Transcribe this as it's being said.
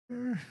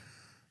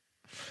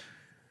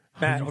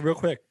Matt, real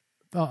quick.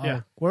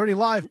 Yeah. We're already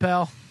live,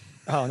 pal.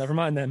 Oh, never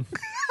mind then.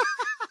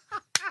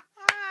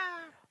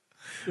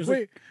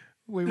 Wait.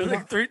 There's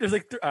like three.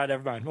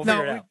 Never mind. We'll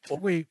figure it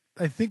out. Wait.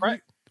 I think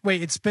right.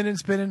 wait. It's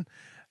spinning.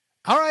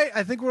 All right.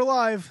 I think we're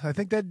live. I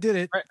think that did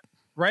it. Right.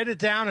 Write it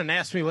down and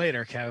ask me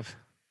later, Kev.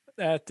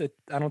 I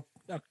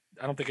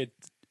don't think it.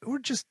 We're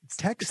just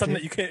texting. It's something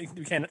that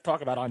you can't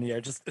talk about on the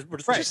air. We're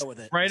just gonna go with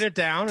it. Write it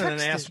down and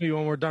then ask me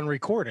when we're done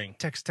recording.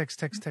 Text. At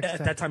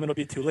that time, it'll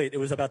be too late. It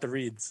was about the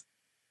reads.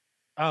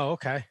 Oh,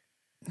 okay.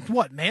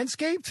 What,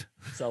 Manscaped?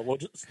 So we'll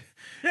just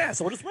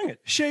wing it.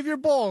 Shave your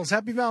balls.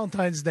 Happy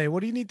Valentine's Day. What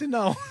do you need to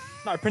know?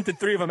 No, I printed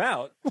 3 of them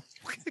out.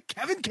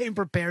 Kevin came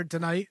prepared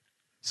tonight.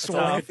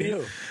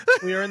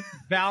 We are in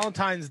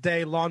Valentine's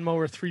Day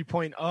Lawnmower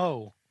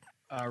 3.0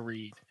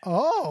 read.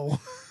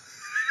 Oh.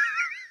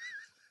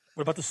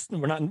 What about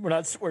we're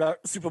not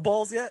Super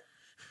Bowls yet?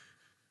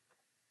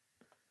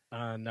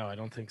 No, I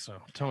don't think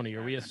so. Tony,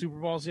 are we at Super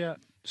Bowls yet?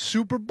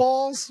 Super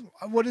Balls?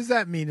 What does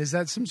that mean? Is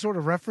that some sort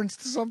of reference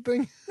to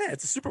something? Yeah,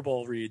 it's a Super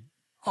Bowl read.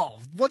 Oh,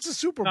 what's a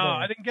Super Bowl? No,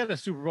 I didn't get a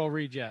Super Bowl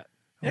read yet.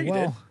 Yeah, you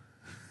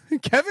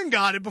did. Kevin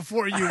got it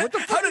before you. What the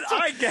fuck? How did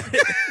I get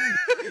it?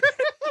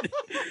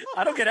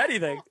 I don't get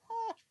anything.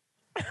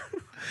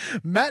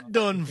 Matt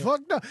Dunn,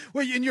 fuck no.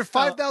 Wait, in your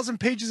 5,000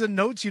 pages of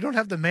notes, you don't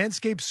have the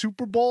Manscaped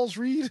Super Balls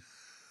read?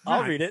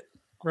 I'll read it.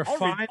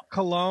 Refined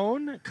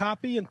cologne,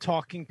 copy, and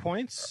talking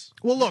points.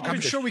 Well, look,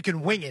 I'm sure we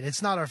can wing it.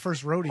 It's not our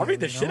first rodeo. I'll read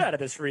the shit out of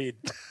this read.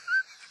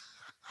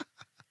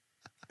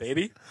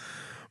 Baby.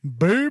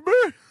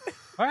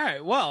 All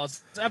right, well,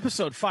 it's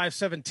episode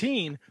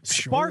 517.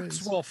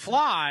 Sparks will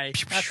fly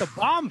at the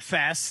Bomb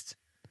Fest.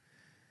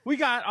 We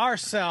got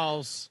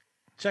ourselves,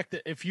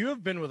 if you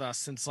have been with us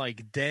since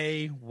like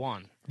day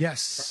one.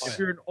 Yes. If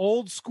you're an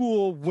old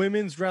school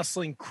women's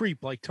wrestling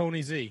creep like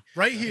Tony Z.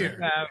 Right here.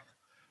 You have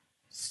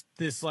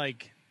this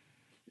like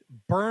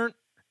burnt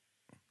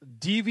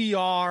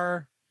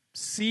DVR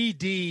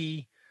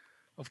CD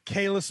of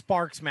Kayla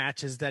Sparks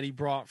matches that he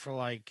brought for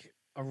like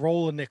a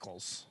roll of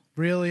nickels.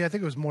 Really? I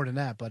think it was more than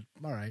that, but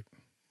all right.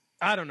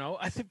 I don't know.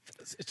 I think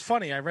it's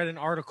funny. I read an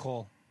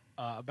article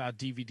about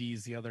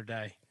DVDs the other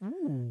day.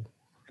 Ooh.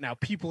 Now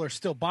people are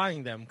still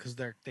buying them because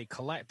they're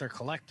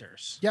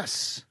collectors.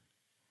 Yes.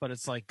 But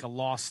it's like a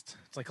lost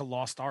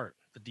art,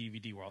 the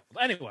DVD world.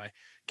 Anyway,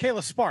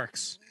 Kayla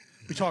Sparks.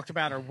 We talked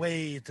about her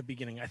way at the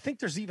beginning. I think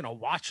there's even a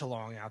watch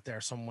along out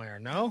there somewhere.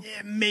 No,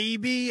 yeah,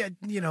 maybe.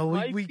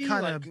 We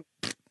kind of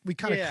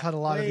cut a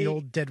lot of the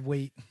old dead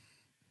weight.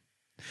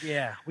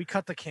 Yeah, we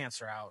cut the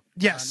cancer out.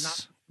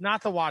 Yes,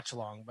 not the watch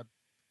along, but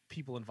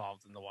people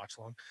involved in the watch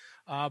along.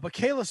 But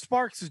Kayla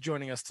Sparks is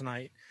joining us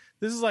tonight.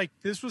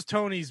 This was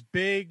Tony's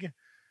big,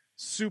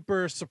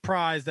 super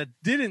surprise that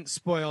didn't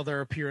spoil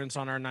their appearance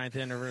on our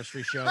 9th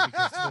anniversary show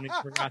because Tony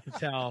forgot to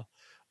tell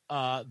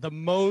the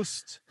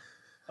most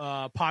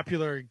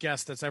popular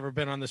guest that's ever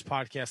been on this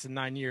podcast in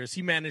 9 years.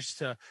 He managed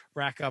to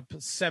rack up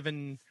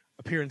 7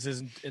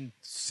 appearances in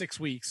 6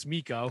 weeks,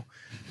 Miko.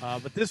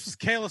 But this was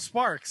Kayla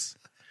Sparks.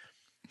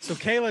 So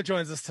Kayla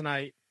joins us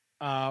tonight.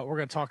 We're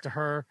going to talk to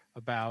her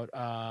about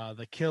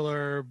the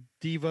Killer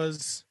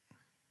Divas.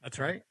 That's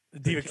right.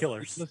 Diva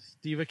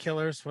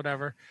Killers,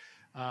 whatever.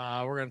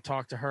 We're going to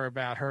talk to her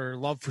about her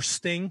love for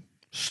Sting.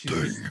 She's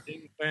a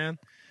Sting fan.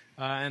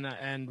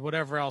 And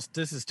whatever else.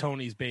 This is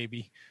Tony's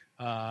baby.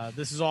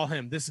 This is all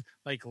him. This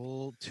like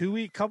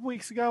couple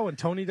weeks ago, and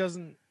Tony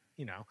doesn't,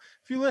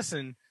 if you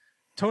listen,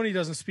 Tony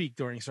doesn't speak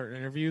during certain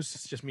interviews.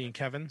 It's just me and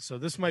Kevin. So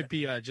this might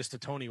be just a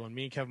Tony one.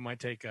 Me and Kevin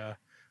might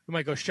we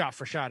might go shot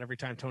for shot every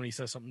time Tony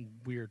says something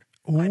weird.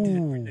 Ooh. I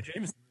didn't read the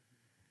James,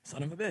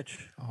 son of a bitch.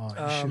 Oh,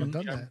 you should have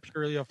done that. I'm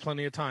sure you'll have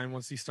plenty of time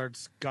once he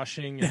starts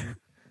gushing. And...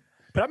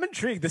 But I'm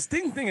intrigued. The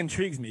Sting thing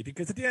intrigues me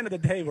because at the end of the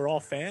day, we're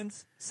all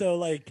fans. So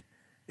like,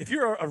 if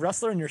you're a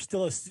wrestler and you're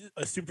still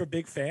a super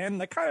big fan,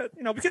 like kind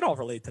of, we can all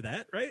relate to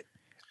that, right?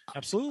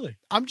 Absolutely.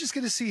 I'm just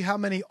going to see how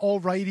many all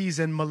righties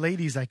and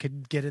miladies I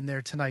could get in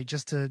there tonight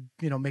just to,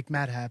 make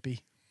Matt happy.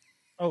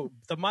 Oh,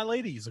 the My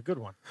Lady is a good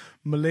one.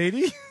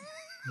 Milady?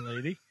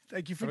 Milady.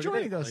 Thank you for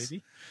joining us.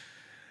 Lady.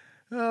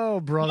 Oh,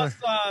 brother.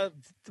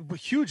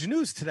 Huge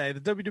news today.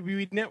 The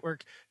WWE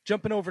Network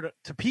jumping over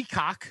to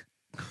Peacock.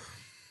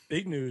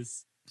 Big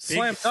news.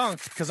 Slam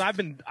dunk, because I've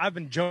been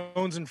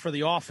jonesing for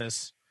The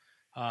Office.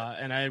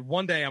 And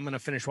one day I'm going to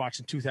finish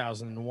watching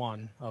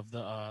 2001 of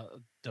the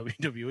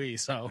WWE.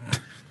 So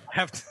I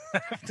have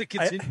to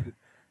continue.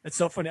 It's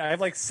so funny. I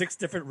have like 6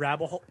 different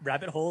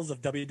rabbit holes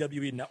of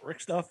WWE Network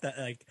stuff that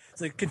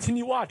it's like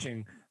continue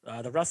watching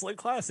the Wrestling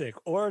Classic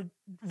or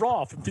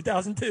Raw from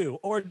 2002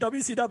 or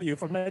WCW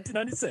from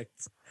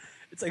 1996.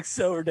 It's like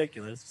so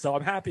ridiculous. So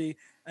I'm happy,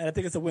 and I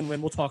think it's a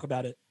win-win. We'll talk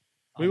about it.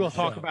 We will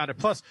talk about it.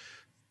 Plus,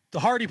 the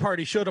Hardy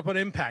Party showed up on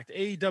Impact.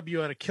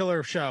 AEW had a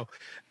killer show.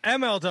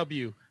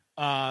 MLW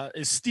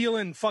is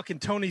stealing fucking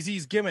Tony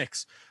Z's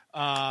gimmicks.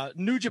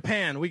 New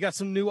Japan, we got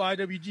some new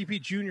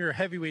IWGP Junior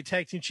Heavyweight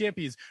Tag Team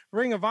Champions.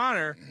 Ring of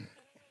Honor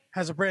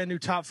has a brand new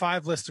top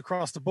 5 list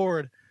across the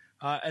board.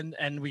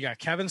 And we got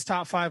Kevin's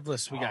top 5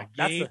 list. We got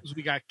that's games.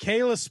 We got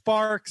Kayla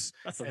Sparks.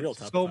 That's the and real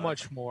top so 5.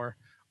 much more.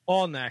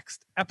 All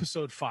next,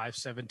 episode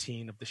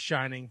 517 of the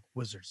Shining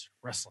Wizards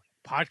Wrestling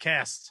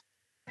Podcast.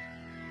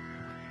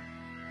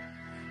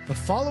 The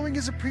following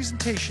is a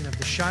presentation of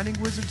the Shining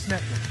Wizards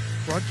Network,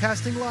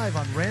 broadcasting live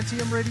on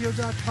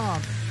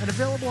rantiumradio.com and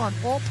available on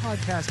all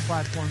podcast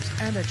platforms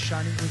and at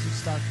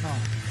shiningwizards.com.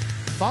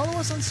 Follow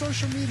us on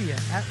social media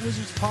at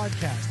Wizards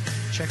Podcast.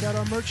 Check out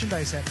our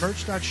merchandise at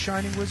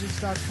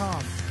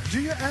merch.shiningwizards.com.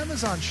 Do your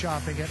Amazon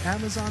shopping at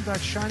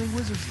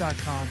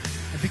amazon.shiningwizards.com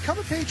and become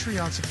a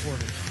Patreon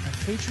supporter at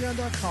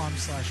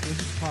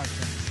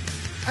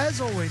patreon.com/wizardspodcast.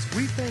 As always,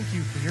 we thank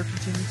you for your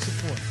continued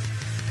support.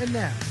 And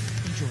now,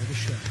 enjoy the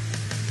show.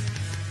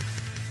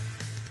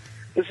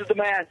 This is the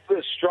man who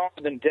is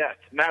stronger than death,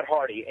 Matt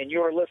Hardy, and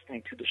you are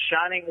listening to the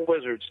Shining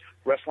Wizards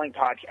Wrestling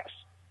Podcast.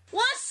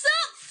 What's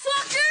up,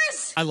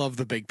 fuckers? I love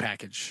the big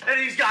package. And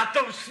he's got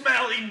those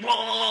smelly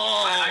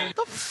balls. What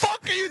the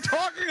fuck are you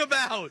talking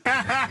about?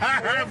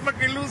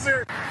 Fucking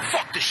loser.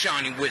 Fuck the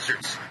Shining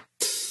Wizards.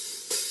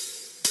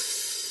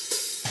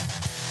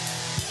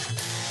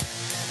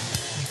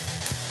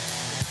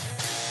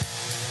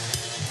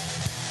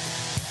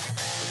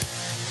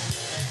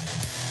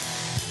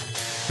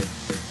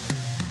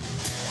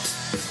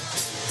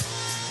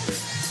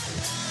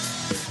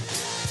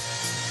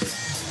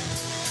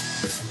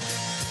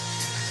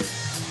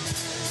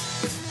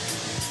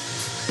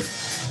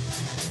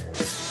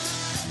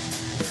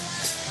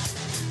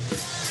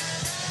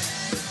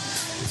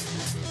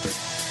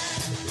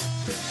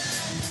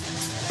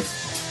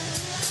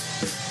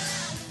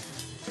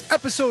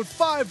 Episode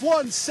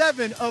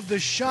 517 of The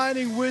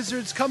Shining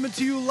Wizards, coming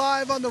to you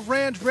live on the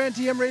rant,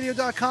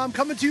 rantiumradio.com,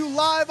 coming to you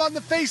live on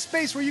the face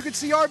space where you can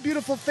see our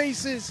beautiful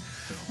faces.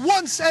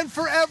 Once and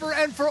forever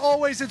and for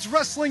always, it's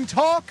Wrestling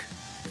Talk.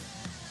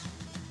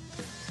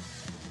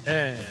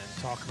 And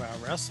talk about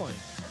wrestling.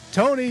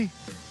 Tony.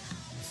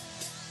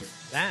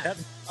 That.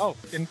 Kevin. Oh,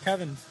 and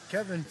Kevin.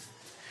 Kevin.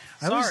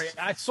 Sorry,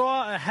 I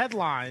saw a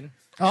headline.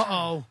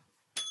 Uh-oh.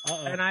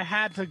 And I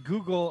had to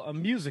Google a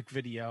music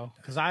video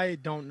because I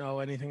don't know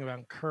anything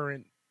about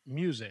current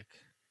music.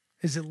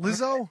 Is it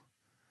Lizzo?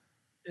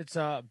 It's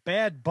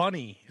Bad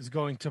Bunny is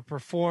going to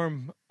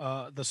perform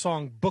the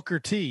song Booker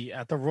T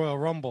at the Royal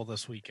Rumble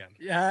this weekend.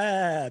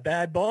 Yeah,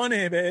 Bad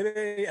Bunny,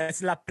 baby.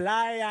 Es la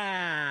playa.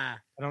 I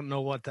don't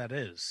know what that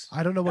is.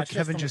 I don't know what That's just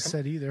Kevin from a just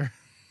said either.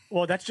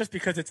 Well, that's just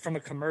because it's from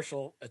a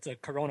commercial. It's a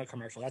Corona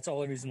commercial. That's the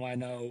only reason why I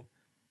know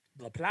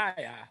La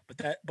Playa.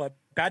 But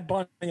Bad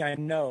Bunny I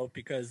know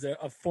because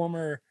a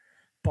former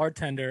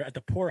bartender at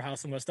the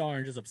Poorhouse in West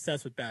Orange is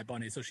obsessed with Bad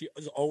Bunny. So she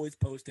is always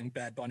posting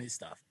Bad Bunny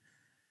stuff.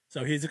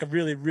 So he's like a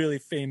really, really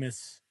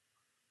famous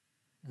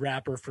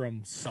rapper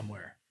from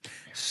somewhere.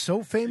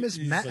 So famous,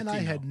 He's Matt and I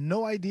Latino. had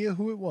no idea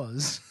who it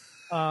was.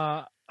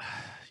 Yeah,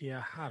 I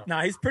don't know.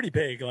 Nah, he's pretty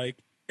big. Like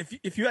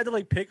if you had to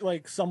like pick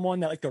like someone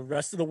that like the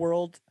rest of the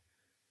world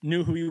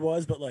knew who he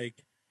was, but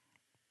like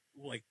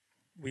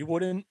we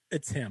wouldn't,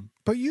 it's him.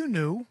 But you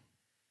knew.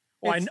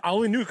 Well, I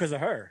only knew because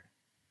of her.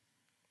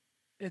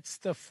 It's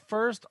the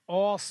first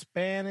all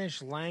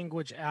Spanish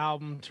language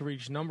album to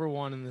reach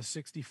 #1 in the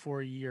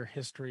 64-year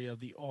history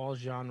of the all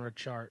genre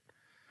chart,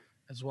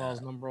 as well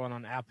as #1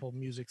 on Apple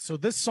Music. So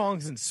this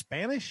song's in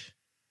Spanish?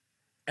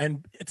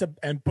 And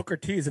and Booker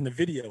T is in the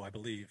video, I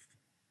believe.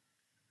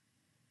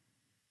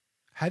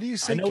 How do you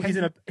say I know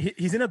can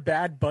he's in a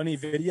Bad Bunny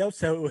video,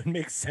 so it would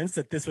make sense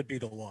that this would be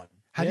the one.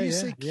 How do Yeah, you yeah,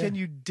 say yeah. can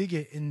you dig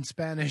it in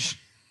Spanish?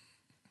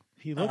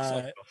 He looks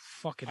like a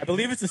fucking... I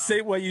believe it's the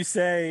same way you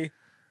say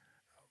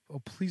Oh,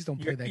 please don't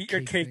play that eat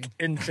your cake thing.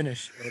 and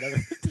finish or whatever.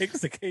 Takes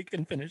the cake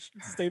and finish.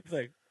 It's the same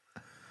thing.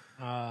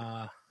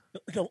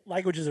 The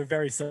languages are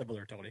very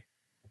similar, Tony.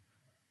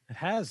 It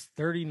has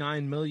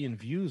 39 million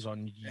views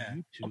on Yeah.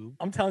 YouTube.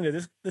 I'm telling you,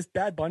 this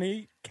Bad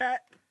Bunny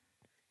cat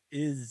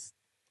is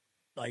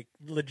like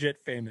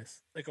legit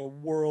famous, like a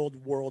world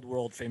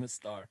famous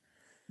star.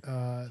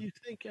 Do you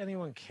think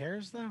anyone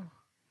cares though?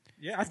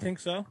 Yeah, I think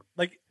so.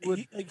 Like,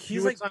 He's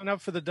he's like like, sign up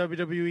for the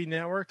WWE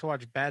Network to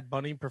watch Bad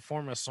Bunny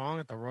perform a song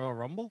at the Royal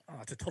Rumble. oh,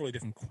 it's a totally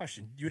different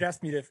question. You could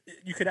ask me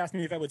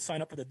if I would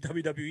sign up for the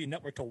WWE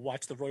Network to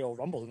watch the Royal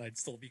Rumble, and I'd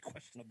still be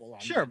questionable. On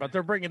Sure, that. but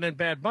they're bringing in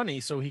Bad Bunny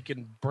so he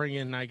can bring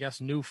in, I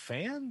guess, new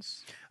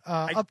fans.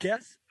 I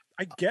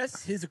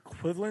guess his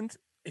equivalent,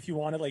 if you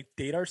want to like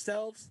date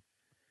ourselves,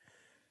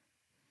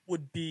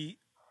 would be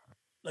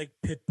like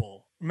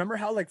Pitbull. Remember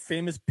how like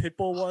famous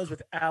Pitbull was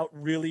without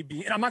really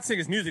being, and I'm not saying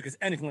his music is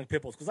anything like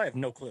Pitbull's because I have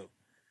no clue.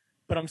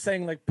 But I'm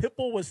saying like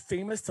Pitbull was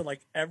famous to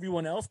like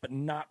everyone else, but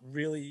not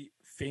really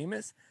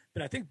famous.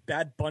 But I think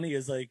Bad Bunny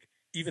is like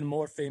even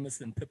more famous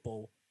than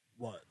Pitbull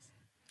was.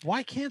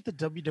 Why can't the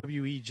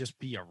WWE just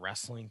be a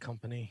wrestling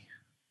company?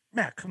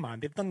 Matt, come on.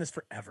 They've done this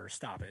forever.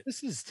 Stop it.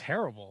 This is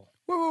terrible.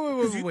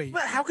 Wait.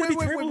 But how can it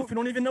be terrible if we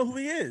don't even know who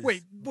he is?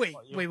 Wait.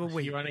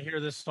 You want to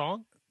hear this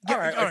song? All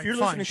right, all if you're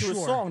fine, listening to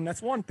sure. a song,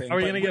 that's one thing. Are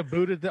we but going to get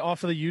booted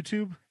off of the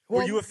YouTube?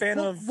 Were you a fan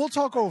we'll, of- We'll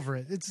talk over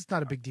it. It's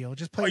not a big deal.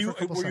 Just play Are it you, for a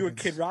couple were you a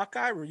seconds. Kid Rock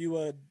guy? Were you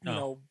a,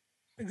 No.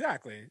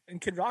 Exactly.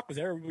 And Kid Rock was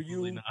there. Were you?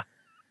 Really not.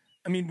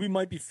 I mean, we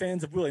might be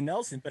fans of Willie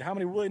Nelson, but how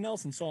many Willie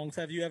Nelson songs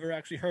have you ever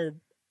actually heard?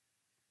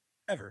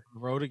 Ever?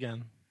 Road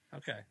Again.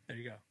 Okay, there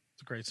you go.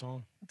 It's a great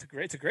song.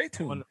 It's a great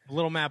tune. When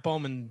Little Matt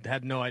Bowman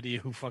had no idea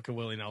who fucking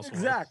Willie Nelson was.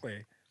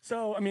 Exactly.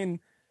 So I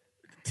mean,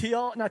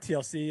 not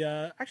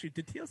TLC. Actually,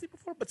 did TLC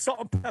before? But Salt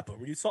and Pepper.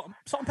 Were you Salt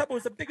and Pepper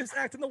was the biggest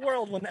act in the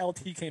world when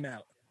LT came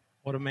out.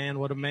 What a man!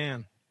 What a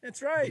man!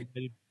 That's right.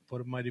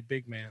 What a mighty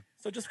big man.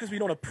 So just because we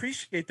don't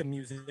appreciate the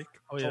music.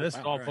 Oh yeah, this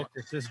is all right. Booker.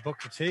 This is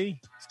Booker T.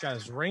 He's got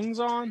his rings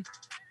on.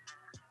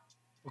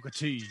 Booker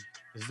T.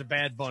 This is the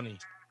Bad Bunny.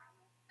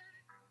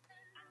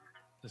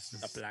 This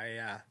is.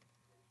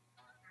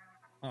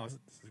 Oh, this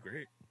is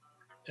great.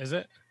 Is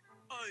it?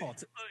 Oh,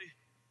 it's,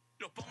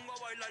 Los pongo a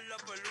bailar la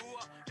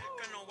pelúa, el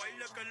que no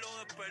baile que lo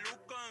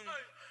despelucan.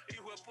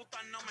 Hijo de puta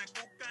no me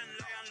cuquen,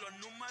 lean los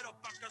números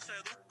pa' que se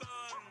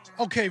eduquen.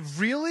 Okay,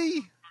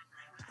 really?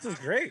 this is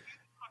great.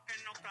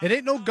 It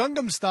ain't no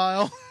Gangnam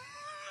Style.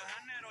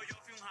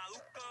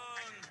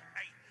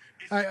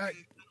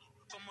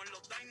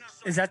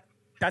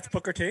 That's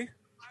Booker T?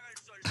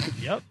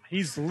 Yep.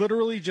 He's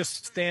literally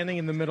just standing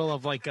in the middle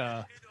of like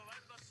a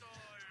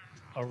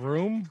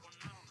room,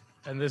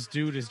 and this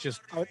dude is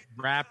just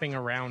wrapping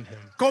around him.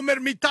 Comer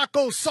mi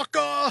taco,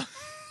 sucker!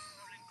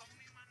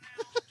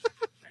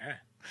 Yeah.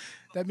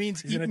 That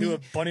means He's gonna do a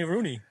Bunny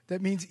Rooney.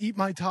 That means eat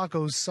my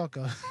tacos,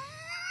 sucker.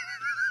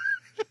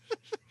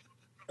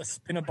 A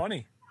spin a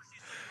bunny.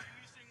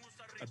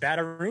 A bat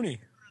a Rooney.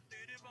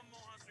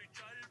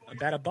 A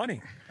bat a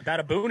bunny. A bat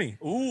a boonie.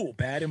 Ooh,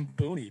 bad and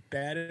boony.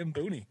 Bad and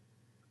boony.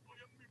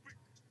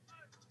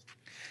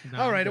 No,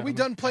 All right, are we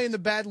done playing the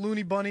bad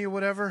loony bunny or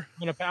whatever?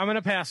 I'm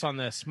gonna pass on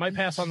this. Might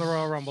pass on the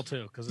Royal Rumble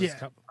too, because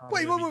Yeah.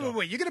 Wait.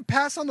 You're gonna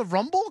pass on the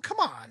Rumble? Come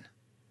on.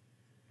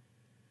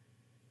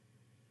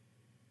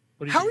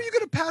 How are you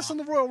gonna pass on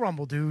the Royal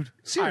Rumble, dude?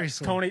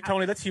 Seriously, All right,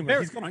 Tony, that's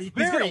human.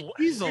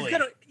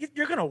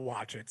 You're gonna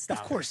watch it. Stop.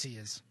 Of course he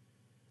is.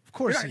 Of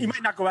course You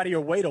might not go out of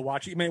your way to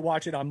watch it. You may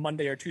watch it on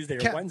Monday or Tuesday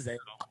or Wednesday.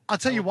 I'll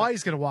tell you why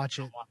he's gonna watch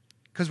it.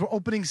 Because we're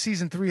opening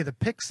season 3 of the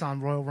picks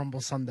on Royal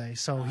Rumble Sunday,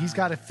 so he's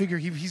got to figure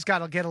he's got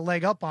to get a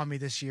leg up on me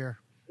this year.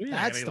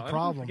 That's the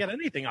problem. Get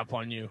anything up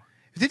on you?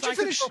 Did you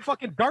finish throw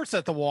fucking darts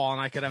at the wall,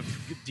 and I could have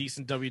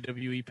decent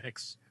WWE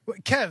picks.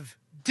 Kev,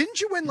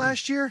 didn't you win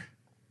last year?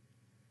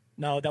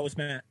 No, that was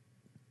Matt.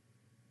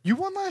 You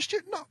won last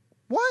year? No.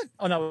 What?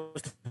 Oh no, it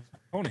was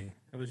Tony.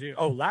 It was you.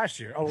 Oh,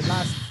 last year. All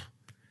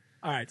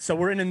right, so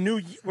we're in a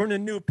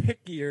new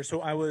pick year.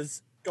 So I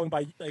was going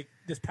by like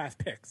this past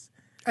picks.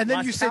 And then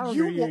Last you said you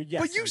calendar year, won.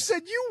 yes, But you I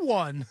said you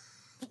won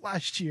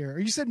last year. Or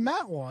you said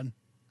Matt won.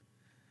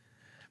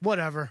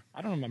 Whatever.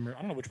 I don't remember. I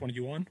don't know which one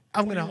you won.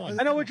 I'm Which one gonna. you won?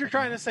 I know what you're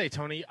trying to say,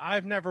 Tony.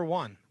 I've never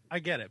won. I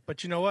get it.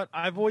 But you know what?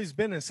 I've always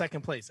been in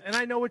second place. And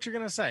I know what you're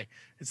going to say.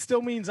 It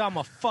still means I'm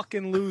a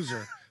fucking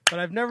loser. But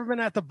I've never been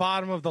at the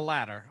bottom of the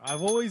ladder.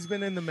 I've always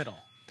been in the middle.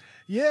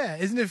 Yeah,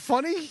 isn't it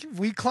funny?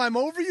 We climb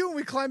over you and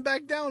we climb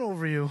back down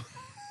over you.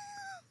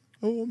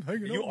 Oh, I'm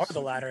hanging You on. are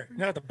the ladder. You're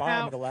not at the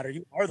bottom of the ladder.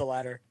 You are the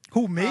ladder.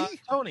 Who, me?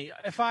 Tony,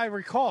 if I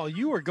recall,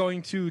 you were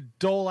going to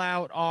dole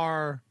out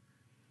our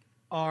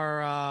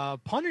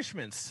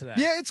punishments today.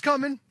 Yeah, it's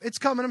coming. It's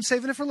coming. I'm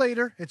saving it for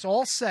later. It's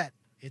all set.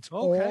 It's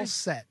all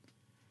set.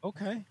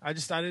 Okay. I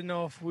didn't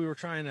know if we were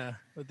trying to.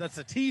 That's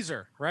a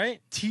teaser,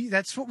 right?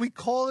 That's what we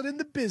call it in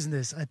the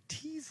business, a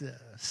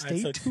teaser. Stay All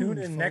right, so tuned, tune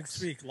in folks.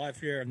 next week live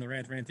here on the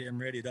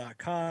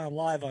rantamradio.com,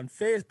 live on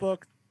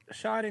Facebook.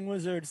 Shining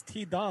Wizards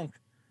T Dunk,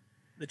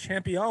 the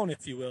champion,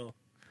 if you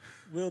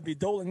will be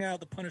doling out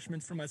the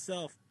punishments for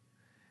myself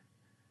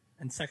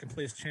and second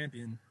place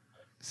champion.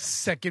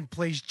 Second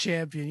place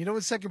champion. You know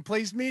what second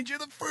place means? You're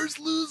the first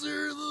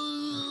loser.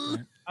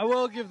 I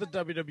will give the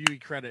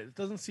WWE credit. It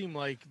doesn't seem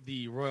like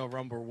the Royal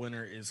Rumble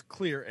winner is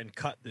clear and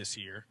cut this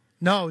year.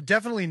 No,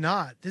 definitely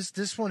not.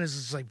 This one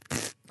is like,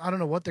 I don't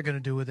know what they're going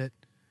to do with it.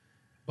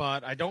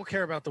 But I don't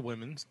care about the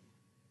women's.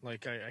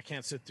 Like, I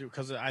can't sit through,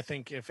 because I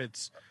think if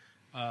it's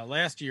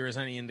last year is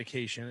any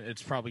indication,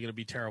 it's probably going to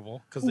be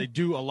terrible, because they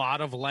do a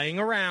lot of laying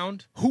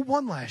around. Who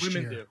won last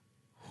Women year? do.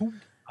 Who?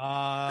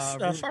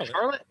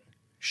 Charlotte.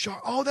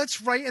 Oh,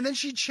 that's right. And then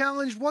she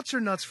challenged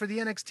what's-her-nuts for the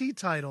NXT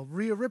title,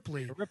 Rhea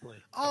Ripley.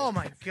 Oh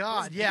my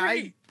God! Yeah,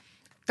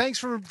 thanks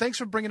for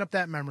bringing up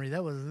that memory.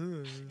 That was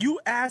You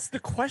asked the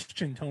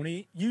question,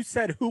 Tony. You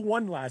said who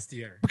won last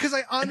year because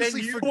I honestly and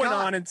then you forgot. went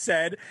on and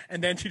said,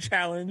 and then she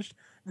challenged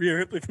Rhea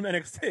Ripley from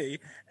NXT,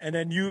 and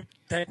then you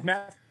thanked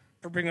Matt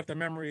for bringing up the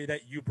memory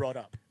that you brought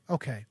up.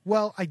 Okay.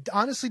 Well, I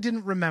honestly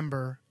didn't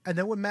remember, and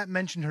then when Matt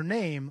mentioned her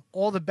name,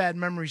 all the bad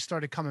memories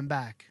started coming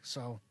back.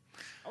 So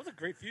that was a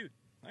great feud.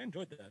 I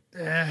enjoyed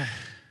that.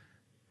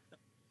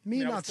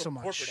 not I was so still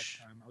much. corporate at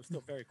the time. I was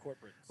still very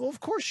corporate. Well, of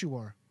course you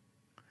are.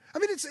 I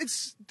mean,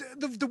 it's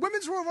the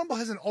women's Royal Rumble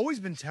hasn't always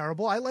been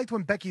terrible. I liked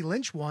when Becky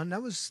Lynch won.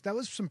 That was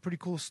some pretty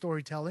cool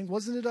storytelling,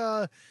 wasn't it?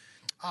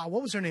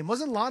 What was her name?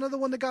 Wasn't Lana the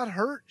one that got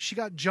hurt? She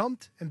got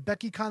jumped, and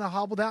Becky kind of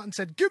hobbled out and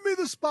said, "Give me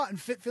the spot." And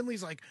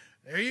Finley's like,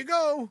 "There you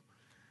go."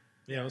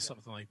 Yeah, it was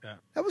something like that.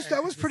 That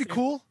was pretty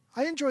cool.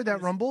 I enjoyed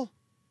that Rumble.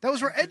 That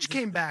was where Edge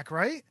came back,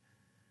 right?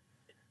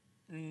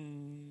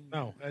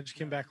 No, Edge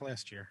came back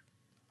last year.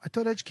 I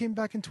thought Edge came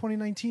back in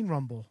 2019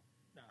 Rumble.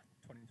 No,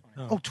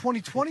 2020. Oh. Oh,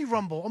 2020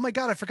 Rumble. Oh my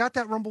God, I forgot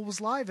that Rumble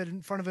was live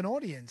in front of an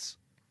audience.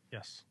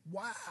 Yes.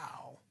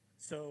 Wow.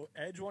 So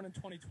Edge won in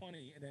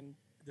 2020, and then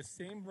the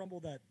same Rumble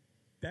that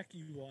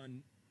Becky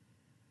won,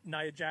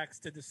 Nia Jax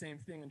did the same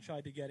thing and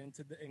tried to got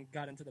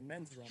into the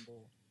men's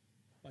Rumble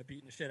by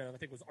beating the shit out of, I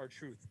think it was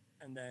R-Truth,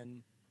 and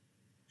then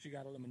she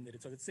got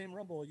eliminated. So the same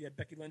Rumble, you had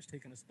Becky Lynch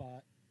taking a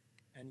spot,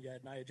 and you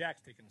had Nia Jax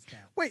taking a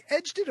spot. Wait,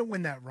 Edge didn't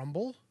win that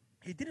Rumble.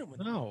 He didn't win.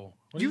 No.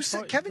 What are You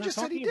said Kevin what are just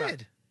said he talking about?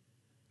 did.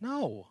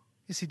 No.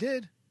 Yes, he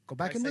did. Go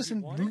back I and said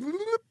he listen. won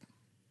it?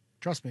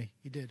 Trust me,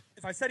 he did.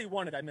 If I said he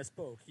won it, I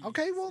misspoke.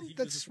 Okay, well,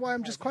 that's why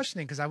I'm just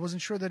questioning, because I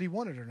wasn't sure that he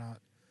won it or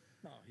not.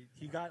 No,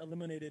 he got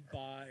eliminated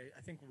by,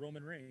 I think,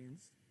 Roman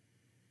Reigns.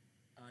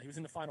 He was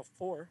in the Final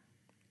Four.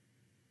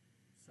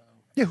 So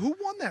Yeah, who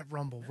won that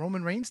Rumble?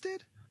 Roman Reigns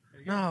did?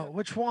 No,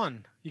 which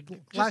one?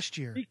 Last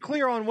year. Be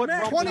clear on what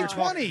Rumble you're 2020.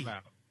 talking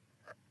about.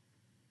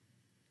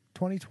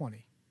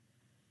 2020.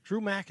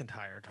 Drew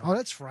McIntyre. Oh,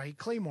 that's right.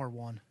 Claymore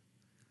won.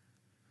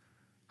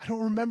 I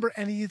don't remember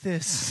any of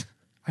this.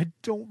 I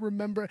don't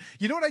remember.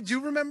 You know what I do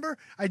remember?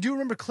 I do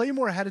remember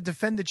Claymore had to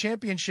defend the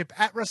championship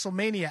at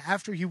WrestleMania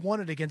after he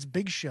won it against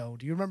Big Show.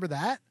 Do you remember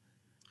that?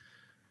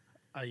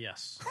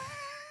 Yes.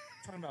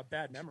 talking about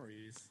bad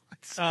memories.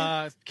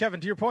 Kevin,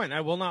 to your point,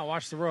 I will not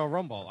watch the Royal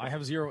Rumble. I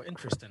have zero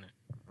interest in it.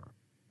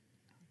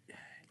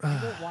 You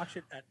won't watch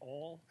it at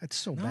all? That's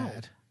so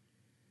bad.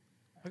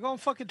 I go on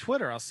fucking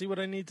Twitter. I'll see what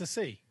I need to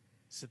see.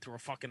 Sit through a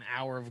fucking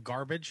hour of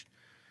garbage.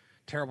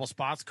 Terrible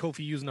spots.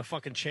 Kofi using a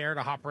fucking chair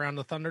to hop around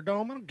the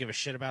Thunderdome. I don't give a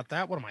shit about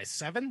that. What am I,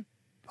 7?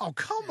 Oh,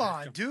 come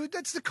on, dude.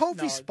 That's the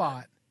Kofi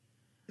spot.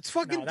 It's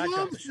fucking that dumb.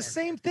 jumps It's the shark.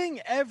 same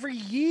thing every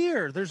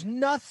year. There's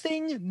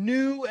nothing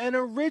new and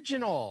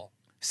original.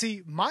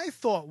 See, my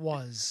thought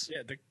was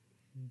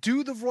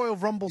do the Royal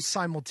Rumble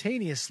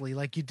simultaneously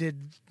like you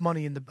did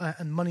Money in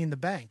the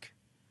Bank.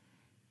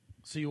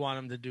 So you want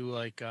him to do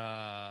like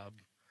a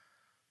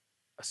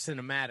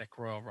cinematic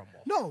Royal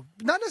Rumble? No,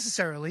 not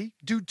necessarily.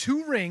 Do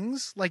 2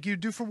 rings like you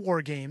do for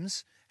War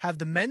Games. Have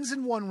the men's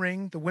in one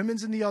ring, the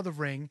women's in the other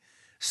ring.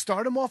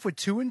 Start them off with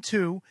 2 and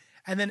 2,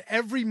 and then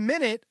every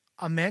minute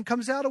a man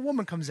comes out, a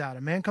woman comes out,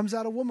 a man comes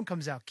out, a woman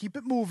comes out. Keep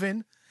it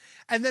moving.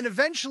 And then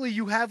eventually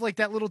you have like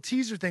that little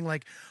teaser thing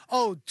like,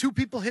 oh, 2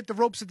 people hit the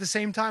ropes at the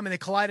same time and they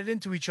collided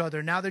into each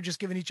other. Now they're just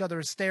giving each other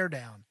a stare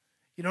down.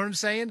 You know what I'm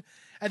saying?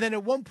 And then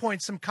at one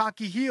point, some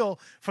cocky heel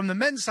from the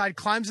men's side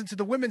climbs into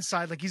the women's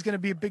side like he's going to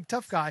be a big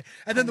tough guy.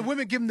 And then the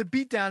women give him the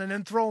beat down and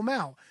then throw him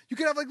out. You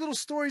could have like little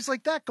stories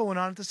like that going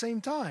on at the same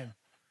time.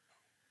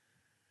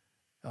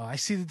 Oh, I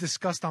see the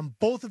disgust on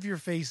both of your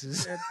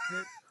faces.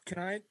 Can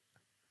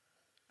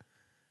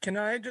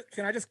I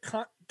just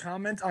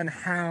comment on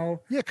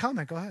how? Yeah,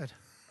 comment. Go ahead.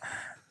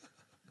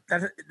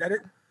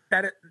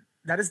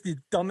 That is the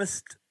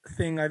dumbest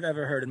thing I've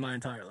ever heard in my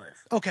entire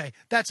life. Okay,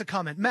 that's a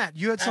comment. Matt,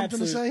 you had something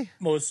to say?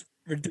 Most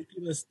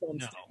ridiculous dumb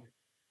No, statement.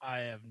 I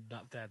have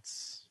not.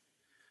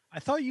 I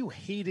thought you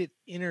hated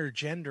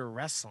intergender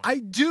wrestling. I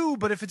do,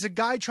 but if it's a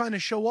guy trying to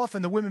show off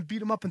and the women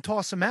beat him up and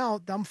toss him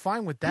out, I'm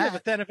fine with that. Yeah,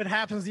 but then if it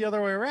happens the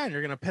other way around,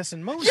 you're going to piss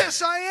and moan.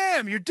 Yes, I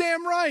am. You're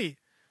damn right.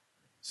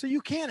 So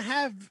you can't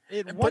have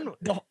it But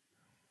one.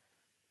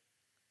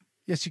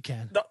 Yes, you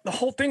can. The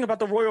whole thing about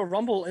the Royal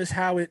Rumble is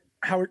how it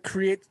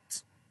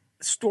creates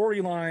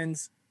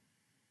storylines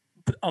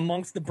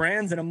amongst the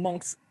brands and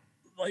amongst,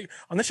 like,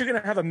 unless you're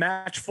gonna have a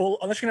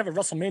unless you're gonna have a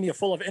WrestleMania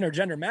full of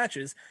intergender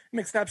matches, it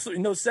makes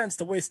absolutely no sense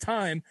to waste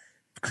time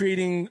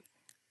creating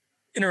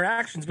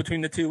interactions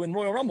between the two in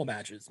Royal Rumble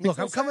matches. Look,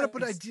 I'm coming up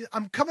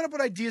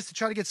with ideas to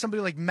try to get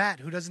somebody like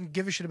Matt, who doesn't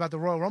give a shit about the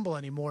Royal Rumble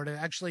anymore, to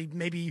actually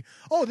maybe,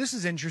 oh, this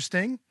is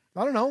interesting.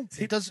 I don't know.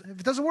 If it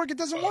doesn't work, it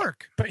doesn't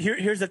work. But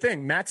here's the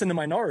thing: Matt's in the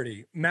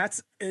minority.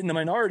 Matt's in the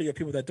minority of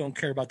people that don't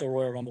care about the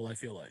Royal Rumble. I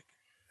feel like.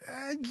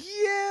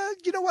 Yeah,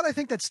 you know what? I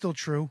think that's still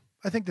true.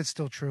 I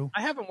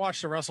haven't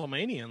watched a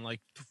WrestleMania in like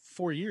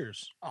 4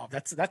 years. Oh,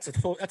 that's a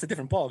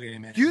different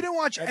ballgame, man. You didn't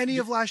watch any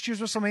of last year's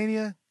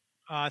WrestleMania?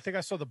 I think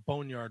I saw the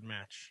Boneyard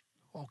match.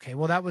 Okay,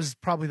 well, that was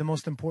probably the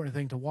most important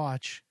thing to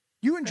watch.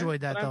 You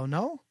enjoyed that, but though,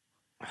 no?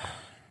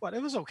 But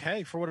it was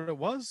okay for what it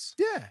was.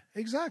 Yeah,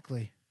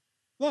 exactly.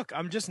 Look,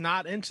 I'm just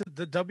not into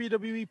the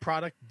WWE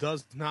product.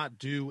 Does not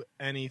do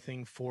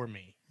anything for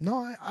me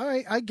No,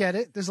 I get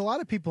it. There's a lot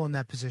of people in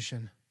that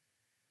position.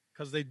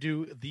 because they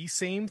do the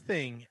same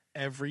thing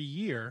every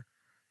year,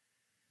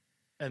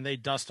 and they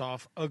dust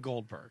off a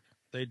Goldberg.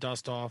 They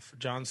dust off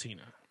John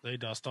Cena. They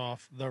dust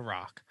off The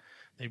Rock.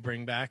 They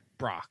bring back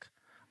Brock.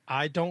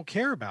 I don't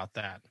care about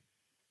that.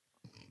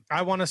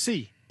 I want to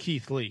see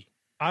Keith Lee.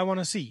 I want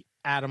to see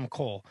Adam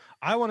Cole.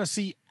 I want to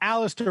see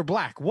Aleister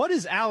Black. What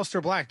is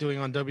Aleister Black doing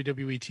on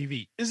WWE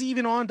TV? Is he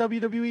even on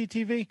WWE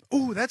TV?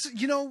 Ooh, that's,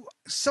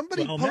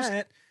 somebody Well, posted.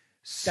 Matt,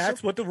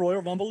 that's what the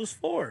Royal Rumble is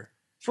for.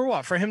 For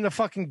what? For him to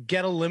fucking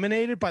get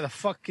eliminated by the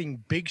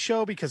fucking Big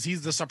Show because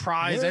he's the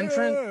surprise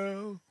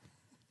entrant?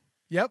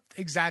 Yep,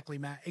 exactly,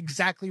 Matt.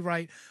 Exactly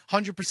right.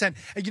 100%.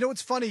 And you know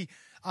what's funny?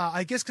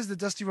 I guess because the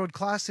Dusty Road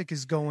Classic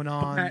is going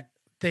on. Matt,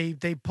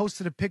 they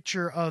posted a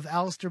picture of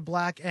Aleister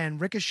Black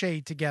and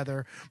Ricochet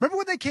together. Remember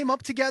when they came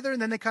up together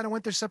and then they kind of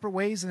went their separate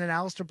ways and then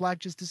Aleister Black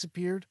just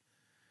disappeared?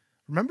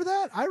 Remember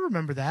that? I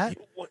remember that.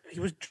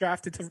 He was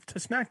drafted to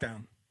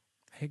SmackDown.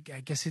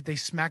 I guess they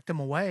smacked him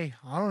away.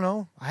 I don't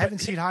know. I haven't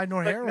seen hide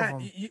nor hair Matt,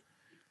 of him.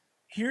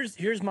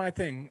 Here's my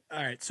thing.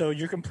 All right, so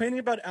you're complaining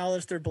about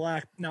Aleister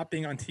Black not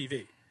being on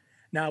TV.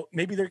 Now,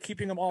 maybe they're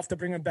keeping him off to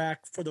bring him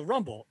back for the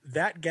Rumble.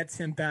 That gets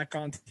him back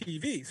on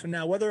TV. So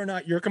now whether or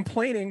not you're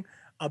complaining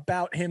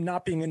about him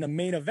not being in the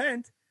main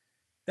event,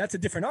 that's a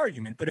different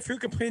argument. But if you're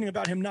complaining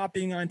about him not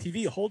being on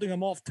TV, holding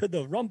him off to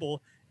the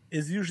Rumble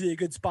is usually a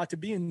good spot to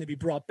be in to be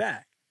brought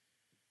back.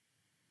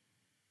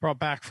 Brought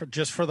back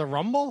for the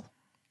Rumble?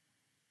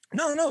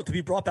 No, to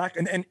be brought back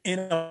and in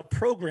a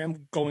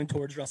program going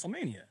towards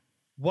WrestleMania.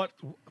 What?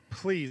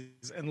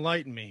 Please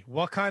enlighten me.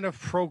 What kind of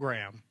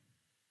program?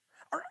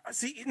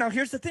 See, now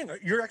here's the thing.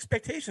 Your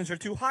expectations are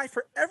too high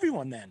for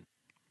everyone then.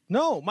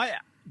 No,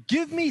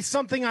 give me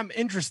something I'm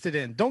interested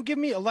in. Don't give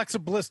me Alexa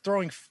Bliss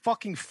throwing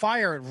fucking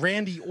fire at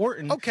Randy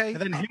Orton. Okay.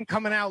 And then him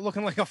coming out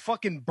looking like a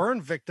fucking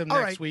burn victim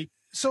next week.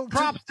 So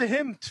props to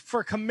him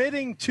for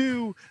committing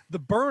to the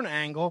burn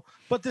angle,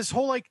 but this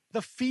whole like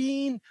the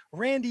Fiend,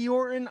 Randy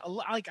Orton,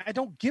 like I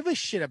don't give a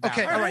shit about.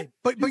 Okay, it. all right,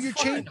 but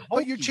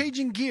you're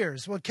changing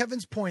gears. What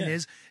Kevin's point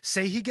is,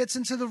 say he gets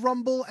into the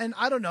Rumble, and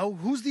I don't know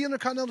who's the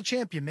Intercontinental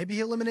Champion. Maybe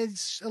he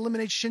eliminates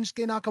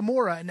Shinsuke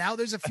Nakamura, and now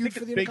there's a feud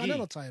for the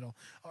Intercontinental title.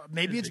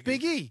 Maybe it's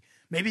Big E.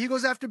 Maybe he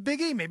goes after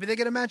Big E. Maybe they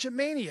get a match at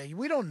Mania.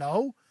 We don't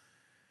know,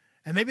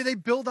 and maybe they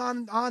build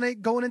on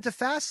it going into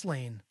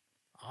Fastlane.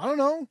 I don't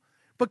know.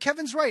 But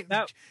Kevin's right.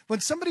 When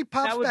somebody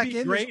pops that would back be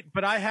in, great.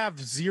 But I have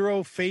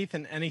zero faith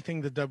in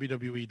anything the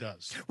WWE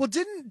does. Well,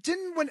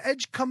 didn't when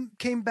Edge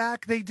came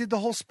back, they did the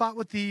whole spot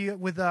with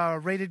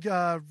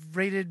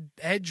rated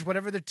Edge,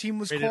 whatever the team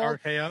was Rated called.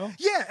 RKO.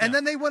 Yeah, and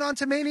then they went on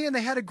to Mania and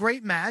they had a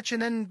great match,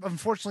 and then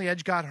unfortunately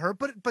Edge got hurt.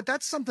 But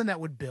that's something that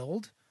would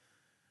build.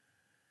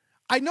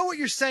 I know what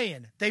you're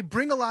saying. They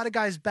bring a lot of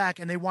guys back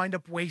and they wind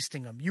up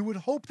wasting them. You would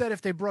hope that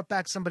if they brought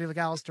back somebody like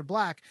Aleister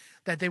Black,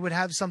 that they would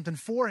have something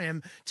for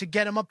him to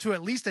get him up to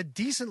at least a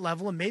decent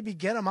level and maybe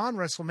get him on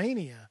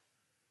WrestleMania.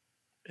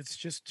 It's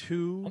just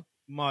too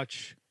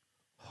much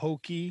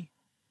hokey,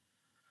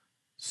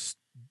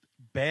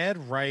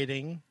 bad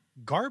writing,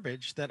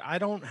 garbage that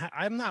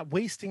I'm not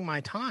wasting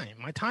my time.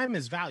 My time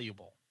is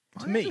valuable.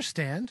 I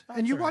understand.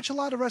 And you watch a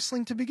lot of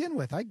wrestling to begin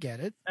with. I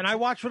get it. And I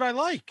watch what I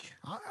like.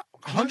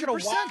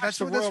 100%. That's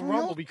the Royal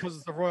Rumble because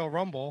it's the Royal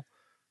Rumble.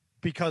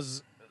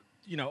 Because,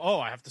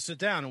 I have to sit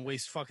down and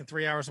waste fucking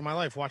 3 hours of my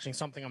life watching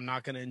something I'm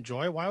not going to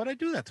enjoy. Why would I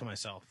do that to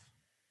myself?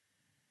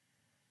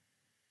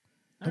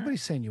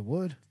 Nobody's saying you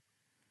would.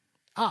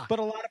 But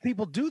a lot of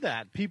people do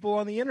that. People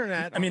on the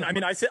internet.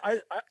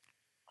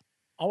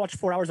 I'll watch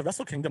 4 hours of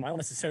Wrestle Kingdom. I don't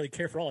necessarily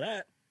care for all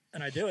that,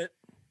 and I do it.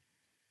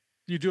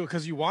 You do it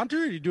because you want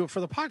to, or you do it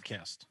for the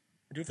podcast?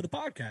 I do it for the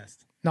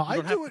podcast. No,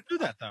 I do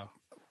that, though.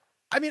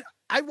 I mean,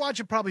 I watch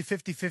it probably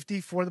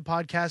 50-50 for the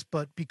podcast,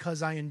 but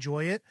because I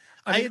enjoy it,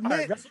 I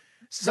admit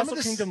Wrestle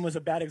Kingdom was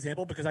a bad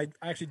example because I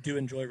actually do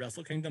enjoy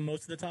Wrestle Kingdom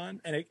most of the time,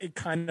 and it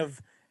kind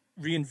of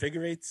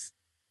reinvigorates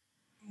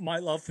my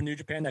love for New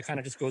Japan that kind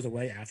of just goes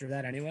away after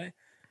that anyway.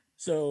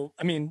 So,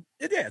 I mean,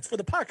 it's for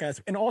the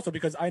podcast, and also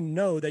because I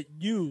know that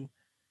you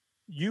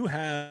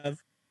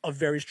have a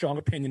very strong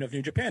opinion of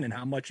New Japan and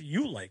how much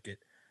you like it.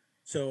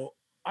 So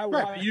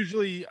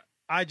usually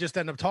I just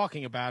end up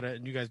talking about it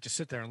and you guys just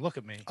sit there and look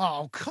at me.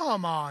 Oh,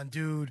 come on,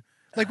 dude.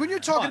 Like when you're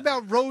talking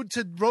about Road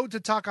to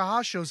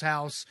Takahashi's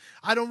house,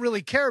 I don't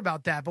really care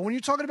about that. But when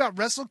you're talking about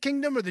Wrestle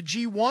Kingdom or the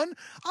G1,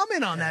 I'm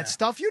in on that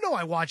stuff. You know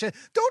I watch it.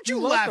 Don't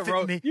you laugh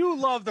at me. You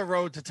love the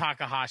Road to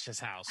Takahashi's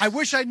house. I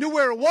wish I knew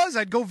where it was.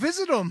 I'd go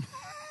visit him.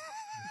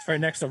 It's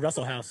right next to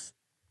Wrestle House.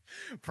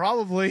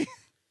 Probably.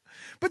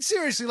 But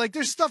seriously, like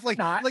there's stuff like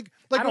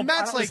when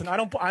Matt's like, listen, I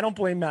don't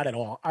blame Matt at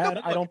all. I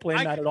don't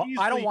blame Matt at all.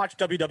 I don't watch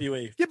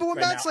WWE. Yeah, but when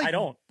Matt's now, like, I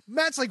don't.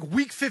 Matt's like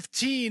week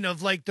 15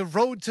 of like the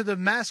Road to the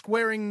mask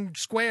wearing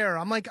square.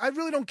 I'm like, I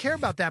really don't care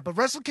about that. But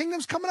Wrestle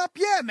Kingdom's coming up.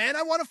 Yeah, man,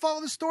 I want to follow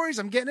the stories.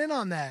 I'm getting in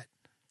on that.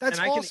 That's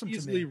awesome to me. I can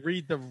easily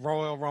read the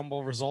Royal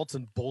Rumble results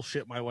and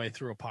bullshit my way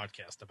through a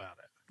podcast about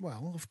it.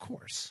 Well, of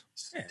course.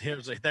 Yeah.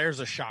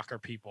 There's a shocker,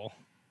 people.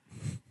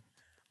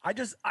 I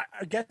guess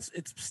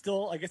it's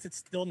still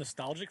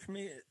nostalgic for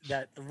me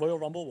that the Royal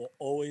Rumble will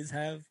always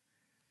have.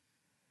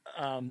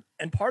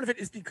 And part of it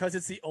is because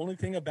it's the only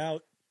thing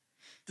about,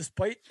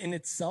 despite in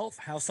itself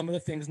how some of the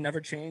things never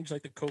change,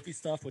 like the Kofi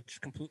stuff, which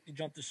completely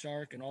jumped the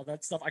shark and all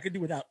that stuff. I could do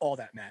without all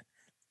that, Matt.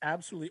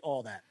 Absolutely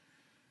all that.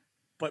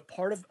 But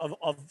part of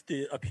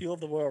the appeal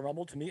of the Royal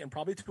Rumble to me, and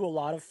probably to a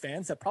lot of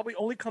fans that probably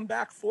only come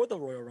back for the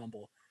Royal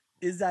Rumble,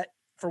 is that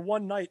for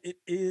one night, it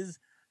is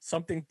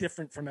something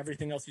different from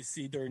everything else you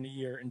see during the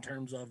year in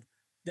terms of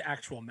the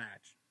actual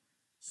match.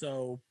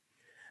 So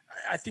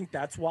I think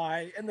that's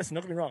why, and listen,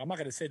 don't get me wrong, I'm not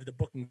going to say that the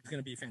booking is going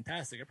to be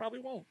fantastic. It probably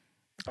won't.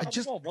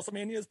 Won't.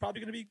 WrestleMania is probably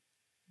going to be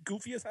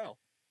goofy as hell.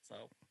 So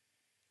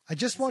I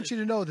just want you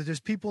to know that there's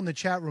people in the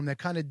chat room that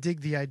kind of dig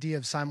the idea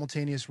of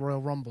simultaneous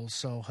Royal Rumbles.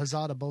 So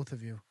huzzah to both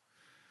of you.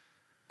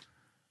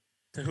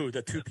 To who?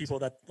 The two people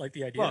that like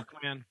the idea? Look,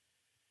 man,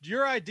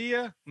 your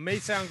idea may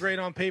sound great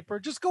on paper.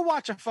 Just go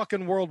watch a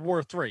fucking World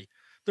War III.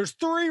 There's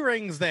 3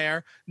 rings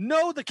there.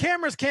 No, the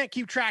cameras can't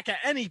keep track of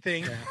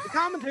anything. Yeah. The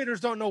commentators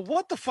don't know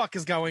what the fuck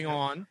is going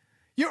on.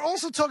 You're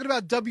also talking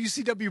about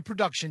WCW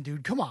production,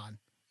 dude. Come on.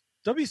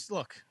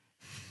 Look,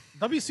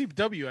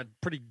 WCW had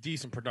pretty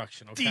decent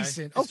production. Okay?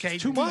 Decent. It's Okay,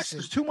 too much.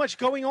 decent. There's too much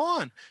going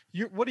on.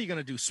 What are you going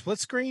to do? Split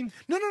screen?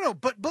 No.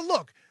 But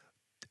look,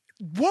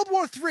 World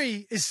War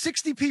III is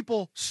 60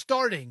 people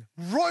starting.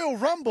 Royal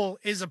Rumble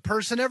is a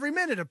person every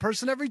minute, a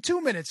person every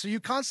 2 minutes. So you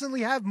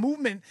constantly have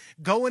movement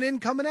going in,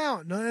 coming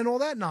out, and all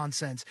that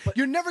nonsense.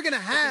 You're never going to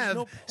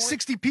have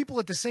 60 people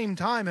at the same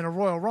time in a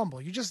Royal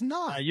Rumble. You're just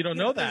not. You don't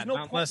know that no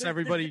unless point.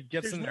 everybody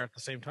gets in there at the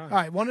same time. All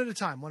right, one at a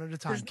time.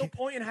 There's no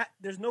point in.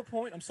 There's no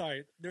point. I'm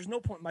sorry. There's no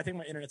point. I think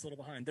my internet's a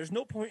little behind. There's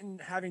no point in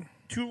having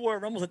 2 Royal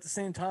Rumbles at the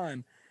same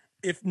time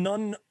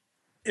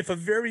if a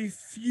very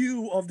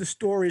few of the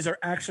stories are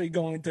actually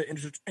going to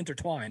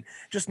intertwine.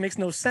 Just makes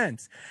no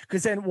sense.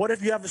 Because then what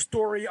if you have a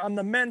story on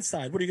the men's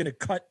side? What are you going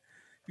to cut?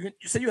 You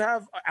say you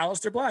have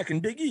Aleister Black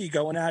and Big E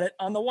going at it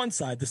on the one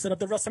side to set up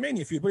the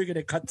WrestleMania feud. What are you going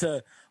to cut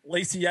to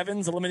Lacey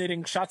Evans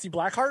eliminating Shotzi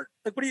Blackheart?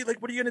 What are you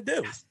going to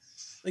do?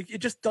 Like, it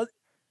just does.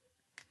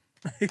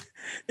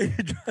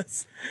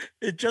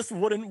 It just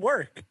wouldn't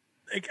work.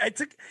 Like,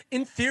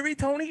 in theory,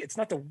 Tony, it's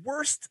not the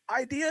worst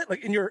idea.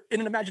 Like in an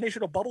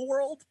imaginational bubble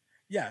world,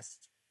 yes,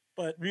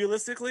 but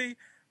realistically,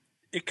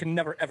 it can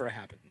never ever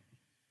happen.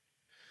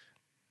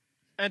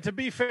 And to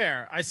be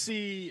fair, I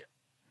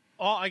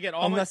get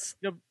all unless.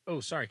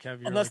 Sorry,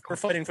 Kev. Unless we're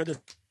fighting for this.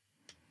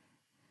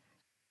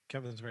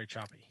 Kevin's very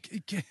choppy.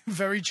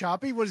 Very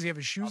choppy? What does he have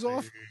his shoes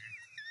off?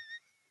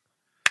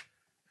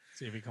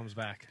 See if he comes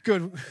back.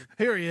 Good.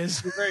 Here he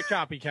is. You're very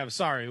choppy, Kev.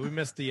 Sorry, we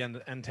missed the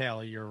end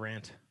tail of your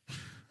rant.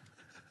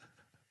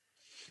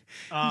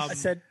 I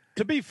said,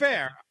 to be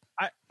fair,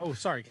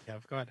 sorry,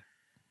 Kev. Go ahead.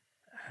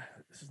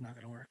 This is not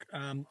going to work.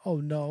 Oh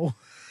no.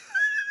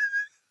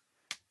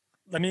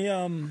 Let me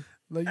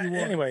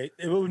anyway,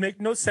 it would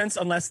make no sense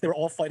unless they were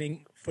all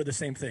fighting for the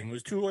same thing. It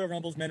was 2 Royal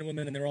Rumbles, men and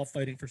women, and they're all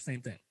fighting for the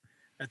same thing.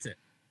 That's it.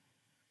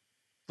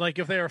 Like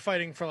if they were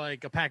fighting for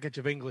like a package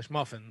of English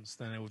muffins,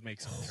 then it would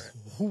make sense.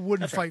 Who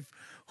wouldn't fight?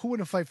 Who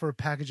wouldn't fight for a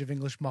package of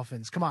English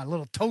muffins? Come on, a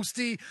little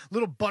toasty,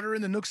 little butter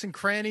in the nooks and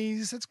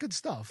crannies. That's good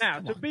stuff.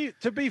 Now,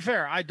 to be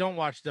fair, I don't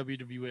watch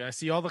WWE. I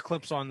see all the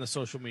clips on the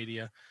social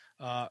media.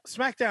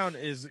 SmackDown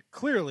is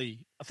clearly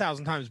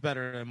 1,000 times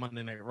better than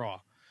Monday Night Raw,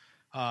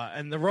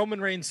 and the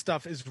Roman Reigns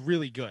stuff is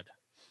really good,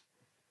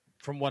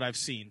 from what I've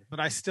seen. But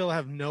I still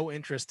have no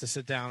interest to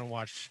sit down and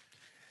watch.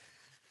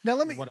 Now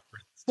let me. Whatever.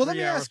 Let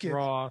me ask you.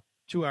 Raw,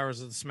 2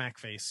 hours of the smack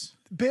face.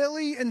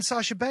 Bayley and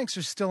Sasha Banks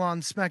are still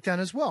on SmackDown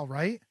as well,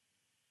 right?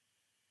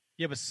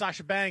 Yeah, but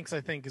Sasha Banks,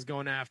 I think, is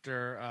going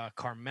after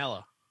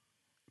Carmella.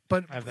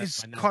 But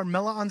is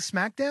Carmella on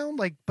SmackDown?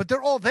 Like, but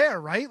they're all there,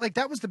 right? Like,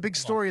 that was the big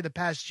story of the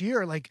past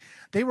year. Like,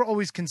 they were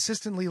always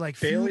consistently like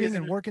feuding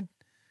and working.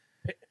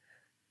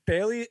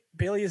 Bayley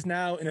is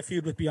now in a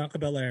feud with Bianca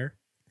Belair,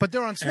 but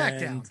they're on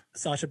SmackDown. And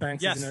Sasha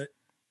Banks is in a.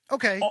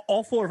 Okay.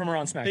 All 4 of them are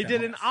on SmackDown. They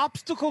did an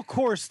obstacle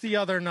course the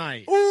other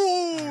night.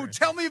 Ooh,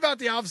 tell me about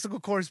the obstacle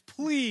course,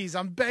 please.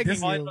 I'm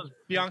begging you.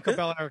 Bianca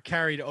Belair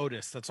carried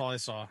Otis. That's all I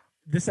saw.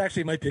 This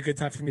actually might be a good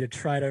time for me to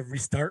try to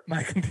restart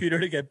my computer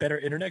to get better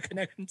internet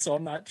connection so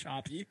I'm not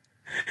choppy.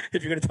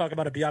 If you're going to talk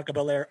about a Bianca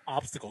Belair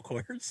obstacle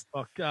course.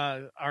 Look,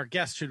 our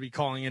guest should be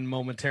calling in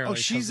momentarily. Oh,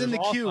 she's in the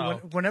queue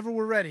whenever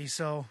we're ready,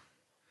 so.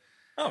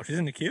 Oh, she's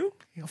in the queue?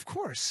 Of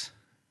course.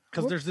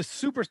 Because there's this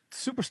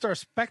superstar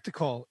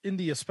spectacle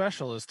India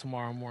special is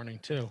tomorrow morning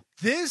too.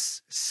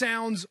 This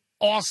sounds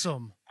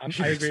awesome. I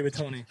agree with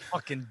Tony.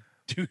 Fucking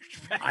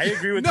douchebag. I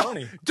agree with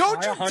Tony.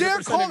 Don't you dare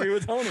call agree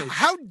with Tony.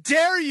 How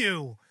dare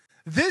you?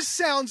 This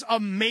sounds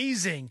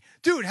amazing.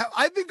 Dude,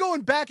 I've been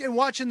going back and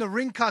watching the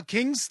Ring Ka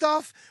King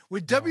stuff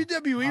with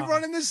WWE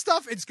running this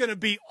stuff. It's going to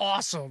be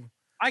awesome.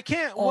 I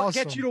can't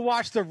get you to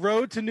watch The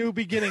Road to New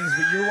Beginnings,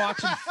 but you're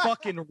watching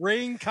fucking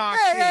Ring Ka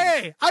King.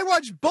 Hey, I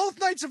watched both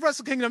nights of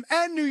Wrestle Kingdom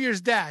and New Year's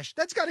Dash.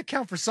 That's got to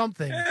count for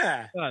something.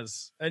 Yeah. It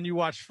does. And you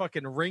watch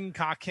fucking Ring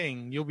Ka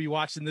King. You'll be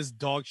watching this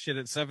dog shit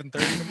at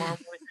 7:30 tomorrow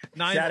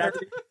morning. 9:30.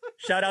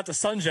 Shout out to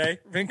Sanjay.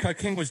 Ring Ka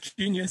King was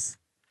genius.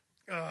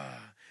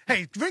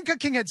 Hey, Ring Ka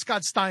King had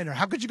Scott Steiner.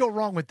 How could you go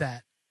wrong with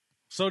that?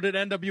 So did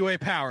NWA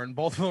Power, and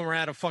both of them are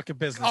out of fucking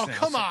business. Oh,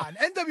 come on.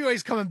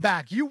 NWA's coming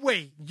back. You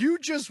wait. You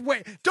just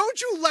wait.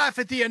 Don't you laugh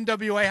at the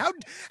NWA.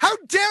 How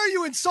dare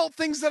you insult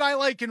things that I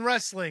like in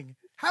wrestling?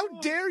 How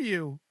dare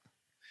you?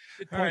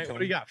 All right, what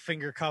do you got?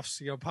 Finger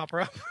cuffs? You gonna pop her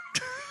up?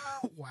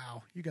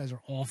 Wow, you guys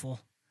are awful.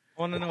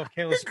 I want to know if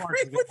Kayla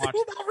Sparks is going to watch.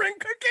 About Ring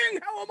Ka King.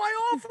 How am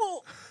I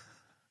awful?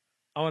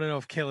 I want to know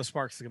if Kayla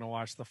Sparks is going to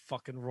watch the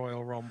fucking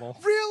Royal Rumble.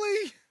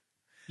 Really?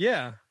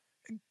 Yeah.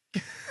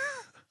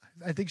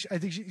 I think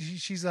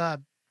she's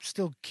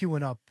still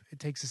queuing up. It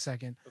takes a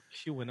second.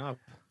 Queuing up.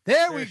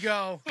 There we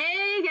go.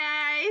 Hey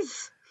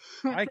guys.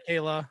 Hi,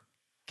 Kayla.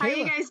 How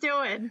you guys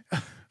doing?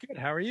 Good.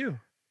 How are you?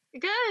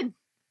 Good.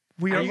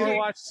 We Are are you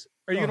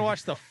going to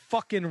watch the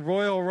fucking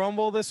Royal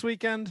Rumble this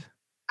weekend?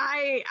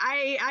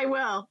 I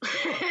will.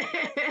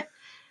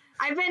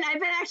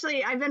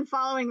 I've been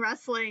following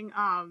wrestling.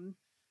 I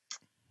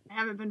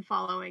haven't been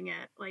following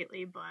it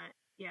lately, but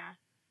yeah,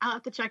 I'll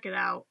have to check it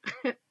out.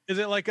 Is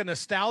it like a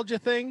nostalgia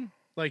thing?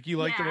 Like you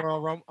like the Yeah.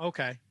 Royal Rumble?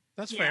 Okay,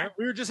 that's Yeah. fair.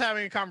 We were just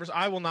having a conversation.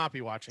 I will not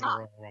be watching the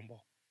Royal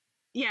Rumble.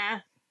 Yeah.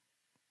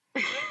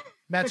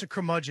 Matt's a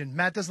curmudgeon.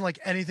 Matt doesn't like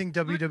anything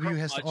WWE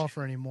has to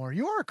offer anymore.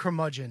 You are a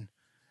curmudgeon.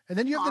 And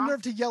then you have the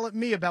nerve to yell at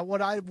me about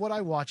what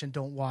I watch and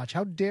don't watch.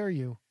 How dare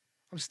you?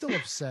 I'm still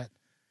upset.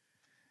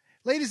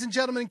 Ladies and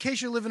gentlemen, in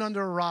case you're living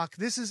under a rock,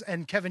 this is,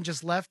 and Kevin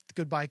just left.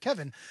 Goodbye,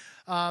 Kevin.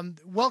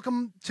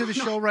 Welcome to the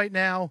show right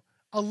now.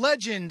 A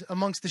legend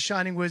amongst the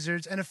Shining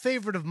Wizards and a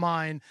favorite of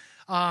mine.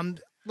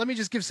 Let me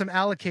just give some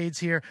allocates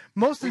here.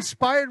 Most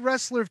inspired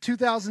wrestler of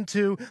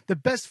 2002, the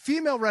best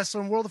female wrestler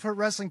in World of Hurt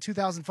Wrestling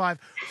 2005,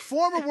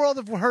 former World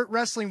of Hurt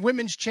Wrestling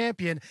women's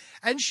champion,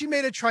 and she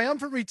made a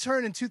triumphant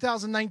return in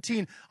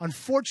 2019.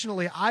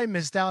 Unfortunately, I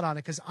missed out on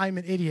it because I'm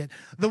an idiot.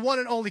 The one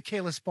and only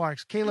Kayla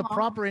Sparks. Kayla,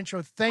 proper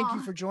intro. Thank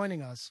you for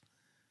joining us.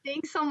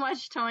 Thanks so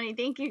much, Tony.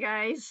 Thank you,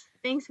 guys.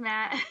 Thanks,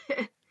 Matt.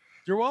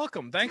 You're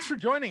welcome. Thanks for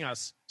joining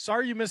us.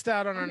 Sorry you missed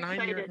out on our I'm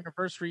 9-year excited.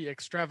 anniversary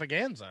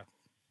extravaganza.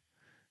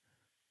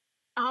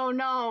 Oh,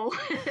 no.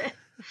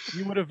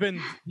 You would have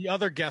been the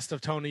other guest of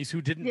Tony's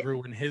who didn't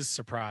ruin his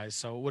surprise,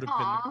 so it would have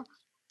been.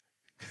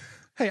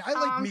 Hey, I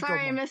like I'm Miko.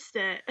 sorry I missed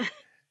it.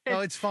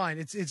 No, it's fine.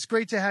 It's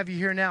great to have you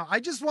here now.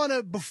 I just want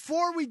to,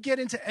 before we get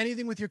into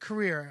anything with your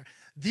career,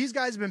 these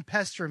guys have been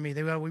pestering me.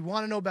 We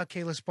want to know about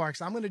Kayla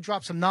Sparks. I'm going to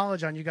drop some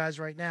knowledge on you guys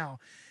right now.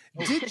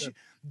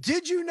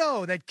 Did you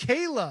know that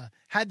Kayla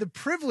had the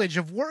privilege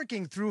of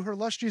working through her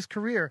illustrious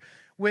career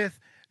with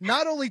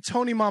not only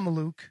Tony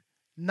Mamaluke,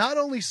 not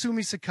only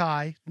Sumi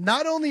Sakai,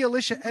 not only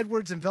Alicia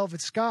Edwards and Velvet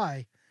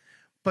Sky,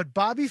 but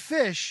Bobby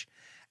Fish,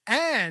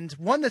 and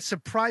one that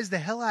surprised the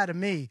hell out of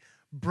me,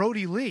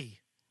 Brody Lee.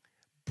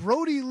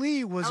 Brody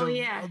Lee was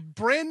a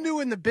brand new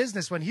in the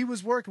business when he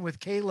was working with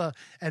Kayla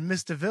and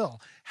Miss DeVille.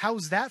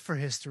 How's that for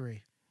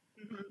history?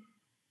 Mm-hmm.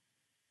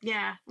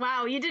 Yeah.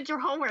 Wow. You did your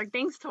homework.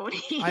 Thanks, Tony.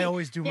 I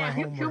always do my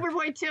homework. Hoover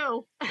Boy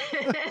too.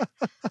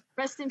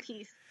 Rest in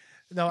peace.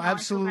 No,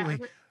 absolutely.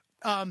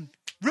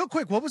 Real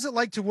quick, what was it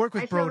like to work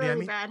with Brody? I feel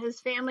really bad.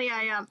 His family,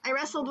 I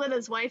wrestled with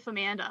his wife,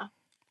 Amanda.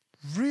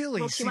 Really?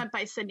 Well, she went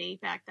by Sydney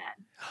back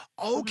then.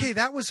 Okay,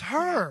 that was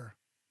her.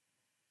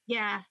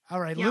 Yeah. All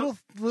right, Yep. little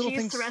she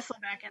things. used to wrestle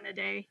back in the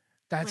day.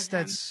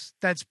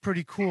 That's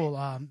pretty cool.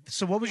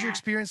 So what was your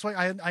experience like?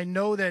 I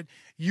know that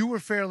you were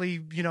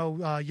fairly,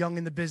 young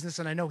in the business,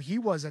 and I know he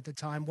was at the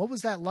time. What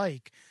was that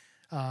like?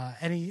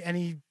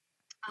 Any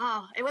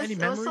Oh, it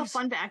was so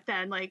fun back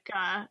then. Like,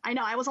 I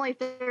know I was only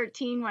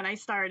 13 when I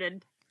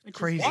started, which is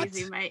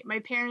crazy. My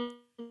parents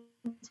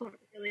were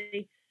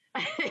really,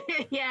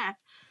 yeah,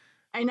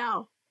 I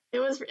know it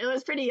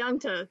was pretty young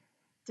to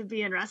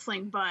be in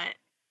wrestling, but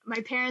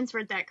my parents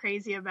weren't that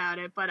crazy about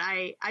it. But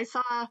I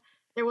saw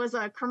there was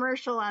a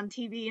commercial on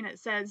TV and it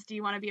says, "Do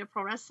you want to be a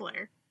pro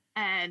wrestler?"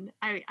 And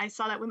I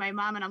saw that with my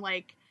mom, and I'm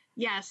like,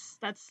 yes,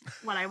 that's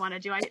what I want to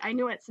do. I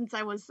knew it since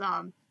I was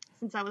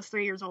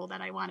 3 years old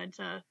that I wanted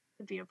to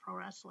be a pro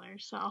wrestler.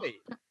 So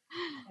wait,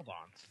 hold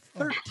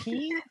on,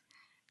 13?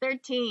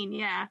 13,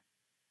 yeah.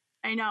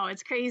 I know,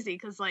 it's crazy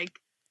because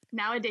like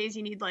nowadays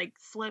you need like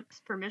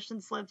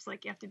permission slips,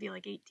 like you have to be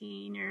like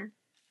 18 or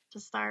to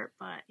start.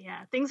 But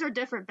yeah, things are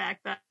different back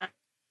then.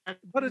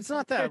 But it's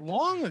not that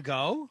long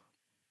ago.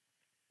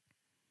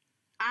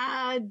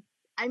 I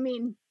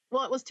mean,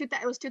 well, it was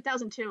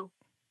 2002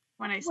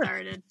 when I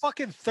started.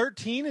 Fucking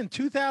 13 in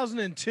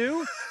 2002? Yeah,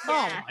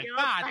 oh my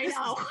God, I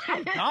know. This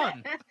is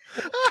done.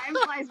 Time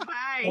flies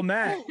by. Well,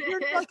 Matt,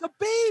 you're like a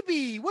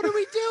baby. What are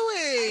we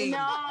doing?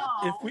 No,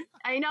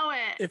 I know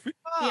it.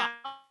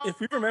 If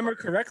we remember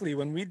correctly,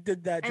 when we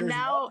did that, and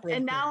now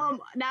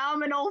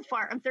I'm an old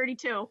fart. I'm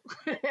 32.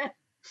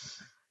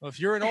 Well, if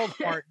you're an old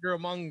fart, you're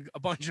among a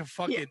bunch of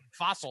fucking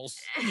fossils.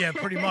 Yeah,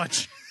 pretty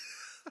much.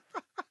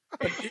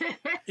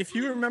 If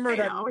you remember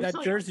that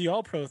Jersey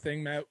All Pro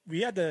thing, Matt,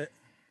 we had to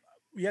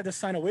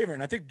sign a waiver,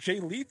 and I think Jay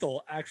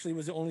Lethal actually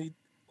was the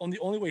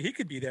only way he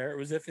could be there. It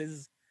was if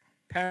his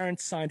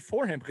parents signed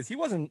for him because he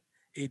wasn't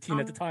 18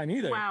 at the time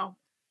either. Wow.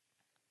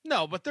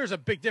 No, but there's a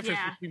big difference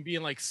between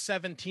being like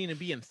 17 and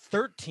being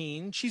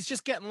 13. She's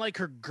just getting like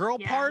her girl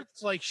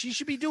parts. Like she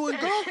should be doing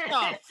girl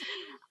stuff.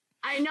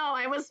 I know.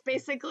 I was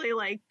basically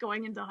like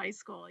going into high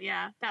school.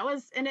 Yeah, that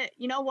was, and it,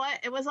 you know what?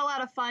 It was a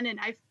lot of fun. And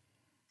I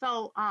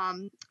felt,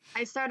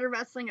 I started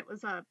wrestling. It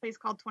was a place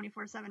called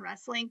 24/7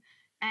 Wrestling.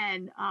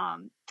 And,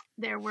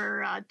 there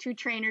were, 2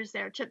 trainers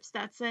there, Chip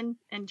Stetson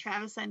and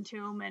Travis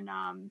Entombed.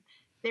 And,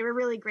 they were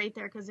really great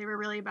there because they were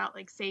really about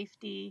like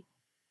safety.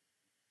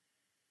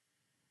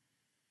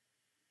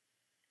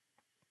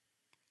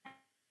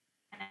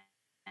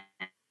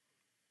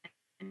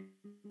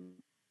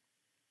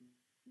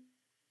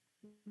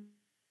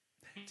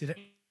 Did it?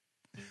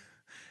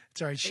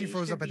 Sorry, she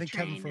froze up. I think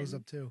Kevin froze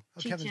up too.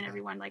 Teaching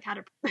everyone like how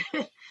to.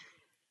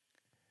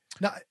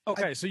 Now,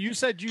 okay, so you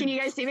said Can you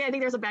guys see me? I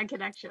think there's a bad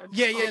connection.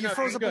 Yeah, you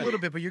froze up a little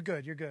bit, but you're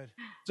good. You're good.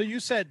 So you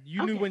said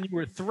you knew when you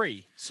were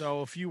 3.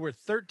 So if you were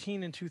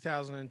 13 in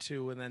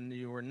 2002, and then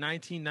you were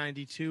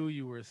 1992,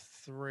 you were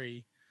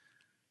 3.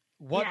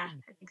 What? Yeah,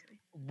 I think so.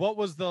 What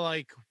was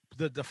the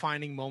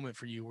defining moment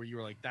for you where you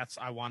were like,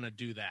 I want to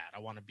do that. I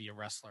want to be a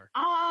wrestler.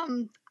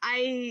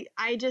 I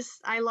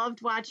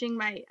loved watching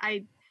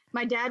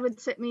my dad would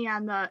sit me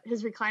on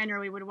his recliner.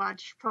 We would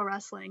watch pro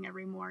wrestling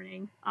every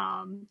morning,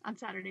 on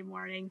Saturday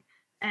morning.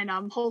 And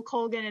Hulk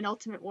Hogan and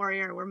Ultimate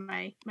Warrior were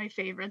my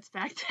favorites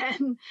back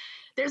then.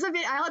 There's a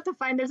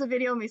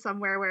video of me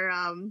somewhere where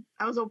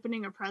I was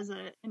opening a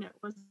present, and it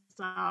was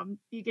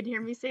you could hear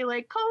me say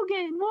like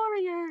Hogan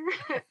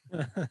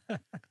Warrior.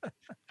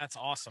 That's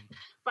awesome.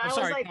 But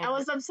I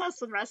was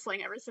obsessed with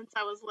wrestling ever since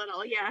I was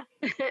little. Yeah.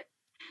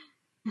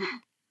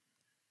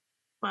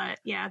 But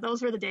yeah,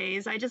 those were the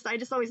days. I just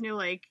always knew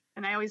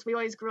and we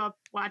always grew up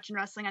watching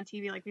wrestling on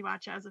TV. Like we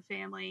watch it as a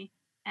family.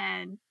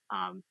 And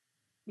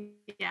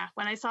yeah,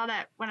 when I saw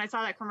that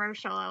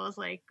commercial, I was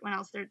like, when I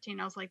was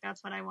 13, I was like,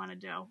 that's what I want to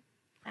do.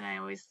 And I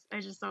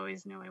just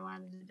always knew I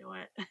wanted to do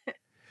it.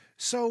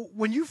 So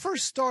when you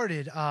first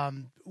started,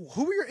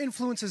 who were your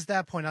influences at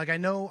that point? Like I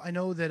know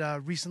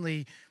that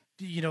recently,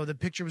 the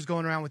picture was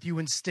going around with you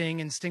and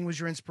Sting was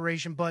your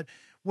inspiration. But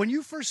when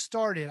you first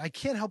started, I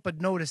can't help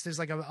but notice there's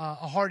like a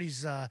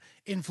Hardy's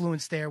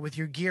influence there with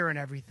your gear and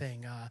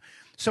everything.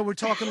 So we're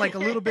talking like a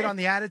little bit on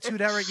the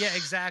Attitude Era. Yeah,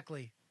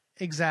 exactly.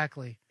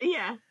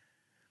 Yeah.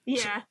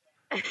 Yeah.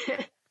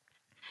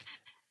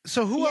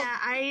 So who? Yeah,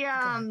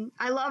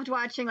 I loved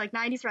watching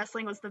 90s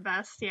wrestling was the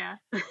best. Yeah.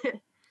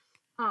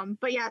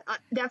 But yeah,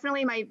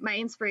 definitely my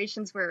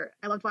inspirations were,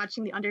 I loved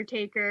watching The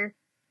Undertaker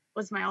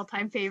was my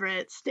all-time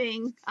favorite,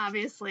 Sting,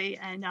 obviously,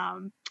 and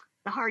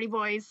the Hardy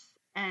Boys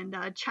and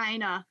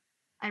Chyna.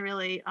 I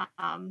really,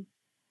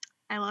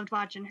 I loved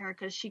watching her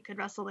because she could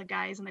wrestle the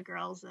guys and the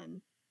girls,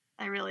 and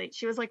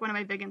she was like one of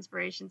my big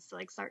inspirations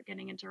to start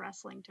getting into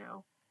wrestling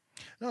too.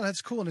 No,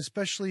 that's cool. And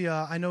especially,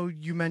 I know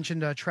you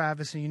mentioned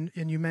Travis and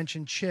you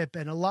mentioned Chip,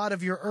 and a lot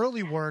of your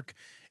early work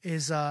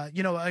is,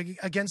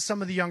 against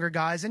some of the younger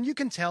guys. And you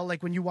can tell,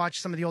 when you watch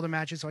some of the older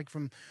matches,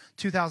 from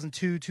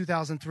 2002,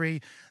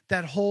 2003,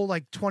 that whole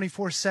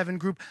 24/7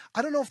 group.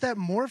 I don't know if that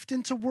morphed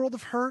into World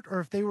of Hurt or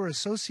if they were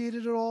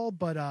associated at all,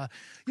 but, a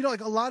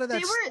lot of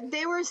that.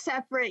 They were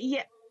separate.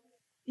 Yeah.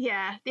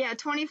 Yeah.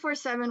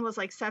 24/7 was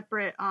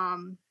separate.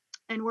 And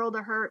World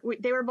of Hurt,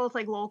 they were both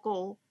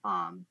local,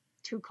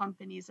 2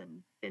 companies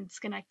in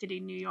Schenectady,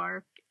 New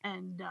York,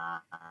 and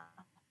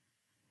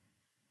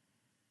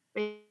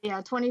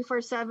yeah,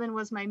 24/7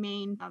 was my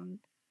main. And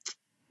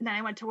then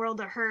I went to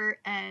World of Hurt,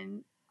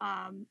 and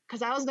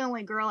because I was the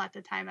only girl at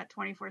the time at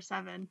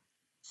 24/7,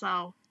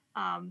 so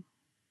all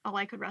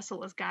I could wrestle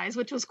was guys,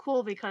 which was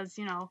cool because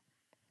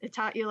it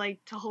taught you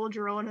to hold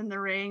your own in the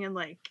ring, and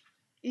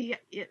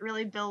it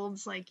really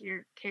builds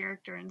your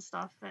character and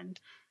stuff. And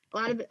a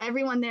lot of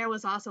everyone there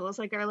was awesome. It was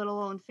our little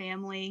own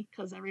family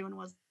because everyone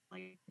was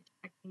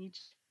protecting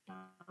each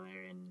other,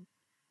 and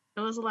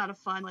it was a lot of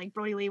fun.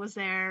 Brody Lee was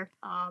there.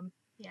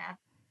 Yeah.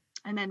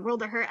 And then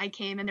World of Hurt, I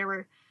came, and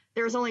there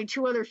was only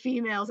 2 other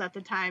females at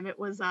the time. It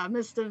was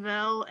Miss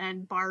DeVille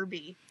and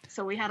Barbie.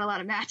 So we had a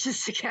lot of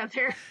matches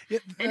together,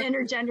 and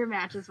intergender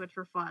matches, which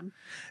were fun.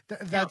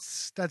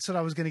 That's what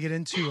I was going to get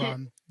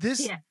into.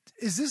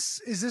 Is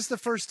this the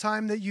first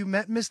time that you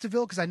met Miss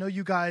DeVille? Because I know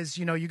you guys,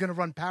 you're going to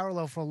run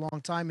parallel for a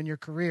long time in your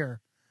career.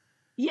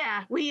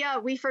 Yeah,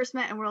 we first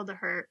met in World of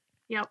Hurt.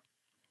 Yep.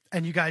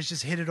 And you guys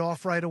just hit it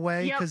off right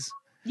away? Yep.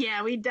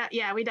 Yeah, we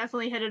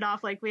definitely hit it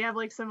off. We have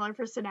similar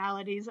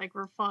personalities.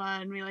 We're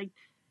fun.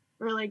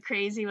 We're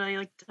crazy.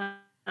 We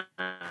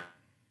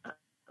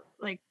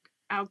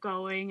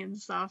outgoing and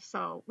stuff.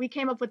 So we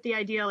came up with the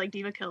idea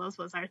Diva Killers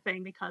was our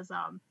thing because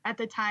at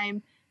the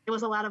time it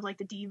was a lot of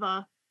the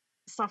diva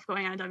stuff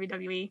going on in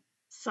WWE.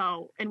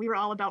 So, and we were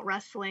all about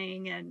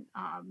wrestling and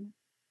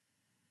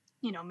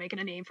making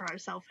a name for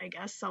ourselves, I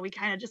guess. So we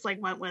kind of just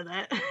went with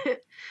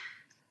it.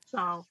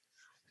 So.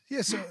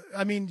 Yeah, so,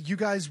 I mean, you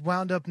guys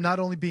wound up not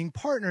only being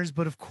partners,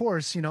 but of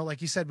course,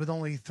 like you said, with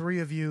only 3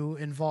 of you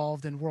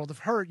involved in World of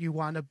Hurt, you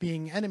wound up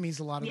being enemies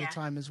a lot of the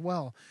time as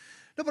well.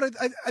 No, but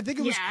I think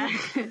it was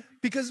cool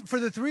because for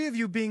the 3 of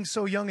you being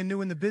so young and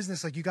new in the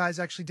business, you guys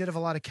actually did have a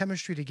lot of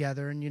chemistry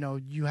together, and,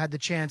 you had the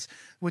chance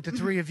with the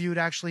 3 of you to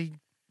actually,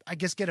 I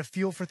guess, get a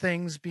feel for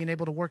things, being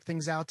able to work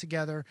things out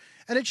together.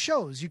 And it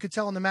shows. You could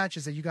tell in the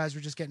matches that you guys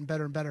were just getting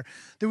better and better.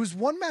 There was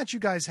one match you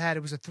guys had.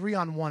 It was a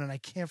 3-on-1, and I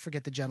can't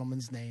forget the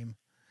gentleman's name.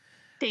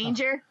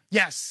 Danger?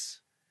 Yes.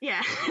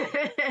 Yeah.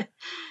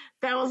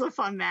 That was a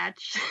fun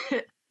match.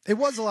 It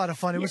was a lot of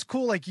fun. It was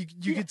cool.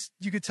 You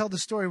could tell the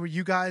story where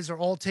you guys are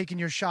all taking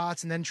your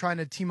shots and then trying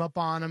to team up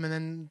on them.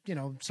 And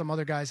then, some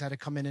other guys had to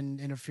come in and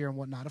interfere and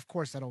whatnot. Of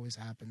course, that always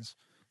happens.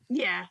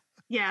 Yeah.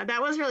 Yeah.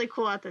 That was really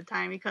cool at the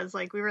time because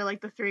we were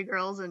the 3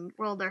 girls in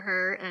World of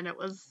Hurt, and it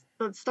was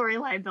the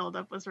storyline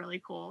buildup was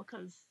really cool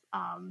because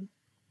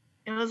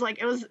it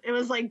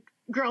was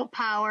girl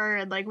power,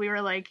 and we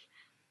were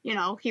you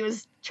know, he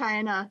was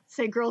trying to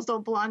say girls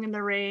don't belong in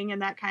the ring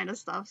and that kind of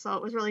stuff. So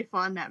it was really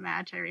fun, that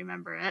match. I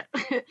remember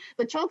it.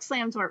 The choke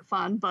slams weren't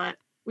fun, but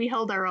we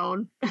held our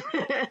own.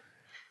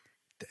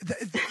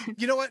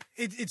 You know what?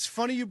 It's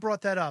funny you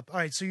brought that up. All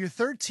right, so you're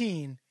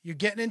 13. You're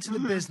getting into the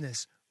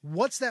business.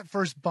 What's that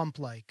first bump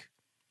like?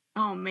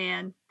 Oh,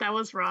 man, that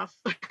was rough.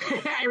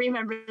 I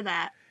remember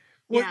that.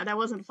 Yeah, that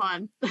wasn't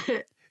fun.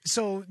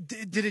 So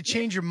did it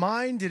change your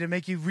mind? Did it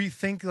make you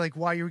rethink like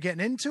why you were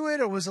getting into it?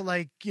 Or was it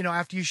like, you know,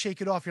 after you shake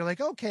it off, you're like,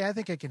 okay, I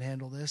think I can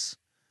handle this?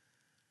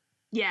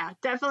 Yeah,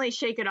 definitely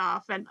shake it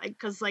off. And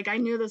because like I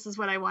knew this is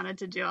what I wanted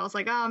to do. I was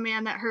like, oh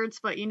man, that hurts.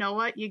 But you know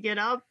what? You get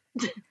up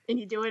and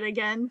you do it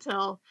again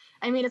till,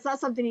 I mean, it's not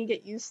something you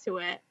get used to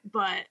it,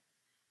 but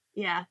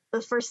yeah,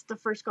 the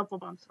first couple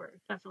bumps were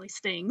definitely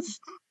stings.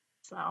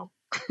 So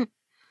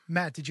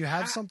Matt, did you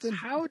have something?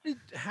 How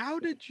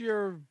did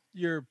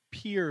your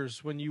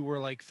peers, when you were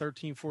like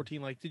 13,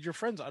 14, like, did your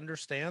friends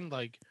understand,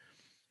 like,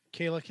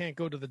 Kayla can't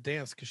go to the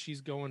dance because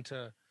she's going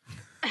to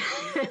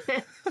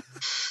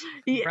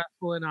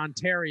wrestle in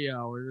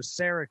Ontario or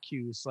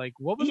Syracuse? Like,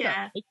 what was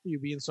that like for you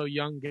being so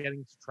young,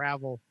 getting to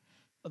travel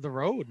the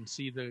road and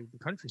see the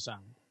countryside?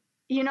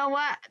 You know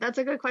what? That's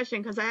a good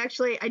question, because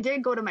I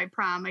did go to my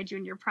prom, my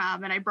junior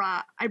prom, and I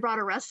brought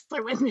a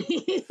wrestler with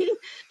me.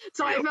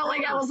 So I felt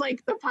like I was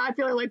like the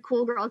popular, like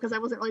cool girl, because I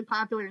wasn't really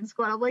popular in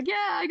school. I'm like,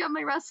 yeah, I got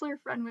my wrestler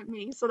friend with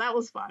me. So that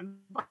was fun.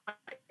 But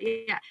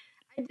yeah,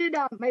 I did.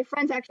 My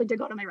friends actually did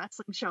go to my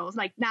wrestling shows,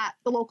 like not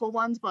the local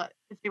ones, but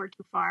if they were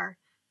too far,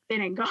 they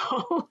didn't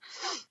go.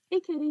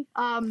 Hey, kitty.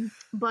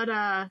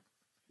 But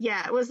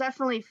yeah, it was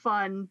definitely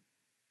fun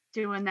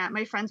doing that.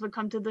 My friends would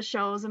come to the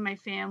shows and my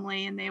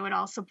family, and they would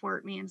all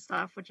support me and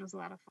stuff, which was a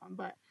lot of fun.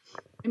 But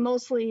I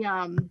mostly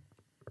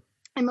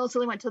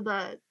went to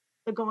the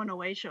going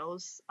away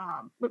shows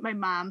with my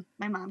mom.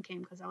 My mom came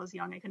because I was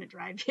young. I couldn't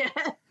drive yet.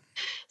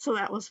 So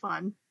that was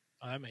fun.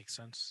 Oh, that makes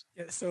sense.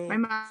 Yeah, so my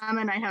mom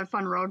and I have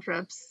fun road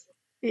trips.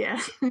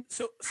 Yeah.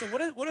 So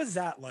what is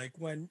that like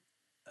when,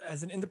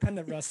 as an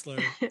independent wrestler,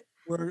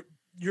 where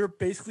you're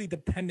basically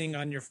depending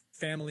on your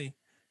family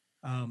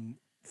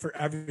for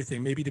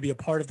everything, maybe to be a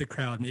part of the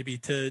crowd, maybe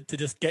to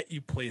just get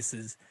you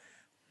places.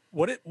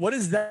 What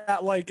is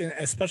that like,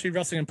 especially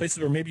wrestling in places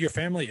where maybe your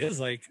family is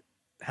like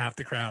half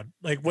the crowd?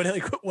 Like what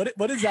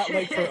is that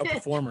like for a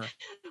performer?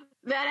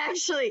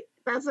 That's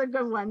a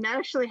good one. That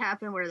actually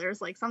happened where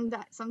there's like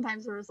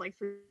sometimes there was like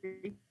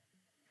 3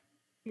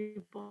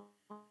 people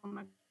in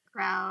the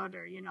crowd,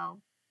 or you know,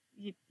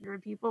 your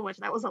people, which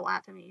that was a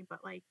lot to me,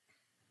 but like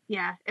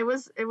yeah, it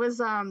was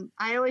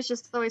I always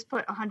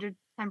put 110%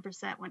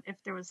 when if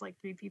there was like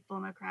 3 people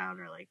in the crowd,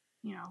 or like,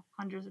 you know,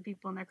 hundreds of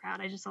people in the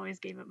crowd. I just always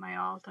gave it my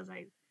all because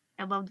I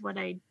loved what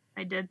I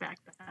did back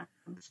then.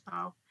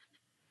 So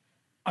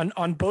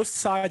on both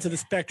sides of the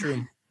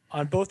spectrum,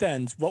 on both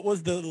ends, what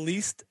was the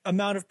least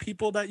amount of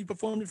people that you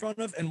performed in front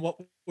of, and what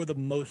were the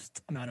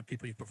most amount of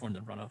people you performed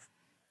in front of?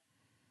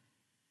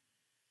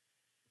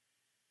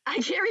 I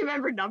can't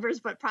remember numbers,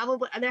 but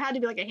probably there had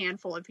to be like a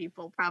handful of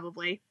people.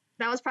 Probably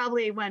that was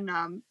probably when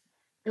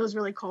it was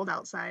really cold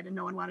outside and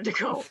no one wanted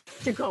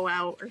to go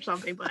out or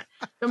something. But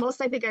the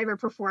most I think I ever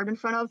performed in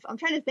front of, I'm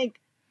trying to think,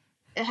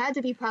 it had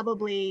to be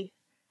probably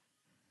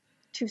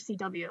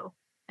 2CW,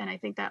 and I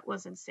think that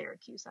was in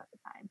Syracuse at the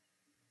time.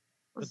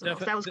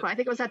 That was cool. I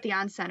think it was at the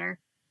On Center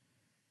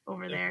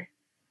over there.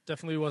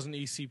 Definitely wasn't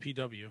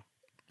ECPW.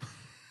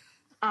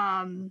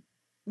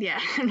 Yeah,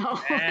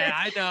 no. Yeah,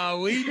 I know.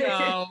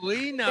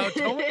 We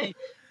know.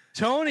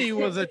 Tony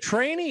was a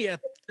trainee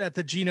at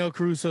the Gino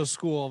Caruso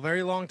School a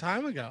very long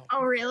time ago.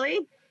 Oh, really?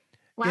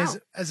 Wow. Yes,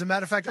 as a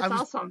matter of fact,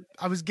 awesome.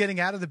 I was getting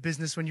out of the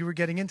business when you were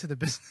getting into the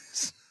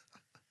business.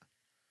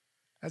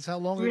 That's how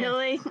long ago.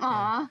 Really?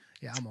 Aw.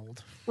 Yeah, I'm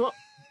old. Well,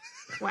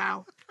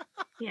 wow.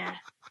 Yeah.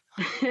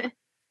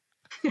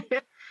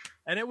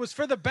 And it was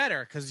for the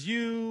better, because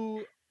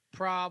you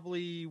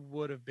probably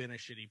would have been a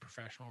shitty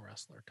professional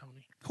wrestler,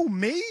 Tony. Who,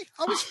 me?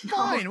 I was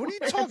fine. What are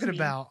you talking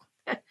about?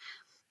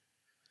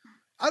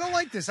 I don't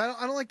like this. I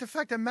don't like the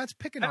fact that Matt's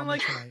picking on me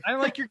tonight. I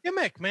don't like your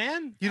gimmick,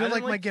 man. You don't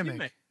like my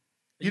gimmick.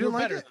 You don't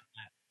like better it? than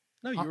that.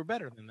 No, you were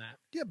better than that.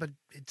 Yeah, but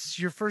it's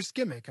your first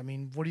gimmick. I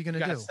mean, what are you going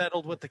to do? You got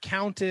settled with the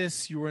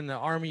Countess. You were in the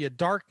Army of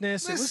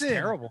Darkness. It was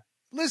terrible.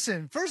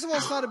 Listen, first of all,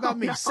 it's not about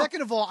me. No.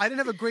 Second of all, I didn't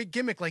have a great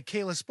gimmick like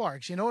Kayla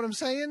Sparks. You know what I'm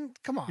saying?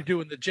 Come on. You're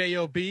doing the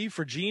J-O-B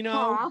for Gino.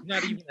 Aww.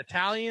 Not even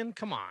Italian.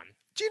 Come on.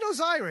 Gino's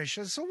Irish.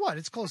 So what?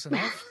 It's close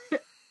enough.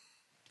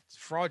 It's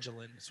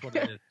fraudulent. That's what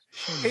it is.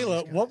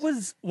 Kayla, what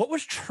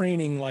was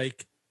training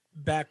like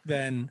back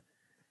then,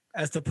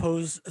 as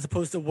opposed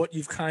to what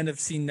you've kind of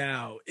seen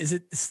now? Is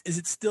it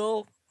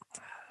still?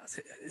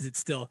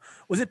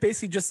 Was it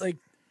basically just like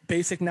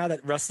basic now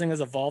that wrestling has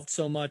evolved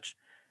so much?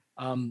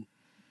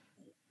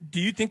 Do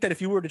you think that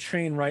if you were to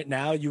train right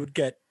now, you would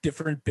get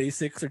different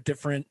basics or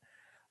different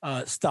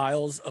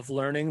styles of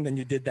learning than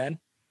you did then?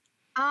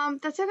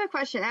 That's a good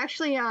question.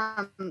 Actually,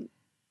 I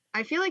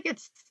feel like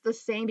it's the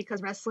same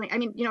because wrestling, I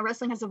mean, you know,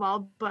 wrestling has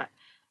evolved, but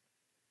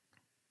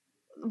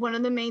one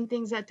of the main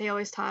things that they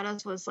always taught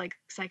us was like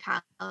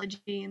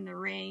psychology in the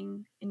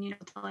ring and,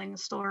 telling a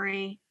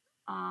story.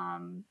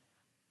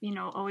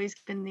 Always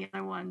been the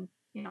other one,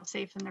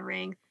 safe in the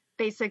ring.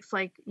 Basics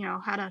like,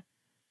 how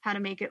to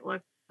make it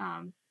look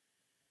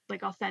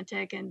like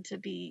authentic and to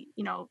be,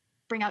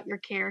 bring out your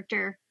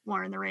character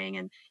more in the ring.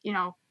 And,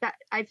 that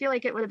I feel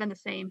like it would have been the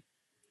same.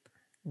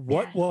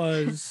 What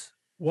was,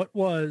 let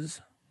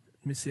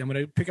me see, I'm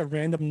going to pick a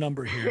random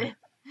number here.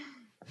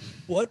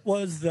 What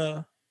was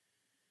the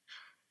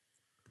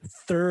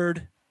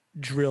third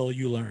drill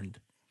you learned?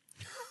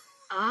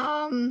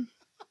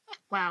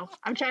 Wow.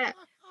 I can't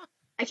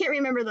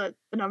remember the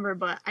number,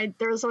 but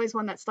there was always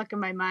one that stuck in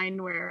my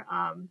mind where,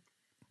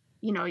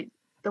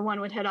 the one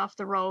would hit off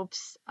the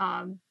ropes,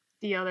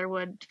 the other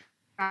would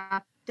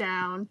drop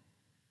down,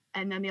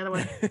 and then the other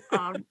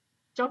would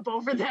jump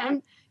over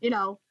them,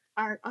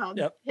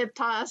 hip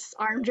toss,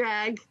 arm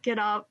drag, get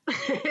up,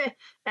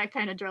 that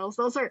kind of drills.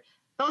 Those are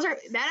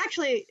that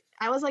actually,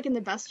 I was like in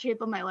the best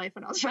shape of my life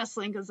when I was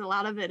wrestling because a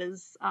lot of it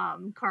is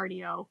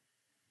cardio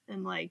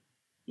and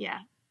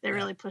they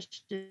really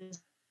pushed you.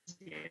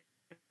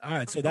 All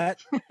right, so that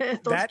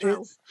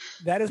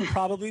is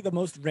probably the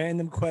most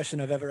random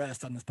question I've ever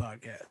asked on this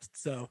podcast.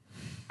 So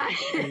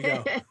there you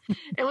go.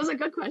 It was a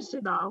good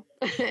question though.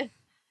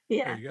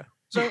 Yeah. There you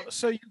go.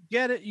 So you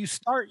get it. You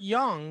start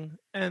young,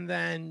 and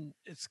then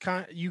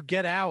you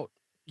get out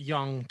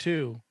young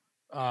too.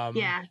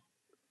 Yeah.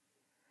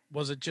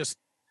 Was it just?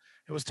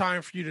 It was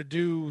time for you to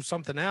do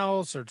something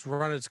else, or to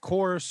run its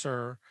course,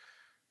 or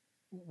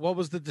what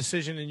was the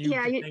decision? And you,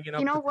 you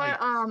know what?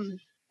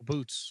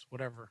 Boots,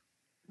 whatever.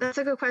 That's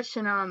a good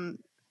question. I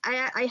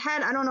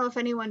had, I don't know if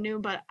anyone knew,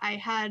 but I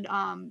had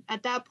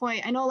at that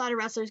point, I know a lot of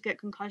wrestlers get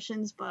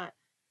concussions, but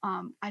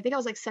I think I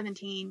was like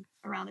 17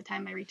 around the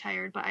time I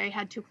retired, but I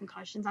had 2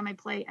 concussions on my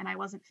plate and I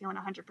wasn't feeling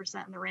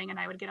 100% in the ring, and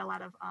I would get a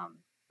lot of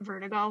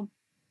vertigo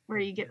where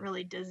you get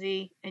really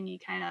dizzy and you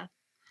kind of,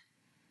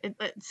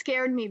 it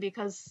scared me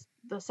because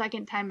the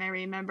second time I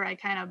remember I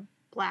kind of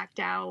blacked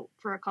out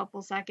for a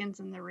couple seconds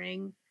in the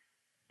ring,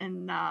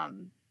 and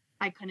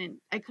I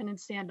couldn't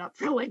stand up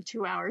for like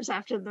 2 hours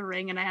after the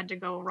ring, and I had to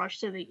go rush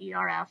to the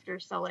ER after.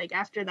 So like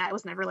after that, it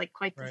was never like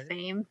quite the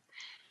same.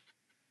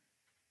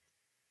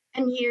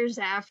 And years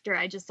after,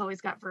 I just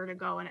always got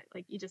vertigo, and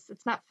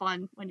it's not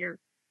fun when you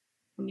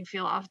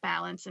feel off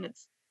balance, and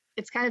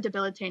it's kind of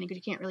debilitating because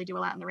you can't really do a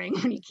lot in the ring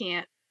when you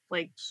can't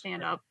like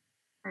stand up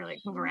or like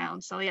move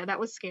around. So yeah, that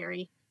was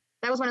scary.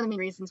 That was one of the main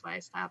reasons why I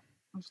stopped.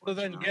 So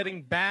then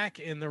getting back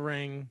in the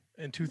ring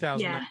in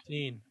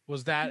 2019,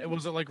 was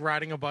it like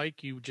riding a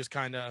bike? You just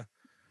kind of,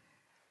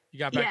 you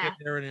got back in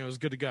there and it was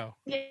good to go.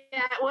 Yeah,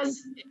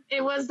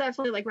 it was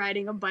definitely like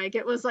riding a bike.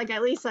 It was like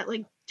at least at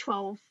like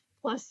 12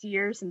 plus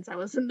years since I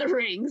was in the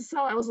ring.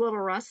 So I was a little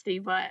rusty,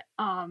 but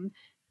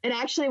it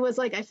actually was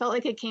like, I felt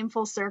like it came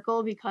full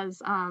circle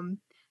because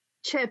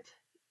Chip,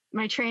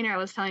 my trainer I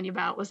was telling you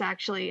about, was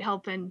actually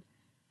helping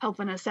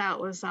us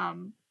out, was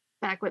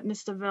back with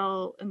Miss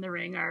DeVille in the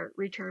ring, our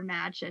return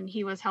match, and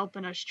he was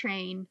helping us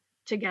train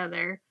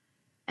together,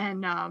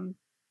 and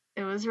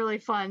it was really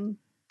fun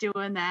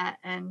doing that.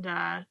 And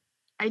I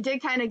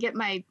did kind of get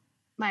my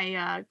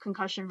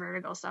concussion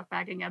vertigo stuff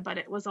back again, but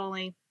it was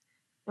only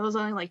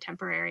like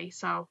temporary.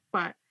 So,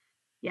 but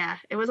yeah,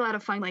 it was a lot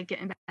of fun, like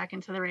getting back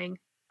into the ring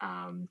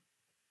and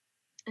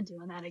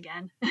doing that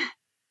again.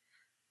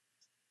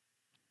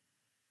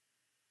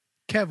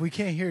 Kev, we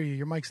can't hear you.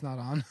 Your mic's not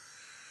on.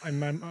 I'm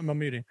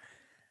unmuting.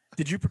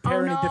 Did you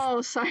prepare any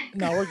different? Sorry.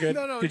 No, we're good.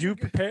 No, Did you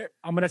prepare?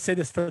 I'm going to say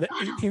this for the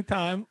 18th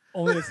time,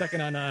 only the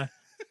second on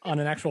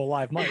an actual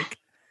live mic.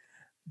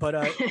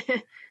 But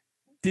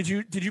did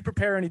you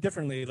prepare any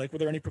differently? Like, were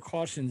there any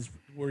precautions?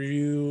 Were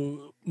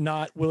you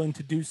not willing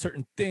to do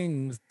certain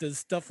things? Does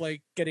stuff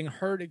like getting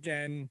hurt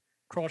again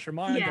cross your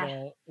mind at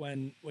all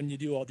when you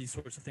do all these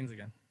sorts of things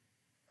again?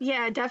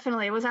 Yeah,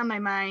 definitely. It was on my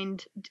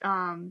mind,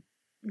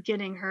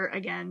 getting hurt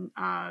again.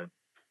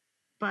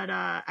 But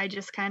I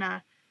just kind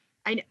of,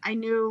 I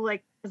knew,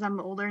 like, because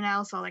I'm older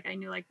now, so like I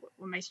knew like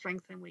what my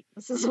strengths and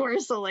weaknesses were,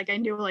 so like I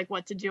knew like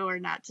what to do or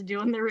not to do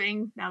in the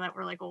ring now that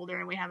we're like older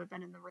and we haven't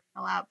been in the ring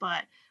a lot.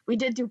 But we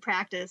did do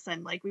practice,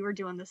 and like we were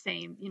doing the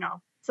same,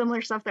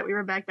 similar stuff that we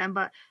were back then,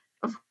 but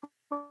of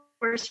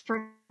course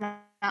we're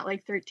not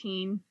like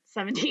 13,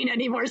 17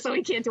 anymore, so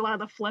we can't do a lot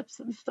of the flips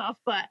and stuff.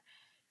 But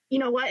you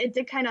know what, it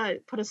did kind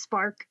of put a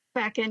spark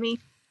back in me,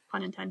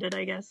 pun intended,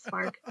 I guess,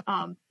 spark.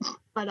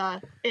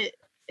 But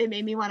it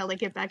made me want to like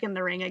get back in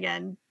the ring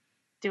again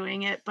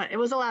doing it. But it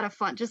was a lot of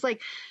fun, just like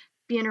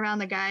being around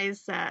the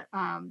guys that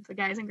the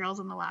guys and girls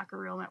in the locker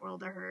room at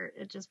World of Hurt.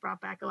 It just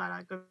brought back a lot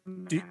of good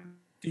memories.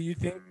 Do you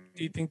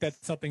think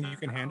that's something you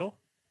can handle?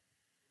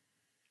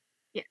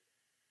 Yeah,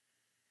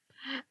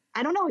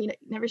 I don't know, you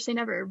never say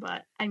never,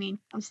 but I mean,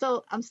 I'm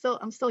still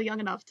young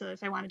enough to,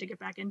 if I wanted to get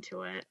back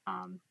into it,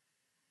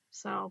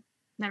 so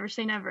never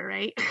say never,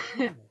 right?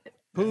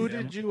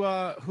 Who'd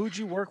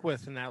you work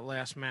with in that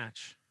last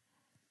match?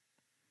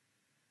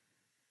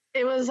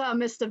 It was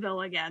Miss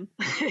DeVille again.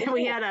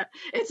 We had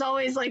it's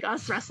always like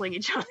us wrestling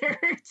each other,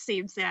 it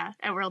seems, at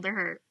World of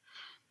Hurt.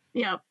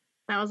 Yep.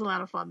 That was a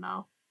lot of fun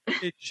though.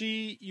 Is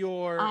she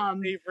your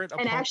favorite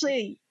opponent? And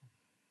actually,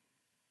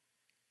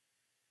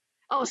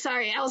 oh,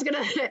 sorry. I was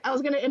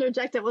gonna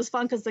interject. It was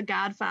fun because the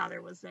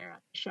Godfather was there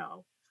at the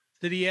show.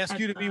 Did he ask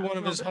you to be one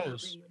of his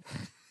hosts?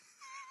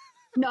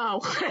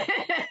 No,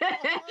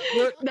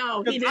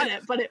 no, he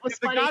didn't. But it was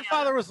funny. The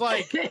Godfather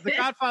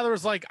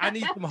was like, I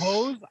need some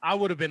hose. I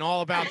would have been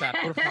all about that.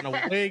 I would have found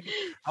a wig.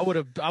 I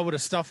would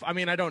have stuffed. I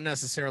mean, I don't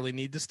necessarily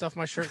need to stuff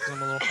my shirt because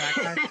I'm a little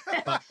fat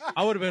guy. But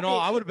I would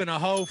have been a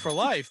hoe for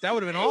life. That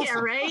would have been awesome.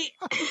 Yeah,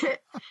 right.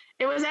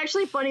 It was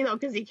actually funny though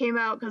because he came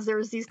out because there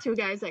was these two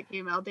guys that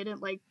came out. They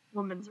didn't like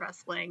women's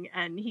wrestling,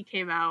 and he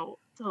came out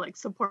to like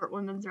support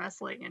women's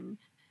wrestling,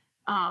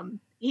 and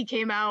he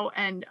came out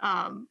and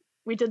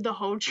we did the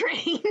hoe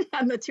train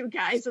on the two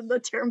guys in the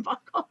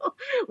turnbuckle.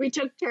 We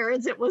took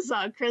turns. It was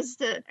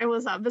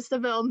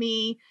Vistaville,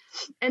 me,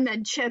 and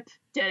then Chip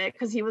did it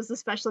because he was the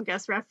special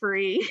guest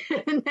referee,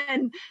 and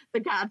then the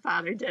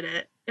Godfather did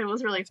it. It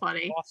was really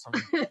funny.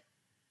 Awesome.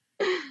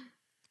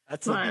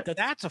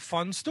 That's a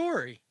fun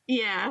story.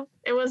 Yeah,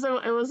 it was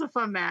a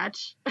fun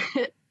match.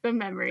 Good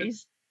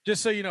memories.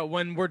 Just so you know,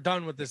 when we're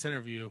done with this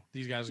interview,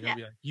 these guys are gonna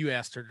be like, "You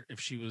asked her if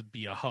she would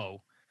be a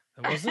hoe."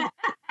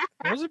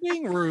 Was it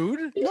being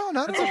rude? No,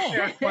 not That's at a all.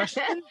 fair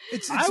question.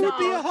 I would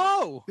be a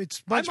hoe.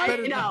 It's much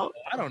better.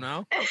 I don't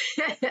know.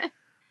 It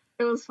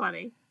was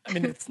funny. I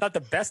mean, it's not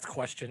the best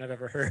question I've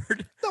ever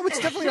heard. No, it's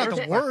definitely not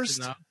the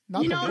worst.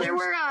 There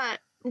were,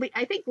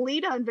 I think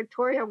Lita and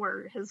Victoria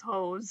were his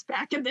hoes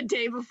back in the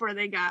day before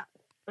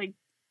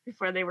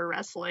they were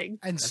wrestling.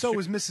 And that's so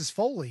was Mrs.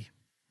 Foley.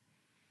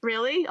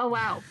 Really? Oh,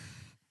 wow.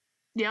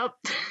 Yep.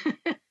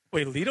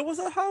 Wait, Lita was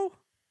a hoe?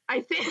 I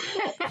think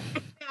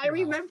I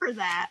remember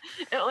that.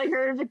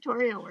 Her and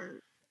Victoria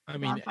were. I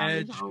mean,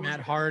 Edge, Matt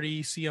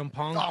Hardy, CM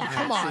Punk. Oh,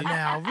 come on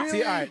now. Really?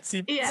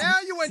 See, all right, now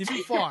you went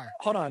too far.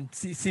 Hold on.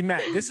 See,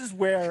 Matt, this is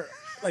where,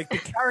 the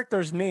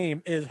character's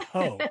name is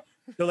Ho.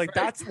 So,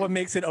 that's what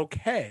makes it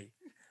okay.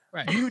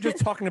 Right. You just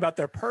talking about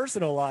their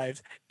personal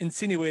lives,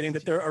 insinuating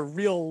that they're a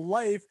real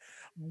life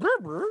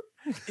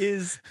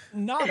is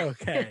not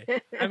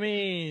okay. I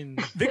mean,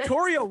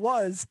 Victoria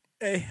was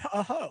a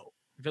hoe.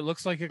 If it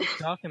looks like a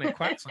duck and it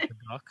quacks like a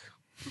duck.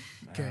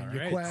 Okay, you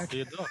right, quack.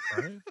 See a duck,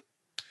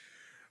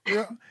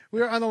 right?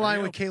 We're on the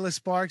line with Kayla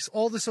Sparks.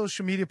 All the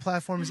social media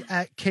platforms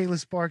at Kayla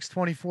Sparks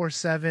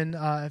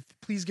 24/7.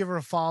 Please give her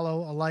a follow,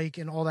 a like,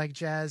 and all that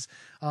jazz.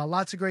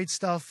 Lots of great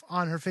stuff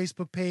on her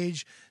Facebook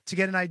page to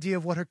get an idea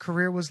of what her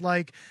career was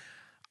like.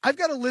 I've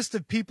got a list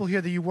of people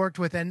here that you worked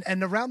with, and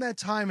around that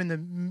time in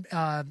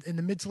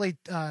the mid to late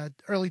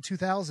early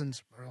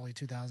 2000s,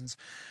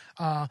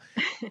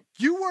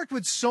 you worked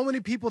with so many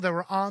people that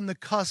were on the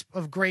cusp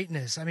of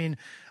greatness. I mean,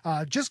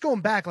 just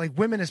going back, like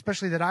women,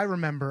 especially that I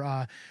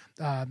remember.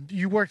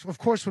 You worked, of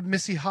course, with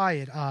Missy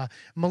Hyatt,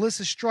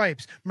 Melissa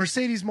Stripes,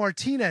 Mercedes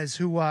Martinez,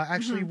 who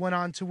actually went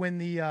on to win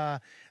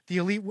the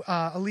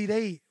Elite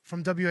 8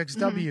 from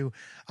WXW,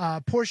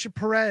 Portia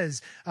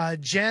Perez,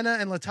 Jana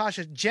and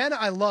Latasha. Jana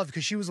I loved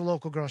because she was a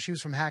local girl. She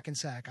was from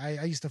Hackensack.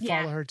 I used to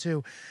follow her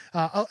too.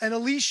 And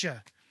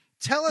Alicia.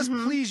 Tell us,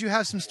 please, you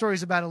have some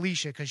stories about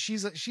Alicia because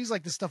she's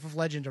like the stuff of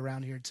legend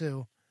around here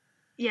too.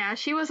 Yeah,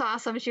 she was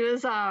awesome. She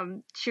was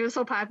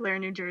so popular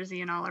in New Jersey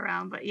and all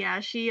around. But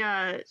yeah, she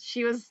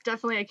was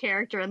definitely a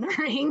character in the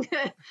ring.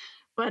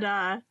 But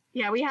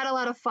yeah, we had a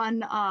lot of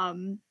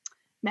fun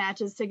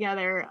matches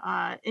together.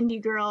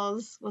 Indie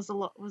Girls was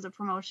a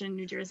promotion in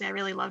New Jersey. I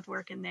really loved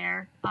working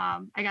there.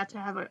 I got to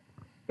have a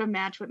good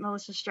match with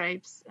Melissa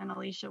Stripes, and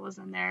Alicia was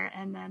in there.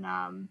 And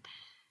then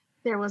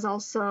there was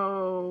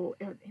also,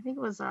 I think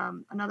it was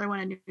another one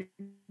in New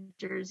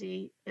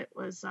Jersey. It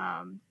was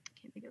I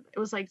can't think of it. It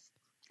was I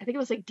think it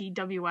was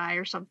DWI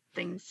or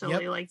something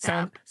silly like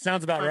that.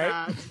 Sounds about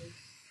right.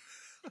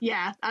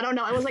 Yeah, I don't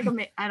know. It was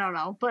I don't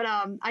know. But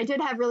I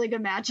did have really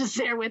good matches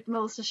there with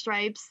Melissa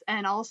Stripes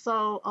and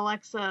also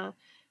Alexa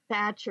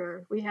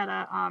Thatcher. We had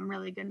a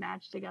really good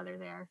match together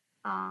there.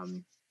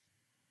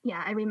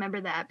 Yeah, I remember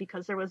that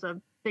because there was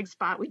a big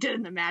spot we did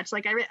in the match.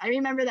 I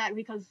remember that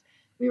because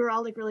we were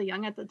all really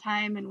young at the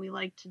time and we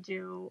liked to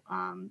do,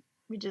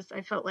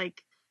 I felt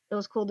like it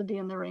was cool to be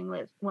in the ring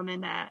with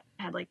women that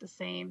had the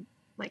same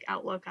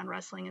outlook on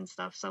wrestling and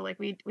stuff. So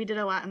we did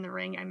a lot in the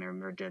ring. I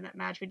remember doing that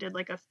match. We did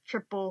a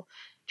triple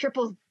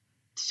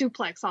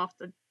suplex off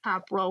the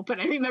top rope.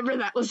 And I remember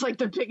that was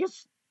the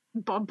biggest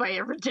bump I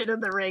ever did in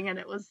the ring. And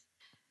it was,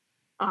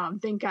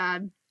 thank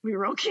God we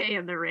were okay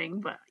in the ring.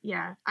 But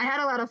yeah, I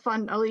had a lot of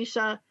fun.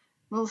 Alicia,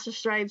 Melissa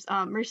Stripes,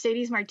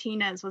 Mercedes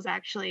Martinez was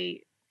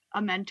actually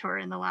a mentor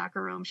in the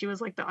locker room. She was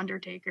the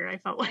Undertaker, I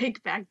felt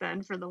back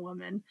then for the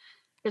women.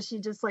 Because she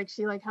just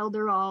she held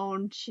her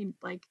own.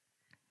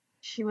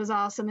 She was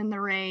awesome in the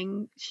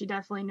ring. She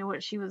definitely knew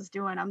what she was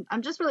doing.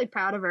 I'm just really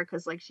proud of her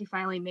because she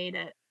finally made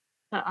it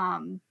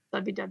to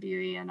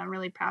WWE, and I'm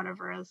really proud of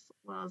her as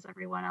well as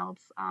everyone else.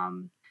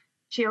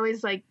 She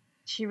always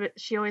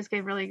she always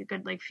gave really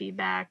good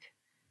feedback.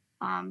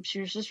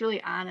 She was just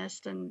really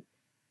honest, and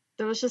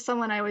there was just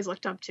someone I always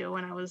looked up to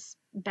when I was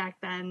back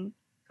then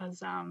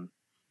because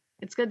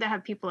it's good to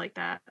have people like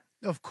that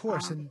Of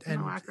course, and in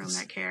the locker room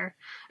that care.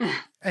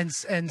 and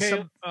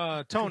okay,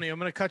 Tony, I'm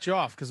going to cut you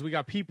off because we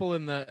got people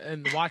in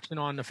the watching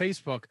on the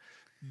Facebook.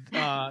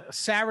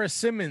 Sarah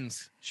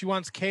Simmons, she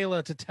wants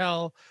Kayla to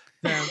tell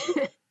them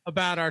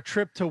about our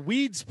trip to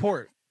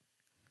Weedsport.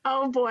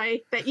 Oh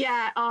boy,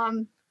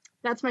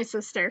 that's my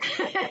sister.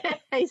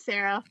 Hey,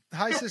 Sarah.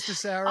 Hi, Sister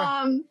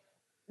Sarah.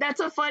 That's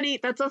a funny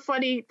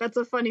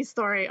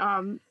story.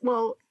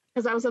 Well,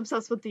 because I was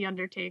obsessed with the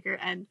Undertaker,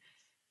 and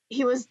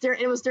it was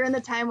during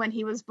the time when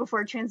he was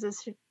before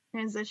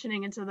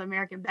transitioning into the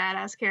American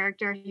Badass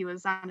character. He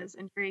was on his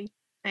injury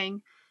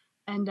thing,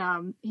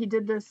 and he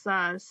did this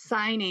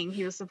signing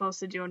he was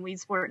supposed to do in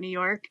Weedsport, New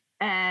York,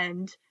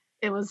 and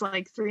it was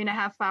like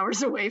 3.5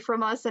 hours away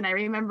from us. And I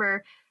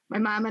remember my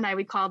mom and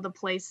we called the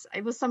place.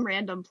 It was some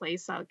random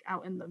place out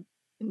in the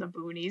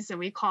boonies, and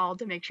we called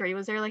to make sure he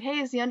was there. Like, hey,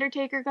 is the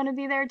Undertaker going to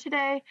be there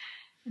today?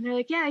 And they're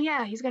like,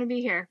 yeah, he's going to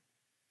be here.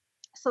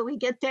 So we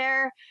get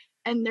there,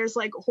 and there's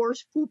like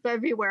horse poop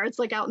everywhere. It's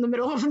like out in the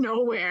middle of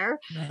nowhere.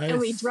 Nice. And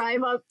we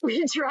drive up to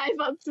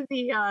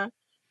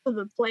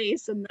the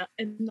place, and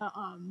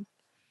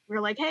we're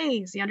like,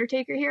 hey, is the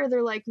Undertaker here?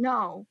 They're like,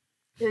 no,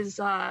 his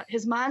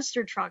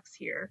monster truck's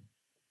here.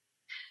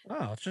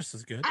 Oh, it's just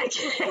as good.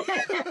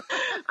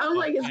 I'm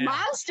like, his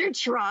monster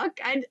truck.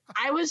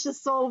 I was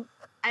just so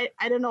I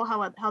don't know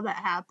how that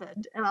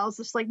happened, and I was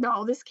just like,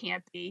 no, this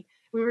can't be.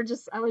 I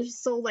was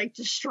just so like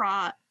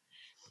distraught.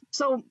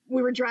 So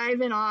we were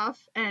driving off,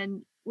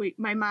 and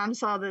my mom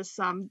saw this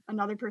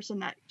another person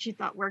that she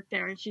thought worked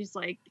there, and she's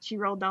like, she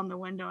rolled down the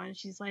window and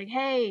she's like,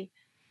 hey,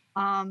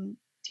 do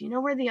you know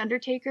where the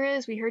Undertaker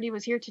is? We heard he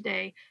was here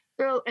today.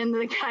 And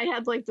the guy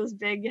had like this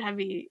big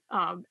heavy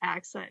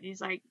accent.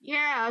 He's like,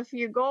 yeah, if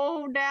you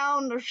go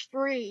down the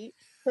street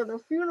to the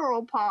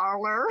funeral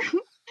parlor,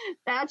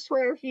 that's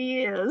where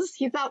he is.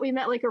 He thought we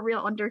met like a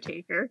real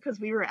Undertaker because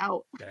we were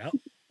out. Yeah.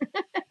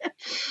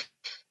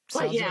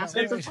 But yeah,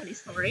 it's a funny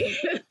story.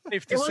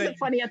 It wasn't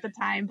funny at the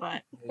time,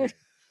 but.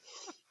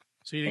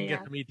 So you didn't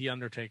get to meet the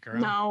Undertaker? Huh?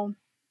 No,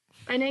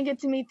 I didn't get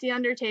to meet the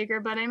Undertaker,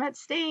 but I met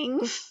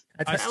Sting.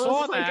 I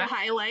saw was like a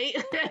highlight.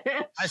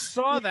 I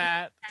saw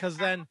that because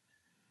then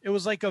it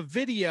was like a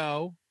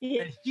video,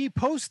 and he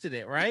posted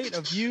it, right?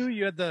 Of you.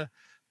 You had the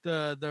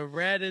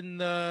red and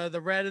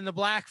the red and the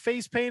black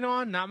face paint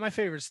on. Not my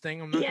favorite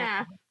Sting. I'm not.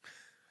 Yeah.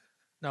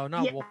 No,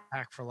 not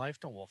Wolfpack for life.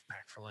 Don't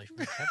Wolfpack for life,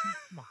 man.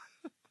 Come on.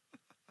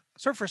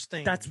 Surfer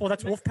Sting. That's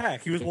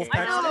Wolfpack. He was Wolfpack.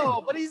 I know,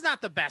 Sting. But he's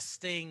not the best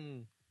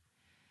Sting.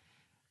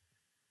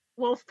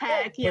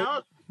 Wolfpack,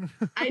 yep.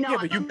 I know. Yeah,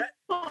 but you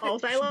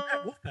both. I love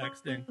Wolfpack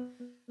Sting.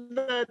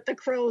 The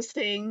Crow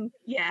Sting,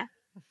 yeah,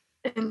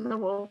 and the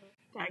Wolfpack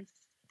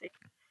Sting.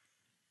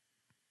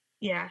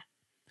 Yeah,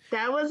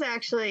 that was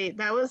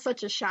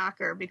such a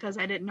shocker because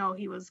I didn't know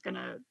he was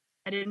gonna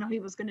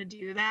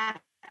do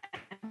that.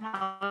 And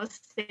I was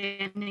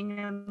standing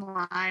in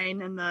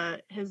line,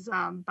 and his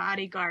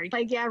bodyguard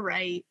like, yeah,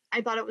 right.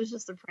 I thought it was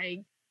just a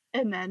prank,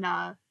 and then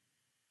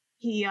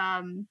he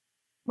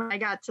when I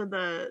got to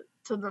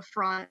the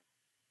front,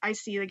 I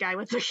see the guy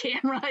with the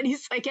camera, and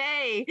he's like,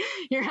 hey,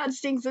 you're on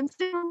Sting's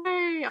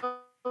Instagram. I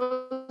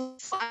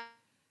was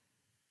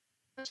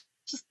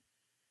just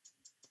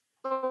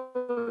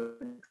so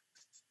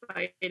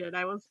excited.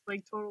 I was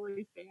like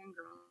totally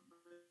fangirl.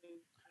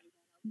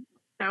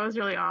 That was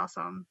really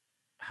awesome.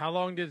 How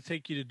long did it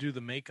take you to do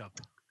the makeup?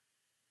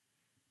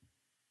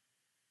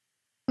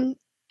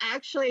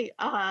 Actually,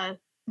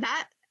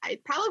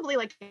 probably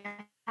like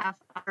a half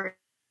hour.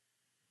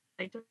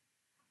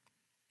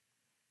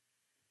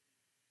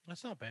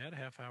 That's not bad.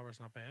 Half hour is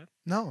not bad.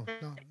 No.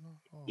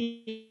 Oh.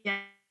 Yeah.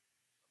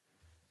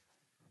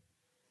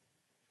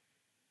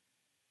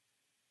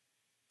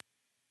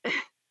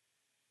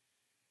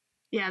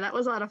 Yeah, that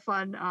was a lot of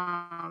fun.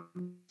 I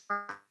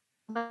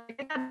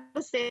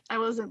gotta say, I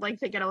wasn't like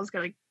thinking I was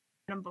gonna get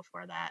him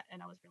before that,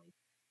 and I was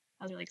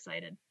really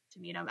excited to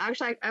meet him.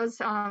 Actually, I was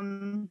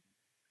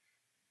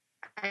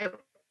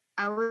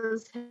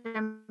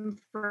him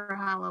for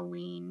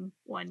Halloween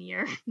one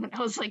year when I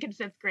was like in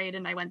 5th grade,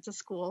 and I went to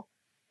school,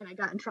 and I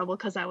got in trouble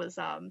because I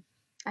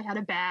had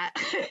a bat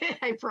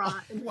I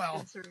brought. And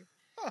well,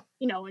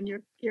 you know, when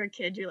you're a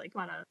kid, you like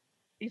want to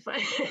be fun.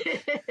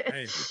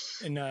 Hey,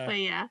 but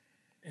yeah.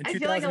 I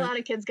feel like a lot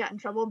of kids got in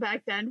trouble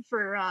back then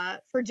for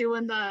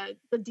doing the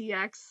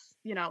DX,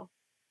 you know,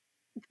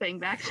 thing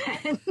back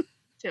then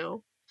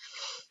too.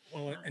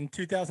 Well, in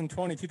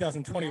 2020,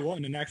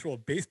 2021, an actual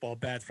baseball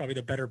bat's probably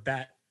the better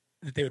bat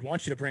that they would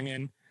want you to bring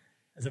in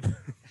as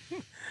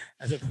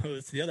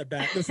opposed to the other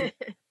bat. Listen,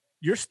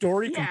 your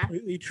story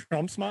completely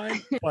trumps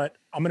mine, but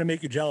I'm going to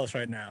make you jealous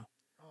right now.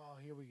 Oh,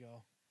 here we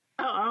go.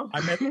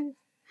 Uh-oh.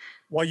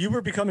 While you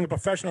were becoming a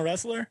professional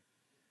wrestler,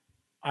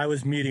 I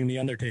was meeting The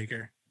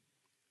Undertaker.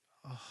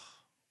 Oh,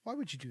 why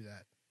would you do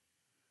that?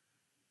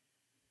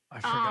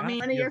 I forgot.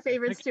 One of your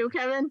favorites too,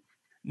 Kevin?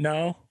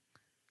 No.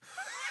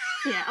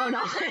 Yeah. Oh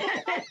no.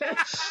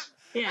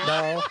 Yeah.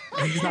 No,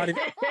 he's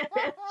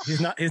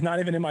not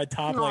even in my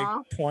top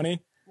like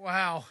 20.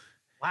 Wow.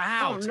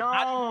 Oh,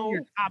 no.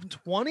 Your top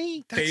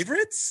 20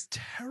 favorites?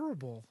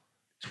 Terrible.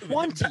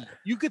 20.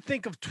 You could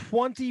think of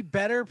 20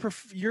 better.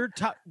 Your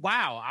top.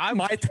 Wow.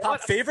 My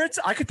top favorites.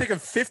 I could think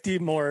of 50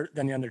 more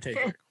than the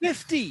Undertaker.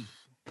 50.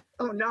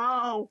 Oh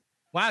no.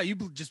 Wow, you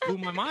just blew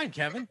my mind,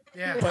 Kevin.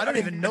 Yeah, but I don't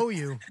even know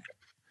you.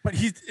 But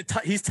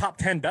he's top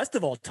 10 best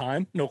of all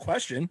time, no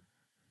question.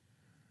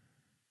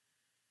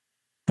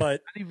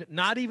 But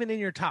not even in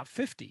your top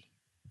 50.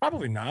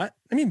 Probably not.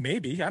 I mean,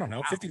 maybe. I don't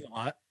know. Wow. 50 is a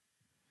lot.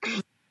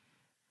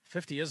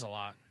 50 is a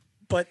lot.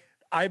 But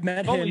I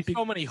met him. Only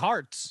so many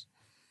hearts.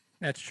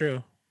 That's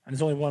true. And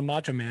there's only one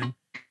Macho Man.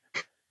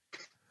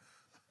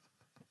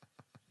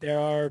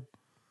 There's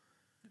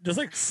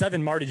like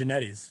 7 Marty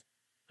Jannetty's.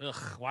 Ugh,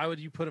 why would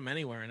you put him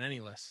anywhere in any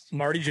list?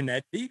 Marty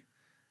Jannetty?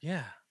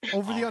 Yeah.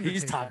 Over the Undertaker.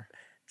 He's top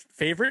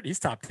favorite. He's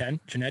top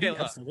 10. Jannetty,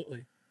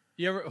 absolutely.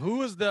 Who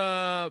was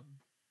the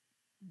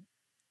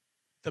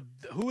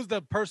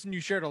person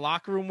you shared a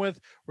locker room with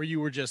where you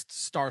were just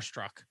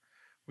starstruck?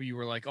 Where you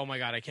were like, oh my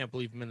God, I can't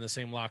believe I'm in the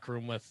same locker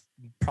room with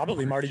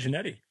probably Marty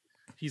Jannetty.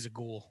 He's a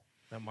ghoul,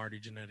 that Marty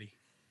Jannetty.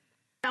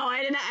 No,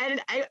 I didn't.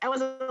 I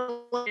wasn't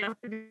looking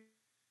enough to be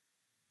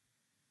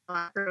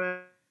locker room.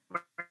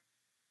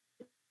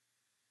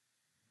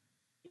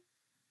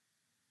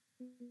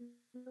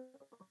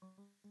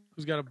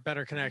 Who's got a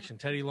better connection,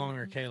 Teddy Long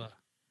or Kayla?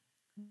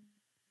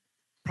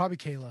 Probably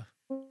Kayla,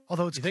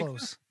 although it's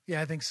close. So?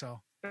 Yeah, I think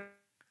so. We're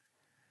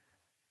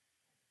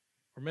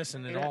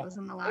missing it I all. was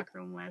in the locker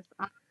room with.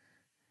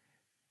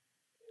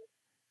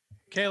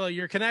 Kayla,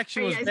 your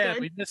connection was bad.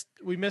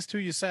 We missed who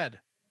you said.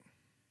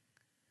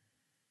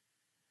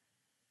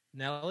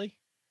 Nelly?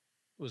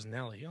 It was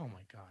Nelly. Oh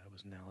my God, it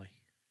was Nelly.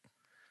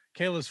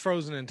 Kayla's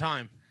frozen in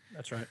time.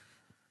 That's right.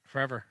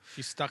 Forever.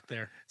 She's stuck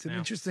there. It's an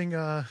interesting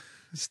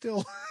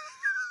still.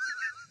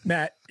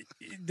 Matt,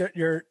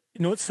 you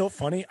know what's so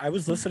funny? I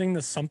was listening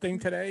to something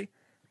today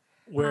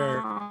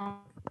where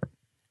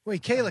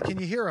wait, Kayla, can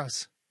you hear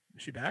us?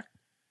 Is she back?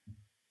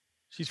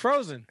 She's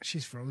frozen.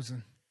 She's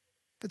frozen.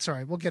 That's all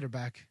right. We'll get her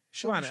back.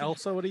 Come on,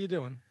 Elsa, what are you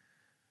doing?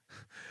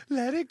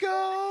 Let it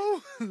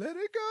go. Let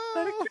it go.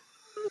 Let it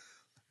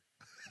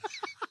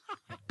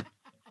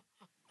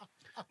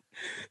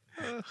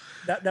go.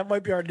 That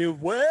might be our new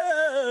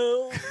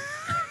whoa.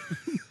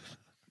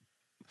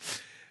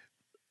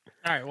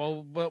 All right.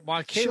 Well,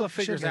 while Kayla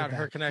figures out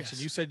her connection,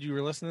 yes. You said you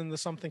were listening to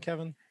something,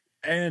 Kevin?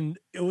 And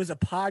it was a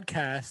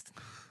podcast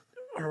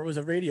or it was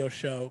a radio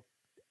show.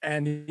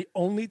 And the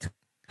only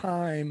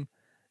time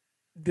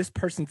this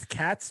person's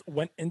cats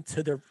went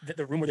into the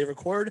room where they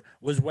record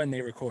was when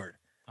they record.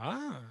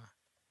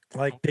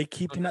 Like they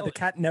keep him out. The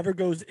cat never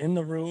goes in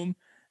the room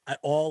at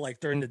all, like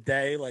during the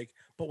day. Like,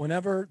 but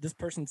whenever this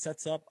person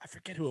sets up, I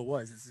forget who it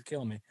was. This is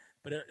killing me,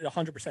 but it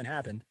 100%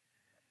 happened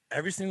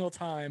every single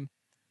time.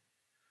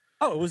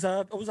 Oh, it was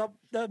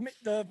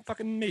the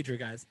fucking Major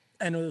guys,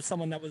 and it was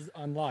someone that was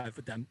on live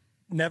with them.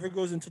 Never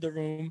goes into the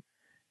room,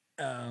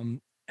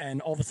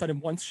 and all of a sudden,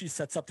 once she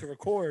sets up to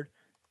record,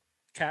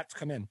 cats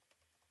come in.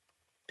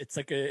 It's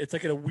like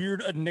a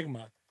weird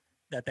enigma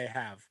that they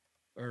have,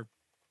 or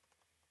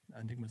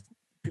enigmas.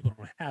 People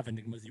don't have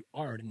enigmas. You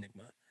are an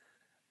enigma.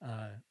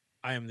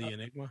 I am the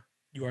enigma.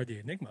 You are the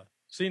enigma.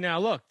 See, now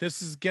look,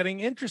 this is getting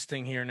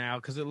interesting here now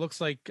because it looks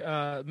like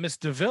Miss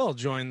DeVille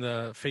joined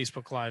the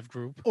Facebook Live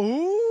group.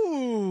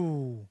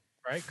 Ooh,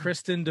 right,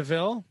 Kristen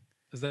DeVille.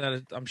 Is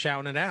that I'm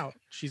shouting it out?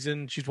 She's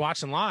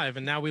watching live,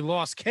 and now we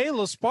lost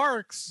Kayla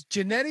Sparks.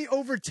 Jannetty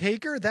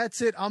overtaker.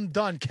 That's it. I'm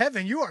done.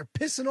 Kevin, you are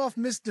pissing off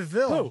Miss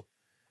DeVille.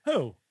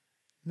 Who?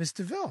 Miss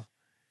DeVille.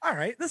 All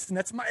right, listen.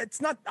 It's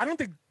not. I don't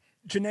think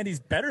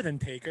Jannetty's better than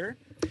Taker.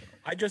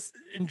 I just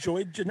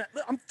enjoyed Jannetty.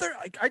 I'm third.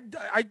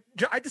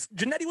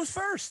 Jannetty was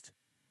first.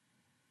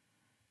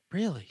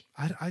 Really?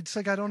 It's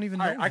like I don't even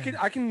know. I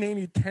can name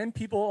you 10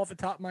 people off the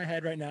top of my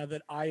head right now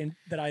that I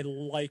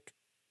like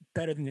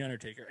better than the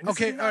Undertaker.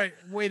 Okay, all right.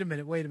 Wait a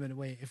minute.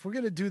 If we're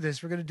gonna do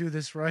this, we're gonna do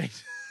this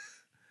right.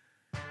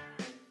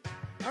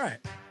 All right.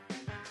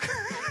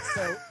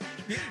 So,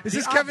 is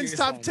this Kevin's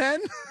top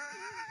 10?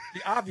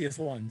 The obvious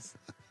ones: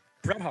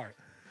 Bret Hart,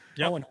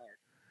 Owen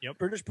Hart,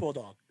 British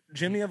Bulldog,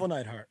 Jimmy Evil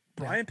Neidhart,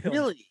 Brian Pillman.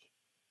 Really?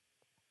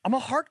 I'm a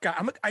Hart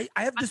guy. I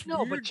have this.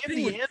 No, but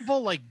Jimmy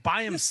Anvil like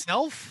by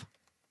himself.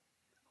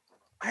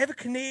 I have a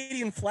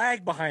Canadian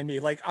flag behind me.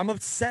 Like I'm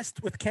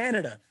obsessed with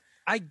Canada.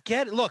 I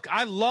get it. Look,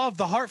 I love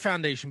the Hart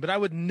Foundation, but I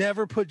would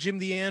never put Jim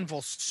the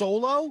Anvil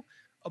solo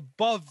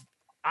above,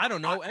 I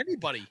don't know,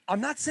 anybody. I'm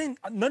not saying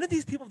none of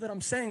these people that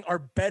I'm saying are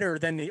better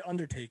than the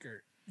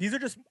Undertaker. These are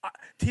just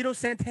Tito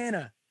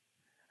Santana,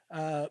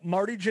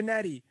 Marty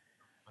Jannetty.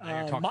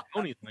 You're talking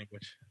Tony's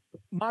language.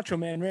 Macho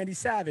Man, Randy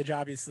Savage,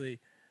 obviously.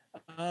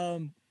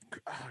 I'm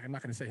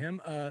not going to say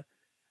him.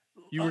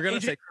 You were going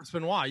to say Chris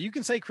Benoit. You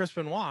can say Chris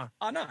Benoit.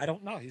 Oh, no, I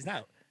don't know. He's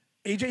not.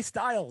 AJ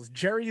Styles,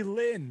 Jerry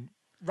Lynn,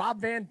 Rob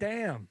Van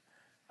Dam.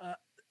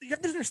 You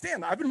have to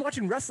understand, I've been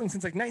watching wrestling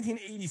since like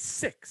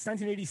 1986,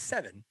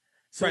 1987.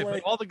 So right,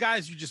 but all the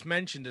guys you just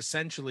mentioned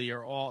essentially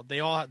they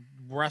all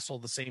wrestle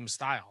the same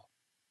style,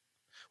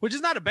 which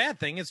is not a bad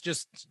thing. It's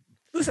just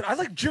Listen, I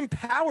like Jim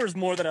Powers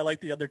more than I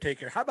like The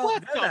Undertaker. How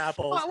about them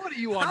apples? What are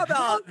you on? How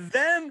about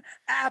them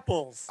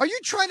apples? Are you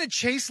trying to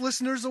chase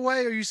listeners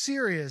away? Are you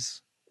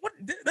serious? What?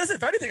 Listen,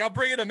 if anything, I'm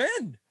bringing them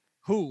in.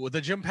 Who? The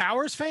Jim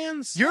Powers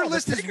fans? Your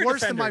list is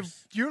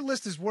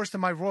worse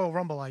than my Royal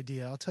Rumble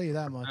idea. I'll tell you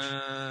that much.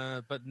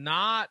 But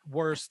not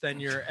worse than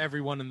your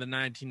everyone in the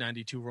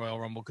 1992 Royal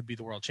Rumble could be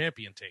the world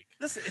champion take.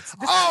 Listen,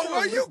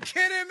 are you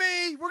kidding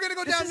me? We're gonna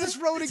go down this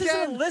road again. This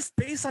isn't a list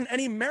based on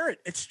any merit.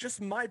 It's just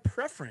my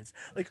preference.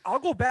 Like I'll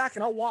go back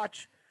and I'll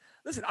watch.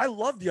 Listen, I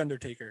love The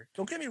Undertaker.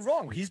 Don't get me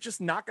wrong. He's just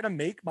not gonna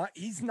make my.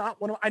 He's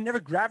not one of. I never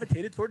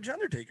gravitated towards The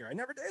Undertaker. I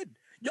never did.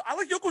 I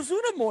like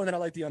Yokozuna more than I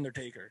like The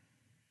Undertaker.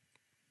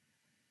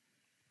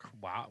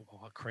 Wow,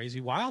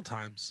 crazy wild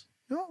times.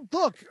 No,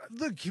 look,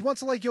 he wants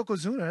to like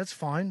Yokozuna. That's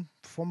fine.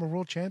 Former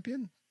world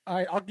champion. All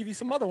right, I'll give you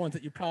some other ones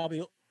that you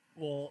probably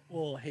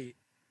will hate.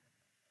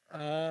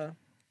 Did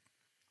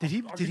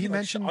he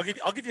mention?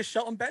 I'll give you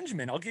Shelton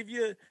Benjamin. I'll give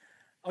you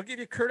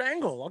Kurt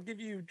Angle. I'll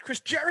give you Chris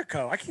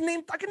Jericho. I can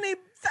name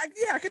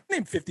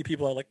 50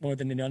 people I like more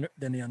than the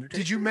Undertaker.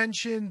 Did you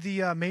mention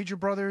the Major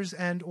Brothers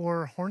and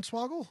or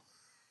Hornswoggle?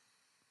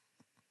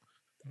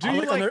 Do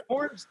you like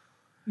Horns?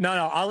 No,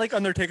 I like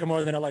Undertaker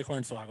more than I like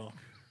Hornswoggle.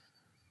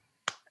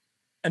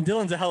 And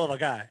Dylan's a hell of a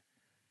guy.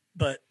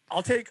 But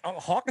I'll take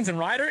Hawkins and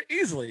Ryder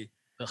easily.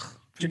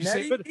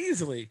 Jannetty,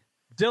 easily.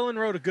 Dylan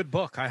wrote a good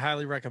book. I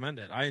highly recommend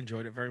it. I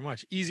enjoyed it very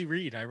much. Easy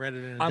read. I read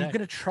it in a day. I'm going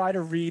to try to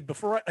read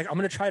I'm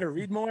going to try to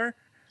read more. I'm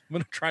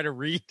going to try to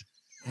read.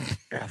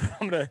 Yeah,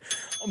 I'm going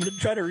to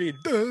try to read.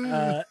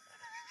 I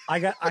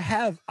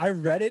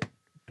read it,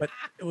 but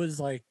it was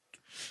like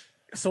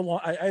so long.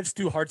 I have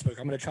Stu Hart's book.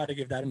 I'm going to try to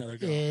give that another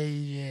go.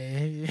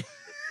 Yeah.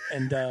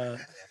 And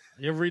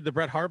you ever read the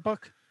Bret Hart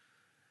book?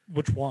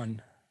 Which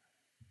one?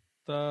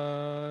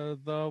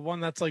 The one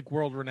that's like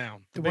world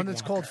renowned. The one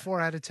that's called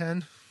 4 out of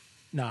 10.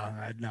 No,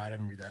 I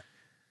didn't read that.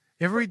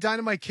 You ever read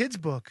Dynamite Kid's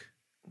book?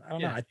 I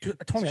don't know. I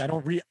told me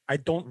I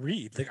don't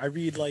read. Like I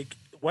read like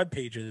web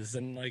pages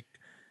and like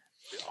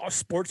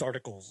sports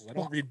articles. I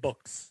don't read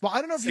books. Well, I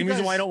don't know if Same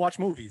reason why I don't watch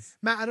movies.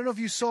 Matt, I don't know if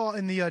you saw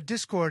in the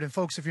Discord, and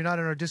folks, if you're not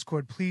in our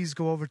Discord, please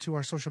go over to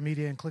our social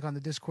media and click on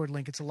the Discord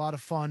link. It's a lot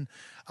of fun.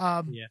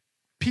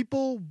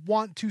 People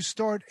want to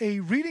start a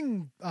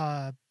reading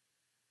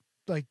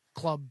like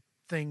club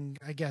thing,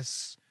 I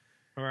guess.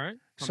 All right.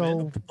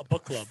 So a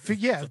book club.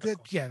 Like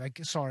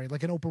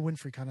like an Oprah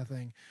Winfrey kind of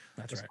thing.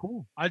 That's right.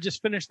 Cool. I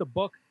just finished the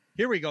book.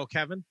 Here we go,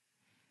 Kevin.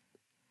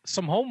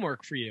 Some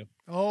homework for you.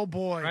 Oh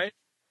boy. Right?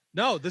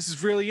 No, this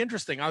is really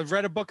interesting. I've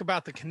read a book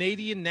about the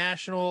Canadian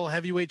National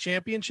Heavyweight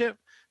Championship,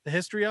 the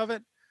history of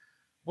it.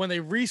 When they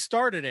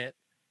restarted it,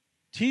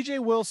 TJ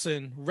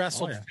Wilson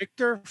wrestled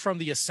Victor from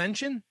the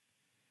Ascension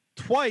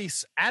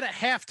twice at a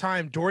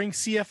halftime during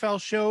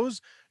CFL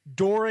shows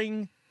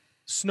during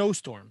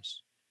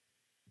snowstorms.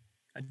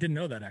 I didn't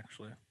know that,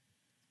 actually.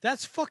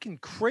 That's fucking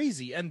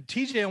crazy. And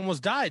TJ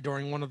almost died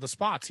during one of the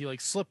spots. He like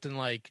slipped and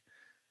like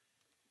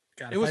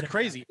it was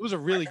crazy. It was a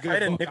really good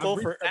book.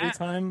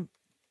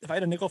 If I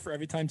had a nickel for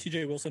every time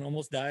TJ Wilson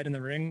almost died in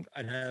the ring,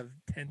 I'd have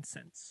 10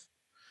 cents.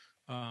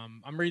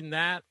 I'm reading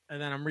that,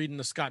 and then I'm reading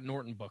the Scott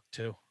Norton book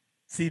too.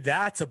 See,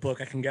 that's a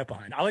book I can get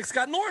behind. I like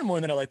Scott Norton more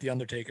than I like The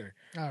Undertaker.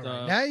 All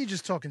right. Now you're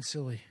just talking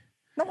silly.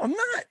 No, I'm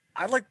not.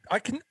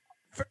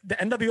 The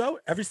NWO,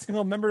 every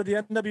single member of the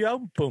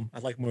NWO, boom, I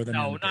like more than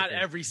No, not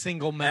every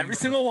single member.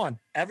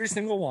 Every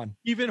single one.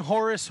 Even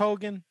Horace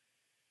Hogan.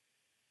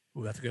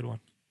 Ooh, that's a good one.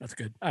 That's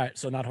good. All right,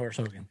 so not Horace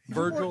Hogan.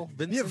 Virgil.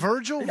 Vincent? Yeah,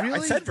 Virgil, yeah, really?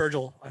 I said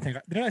Virgil.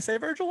 Didn't I say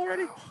Virgil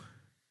already?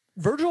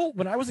 Virgil,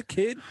 when I was a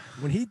kid,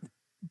 when he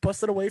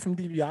busted away from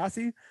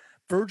DiBiase,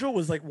 Virgil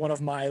was like one of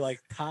my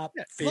like top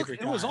favorite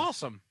guys. It was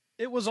awesome.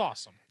 It was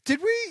awesome. Did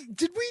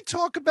we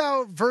talk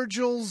about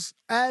Virgil's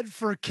ad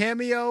for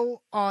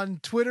Cameo on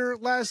Twitter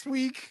last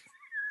week?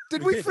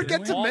 Did we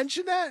forget to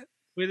mention that?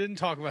 We didn't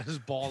talk about his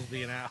balls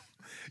being out.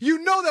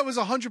 You know that was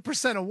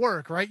 100% of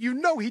work, right? You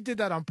know he did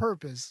that on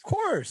purpose. Of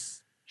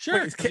course.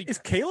 Sure. Wait, is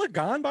Kayla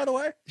gone, by the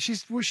way?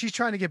 She's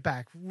trying to get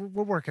back.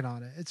 We're working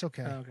on it. It's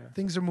okay.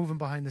 Things are moving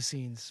behind the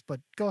scenes, but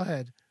go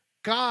ahead.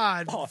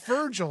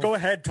 Virgil. Go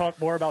ahead. Talk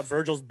more about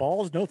Virgil's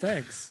balls. No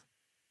thanks.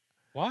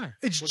 Why?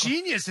 It's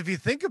genius if you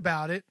think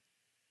about it.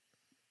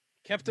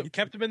 Kept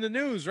him in the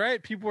news,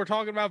 right? People were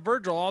talking about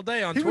Virgil all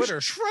day on Twitter. He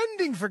was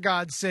trending, for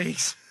God's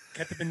sakes.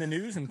 Kept him in the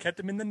news and kept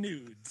him in the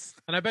nudes.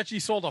 And I bet you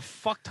sold a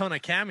fuck ton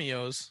of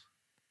cameos.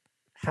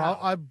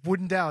 I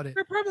wouldn't doubt it.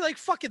 They're probably like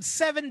fucking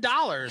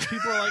 $7.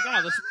 People are like,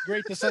 "Oh, this is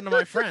great to send to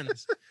my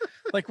friends."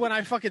 Like when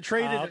I fucking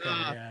traded,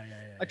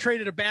 I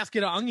traded a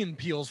basket of onion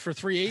peels for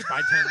 3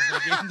 8x10s and I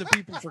gave them to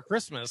people for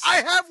Christmas. I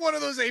have one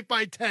of those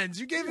 8x10s.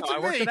 You gave it to me. I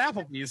worked at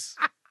Applebee's.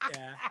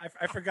 Yeah,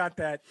 I forgot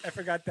that. I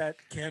forgot that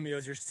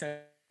cameos you're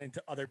sending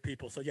to other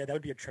people. So yeah, that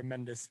would be a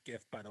tremendous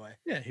gift, by the way.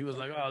 Yeah, he was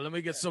like, "Oh, let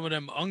me get some of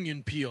them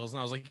onion peels,"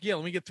 and I was like, "Yeah,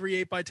 let me get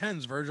 3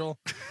 8x10s, Virgil."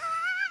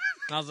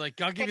 And I was like,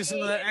 "I'll give you some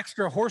of that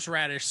extra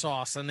horseradish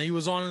sauce," and he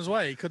was on his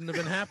way. He couldn't have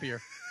been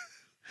happier.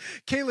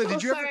 Kayla,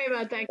 did you ever... Sorry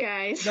about that,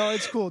 guys. No,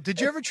 it's cool.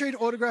 Did you ever trade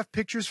autographed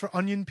pictures for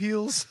onion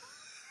peels?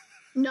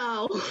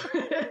 No.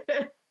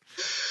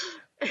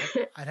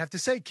 I'd have to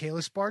say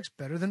Kayla Sparks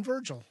better than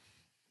Virgil.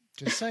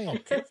 Just saying. Oh,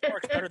 Kayla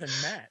Sparks better than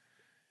Matt.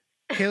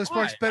 Kayla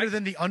Sparks better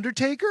than The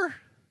Undertaker?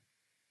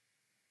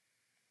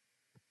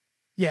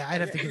 Yeah,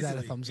 I'd have to give that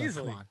a thumbs up.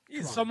 Come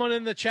on. Someone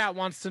in the chat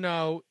wants to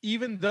know,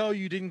 even though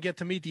you didn't get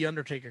to meet The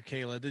Undertaker,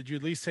 Kayla, did you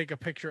at least take a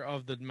picture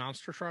of the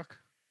monster truck?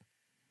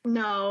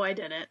 No, I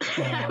didn't.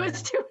 I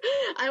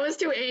was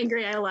too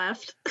angry. I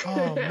left.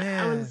 Oh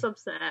man. I was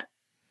upset.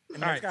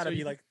 And it's gotta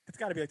be like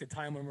the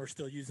time when we're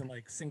still using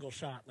like single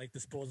shot, like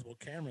disposable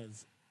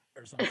cameras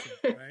or something,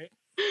 right?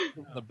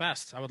 The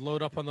best. I would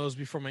load up on those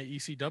before my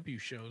ECW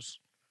shows.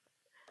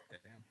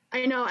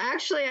 I know.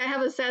 Actually, I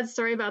have a sad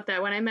story about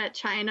that. When I met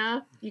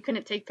China, you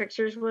couldn't take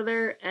pictures with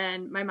her,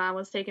 and my mom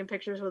was taking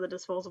pictures with a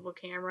disposable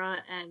camera,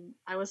 and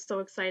I was so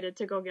excited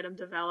to go get them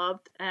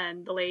developed.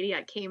 And the lady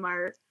at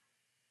Kmart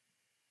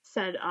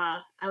said,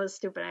 I was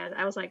stupid.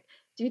 I was like,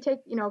 do you take,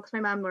 because my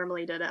mom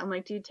normally did it. I'm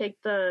like, do you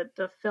take the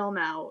film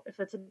out if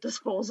it's a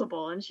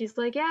disposable? And she's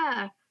like,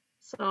 yeah.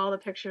 So all the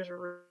pictures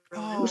were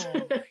ruined.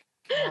 Oh,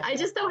 I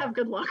just don't have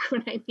good luck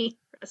when I meet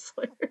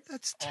wrestlers.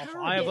 That's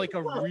terrible. I have like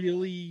a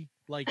really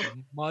like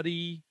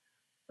muddy,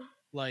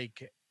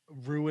 like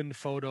ruined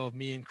photo of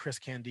me and Chris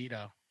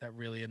Candido that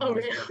really annoys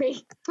me. Oh,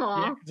 really?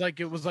 Yeah, like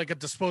it was like a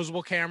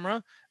disposable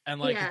camera, and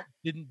like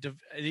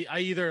I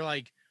either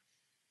like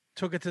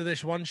took it to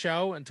this one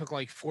show and took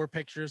like 4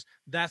 pictures.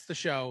 That's the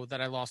show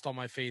that I lost all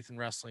my faith in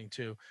wrestling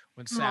to,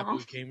 when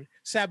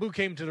Sabu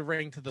came to the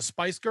ring to the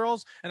Spice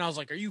Girls, and I was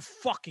like, are you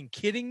fucking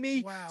kidding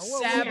me? Wow.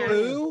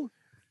 Sabu?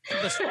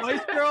 The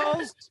Spice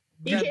Girls?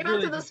 You came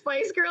out to the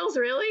Spice Girls,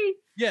 really?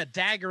 Yeah,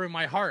 dagger in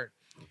my heart.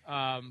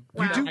 Wow.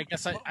 I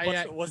guess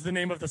what was the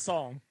name of the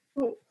song?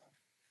 It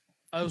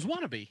was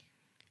Wannabe.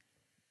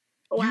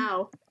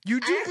 Wow.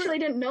 I actually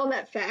didn't know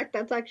that fact.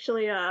 That's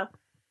actually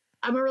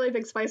I'm a really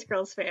big Spice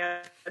Girls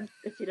fan,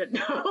 if you didn't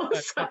know.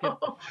 So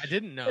I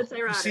didn't know. It's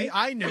ironic. See,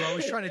 I knew. I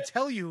was trying to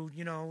tell you,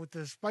 with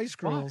the Spice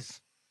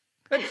Girls.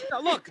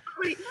 Look,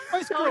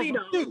 Spice Girls are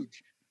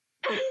huge.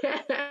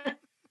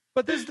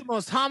 But this is the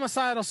most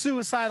homicidal,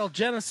 suicidal,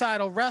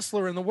 genocidal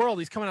wrestler in the world.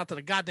 He's coming out to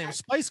the goddamn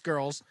Spice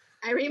Girls.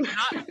 I remember.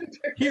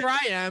 Here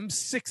I am,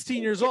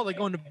 16 years old. I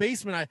go in the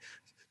basement. I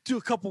do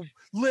a couple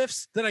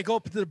lifts. Then I go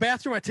up to the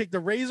bathroom. I take the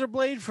razor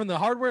blade from the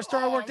hardware store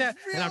I worked at.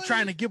 Really? And I'm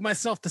trying to give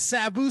myself the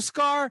Sabu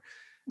scar.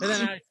 And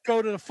then I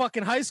go to the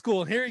fucking high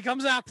school. And here he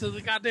comes out to the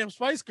goddamn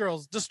Spice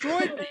Girls.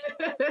 Destroyed me.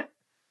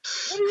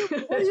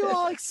 What are you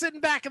all like sitting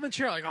back in the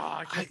chair like,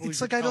 I can't believe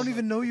it's like I don't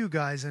even know you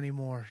guys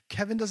anymore.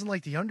 Kevin doesn't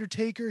like The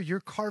Undertaker.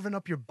 You're carving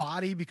up your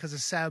body because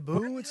of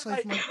Sabu. It's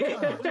like, my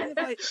God. When have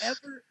I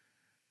ever...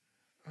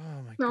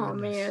 Oh, my goodness. Oh,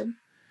 man.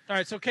 All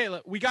right, so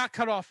Kayla, we got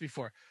cut off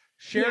before.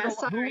 Share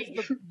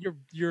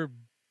your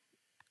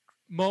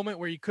moment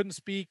where you couldn't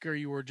speak or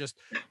you were just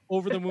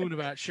over the moon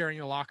about sharing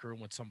a locker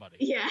room with somebody.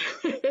 Yeah.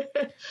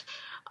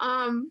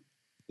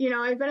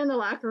 I've been in the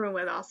locker room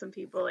with awesome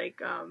people, like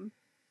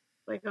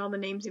all the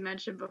names you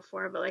mentioned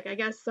before, but like I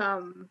guess I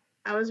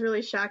was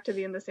really shocked to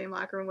be in the same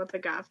locker room with the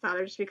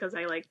Godfather just because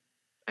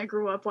I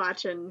grew up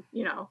watching,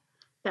 the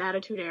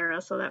Attitude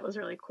Era, so that was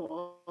really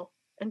cool.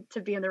 And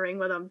to be in the ring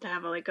with them, to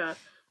have a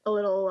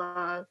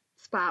little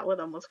spot with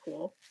them was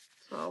cool.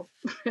 So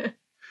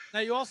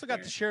now you also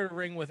got to share a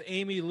ring with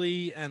Amy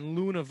Lee and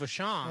Luna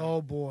Vachon.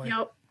 Oh boy.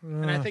 Yep.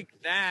 And I think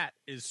that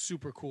is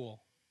super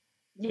cool.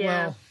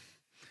 Yeah.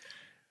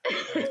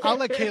 Well, I'll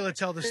let Kayla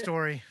tell the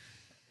story.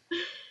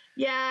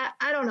 Yeah,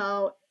 I don't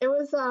know. It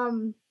was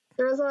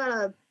there was a lot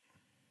of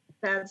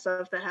bad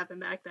stuff that happened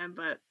back then,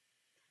 but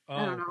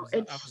I don't know.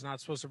 I was not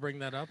supposed to bring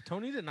that up.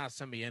 Tony did not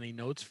send me any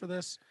notes for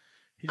this.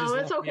 He just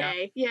it's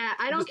okay. Yeah,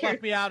 I don't care.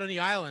 Left me out on the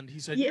island. He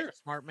said, "You're a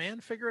smart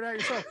man. Figure it out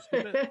yourself."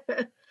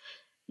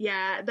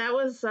 Yeah, that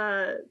was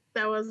I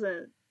don't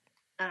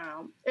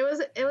know. It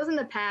was in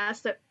the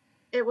past.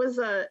 It was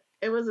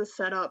a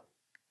setup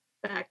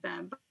back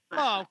then. But,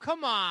 oh,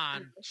 come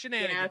on.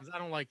 Shenanigans. Yeah. I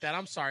don't like that.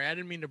 I'm sorry. I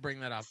didn't mean to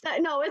bring that up.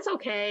 No, it's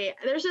okay.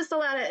 It was just a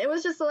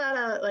lot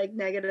of like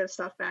negative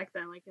stuff back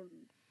then. Like, I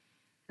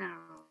don't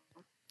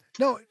know.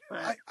 No,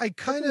 I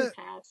kind of,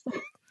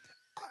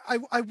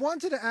 I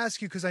wanted to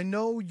ask you, because I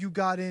know you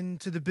got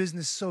into the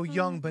business so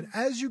young, but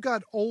as you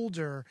got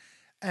older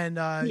and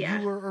you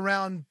were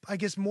around, I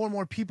guess, more and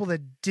more people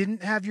that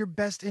didn't have your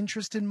best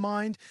interest in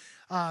mind,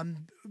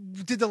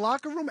 did the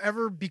locker room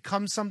ever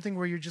become something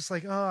where you're just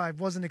like, oh, I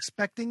wasn't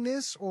expecting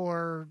this,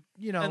 or,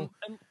 And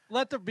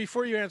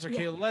before you answer,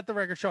 Kayla, let the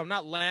record show, I'm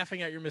not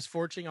laughing at your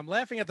misfortune. I'm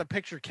laughing at the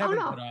picture Kevin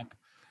put up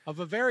of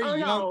a very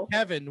young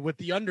Kevin with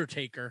The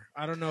Undertaker.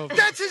 I don't know if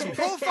that's his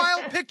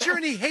profile picture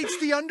and he hates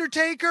The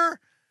Undertaker.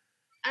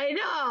 I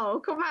know.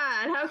 Come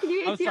on. How can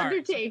you hate The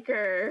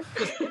Undertaker?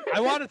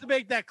 I wanted to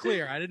make that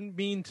clear. I didn't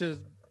mean to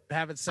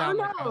have it sound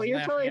like I was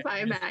you're totally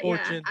fine, Matt.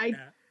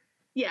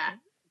 Yeah.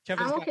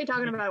 I'm okay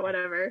talking about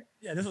whatever.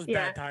 Yeah, this was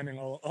bad timing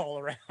all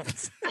around.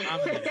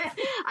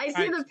 I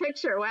see the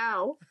picture.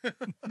 Wow.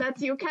 That's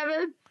you,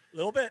 Kevin? A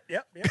little bit.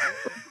 Yep. You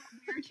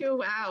too.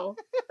 Wow.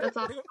 That's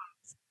awesome.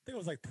 I think it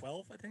was like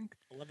 12,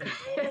 11 or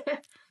 12.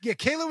 Yeah,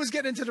 Kayla was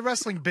getting into the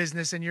wrestling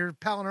business and you're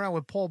palling around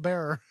with Paul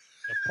Bearer.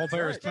 Paul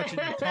Bear is touching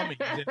your tummy.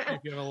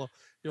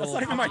 That's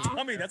not even my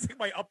tummy. That's like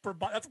my upper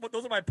body.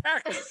 Those are my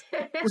pecs.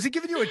 Was he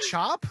giving you a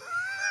chop?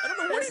 I don't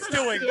know what he's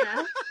doing.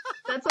 Yeah,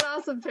 that's an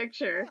awesome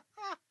picture.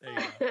 There you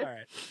go. All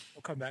right,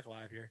 we'll come back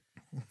live here.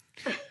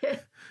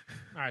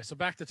 All right, so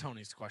back to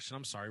Tony's question.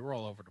 I'm sorry, we're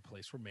all over the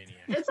place. We're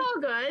maniacs. It's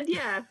all good.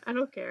 Yeah, I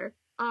don't care.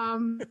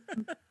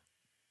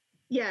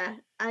 Yeah,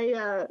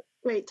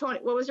 wait, Tony,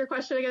 what was your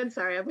question again?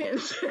 Sorry, I'm in.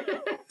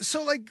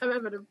 So like, I'm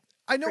having a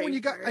I know when you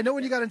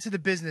got into the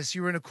business,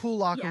 you were in a cool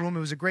locker room. It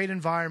was a great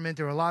environment.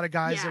 There were a lot of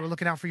guys that were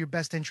looking out for your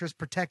best interest,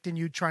 protecting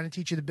you, trying to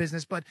teach you the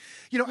business. But,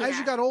 as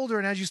you got older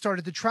and as you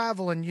started to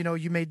travel and,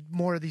 you made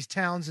more of these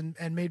towns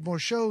and made more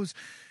shows,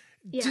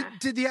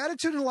 did the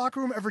attitude in the locker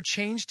room ever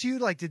change to you?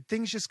 Like, did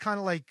things just kind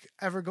of like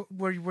ever go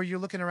where you're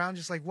looking around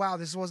just like, wow,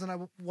 this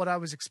wasn't what I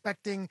was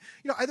expecting,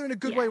 either in a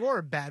good way or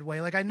a bad way?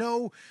 Like, I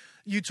know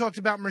you talked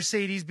about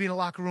Mercedes being a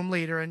locker room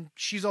leader and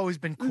she's always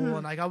been cool. Mm-hmm.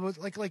 And like, I was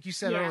like you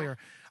said earlier,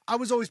 I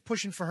was always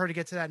pushing for her to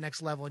get to that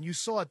next level, and you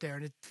saw it there,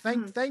 and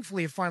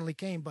thankfully it finally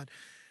came. But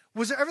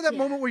was there ever that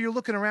moment where you're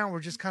looking around,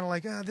 where just kind of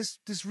like,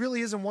 this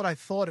really isn't what I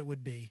thought it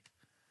would be?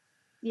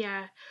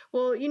 Yeah,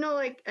 well,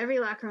 like every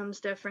locker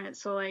room's different.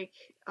 So like,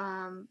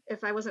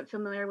 if I wasn't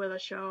familiar with a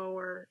show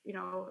or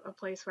a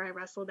place where I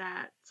wrestled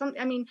at,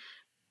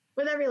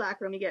 with every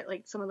locker room you get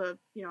like some of the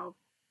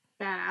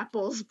bad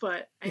apples,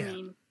 but I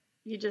mean,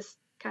 you just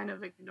kind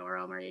of ignore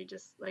them, or you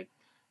just like.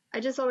 I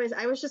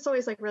was just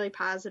always like really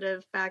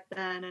positive back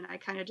then, and I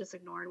kind of just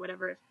ignored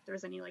whatever, if there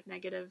was any like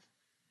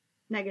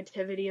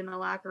negativity in the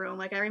locker room.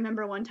 Like I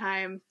remember one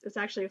time, it's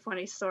actually a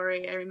funny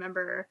story. I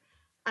remember,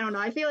 I don't know,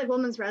 I feel like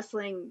women's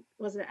wrestling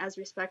wasn't as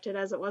respected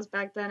as it was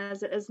back then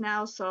as it is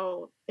now.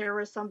 So there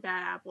were some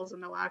bad apples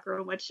in the locker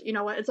room, which, you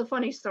know what, it's a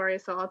funny story,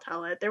 so I'll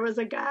tell it. There was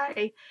a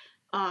guy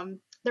in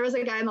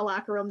the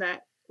locker room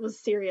that was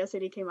serious,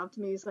 and he came up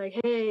to me. He's like,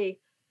 "Hey,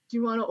 do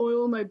you want to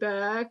oil my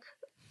back?"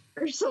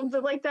 Or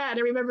something like that. And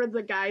I remember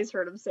the guys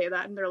heard him say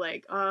that, and they're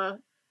like,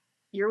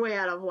 "You're way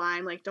out of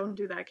line. Like, don't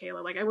do that,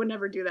 Kayla." Like, I would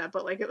never do that,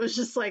 but like, it was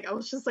just like, I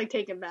was just like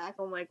taken back.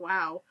 I'm like,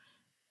 wow.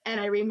 And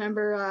I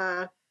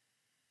remember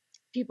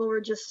people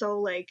were just so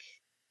like,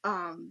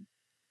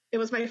 it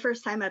was my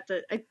first time at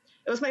the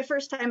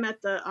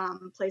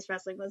place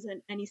wrestling was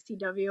in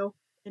NECW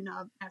in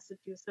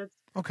Massachusetts.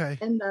 Okay.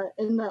 And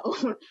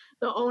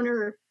the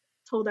owner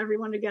told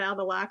everyone to get out of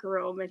the locker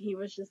room, and he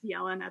was just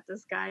yelling at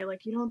this guy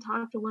like, "You don't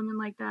talk to women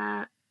like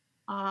that.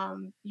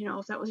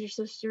 If that was your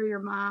sister,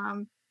 your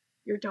mom,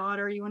 your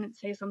daughter, you wouldn't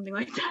say something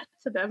like that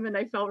to them." And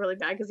I felt really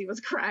bad because he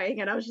was crying,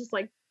 and I was just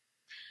like,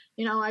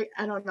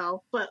 I don't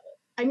know, but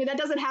I mean, that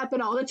doesn't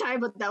happen all the time,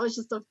 but that was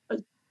just a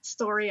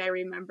story I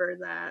remember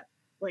that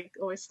like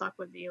always stuck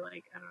with me.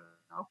 Like, I don't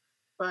know,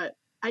 but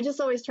I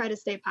just always try to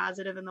stay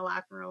positive in the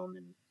locker room.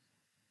 And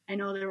I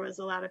know there was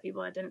a lot of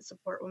people that didn't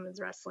support women's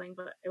wrestling,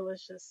 but it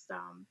was just,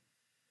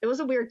 it was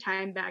a weird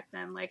time back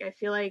then. Like, I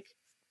feel like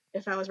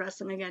if I was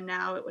wrestling again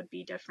now, it would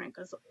be different,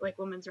 because like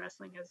women's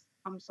wrestling has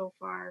come so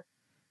far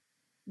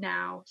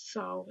now.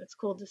 So it's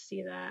cool to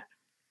see that.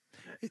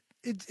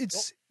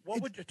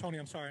 Tony,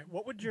 I'm sorry.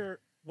 What would your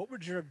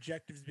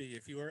objectives be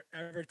if you were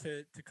ever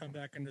to come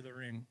back into the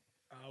ring?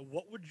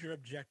 What would your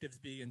objectives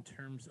be in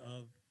terms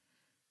of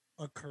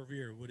a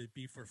career? Would it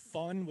be for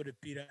fun? Would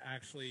it be to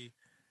actually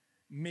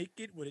make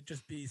it? Would it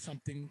just be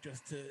something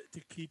just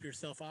to keep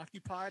yourself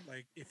occupied?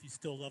 Like, if you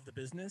still love the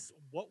business,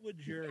 what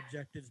would your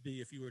objectives be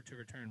if you were to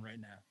return right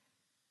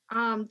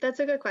now? That's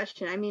a good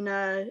question. I mean,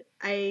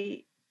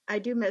 I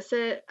do miss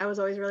it. I was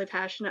always really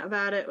passionate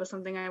about it. It was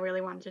something I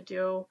really wanted to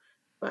do.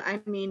 But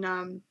I mean,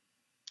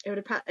 it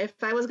would if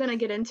I was going to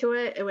get into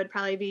it, it would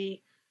probably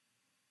be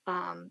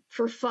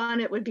for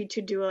fun. It would be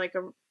to do like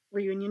a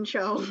reunion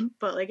show.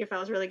 But like, if I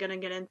was really going to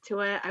get into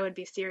it, I would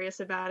be serious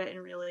about it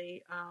and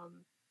really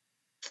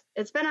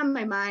it's been on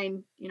my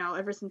mind,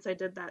 ever since I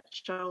did that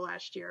show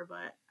last year.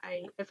 But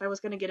if I was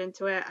going to get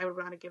into it, I would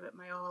want to give it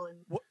my all. And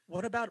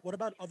what about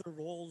other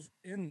roles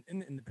in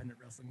the independent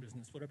wrestling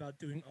business? What about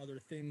doing other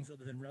things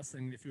other than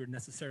wrestling if you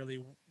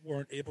necessarily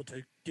weren't able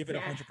to give it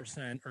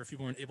 100%, or if you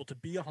weren't able to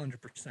be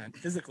 100%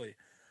 physically?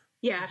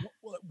 Yeah.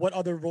 What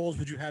other roles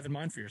would you have in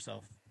mind for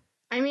yourself?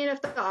 I mean,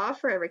 if the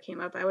offer ever came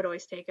up, I would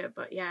always take it.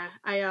 But yeah,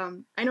 I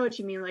know what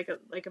you mean, like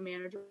a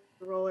manager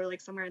role, or like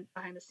somewhere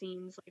behind the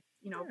scenes, like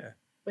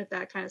with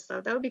that kind of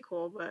stuff. That would be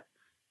cool. But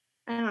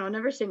I don't know,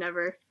 never say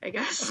never, I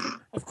guess.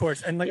 Of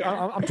course. And like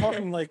I'm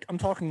talking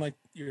like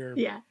you're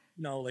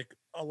like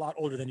a lot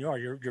older than you are.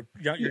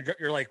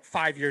 You're like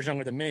 5 years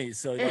younger than me,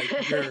 so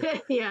like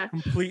you're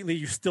completely,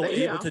 you're still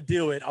able to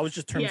do it. I was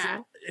just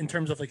in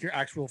terms of like your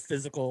actual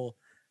physical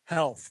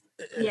health.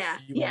 You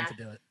want to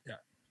do it.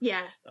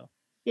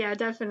 Yeah,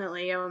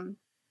 definitely.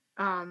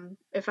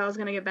 If I was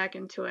gonna get back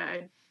into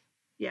it,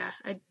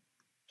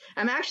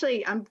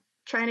 I'm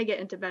trying to get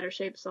into better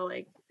shape. So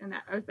like, and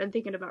I've been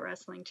thinking about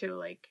wrestling too,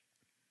 like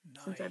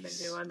since I've been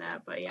doing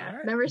that. But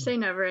never say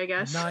never, I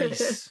guess.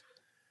 Nice.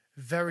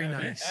 Very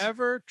nice. Have you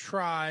ever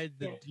tried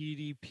the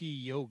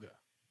DDP yoga?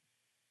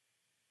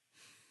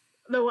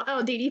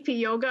 DDP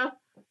yoga?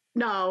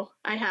 No,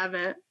 I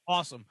haven't.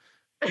 Awesome.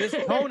 This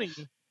Tony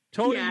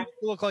Tony used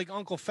to look like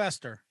Uncle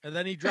Fester, and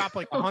then he dropped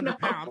like 100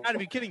 pounds. I'm not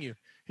even kidding you.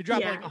 He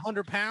dropped like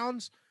 100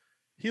 pounds.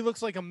 He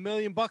looks like $1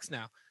 million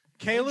now.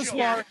 Kayla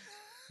Sparks,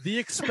 The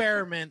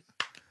Experiment,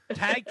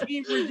 Tag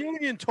Team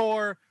Reunion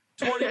Tour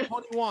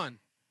 2021.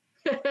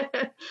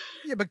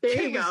 Yeah, but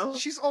Kayla,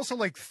 she's also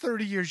like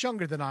 30 years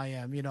younger than I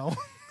am, you know.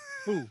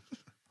 Who?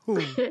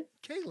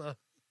 Kayla.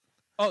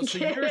 Oh, so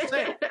you're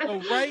saying,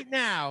 so right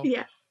now,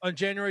 on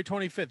January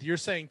 25th, you're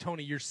saying,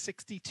 Tony, you're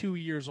 62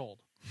 years old.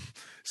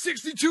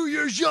 62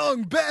 years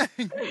young, bang!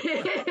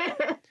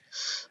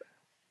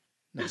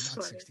 No, not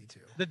 62.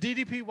 The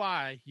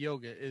DDPY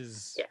yoga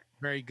is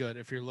very good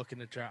if you're looking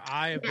to try.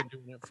 I have been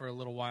doing it for a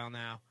little while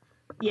now.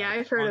 Yeah,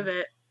 I've heard of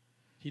it.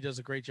 He does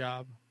a great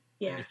job.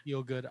 Yeah. I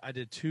feel good. I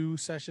did 2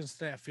 sessions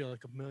today. I feel like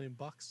 $1 million.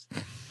 Oh,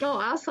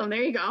 awesome.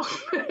 There you go.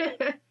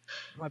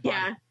 My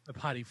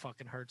body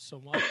fucking hurts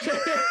so much.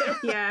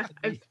 Yeah.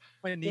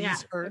 My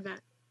knees hurt.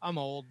 I'm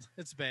old.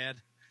 It's bad.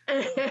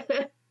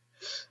 Yeah.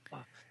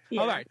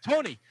 All right,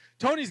 Tony.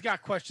 Tony's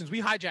got questions.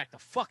 We hijacked the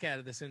fuck out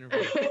of this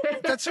interview.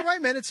 That's all right,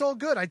 man. It's all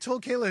good. I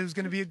told Kayla it was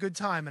going to be a good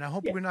time, and I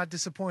hope we're not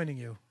disappointing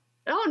you.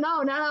 Oh,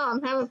 no.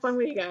 I'm having fun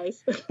with you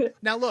guys.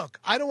 Now, look,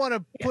 I don't want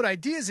to put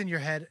ideas in your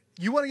head.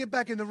 You want to get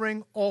back in the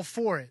ring, all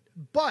for it.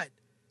 But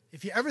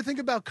if you ever think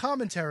about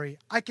commentary,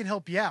 I can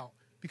help you out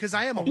because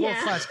I am a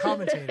world-class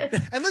commentator.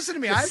 And listen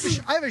to me, I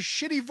have a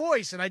shitty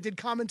voice, and I did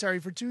commentary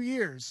for 2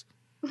 years.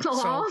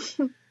 So,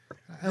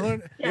 I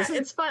learned.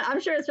 It's fun.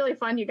 I'm sure it's really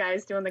fun, you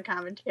guys doing the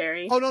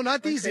commentary. Oh, no,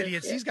 not these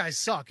idiots. These guys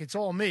suck. It's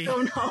all me.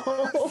 Oh, no.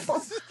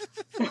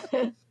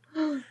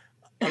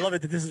 I love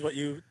it that this is what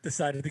you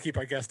decided to keep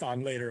our guest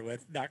on later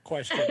with, that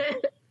question.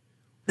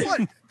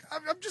 What?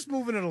 I'm just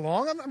moving it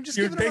along. I'm just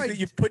giving basically,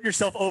 you put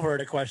yourself over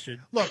at a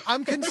question. Look,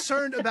 I'm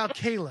concerned about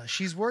Kayla.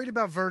 She's worried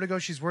about vertigo.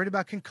 She's worried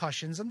about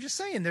concussions. I'm just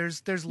saying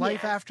there's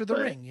life after the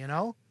ring, you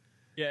know?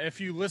 Yeah,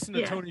 if you listen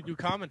to Tony do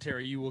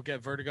commentary, you will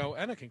get vertigo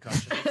and a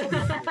concussion.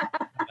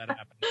 That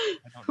happened.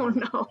 Oh,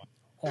 no.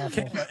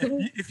 Okay,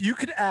 if you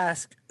could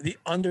ask The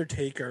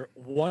Undertaker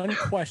one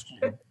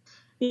question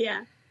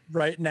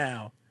right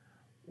now,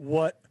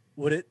 what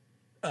would it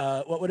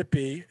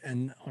be?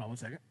 And hold on one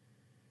second.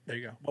 There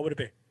you go. What would it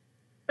be?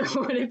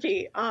 What would it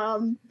be? I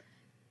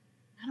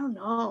don't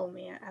know,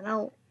 man.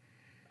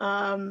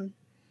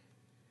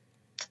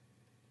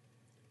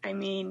 I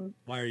mean,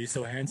 why are you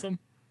so handsome?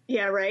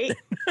 Yeah, right.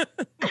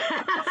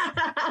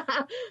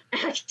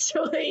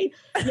 Actually,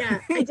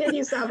 I did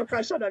used to have a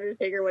crush on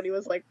Undertaker when he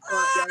was like a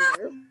lot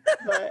younger,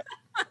 but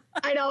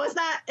I know it's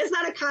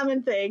not a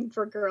common thing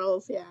for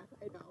girls. Yeah,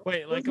 I know.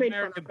 Wait, like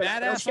American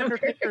Badass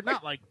Undertaker,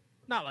 not like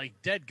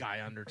dead guy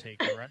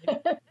Undertaker, right?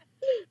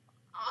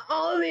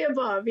 All of the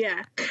above,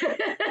 yeah.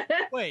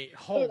 Wait,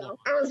 hold on.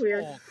 That was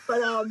weird,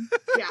 but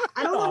yeah,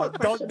 I don't know what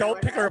question.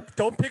 Don't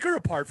pick her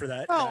apart for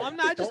that. No, I'm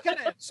not. I just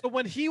gotta. So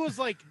when he was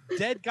like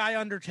dead guy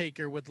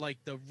Undertaker with like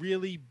the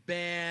really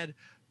bad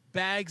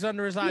bags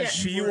under his eyes,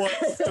 she was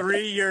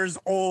 3 years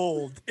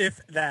old, if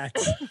that.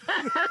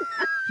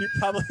 She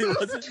probably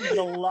wasn't even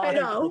alive. I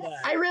know. For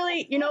that. I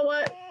really, you know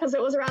what? Because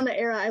it was around the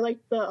era. I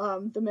liked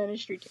the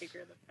Ministry Taker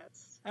the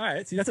best. All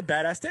right, see, that's a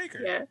badass taker.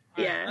 Yeah,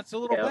 right, that's a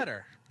little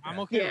better. I'm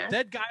okay with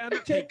dead guy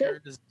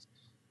Undertaker.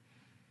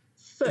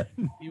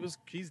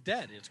 He's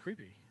dead. It's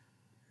creepy.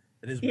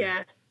 It is weird.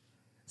 Yeah.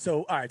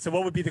 So, all right. So,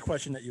 what would be the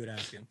question that you would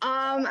ask him?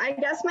 I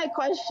guess my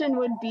question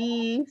would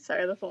be.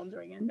 Sorry, the phone's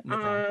ringing.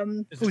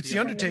 It's the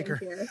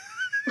Undertaker.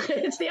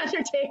 It's the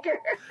Undertaker.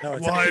 No,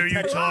 why are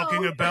you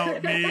talking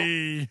about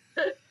me?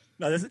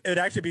 No, it would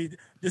actually be.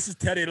 This is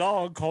Teddy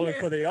Long calling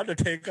for the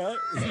Undertaker.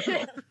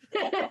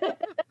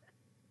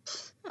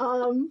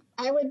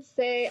 I would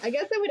say. I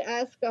guess I would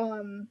ask.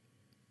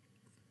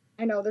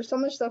 I know there's so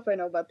much stuff I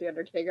know about the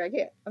Undertaker.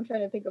 I'm trying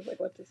to think of like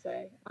what to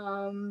say.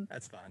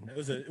 That's fine. It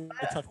was a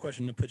tough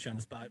question to put you on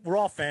the spot. We're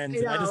all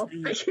fans. I know.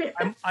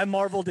 I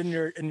marveled in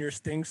your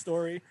Sting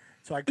story,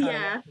 so I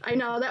I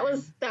know that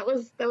was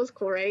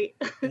cool, right?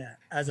 Yeah,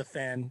 as a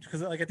fan,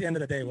 because like at the end of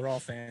the day, we're all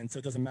fans, so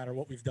it doesn't matter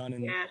what we've done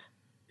in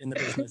the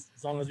business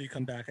as long as we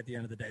come back at the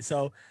end of the day.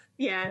 So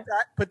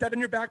put that in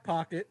your back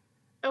pocket.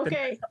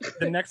 Okay.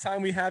 The next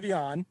time we have you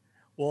on,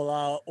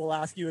 we'll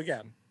ask you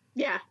again.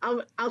 Yeah,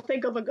 I'll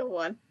think of a good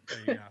one. There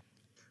you go.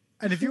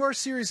 And if you are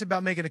serious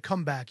about making a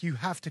comeback, you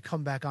have to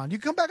come back on. You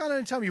can come back on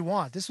anytime you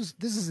want. This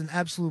is an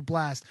absolute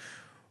blast.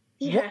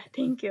 Yeah,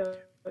 thank you.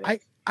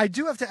 I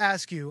do have to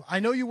ask you, I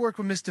know you work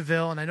with Miss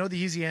DeVille, and I know the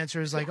easy answer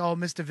is like, oh,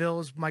 Miss DeVille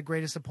is my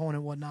greatest opponent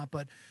and whatnot.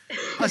 But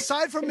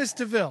aside from Miss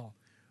DeVille,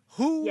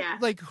 who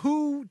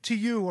to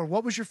you, or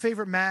what was your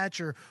favorite match,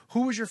 or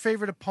who was your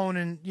favorite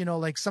opponent, you know,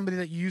 like somebody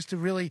that you used to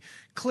really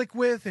click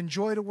with,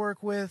 enjoy to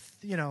work with,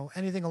 you know,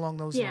 anything along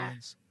those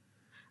lines?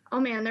 Oh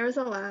man, there was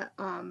a lot.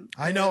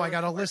 I know, I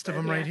got a list of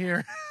them right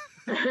here.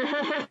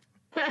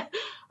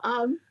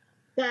 I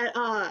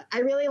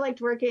really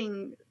liked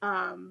working,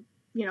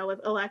 you know, with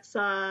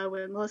Alexa,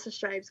 with Melissa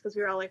Stripes, because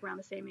we were all like around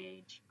the same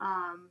age,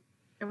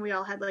 and we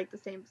all had like the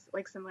same,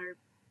 like similar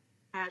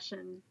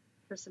passion,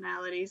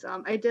 personalities.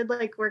 I did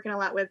like working a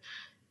lot with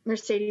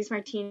Mercedes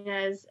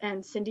Martinez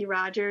and Cindy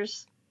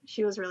Rogers.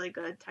 She was really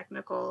good,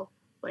 technical.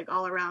 like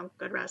all around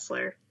good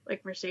wrestler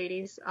like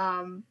Mercedes.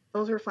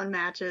 Those were fun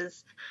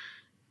matches.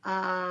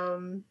 I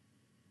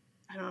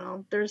don't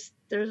know. There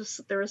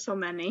were so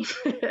many.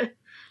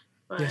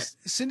 But, yes,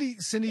 Cindy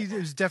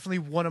is definitely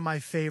one of my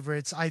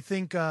favorites. I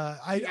think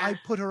I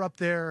put her up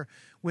there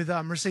with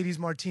Mercedes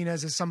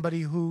Martinez as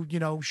somebody who, you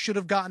know, should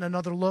have gotten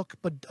another look,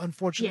 but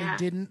unfortunately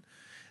didn't.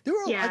 There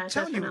were, I'm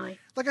telling you,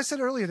 like I said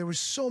earlier, there were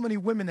so many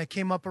women that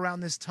came up around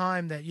this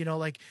time that, you know,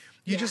 like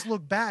you just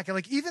look back and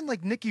like even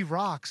like Nikki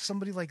Rocks,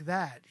 somebody like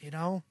that, you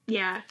know?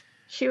 Yeah,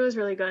 she was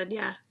really good.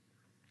 Yeah.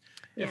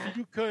 If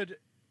you could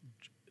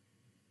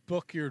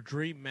book your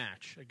dream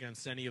match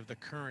against any of the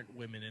current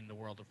women in the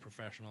world of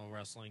professional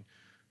wrestling,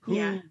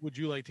 who would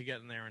you like to get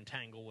in there and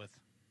tangle with?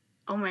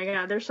 Oh my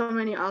God, there's so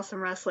many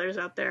awesome wrestlers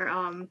out there.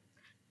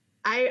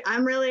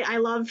 I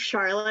love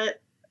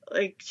Charlotte.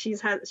 Like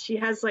she's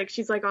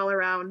like all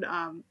around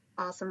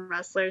awesome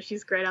wrestler.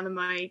 She's great on the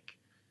mic.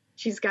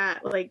 She's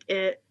got like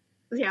it.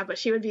 Yeah, but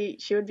she would be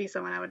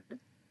someone I would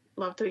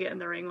love to get in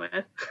the ring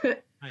with.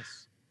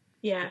 Nice.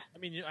 Yeah. I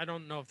mean, I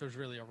don't know if there's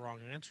really a wrong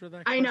answer to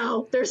that question. I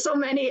know. There's so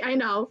many. I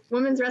know.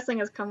 Women's wrestling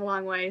has come a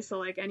long way, so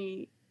like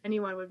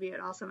anyone would be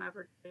an awesome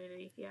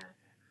opportunity. Yeah.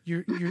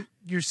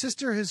 Your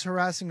sister is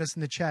harassing us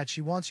in the chat. She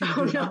wants you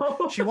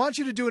to she wants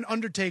you to do an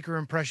Undertaker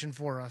impression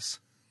for us.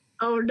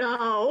 Oh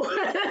no.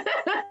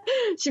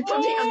 She put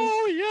me on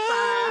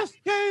the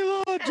spot.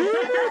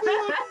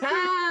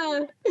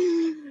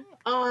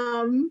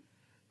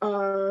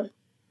 Kayla,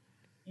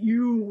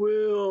 you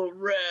will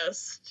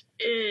rest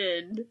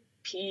in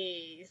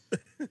peace.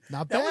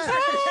 Not bad.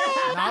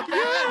 Not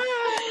bad.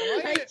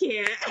 I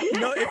can't.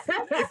 No,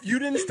 if you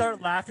didn't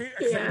start laughing,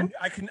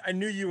 I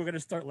knew you were going to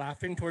start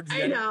laughing towards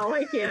the end. I know,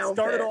 I can't. It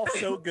started off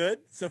so good.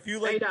 So if you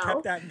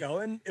kept that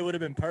going, it would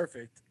have been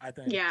perfect, I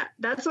think. Yeah,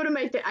 that's what it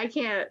might be. I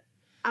can't.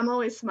 I'm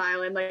always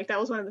smiling. Like that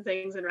was one of the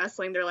things in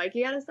wrestling. They're like,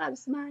 you gotta stop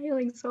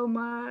smiling so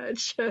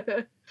much.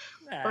 But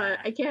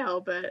I can't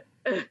help it.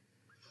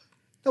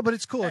 No, but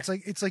it's cool. It's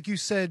like you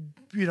said,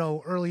 you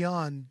know, early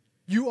on,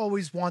 you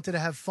always wanted to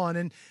have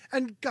fun,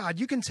 and God,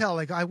 you can tell.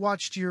 Like I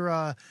watched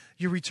your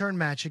return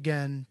match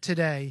again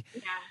today,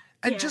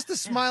 and just the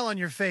smile on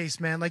your face,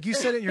 man. Like you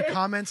said it in your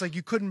comments, like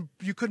you couldn't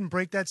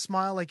break that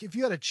smile. Like if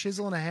you had a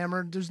chisel and a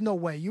hammer, there's no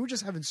way. You were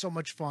just having so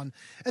much fun,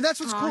 and that's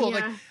what's cool.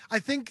 Yeah. Like I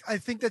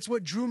think that's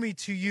what drew me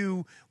to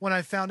you when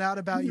I found out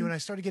about you and I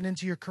started getting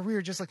into your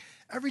career. Just like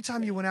every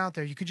time you went out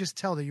there, you could just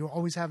tell that you were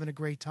always having a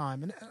great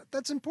time, and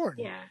that's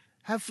important. Yeah,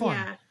 have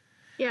fun.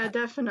 Yeah,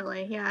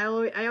 definitely. Yeah, I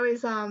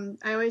always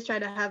try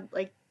to have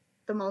like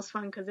the most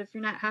fun, because if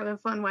you're not having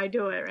fun, why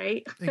do it,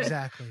 right?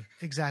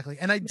 Exactly.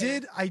 And I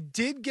did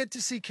get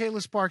to see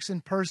Kayla Sparks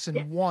in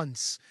person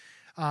once.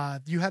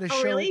 You had a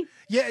show. Really?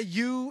 Yeah,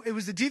 it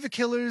was the Diva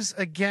Killers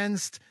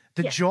against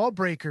the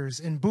Jawbreakers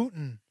in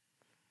Boonton.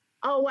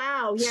 Oh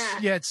wow, yeah.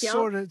 Yeah, it's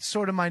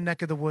sort of my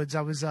neck of the woods.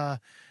 I was my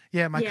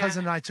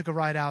cousin and I took a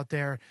ride out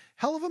there.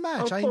 Hell of a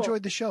match. Cool. I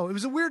enjoyed the show. It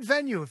was a weird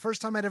venue.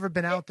 First time I'd ever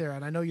been out there,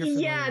 and I know you're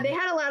familiar. Yeah, they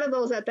had a lot of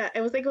those at that. I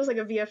think it was like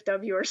a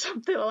VFW or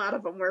something. A lot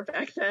of them were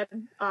back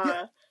then.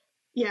 I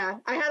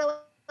had a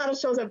lot of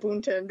shows at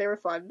Boonton. They were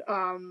fun.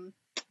 I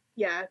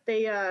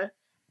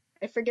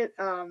forget.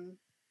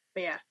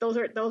 But yeah, those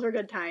are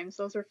good times.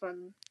 Those are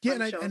fun. Yeah,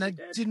 and I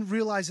didn't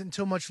realize it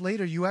until much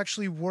later. You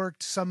actually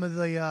worked some of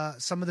the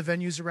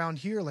venues around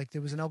here. Like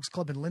there was an Elks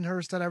Club in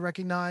Lyndhurst that I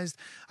recognized.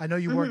 I know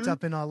you worked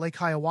up in Lake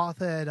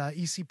Hiawatha at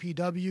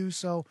ECPW.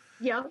 So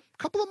a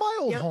couple of my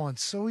old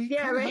haunts. So we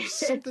kind of have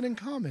something in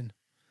common.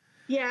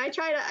 Yeah, I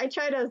try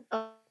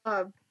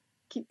to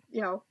keep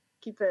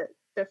it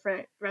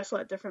different, wrestle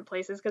at different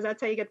places, because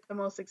that's how you get the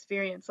most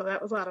experience. So that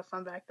was a lot of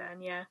fun back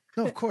then. Yeah.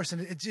 No, of course.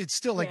 And it's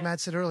still, like Matt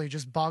said earlier,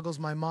 just boggles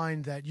my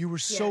mind that you were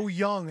so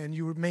young and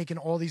you were making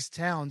all these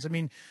towns. I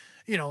mean,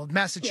 you know,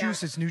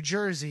 Massachusetts, New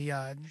Jersey,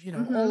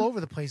 all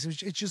over the place.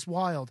 It's just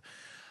wild.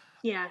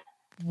 Yeah.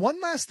 One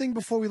last thing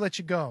before we let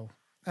you go.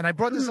 And I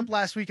brought this up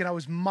last week and I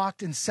was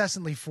mocked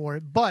incessantly for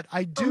it, but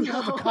I do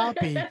have a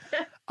copy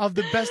of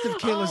the Best of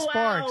Kayla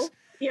Sparks.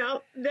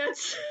 Yep,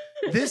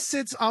 This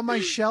sits on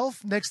my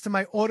shelf next to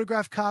my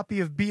autographed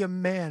copy of Be a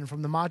Man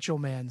from the Macho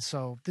Man.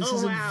 So this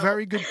is in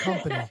very good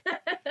company.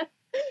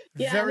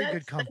 Very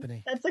good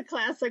company. That's a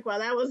classic one.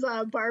 That was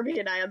Barbie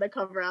and I on the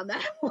cover on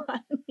that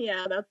one.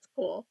 Yeah, that's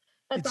cool.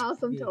 That's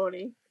awesome, cool.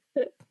 Tony.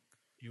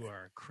 You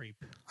are a creep.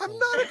 I'm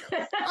a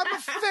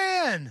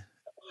fan.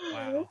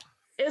 Wow.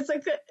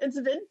 It's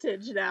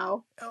vintage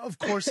now. Of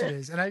course it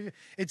is. And I'm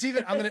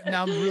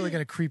really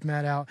gonna creep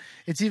Matt out.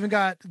 It's even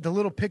got the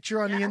little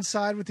picture on the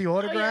inside with the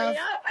autograph.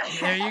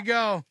 There you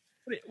go.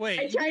 Wait,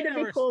 I tried to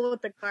be cool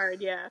with the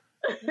card, You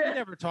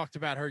never talked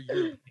about her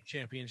European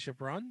Championship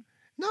run.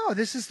 No,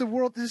 this is the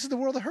World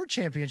of Hurt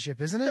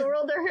Championship, isn't it? The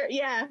World of Hurt,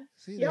 yeah.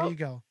 See, there you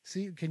go.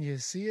 See, can you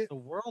see it? The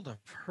World of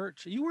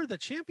Hurt. You were the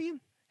champion?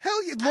 Hell,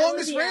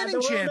 longest reigning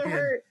the champion. World of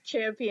Hurt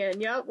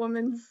champion. Yep,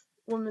 women's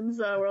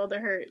World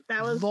of Hurt.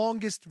 That was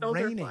longest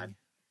reigning.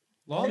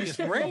 Longest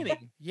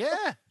reigning.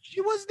 Yeah.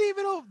 She wasn't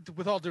even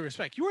with all due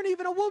respect, you weren't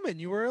even a woman.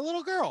 You were a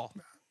little girl.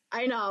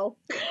 I know.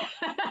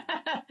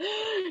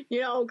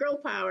 Girl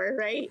power,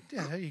 right?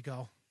 Yeah, there you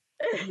go.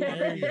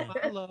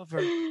 I love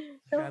her.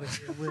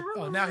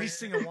 Oh, now he's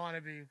singing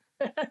 "Wannabe."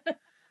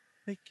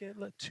 Make it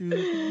let two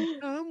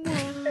become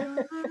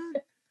one.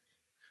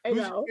 I Who's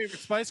know. your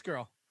favorite Spice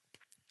Girl?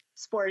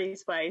 Sporty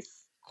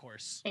Spice. Of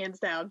course. Hands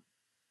down.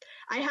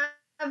 I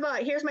have,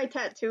 here's my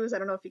tattoos. I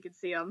don't know if you can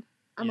see them.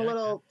 I'm a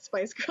little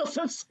Spice Girls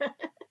obsessed.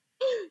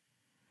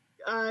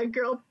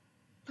 Girl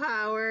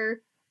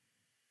power,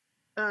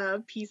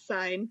 peace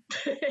sign,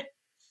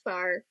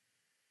 star.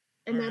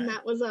 And then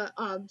that was a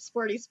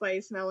Sporty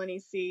Spice Melanie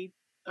C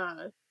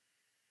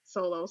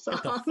solo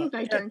song.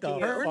 I Get the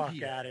guarantee fuck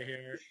you. out of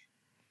here.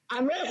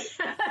 I'm really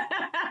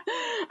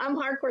I'm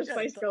hardcore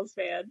Spice Girls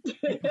fan.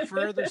 You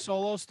prefer their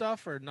solo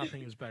stuff, or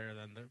nothing was better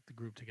than the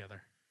group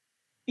together?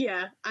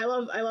 Yeah, I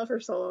love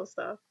her solo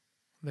stuff.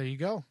 There you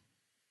go.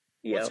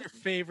 What's your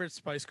favorite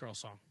Spice Girl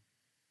song?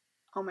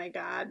 Oh my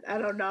God, I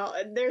don't know.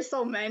 There's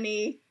so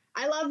many.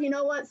 I love, you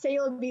know what? Say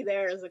You'll Be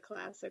There is a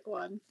classic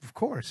one. Of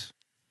course.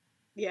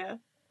 Yeah.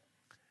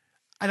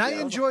 And I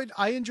enjoyed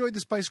the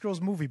Spice Girls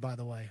movie, by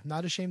the way. I'm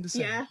not ashamed to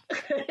say. Yeah.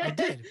 I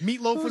did.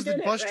 Meatloaf was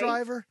the bus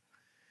driver.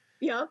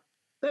 Yep.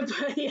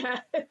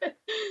 Yeah.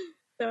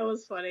 That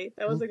was funny.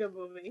 That was a good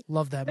movie.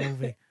 Love that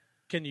movie.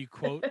 Can you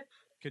quote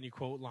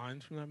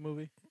lines from that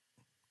movie?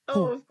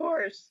 Oh, of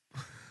course.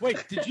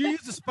 Wait, did you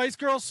use the Spice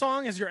Girls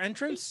song as your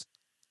entrance?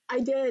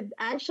 I did,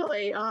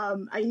 actually.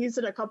 I used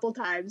it a couple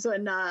times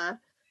when I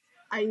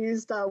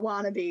used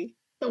Wannabe,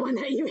 the one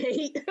that you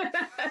hate.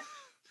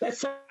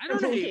 That's I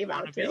don't hate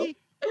Wannabe.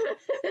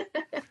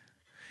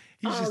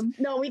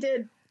 No, we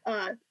did.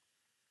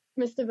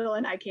 Mr. Bill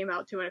and I came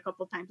out to it a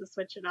couple times to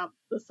switch it up,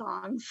 the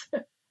songs.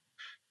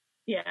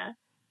 Yeah.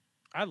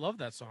 I love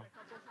that song.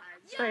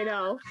 I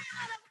know.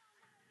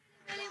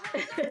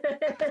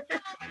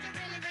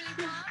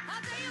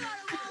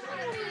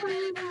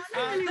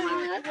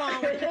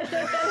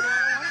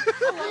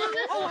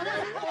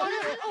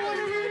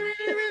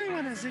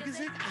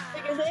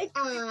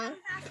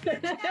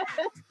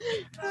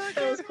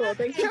 That was cool.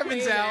 Thanks.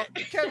 Kevin's out.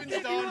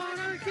 Kevin's done.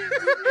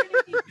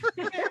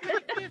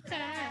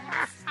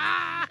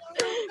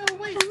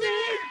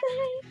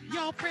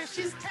 Your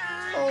precious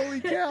time.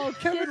 Holy cow,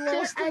 Kevin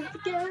lost it.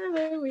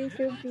 Together we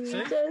could be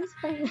just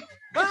fine.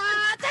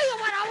 I'll tell you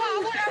what I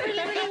want, what I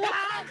really want.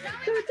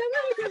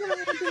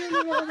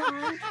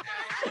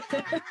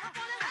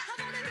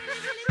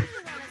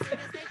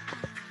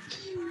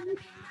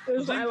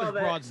 I love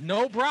it. Broads,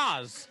 no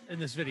bras in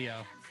this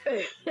video.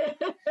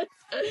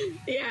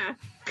 Yeah.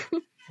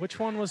 Which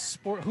one was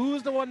sport? Who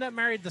was the one that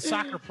married the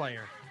soccer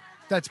player?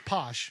 That's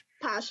Posh.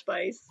 Posh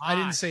Spice. I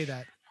didn't say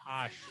that.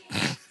 Posh.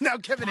 Now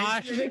Kevin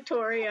Posh.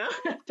 Victoria.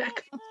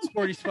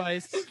 Sporty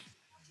Spice.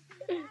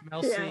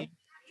 Mel C.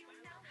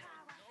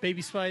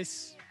 Baby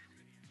Spice.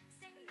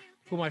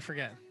 Who am I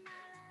forgetting?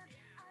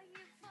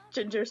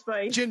 Ginger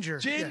Spice. Ginger.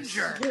 Yes.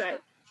 Right.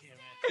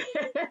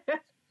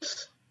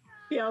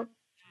 Yeah.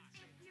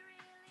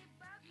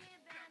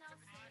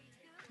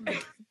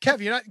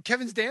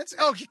 Kevin's dance?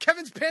 Oh,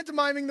 Kevin's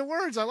pantomiming the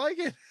words. I like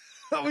it.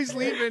 Oh, he's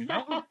leaving.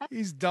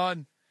 He's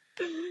done.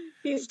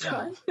 He's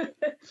done.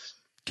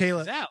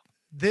 Kayla,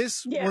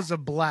 this was a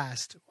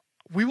blast.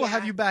 We will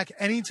have you back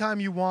anytime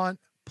you want.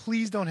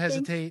 Please don't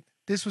hesitate.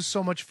 This was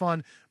so much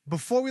fun.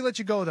 Before we let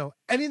you go, though,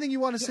 anything you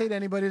want to say to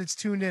anybody that's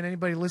tuned in,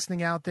 anybody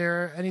listening out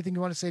there, anything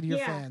you want to say to your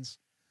fans?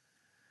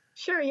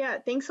 Sure, yeah.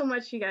 Thanks so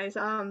much, you guys.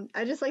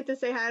 I just like to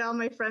say hi to all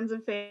my friends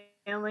and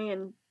family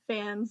and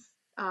fans.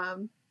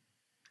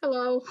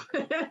 Hello.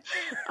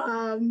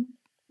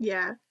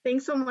 Yeah.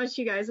 Thanks so much,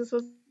 you guys. This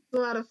was a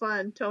lot of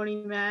fun. Tony,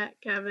 Matt,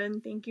 Kevin,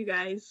 thank you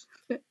guys.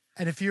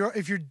 And if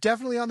you're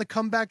definitely on the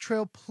comeback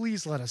trail,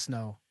 please let us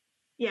know.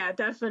 Yeah,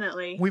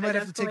 definitely. We might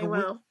have to take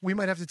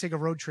a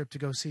road trip to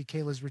go see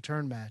Kayla's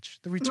return match.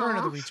 The return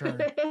of the return.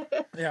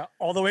 Yeah,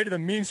 all the way to the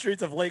mean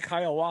streets of Lake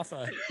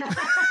Hiawatha.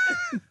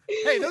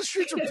 Hey, those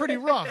streets are pretty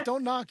rough.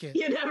 Don't knock it.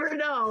 You never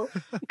know.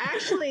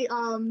 Actually,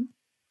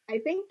 I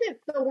think that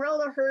the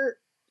World of Hurt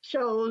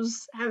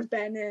shows have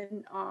been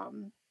in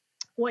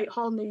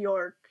Whitehall, New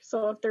York.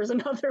 So if there's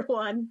another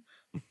one,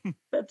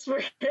 that's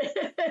where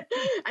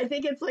I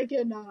think it's like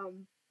in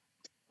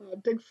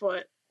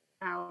Bigfoot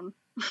town.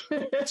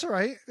 It's all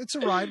right. It's a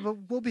ride, but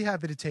we'll be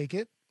happy to take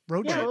it.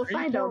 Road trip. We'll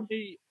find them.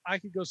 I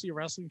could go see a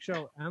wrestling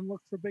show and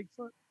look for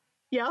Bigfoot.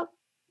 Yep.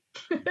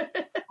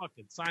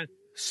 Fucking sign.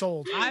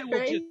 Sold. I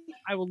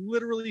will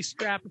literally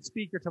strap a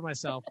speaker to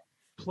myself,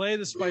 play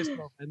the Spice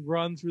Girls, and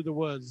run through the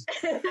woods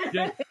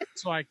just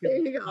so I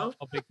can smell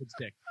Bigfoot's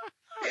dick.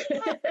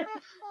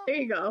 There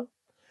you go.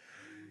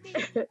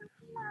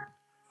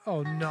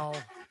 Oh no.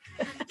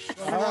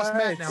 Well, we lost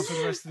Matt now for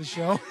the rest of the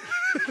show.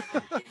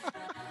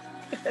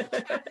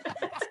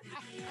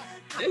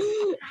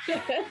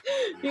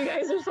 You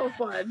guys are so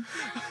fun.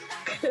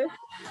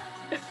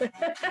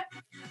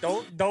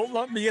 Don't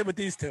lump me in with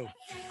these two.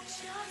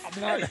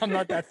 I'm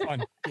not that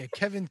fun. Yeah,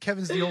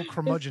 Kevin's the old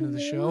curmudgeon of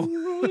the show.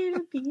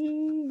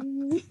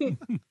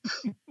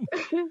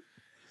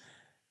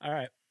 All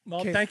right.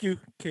 Well, thank you,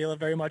 Kayla,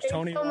 very much. Thanks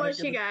Tony. so much,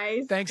 you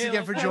guys. Thanks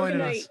again for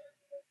joining us.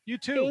 You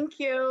too. Thank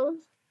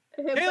you.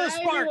 Kayla Bye,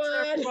 Sparks,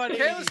 everyone. everybody.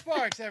 Kayla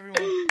Sparks,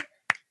 everyone.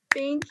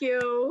 Thank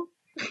you.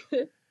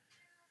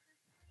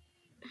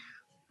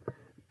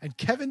 And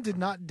Kevin did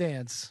not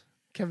dance.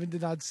 Kevin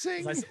did not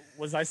sing.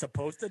 Was I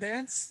supposed to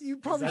dance? You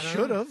probably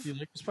should have. Do you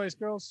like the Spice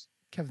Girls?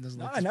 Kevin doesn't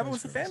No, like I the never Spice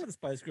was a Girls. fan of the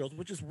Spice Girls,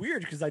 which is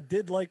weird because I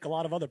did like a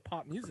lot of other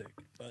pop music,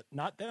 but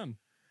not them.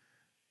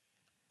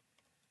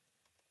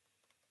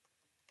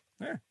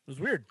 Yeah, it was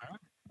weird.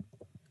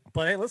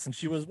 But hey, listen,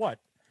 she was what,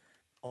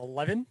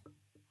 11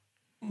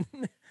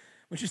 when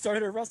she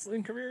started her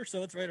wrestling career,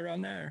 so it's right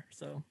around there.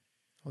 So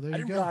Well, there I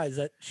you didn't go. realize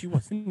that she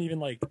wasn't even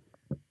like,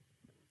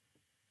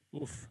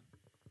 oof.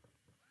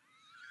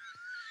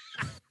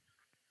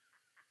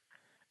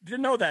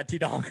 Didn't know that,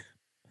 T-Dong.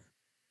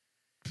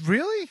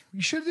 Really?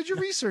 You should have did your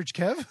research,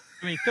 Kev.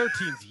 I mean,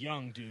 13's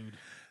young, dude.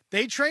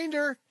 They trained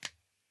her.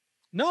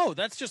 No,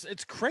 that's just,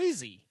 it's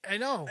crazy. I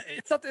know.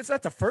 It's not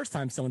the first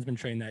time someone's been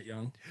trained that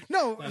young.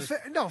 No,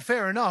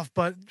 fair enough.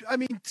 But, I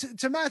mean,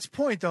 to Matt's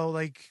point, though,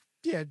 like,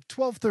 yeah,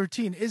 12,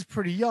 13 is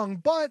pretty young.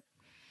 But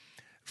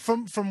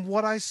from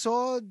what I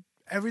saw,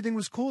 everything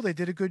was cool. They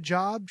did a good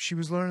job. She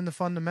was learning the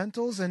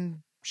fundamentals, and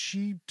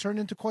she turned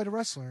into quite a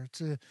wrestler.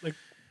 It's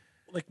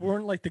like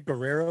weren't like the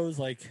Guerreros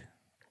like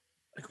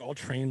all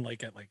trained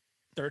like at like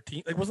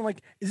 13? Like wasn't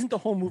like isn't the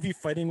whole movie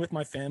Fighting with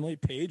My Family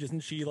Paige?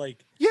 Isn't she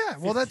like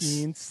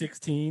 15,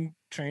 16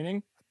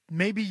 training?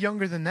 Maybe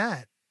younger than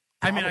that.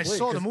 Probably, I mean, I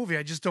saw the 'cause movie.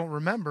 I just don't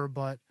remember,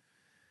 but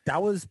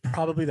that was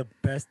probably the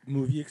best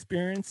movie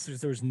experience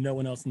because there was no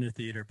one else in the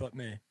theater but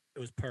me. It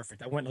was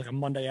perfect. I went like a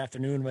Monday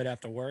afternoon right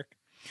after work.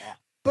 Oh.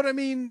 But I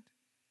mean,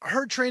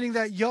 her training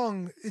that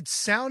young, it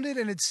sounded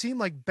and it seemed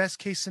like best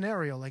case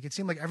scenario. Like it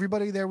seemed like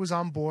everybody there was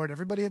on board.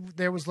 Everybody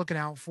there was looking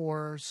out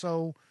for her.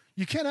 So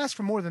you can't ask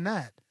for more than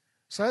that.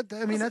 So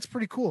I mean, that's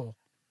pretty cool.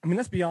 I mean,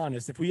 let's be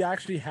honest. If we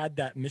actually had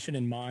that mission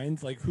in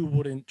mind, like who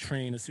wouldn't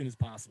train as soon as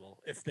possible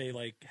if they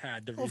like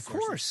had the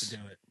resources to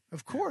do it?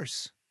 Of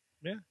course.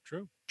 Yeah,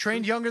 true.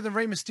 Trained younger than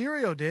Rey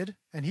Mysterio did,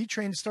 and he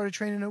started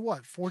training at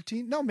what,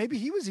 14? No, maybe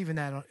he was even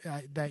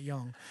that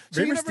young.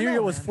 So Rey you never Mysterio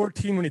know, was man.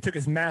 14 when he took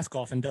his mask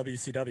off in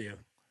WCW.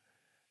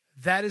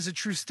 That is a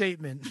true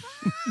statement.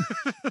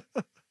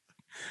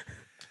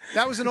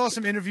 That was an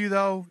awesome interview,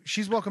 though.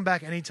 She's welcome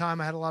back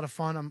anytime. I had a lot of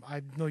fun.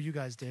 I know you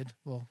guys did.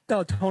 Well,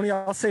 no, Tony,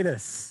 I'll say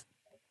this.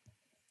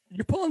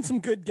 You're pulling some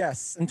good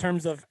guests in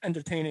terms of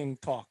entertaining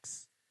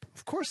talks.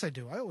 Of course I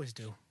do. I always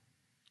do.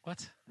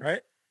 What?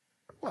 Right?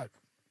 What?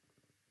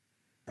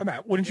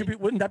 Matt,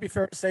 wouldn't that be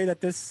fair to say that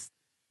this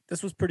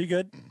was pretty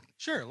good?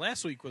 Sure.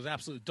 Last week was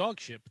absolute dog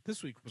shit, but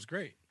this week was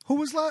great. Who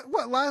was last?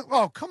 What last?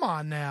 Oh, come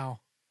on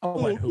now.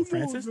 Oh, what? Who?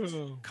 Francis?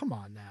 Come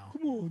on now.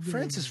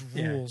 Francis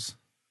rules.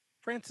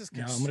 Francis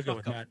can I'm gonna go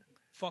with Matt.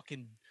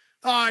 Fucking.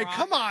 All right,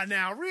 come on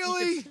now.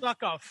 Really? He can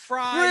suck a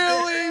fry.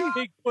 Really?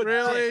 Bigfoot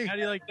Really? dick. How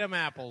do you like them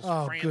apples?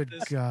 Oh,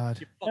 Francis? good God.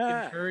 You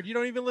fucking turd. You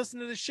don't even listen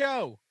to the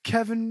show.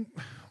 Kev.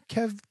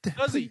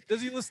 Does he?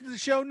 Does he listen to the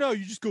show? No,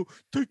 you just go,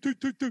 take,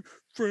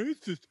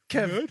 Francis.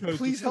 Kev,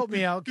 please help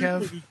me out,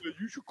 Kev.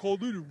 You should call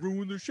in and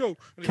ruin the show.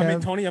 I mean,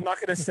 Tony, I'm not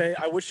going to say,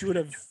 I wish you would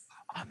have.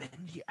 I'm in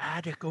the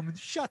attic.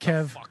 Shut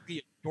Kev.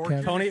 the fuck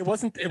up. Tony, it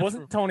wasn't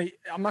Tony.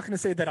 I'm not going to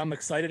say that I'm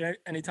excited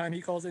anytime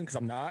he calls in because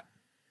I'm not.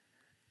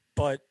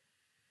 But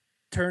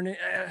turning.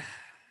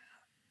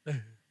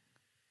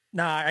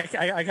 Nah,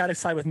 I got to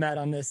side with Matt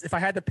on this. If I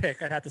had to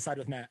pick, I'd have to side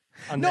with Matt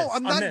on this.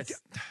 I'm not.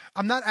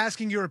 I'm not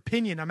asking your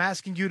opinion. I'm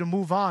asking you to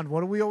move on.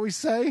 What do we always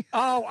say?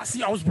 Oh,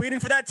 see, I was waiting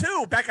for that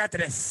too. Back after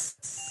this.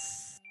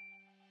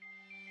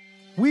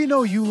 We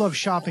know you love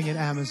shopping at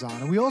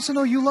Amazon, and we also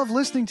know you love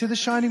listening to The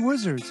Shining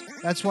Wizards.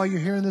 That's why you're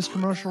hearing this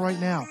commercial right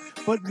now.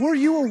 But were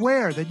you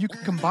aware that you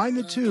can combine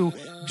the two,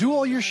 do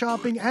all your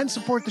shopping, and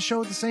support the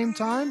show at the same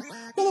time?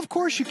 Well, of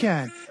course you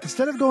can.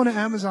 Instead of going to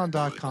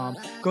Amazon.com,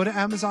 go to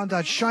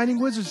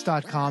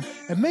Amazon.shiningwizards.com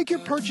and make your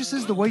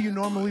purchases the way you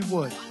normally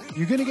would.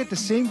 You're going to get the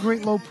same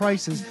great low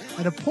prices,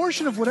 and a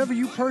portion of whatever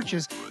you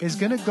purchase is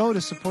going to go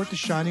to support the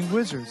Shining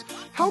Wizards.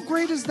 How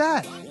great is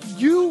that?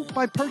 You,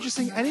 by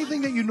purchasing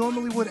anything that you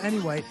normally would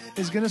anyway,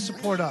 is going to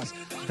support us.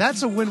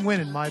 That's a win-win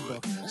in my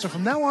book. So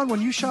from now on, when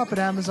you shop at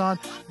Amazon,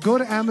 go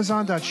to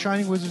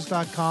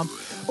Amazon.shiningwizards.com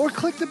or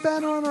click the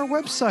banner on our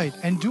website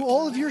and do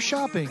all of your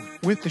shopping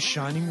with the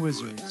Shining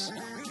Wizards.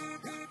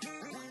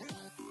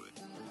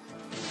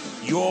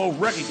 Your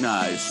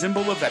recognized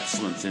symbol of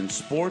excellence in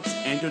sports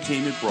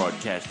entertainment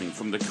broadcasting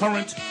from the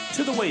current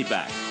to the way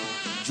back.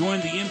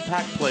 Join the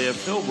impact player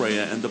Phil Brea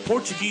and the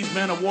Portuguese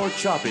Man of War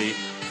Choppy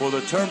for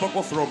the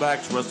Turnbuckle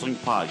Throwbacks Wrestling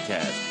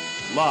Podcast.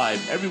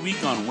 Live every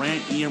week on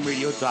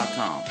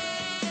rantemradio.com.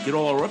 Get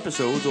all our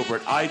episodes over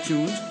at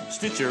iTunes,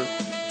 Stitcher,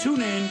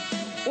 TuneIn,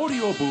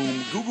 Audio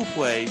Boom, Google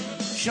Play,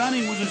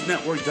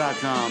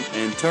 ShiningWizardsNetwork.com,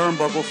 and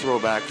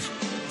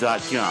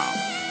TurnbuckleThrowbacks.com.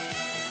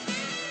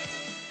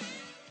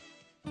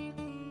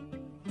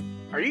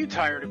 Are Are you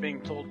tired of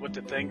being told what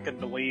to think and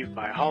believe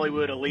by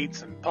Hollywood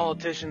elites and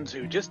politicians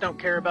who just don't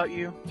care about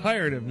you?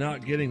 Tired of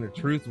not getting the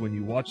truth when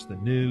you watch the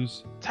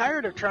news?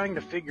 Tired of trying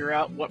to figure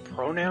out what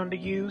pronoun to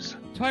use?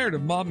 Tired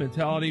of mob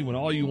mentality when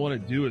all you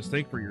want to do is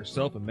think for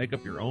yourself and make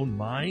up your own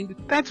mind?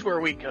 That's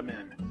where we come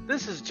in.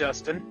 This is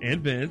Justin.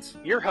 And Vince.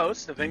 Your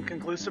host of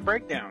Inconclusive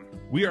Breakdown.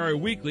 We are a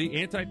weekly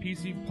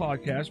anti-PC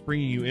podcast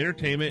bringing you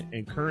entertainment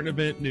and current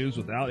event news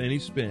without any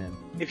spin.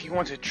 If you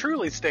want to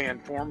truly stay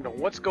informed on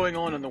what's going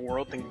on in the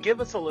world, then give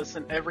us a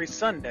listen every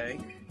Sunday,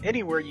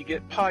 anywhere you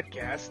get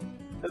podcasts,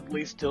 at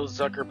least till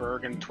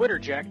Zuckerberg and Twitter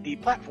Jack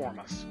deplatform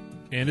us.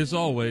 And as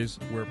always,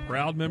 we're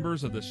proud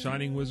members of the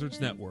Shining Wizards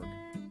Network.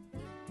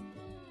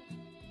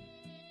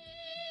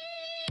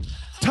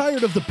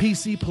 Tired of the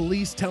PC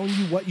police telling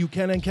you what you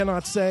can and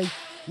cannot say?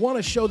 Want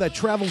a show that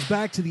travels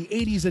back to the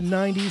 80s and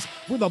 90s,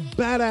 where the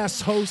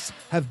badass hosts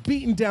have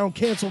beaten down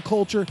cancel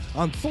culture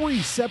on 3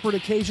 separate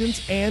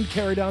occasions and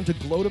carried on to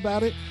gloat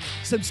about it?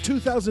 Since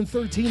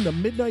 2013, The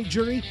Midnight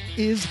Jury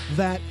is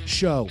that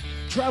show.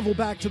 Travel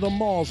back to the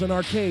malls and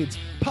arcades,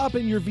 pop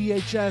in your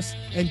VHS,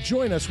 and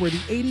join us where the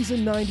 80s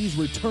and 90s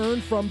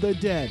return from the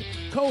dead.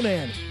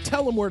 Conan,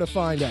 tell them where to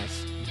find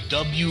us.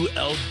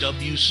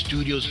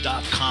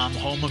 WLWstudios.com,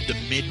 home of the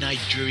Midnight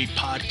Jury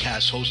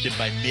podcast, hosted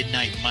by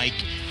Midnight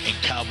Mike and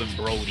Calvin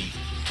Brody.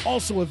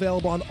 Also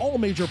available on all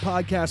major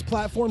podcast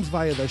platforms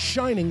via the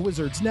Shining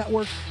Wizards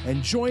Network,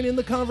 and join in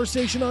the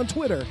conversation on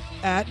Twitter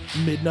at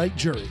Midnight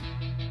Jury.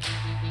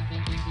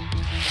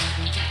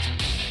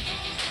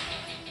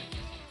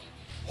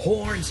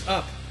 Horns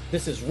up!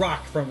 This is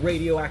Rock from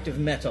Radioactive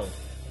Metal.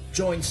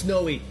 Join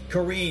Snowy,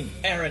 Kareem,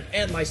 Aaron,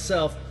 and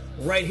myself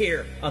right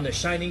here on the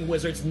Shining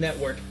Wizards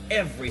Network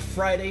every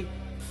Friday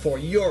for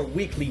your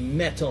weekly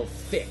metal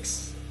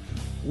fix.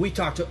 We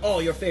talk to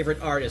all your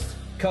favorite artists,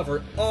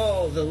 cover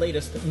all the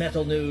latest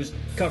metal news,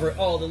 cover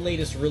all the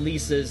latest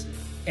releases,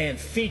 and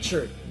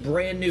feature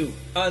brand new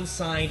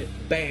unsigned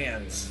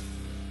bands.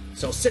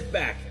 So sit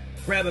back,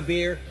 grab a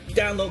beer,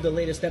 download the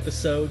latest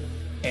episode,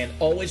 and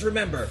always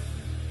remember,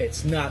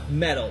 it's not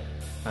metal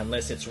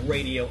unless it's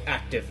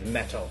radioactive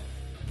metal.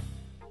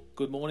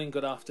 Good morning,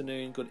 good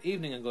afternoon, good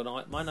evening, and good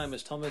night. My name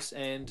is Thomas,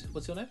 and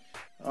what's your name?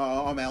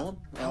 I'm Alan.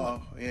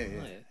 Oh, yeah.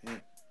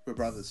 We're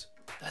brothers.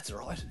 That's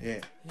right. Yeah.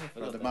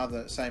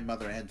 Same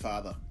mother and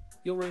father.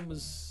 Your room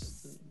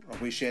was... Oh,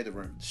 we shared a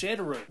room. Shared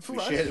a room? We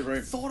shared a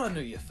room. Thought I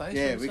knew your face.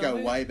 Yeah, we go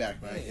way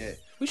back, mate. Yeah.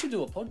 We should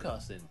do a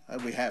podcast then.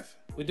 We have.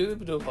 We do a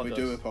podcast? We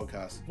do a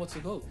podcast. What's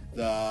it called?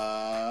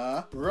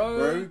 The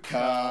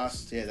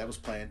Brocast. Yeah, that was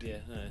planned.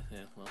 Yeah.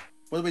 Well.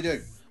 What do we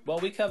do? Well,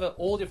 we cover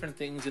all different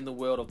things in the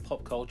world of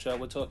pop culture.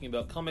 We're talking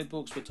about comic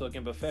books, we're talking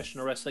about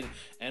professional wrestling,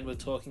 and we're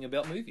talking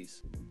about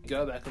movies.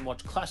 Go back and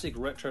watch classic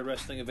retro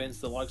wrestling events,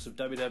 the likes of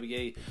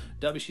WWE,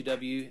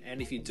 WCW,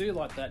 and if you do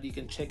like that, you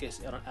can check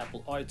us out on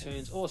Apple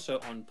iTunes,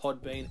 also on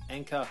Podbean,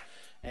 Anchor,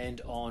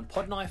 and on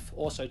Podknife.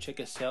 Also check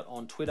us out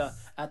on Twitter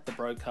at The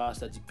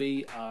Brocast. That's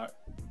BROKAST.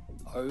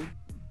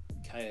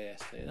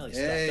 Nearly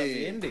stuffed up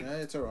the ending. Yeah,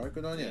 it's all right.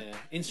 Good on you. Yeah.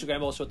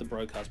 Instagram also at The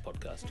Brocast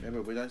Podcast.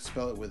 Remember, we don't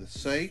spell it with a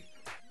C.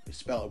 We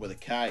spell it with a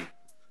K.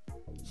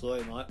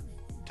 Sorry, mate.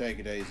 Take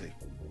it easy.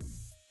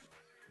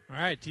 All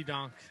right,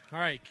 T-Donk. All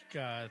right,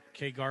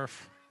 K.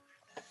 Garf.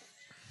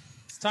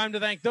 It's time to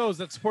thank those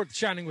that support the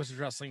Shining Wizards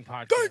Wrestling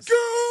Podcast. Thank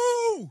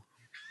you!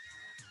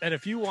 And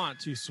if you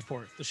want to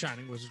support the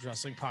Shining Wizards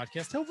Wrestling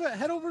Podcast,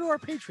 head over to our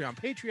Patreon,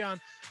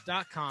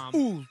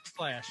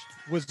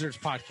 patreon.com/Wizards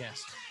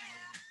Podcast.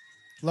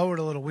 Lower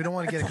it a little. We don't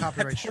want to get a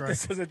copyright strike.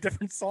 This was a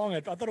different song. I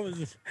thought it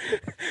was.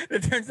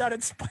 It turns out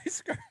it's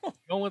Spice Girls.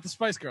 Going with the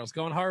Spice Girls.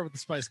 Going hard with the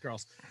Spice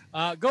Girls.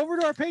 Go over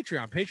to our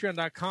Patreon,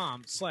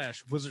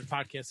 patreon.com/Wizard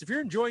Podcast. If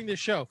you're enjoying this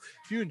show,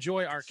 if you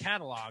enjoy our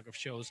catalog of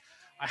shows,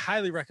 I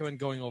highly recommend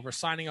going over,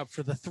 signing up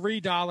for the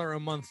 $3 a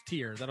month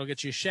tier. That'll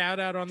get you a shout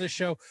out on this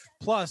show.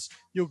 Plus,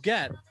 you'll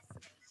get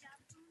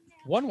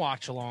one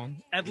watch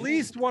along, at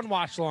least one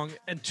watch along,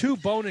 and 2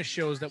 bonus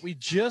shows that we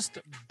just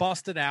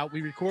busted out.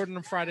 We recorded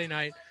on Friday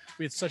night.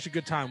 We had such a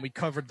good time. We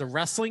covered the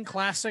Wrestling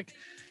Classic,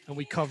 and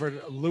we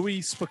covered Louis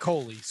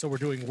Spicoli. So we're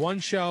doing 1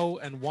 show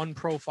and 1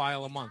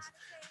 profile a month.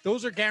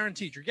 Those are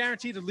guaranteed. You're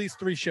guaranteed at least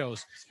 3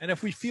 shows. And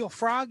if we feel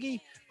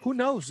froggy, who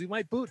knows? We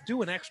might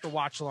do an extra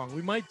watch along.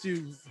 We might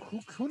do,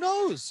 who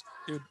knows?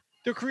 Dude,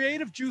 the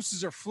creative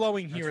juices are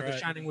flowing here at the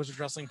Shining Wizards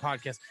Wrestling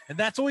Podcast, and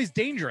that's always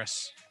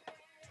dangerous.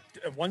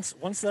 Once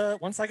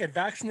I get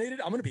vaccinated,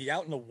 I'm going to be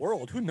out in the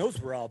world. Who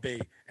knows where I'll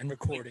be and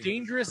recording. Like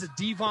dangerous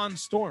Devon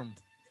Storm.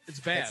 It's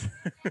bad.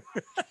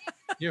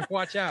 You have to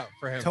watch out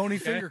for him. Tony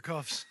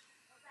Fingercuffs.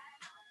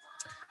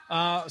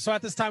 So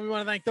at this time, we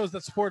want to thank those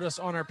that support us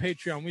on our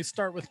Patreon. We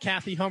start with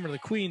Kathy Hummer, the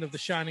queen of the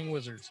Shining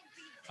Wizards.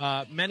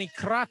 Manny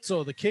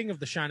Crazzo, the king of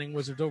the Shining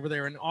Wizards over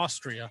there in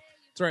Austria.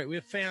 That's right. We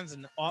have fans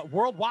in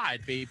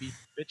worldwide, baby,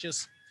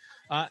 bitches.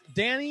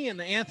 Danny and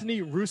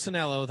Anthony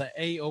Rusinello, the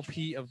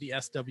AOP of the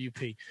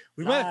SWP.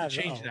 We might have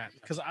to change that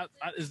because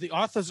is the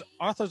authors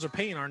of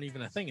pain aren't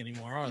even a thing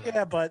anymore, are they?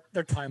 Yeah, but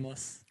they're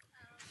timeless.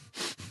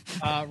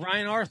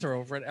 Ryan Arthur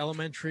over at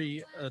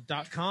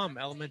elementary.com,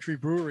 Elementary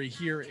Brewery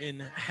here in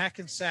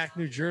Hackensack,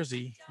 New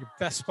Jersey. Your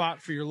best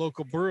spot for your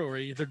local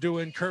brewery. They're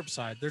doing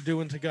curbside. They're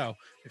doing to go.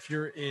 If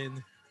you're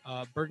in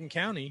Bergen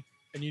County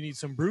and you need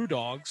some brew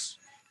dogs,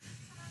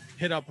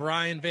 hit up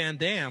Ryan Van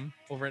Dam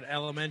over at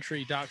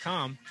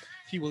elementary.com.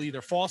 He will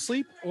either fall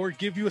asleep or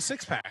give you a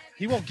 6-pack.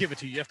 He won't give it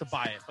to you. You have to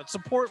buy it. But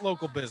support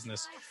local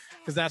business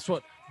because that's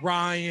what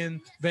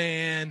Ryan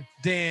Van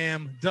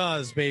Dam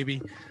does,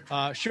 baby.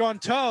 Sean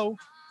Toe,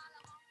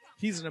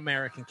 he's an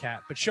American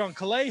cat. But Sean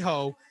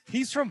Kaleho,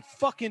 he's from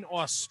fucking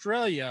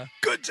Australia.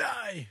 Good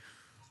guy.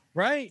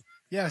 Right?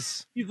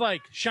 Yes. He's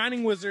like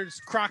Shining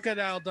Wizards,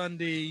 Crocodile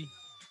Dundee,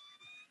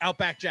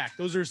 Outback Jack.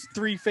 Those are his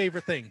 3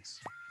 favorite things.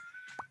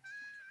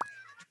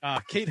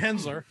 Kate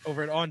Hensler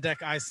over at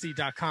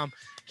OnDeckIC.com.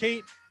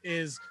 Kate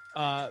is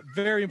a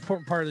very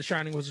important part of the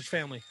Shining Wizards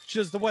family. She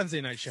does the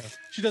Wednesday night show.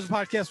 She does a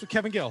podcast with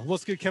Kevin Gill.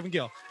 What's good, Kevin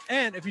Gill?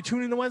 And if you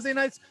tune in to Wednesday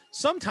nights,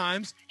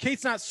 sometimes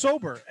Kate's not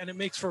sober, and it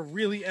makes for a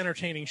really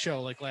entertaining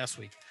show like last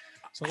week.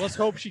 So let's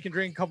hope she can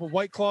drink a couple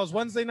White Claws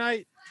Wednesday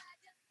night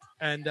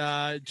and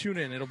tune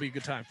in. It'll be a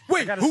good time.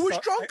 Wait, who was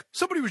drunk?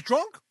 Somebody was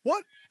drunk?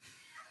 What?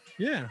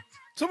 Yeah.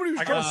 Somebody was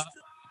drunk.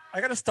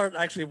 I got to start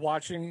actually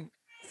watching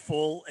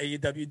full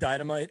AEW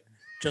Dynamite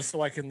just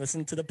so I can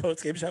listen to the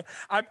post-game show.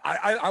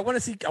 I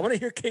want to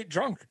hear Kate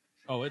drunk.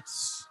 Oh,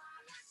 it's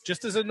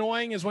just as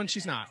annoying as when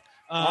she's not.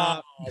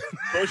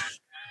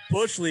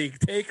 Bush League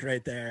take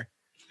right there.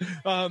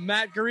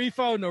 Matt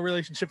Garifo, no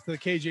relationship to the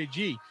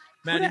KJG.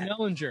 Maddie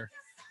Mellinger,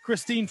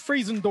 Christine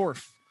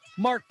Friesendorf,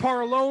 Mark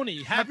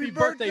Paroloni. Happy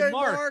birthday,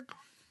 Mark.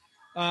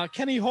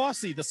 Kenny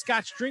Horsey, the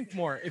Scotch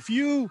Drinkmore. If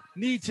you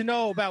need to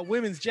know about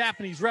women's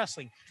Japanese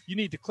wrestling, you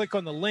need to click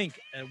on the link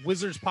at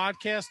Wizards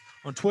Podcast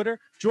on Twitter.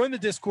 Join the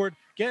Discord.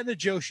 Get in the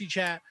Joshi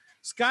chat.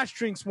 Scotch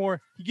Drinks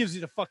More. He gives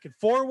you the fucking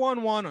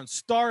 411 on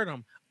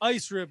Stardom,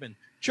 Ice Ribbon,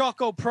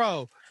 Choco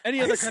Pro, any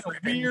other kind of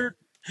weird.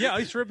 Yeah,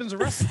 Ice Ribbon's a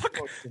wrestling.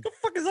 The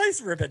fuck is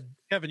Ice Ribbon?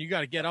 Kevin, you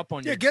got to get up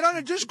on your. Yeah, get on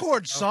the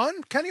Discord,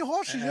 son. Kenny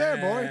Horsey's there,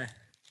 boy.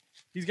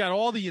 He's got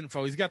all the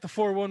info. He's got the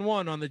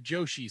 411 on the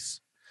Joshis.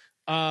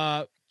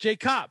 Jay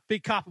Kopp,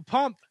 Big Cop of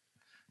Pump.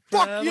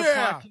 Fuck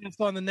yeah!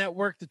 Podcast on the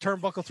network, the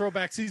Turnbuckle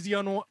Throwbacks. He's the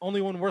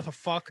only one worth a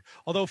fuck.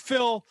 Although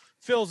Phil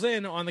fills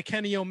in on the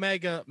Kenny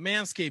Omega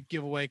Manscaped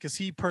giveaway because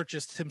he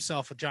purchased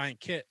himself a giant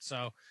kit.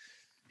 So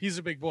he's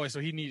a big boy, so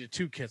he needed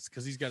 2 kits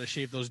because he's got to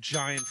shave those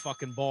giant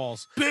fucking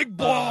balls. Big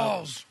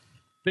balls!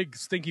 Big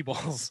stinky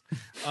balls.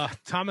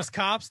 Thomas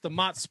Copps, the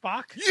Mott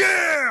Spock.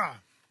 Yeah!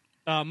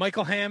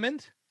 Michael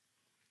Hammond.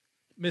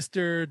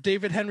 Mr.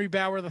 David Henry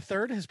Bauer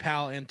III, his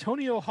pal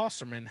Antonio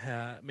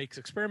Hosserman makes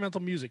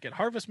experimental music at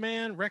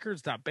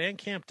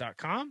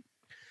harvestmanrecords.bandcamp.com.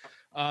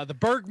 The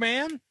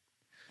Bergman,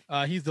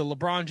 he's the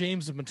LeBron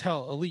James of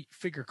Mattel Elite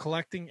Figure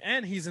Collecting,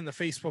 and he's in the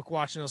Facebook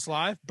watching us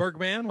live.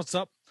 Bergman, what's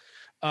up?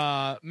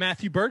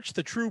 Matthew Birch,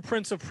 the true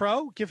Prince of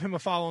Pro. Give him a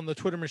follow on the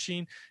Twitter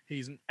machine.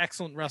 He's an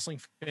excellent wrestling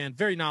fan,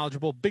 very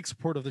knowledgeable, big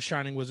supporter of the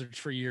Shining Wizards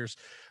for years.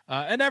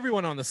 And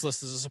everyone on this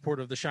list is a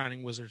supporter of the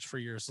Shining Wizards for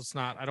years.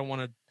 I don't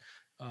want to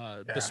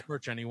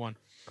besmirch anyone.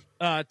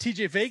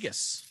 TJ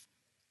Vegas.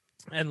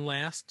 And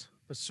last,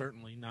 but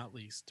certainly not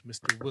least,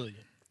 Mr.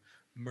 William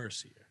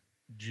Mercier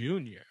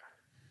Jr.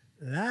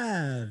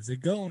 Lives are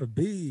going to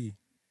be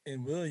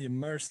in William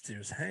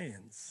Mercier's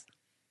hands.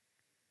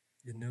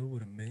 You know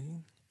what I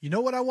mean? You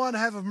know what I want to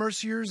have of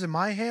Mercier's in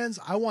my hands?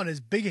 I want his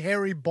big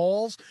hairy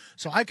balls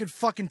so I could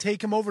fucking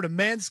take him over to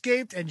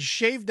Manscaped and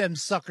shave them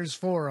suckers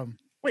for him.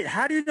 Wait,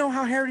 how do you know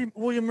how hairy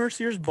William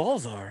Mercier's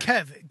balls are?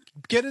 Kev,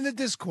 get in the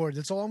Discord.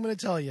 That's all I'm going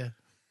to tell you.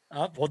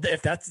 Well,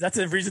 if that's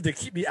a reason to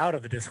keep me out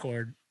of the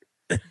Discord,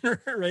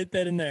 right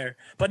then and there.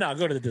 But no,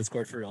 go to the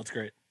Discord for real. It's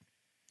great.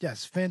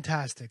 Yes,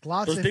 fantastic.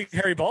 Those big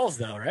hairy balls,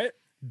 though, right?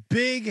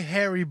 Big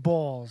hairy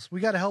balls. We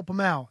got to help him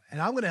out,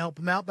 and I'm going to help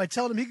him out by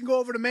telling him he can go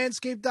over to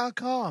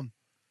Manscaped.com.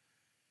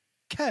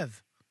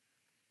 Kev,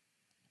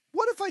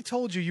 what if I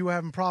told you were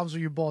having problems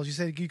with your balls? You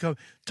said, you come,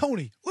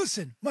 Tony,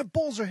 listen, my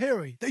balls are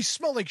hairy. They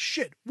smell like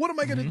shit. What am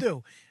I going to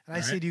do? And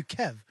I say to you,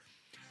 Kev,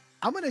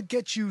 I'm going to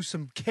get you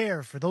some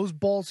care for those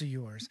balls of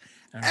yours.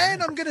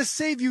 And I'm going to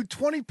save you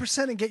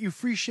 20% and get you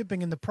free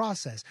shipping in the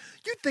process.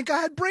 You'd think I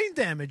had brain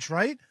damage,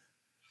 right?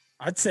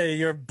 I'd say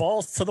your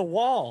balls to the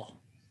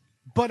wall.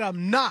 But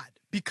I'm not,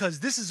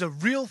 because this is a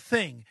real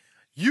thing.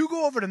 You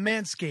go over to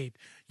Manscaped.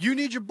 You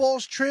need your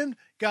balls trimmed?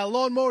 Got a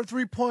Lawnmower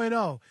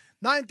 3.0.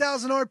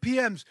 9,000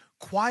 RPMs.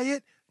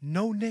 Quiet,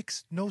 no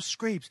nicks, no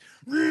scrapes.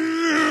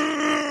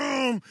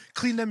 Clean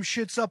them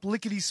shits up,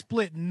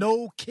 lickety-split.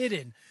 No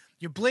kidding.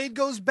 Your blade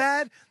goes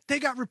bad, they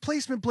got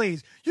replacement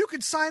blades. You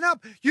can sign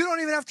up. You don't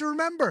even have to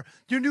remember.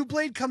 Your new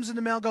blade comes in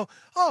the mail, go,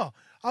 oh,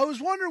 I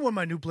was wondering when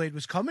my new blade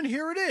was coming.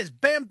 Here it is.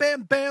 Bam,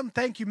 bam, bam.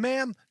 Thank you,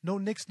 ma'am. No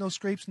nicks, no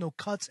scrapes, no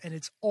cuts, and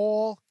it's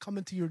all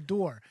coming to your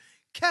door.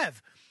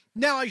 Kev,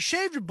 now I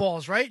shaved your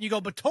balls, right? And you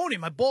go, but Tony,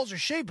 my balls are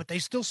shaved, but they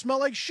still smell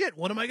like shit.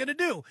 What am I going to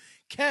do?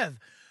 Kev,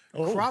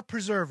 crop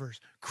preservers,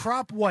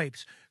 crop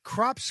wipes,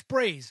 crop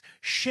sprays,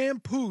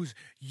 shampoos,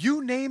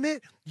 you name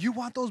it. You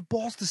want those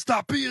balls to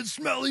stop being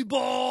smelly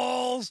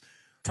balls?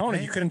 Tony,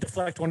 Right? you couldn't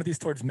deflect one of these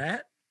towards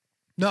Matt?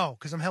 No,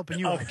 because I'm helping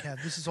you Oh. out,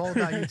 Kev. This is all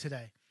about you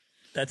today.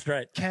 That's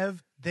right. Kev,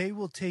 they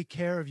will take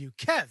care of you.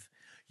 Kev,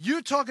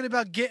 you're talking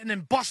about getting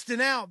and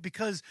busting out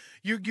because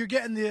you're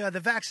getting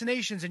the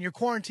vaccinations and your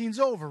quarantine's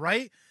over,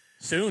 right?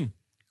 Soon.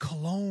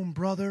 Cologne,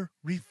 brother.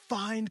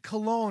 Refined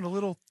cologne. A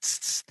little tss,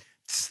 tss,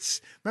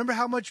 tss. Remember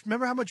how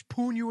much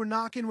poon you were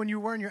knocking when you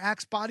were wearing your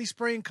Axe body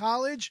spray in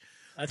college?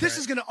 This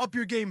is going to up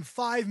your game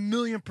 5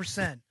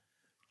 million%.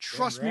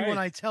 Trust me when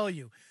I tell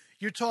you.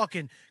 You're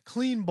talking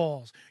clean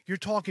balls. You're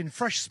talking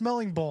fresh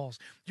smelling balls.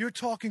 You're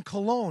talking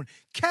cologne.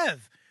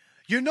 Kev,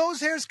 your nose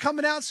hair's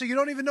coming out so you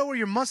don't even know where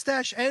your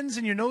mustache ends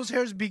and your nose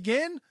hairs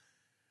begin?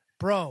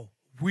 Bro,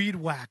 Weed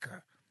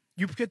Whacker.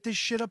 You get this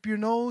shit up your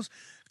nose,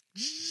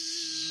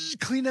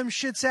 clean them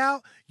shits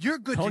out, you're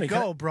good Tony, to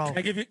go, bro.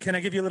 Can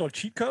I give you a little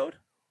cheat code?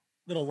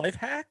 Little life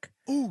hack?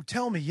 Ooh,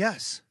 tell me,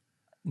 yes.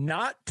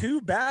 Not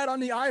too bad on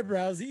the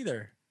eyebrows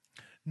either.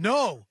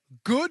 No,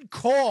 good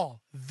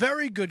call.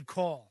 Very good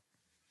call.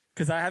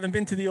 Because I haven't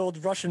been to the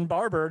old Russian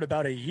barber in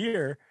about a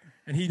year,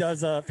 and he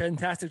does a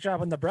fantastic job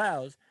on the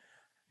brows.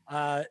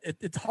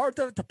 It's hard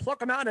to pluck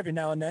them out every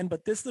now and then,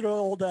 but this little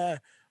old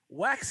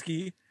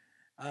Waxkey,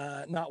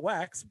 not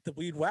wax, the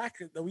weed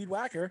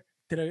whacker,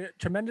 did a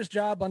tremendous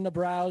job on the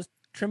brows,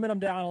 trimming them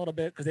down a little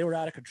bit because they were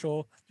out of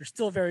control. They're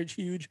still very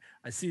huge.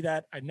 I see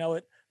that. I know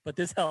it, but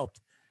this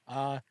helped.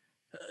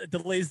 It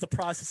delays the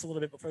process a little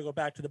bit before I go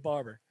back to the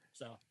barber.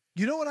 So.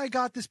 You know what I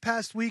got this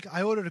past week?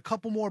 I ordered a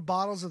couple more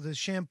bottles of the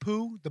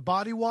shampoo, the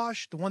body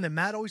wash, the one that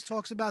Matt always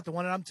talks about, the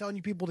one that I'm telling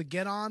you people to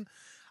get on.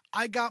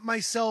 I got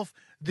myself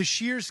the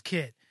shears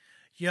kit.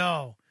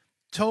 Yo,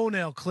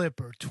 toenail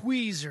clipper,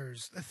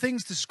 tweezers,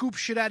 things to scoop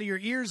shit out of your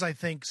ears, I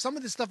think. Some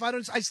of this stuff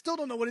I still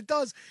don't know what it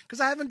does because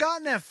I haven't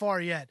gotten that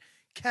far yet.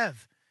 Kev.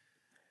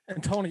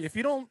 And Tony, if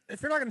you're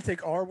not going to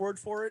take our word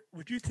for it,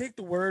 would you take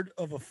the word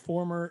of a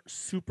former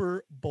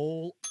Super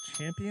Bowl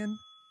champion?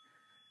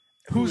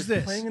 Who's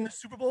this? Playing in the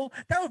Super Bowl?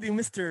 That would be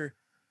Mr.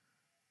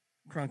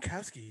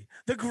 Gronkowski.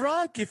 The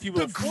Gronk, if you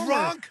will. The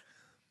Gronk?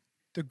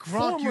 The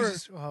Gronk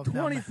uses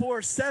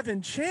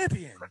 24/7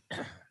 champion.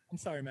 I'm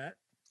sorry, Matt.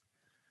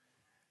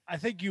 I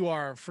think you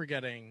are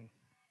forgetting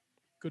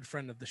good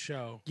friend of the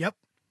show. Yep.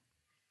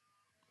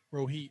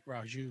 Rohit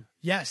Raju.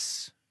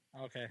 Yes.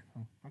 Okay.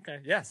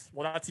 Yes.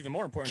 Well, that's even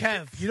more important.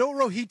 Kev, you know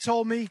what Rohit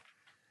told me?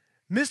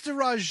 Mr.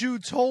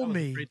 Raju told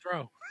me. Great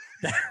throw.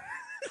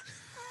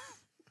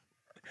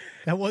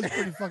 That was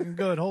pretty fucking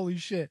good. Holy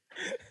shit.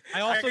 I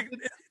also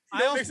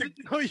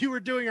didn't know you were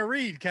doing a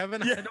read,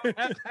 Kevin. Yeah. I don't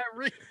have that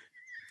read.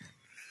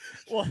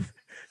 Well,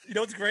 you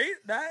know what's great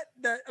that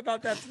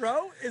about that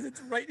throw is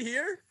it's right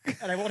here,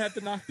 and I won't have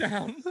to knock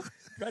down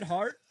Bret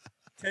Hart,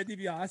 Ted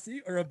DiBiase,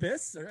 or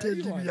Abyss, or Ted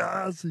anyone.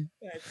 DiBiase.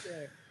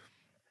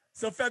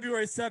 So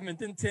February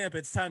 7th in Tampa,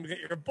 it's time to get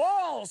your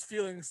balls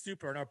feeling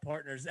super, and our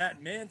partners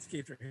at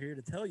Manscaped are here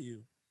to tell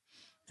you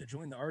to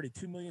join the already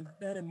 2 million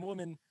men and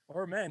women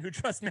or men who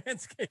trust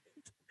Manscaped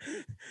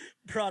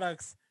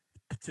products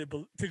to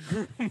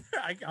groom.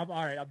 I'm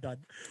all right. I'm done.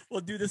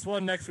 We'll do this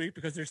one next week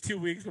because there's 2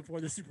 weeks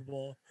before the Super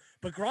Bowl.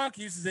 But Gronk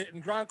uses it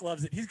and Gronk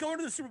loves it. He's going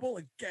to the Super Bowl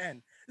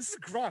again. This is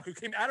Gronk who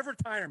came out of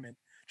retirement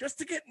just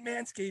to get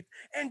Manscaped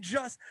and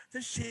just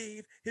to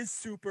shave his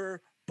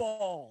super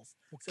balls.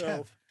 Well, so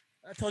Kev,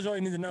 that tells you all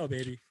you need to know,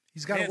 baby.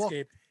 He's got to walk.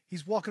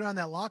 He's walking around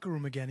that locker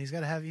room again. He's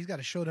got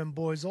to show them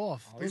boys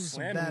off. Oh, Those he's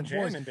are some bad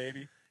boys,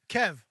 baby.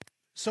 Kev,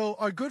 so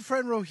our good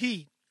friend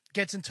Rohit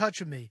gets in touch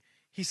with me.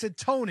 He said,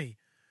 Tony,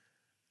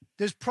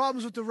 there's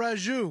problems with the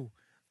Raju.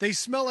 They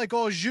smell like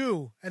au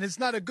jus, and it's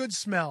not a good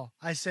smell.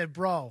 I said,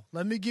 bro,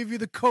 let me give you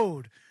the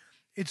code.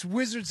 It's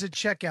Wizards at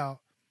checkout.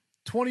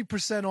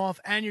 20% off,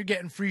 and you're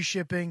getting free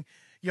shipping.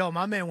 Yo,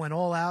 my man went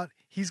all out.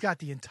 He's got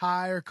the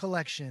entire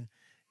collection.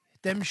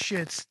 Them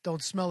shits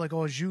don't smell like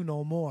au jus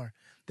no more.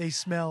 They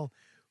smell,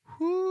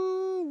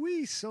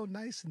 whoo-wee, so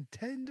nice and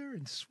tender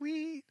and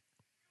sweet.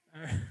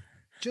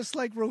 Just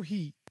like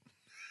Rohit.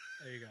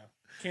 There you go.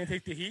 Can't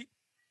take the heat?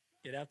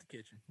 Get out the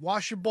kitchen.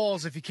 Wash your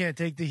balls if you can't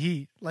take the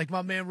heat, like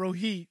my man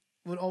Rohit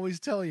would always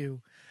tell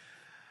you.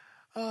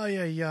 Oh,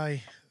 yeah.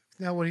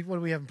 Now, what are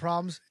we having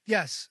problems?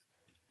 Yes,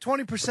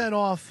 20%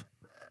 off,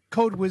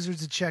 code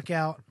Wizards at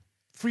checkout,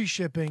 free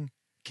shipping,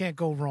 can't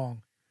go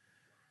wrong.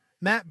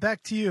 Matt,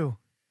 back to you.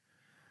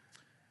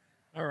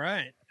 All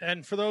right.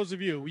 And for those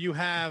of you, you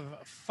have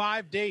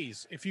 5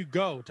 days if you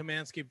go to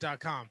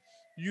manscaped.com.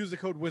 Use the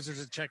code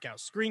Wizards at checkout.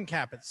 Screen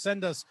cap it.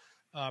 Send us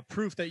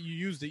proof that you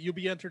used it. You'll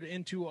be entered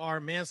into our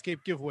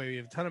Manscaped giveaway. We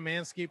have a ton of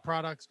Manscaped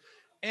products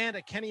and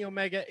a Kenny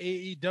Omega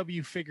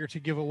AEW figure to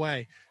give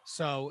away.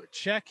 So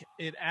check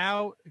it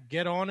out.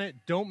 Get on it.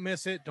 Don't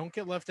miss it. Don't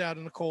get left out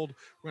in the cold.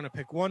 We're going to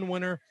pick one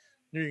winner.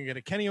 You're going to get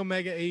a Kenny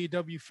Omega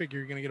AEW figure.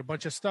 You're going to get a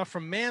bunch of stuff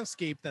from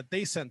Manscaped that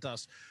they sent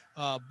us.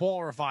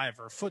 Ball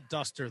Reviver, Foot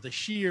Duster, the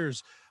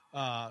Shears,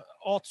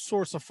 all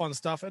sorts of fun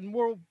stuff. And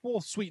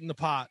we'll sweeten the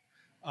pot.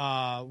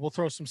 We'll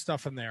throw some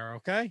stuff in there,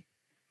 okay?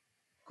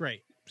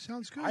 Great.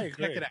 Sounds good. I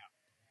agree. Check it out.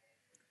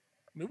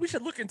 I mean, we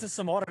should look into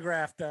some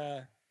autographed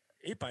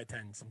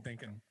 8x10s, I'm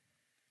thinking.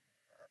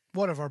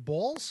 What, of our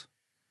balls?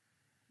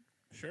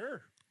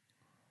 Sure.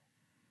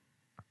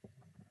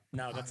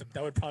 No,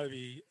 that would probably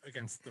be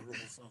against the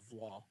rules of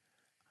law.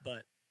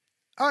 But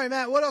all right,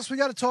 Matt, what else we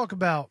got to talk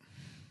about?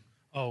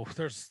 Oh,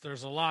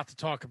 there's a lot to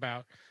talk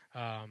about.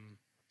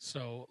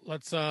 So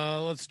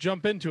let's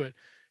jump into it.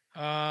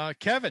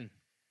 Kevin,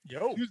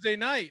 Tuesday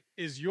night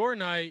is your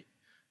night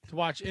to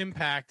watch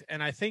Impact,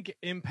 and I think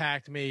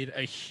Impact made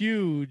a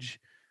huge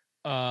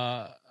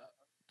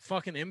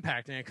fucking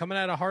impact. And coming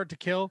out of Hard to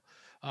Kill,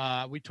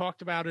 we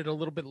talked about it a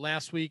little bit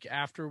last week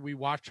after we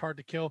watched Hard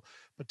to Kill,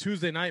 but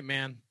Tuesday night,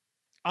 man,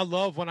 I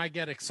love when I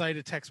get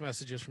excited text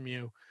messages from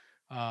you.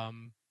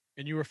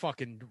 And you were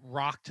fucking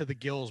rocked to the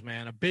gills,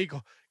 man. A big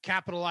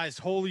capitalized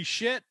holy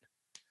shit,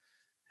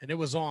 and it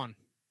was on.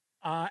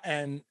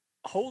 And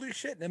holy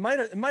shit, it might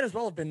as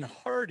well have been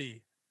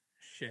Hardy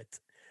shit,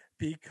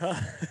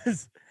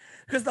 because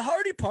the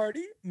Hardy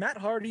Party, Matt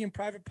Hardy and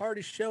Private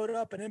Party showed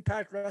up in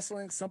Impact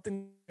Wrestling,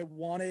 something I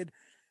wanted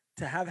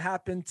to have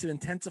happen to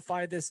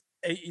intensify this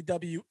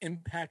AEW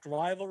Impact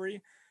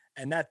rivalry,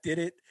 and that did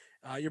it.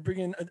 You're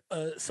bringing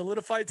a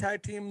solidified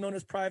tag team known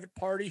as Private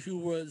Party, who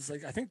was,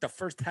 like, I think the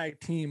first tag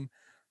team,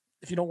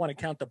 if you don't want to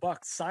count the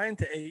Bucks, signed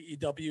to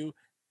AEW,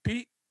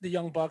 beat the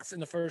Young Bucks in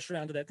the first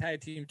round of that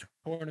tag team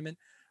tournament.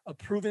 A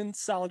proven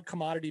solid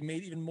commodity,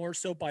 made even more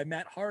so by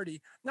Matt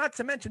Hardy. Not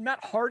to mention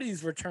Matt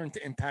Hardy's return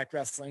to Impact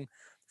Wrestling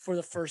for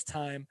the first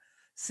time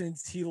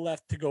since he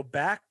left to go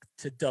back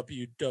to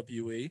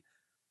WWE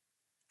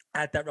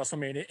at that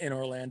WrestleMania in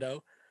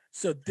Orlando.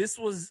 So this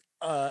was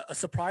a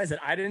surprise that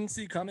I didn't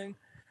see coming.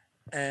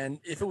 And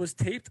if it was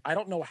taped, I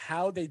don't know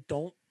how they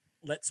don't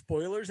let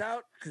spoilers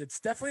out, because it's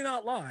definitely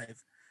not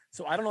live.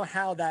 So I don't know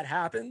how that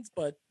happens,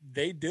 but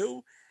they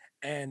do.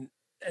 And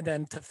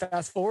then to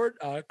fast forward,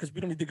 because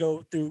we don't need to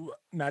go through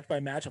match by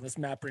match unless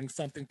Matt brings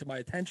something to my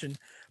attention,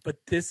 but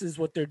this is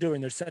what they're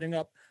doing. They're setting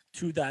up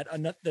to that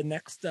the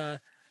next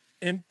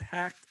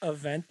Impact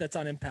event that's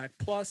on Impact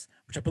Plus,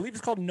 which I believe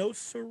is called No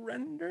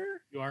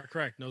Surrender. You are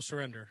correct. No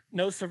Surrender.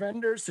 No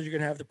Surrender. So you're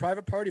going to have the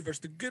Private Party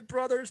versus the Good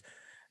Brothers.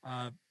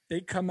 They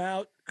come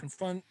out,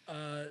 confront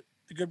the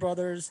Good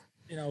Brothers,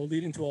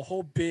 leading to a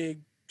whole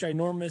big,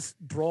 ginormous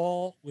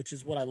brawl, which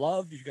is what I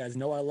love. You guys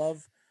know I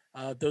love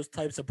those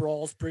types of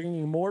brawls,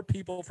 bringing more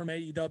people from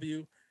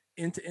AEW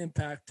into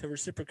Impact to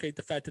reciprocate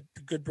the fact that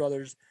the Good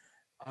Brothers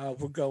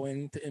were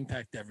going to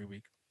Impact every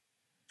week.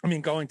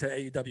 Going to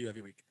AEW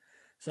every week.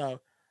 So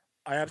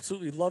I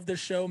absolutely love this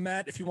show,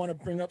 Matt. If you want to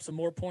bring up some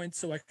more points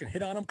so I can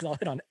hit on them, because I'll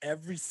hit on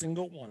every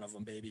single one of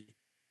them, baby.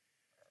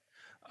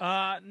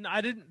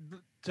 I didn't.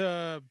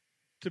 To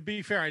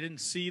be fair, I didn't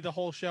see the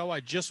whole show. I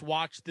just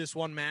watched this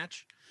one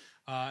match,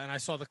 and I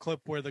saw the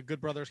clip where the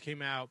Good Brothers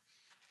came out.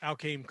 Out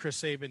came Chris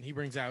Sabin. He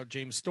brings out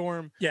James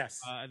Storm. Yes.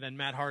 And then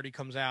Matt Hardy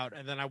comes out,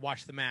 and then I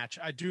watched the match.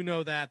 I do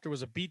know that there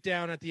was a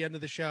beatdown at the end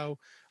of the show,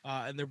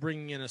 and they're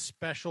bringing in a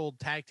special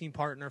tag team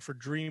partner for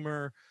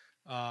Dreamer,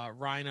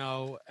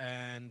 Rhino,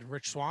 and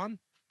Rich Swann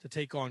to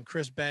take on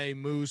Chris Bay,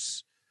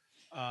 Moose,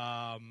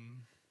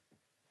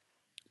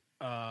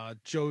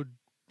 Joe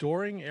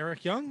Doring,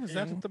 Eric Young. Is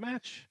that the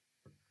match?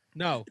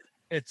 No,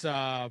 it's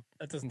that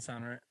doesn't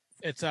sound right.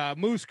 It's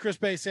Moose, Chris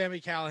Bay, Sami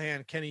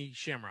Callihan, Kenny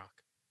Shamrock.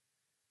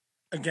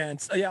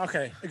 Against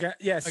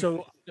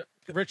so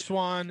Rich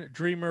Swann,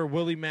 Dreamer,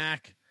 Willie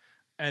Mack,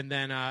 and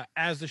then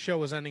as the show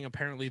was ending,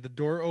 apparently the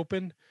door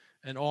opened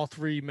and all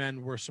three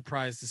men were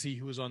surprised to see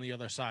who was on the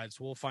other side.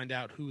 So we'll find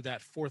out who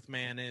that fourth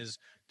man is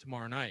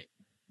tomorrow night.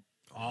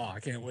 Oh, I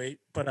can't wait.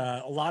 But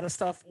a lot of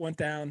stuff went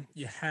down.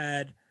 You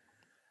had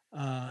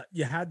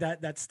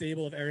that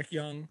stable of Eric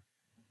Young.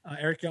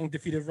 Eric Young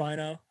defeated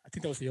Rhino. I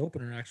think that was the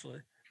opener, actually.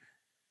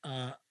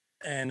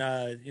 And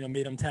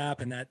made him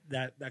tap, and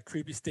that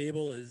creepy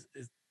stable is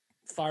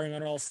firing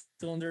on all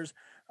cylinders.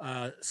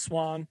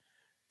 Swann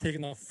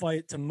taking the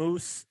fight to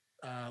Moose,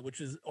 which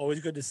is always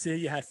good to see.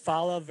 You had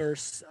Fala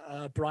versus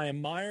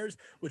Brian Myers,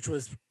 which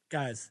was,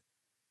 guys,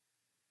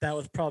 that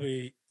was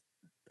probably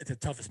the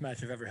toughest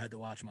match I've ever had to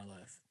watch in my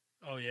life.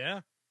 Oh,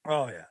 yeah?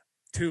 Oh, yeah.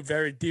 Two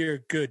very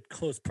dear, good,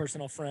 close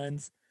personal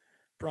friends,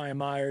 Brian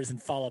Myers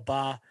and Fala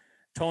Ba.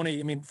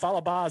 Tony,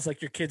 Fala Ba is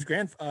like your kid's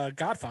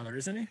godfather,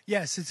 isn't he?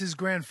 Yes, it's his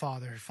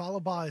grandfather. Fala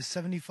Ba is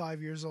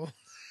 75 years old.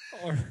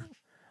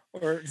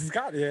 or he's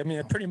got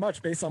it. Pretty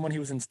much based on when he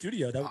was in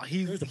studio. There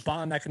was a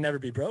bond that could never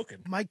be broken.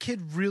 My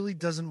kid really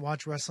doesn't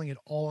watch wrestling at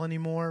all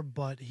anymore,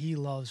 but he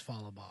loves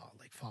Fala Ba.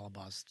 Like, Fala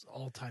Ba's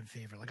all-time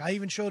favorite. Like, I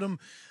even showed him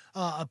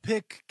a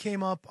pic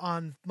came up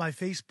on my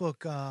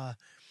Facebook,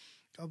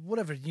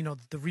 whatever,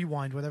 the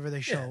Rewind, whatever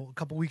they show a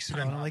couple weeks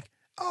ago. And I'm like,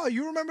 oh,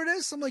 you remember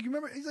this? I'm like, you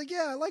remember? He's like,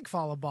 yeah, I like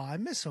Fala Ba. I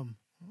miss him.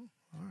 Oh,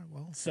 all right,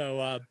 well.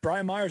 So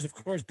Brian Myers, of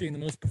course, being the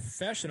most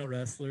professional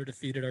wrestler,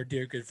 defeated our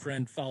dear good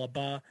friend Fala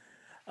Ba.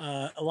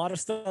 A lot of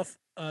stuff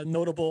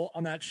notable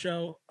on that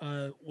show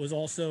was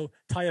also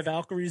Taya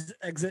Valkyrie's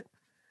exit,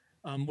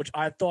 which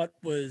I thought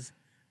was,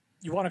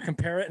 you want to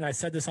compare it, and I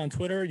said this on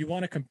Twitter, you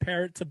want to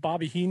compare it to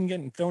Bobby Heenan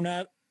getting thrown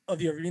out of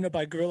the arena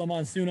by Gorilla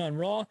Monsoon on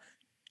Raw,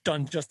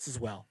 done just as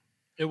well.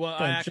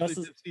 I actually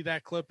did see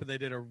that clip, and they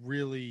did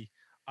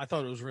I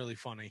thought it was really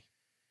funny.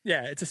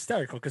 Yeah, it's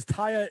hysterical because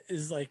Taya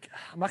is like,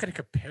 I'm not going to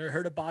compare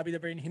her to Bobby the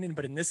Brain Heenan,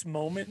 but in this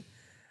moment,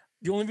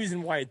 the only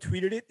reason why I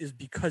tweeted it is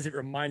because it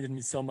reminded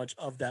me so much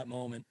of that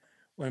moment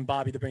when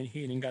Bobby the Brain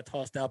Heenan got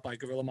tossed out by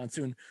Gorilla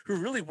Monsoon,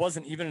 who really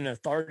wasn't even an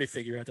authority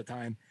figure at the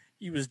time.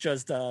 He was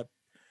just out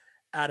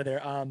of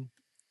there.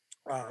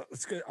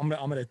 Let's go. I'm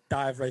gonna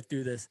dive right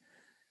through this.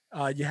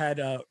 You had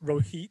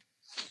Rohit,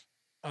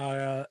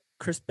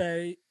 Chris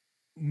Bay,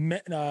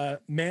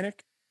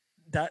 Manik.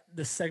 That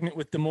the segment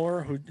with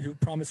D'Amore, who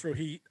promised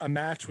Rohit a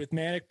match with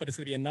Manik, but it's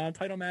gonna be a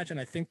non-title match in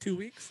I think 2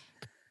 weeks.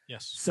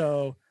 Yes.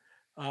 So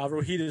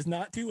Rohit is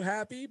not too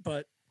happy,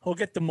 but he'll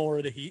get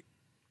D'Amore the heat.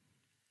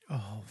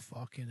 Oh,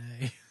 fucking A.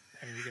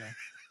 There you go.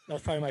 That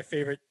was probably my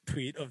favorite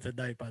tweet of the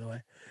night, by the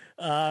way.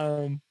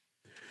 And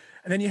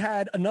then you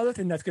had another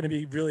thing that's going to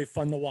be really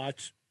fun to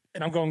watch,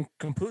 and I'm going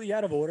completely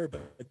out of order,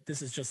 but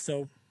this is just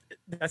so.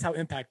 That's how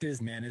Impact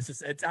is, man.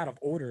 It's out of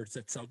order.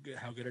 It's so good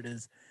how good it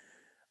is.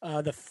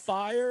 The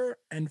Fire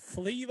and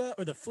Flava,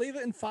 or the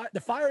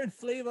Fire and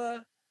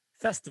Flava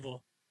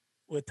Festival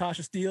with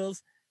Tasha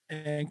Steelz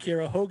and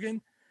Kiera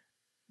Hogan.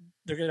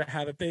 They're going to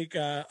have a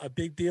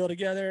big deal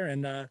together,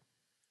 and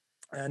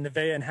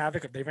Nevaeh and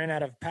Havoc, they ran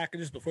out of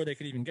packages before they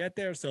could even get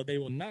there, so they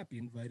will not be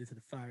invited to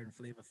the Fire and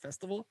Flava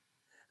Festival.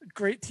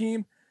 Great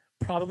team.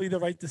 Probably the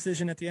right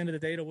decision at the end of the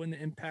day to win the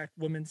Impact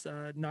Women's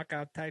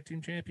Knockout Tag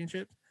Team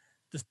Championships,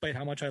 despite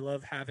how much I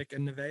love Havoc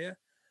and Nevaeh.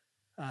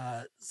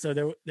 So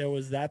there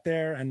was that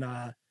there. And,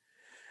 I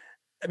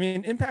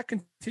mean, Impact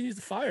continues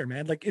to fire,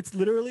 man. Like, it's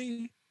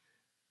literally,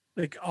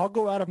 like, I'll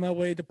go out of my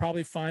way to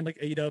probably find, like,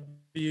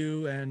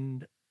 AEW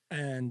and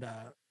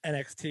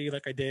NXT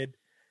like I did.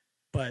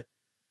 But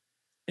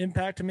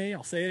Impact to me,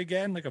 I'll say it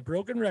again, like a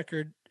broken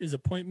record, is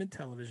appointment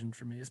television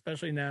for me,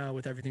 especially now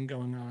with everything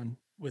going on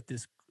with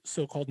this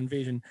so-called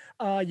invasion.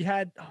 The only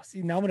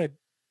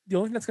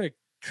thing that's going to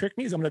trick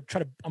me is I'm going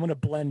to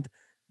blend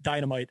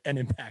Dynamite and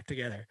Impact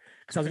together,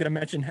 because I was going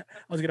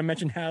to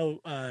mention how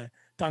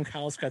Don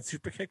Callis got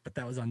super kicked, but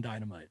that was on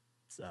Dynamite.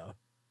 So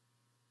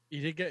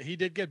he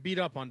did get beat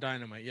up on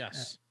Dynamite.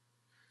 Yes.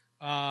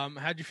 Yeah.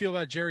 How'd you feel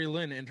about Jerry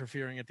Lynn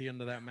interfering at the end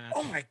of that match?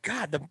 Oh my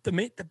God.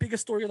 The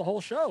biggest story of the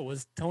whole show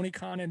was Tony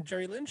Khan and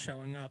Jerry Lynn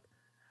showing up.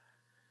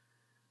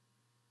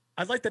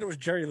 I like that it was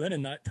Jerry Lynn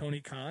and not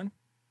Tony Khan.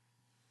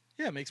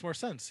 Yeah, it makes more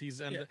sense.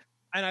 And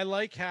I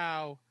like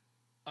how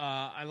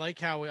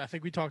I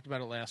think we talked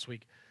about it last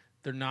week.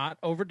 They're not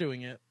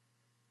overdoing it.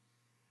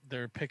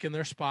 They're picking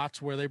their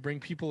spots where they bring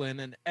people in,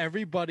 and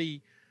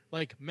everybody,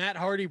 like Matt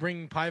Hardy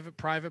bringing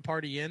Private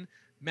Party in.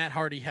 Matt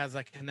Hardy has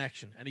that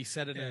connection, and he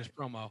said it in his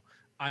promo.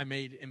 I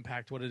made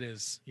Impact what it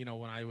is,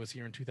 when I was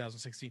here in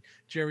 2016.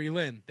 Jerry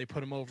Lynn, they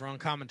put him over on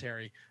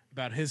commentary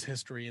about his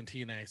history in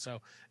TNA.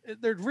 So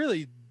they're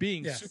really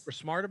being super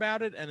smart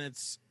about it, and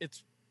it's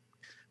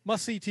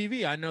must-see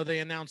TV. I know they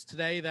announced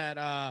today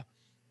that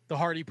the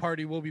Hardy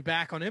Party will be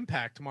back on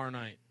Impact tomorrow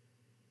night.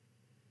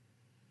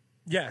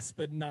 Yes,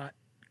 but not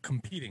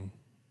competing,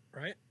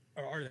 right?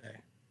 Or are they?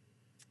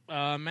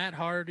 Matt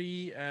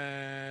Hardy.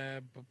 I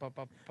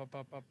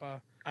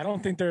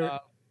don't think they're.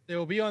 They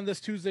will be on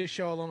this Tuesday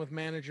show along with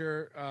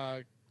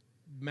manager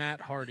Matt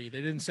Hardy.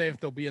 They didn't say if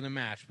they'll be in a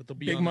match, but they'll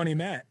be Big on Money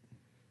Matt.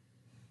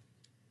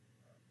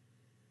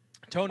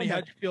 Tony,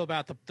 how'd you feel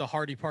about the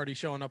Hardy Party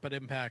showing up at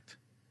Impact?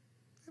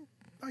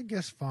 I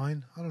guess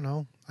fine. I don't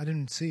know. I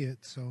didn't see it,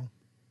 so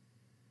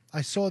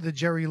I saw the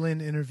Jerry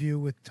Lynn interview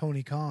with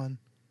Tony Khan.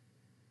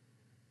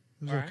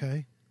 It was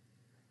okay.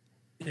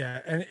 Yeah,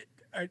 and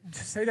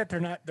to say that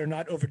they're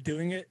not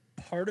overdoing it,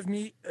 part of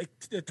me, like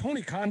the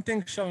Tony Khan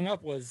thing showing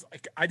up was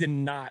like, I did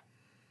not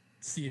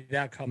see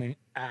that coming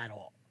at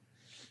all.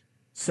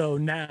 So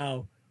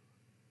now,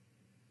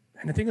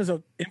 and the thing is,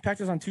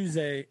 Impact is on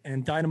Tuesday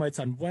and Dynamite's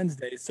on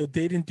Wednesday, so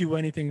they didn't do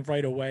anything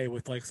right away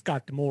with like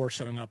Scott D'Amore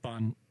showing up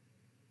on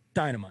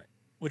Dynamite,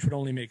 which would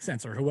only make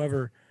sense, or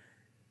whoever.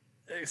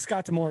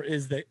 Scott D'Amore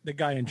is the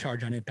guy in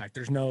charge on Impact.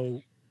 There's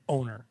no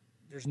owner.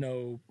 There's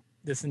no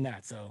this and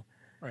that. So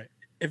right.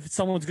 If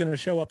someone's going to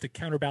show up to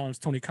counterbalance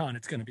Tony Khan,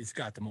 it's going to be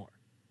Scott D'Amore.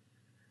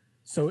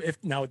 So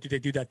do they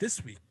do that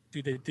this week?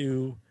 Do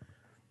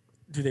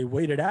they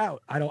wait it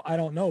out? I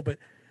don't know, but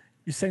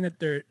you're saying that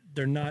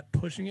they're not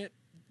pushing it.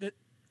 The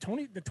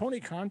Tony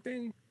Khan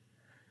thing,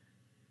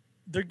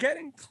 they're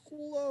getting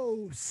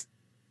close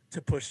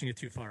to pushing it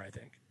too far, I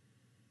think.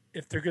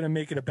 If they're going to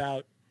make it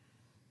about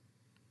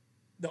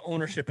the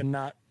ownership and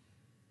not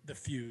the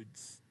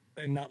feuds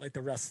and not like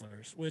the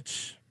wrestlers,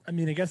 which I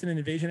mean, I guess in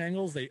invasion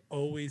angles, they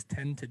always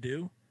tend to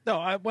do.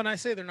 No, when I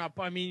say they're not,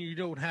 I mean, you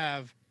don't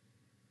have,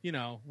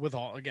 with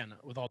all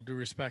due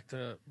respect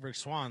to Rich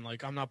Swann,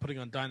 like I'm not putting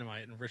on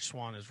Dynamite and Rich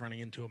Swann is running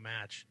into a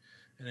match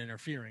and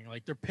interfering.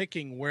 Like they're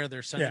picking where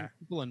they're sending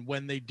people and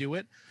when they do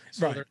it.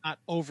 So they're not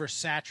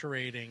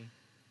oversaturating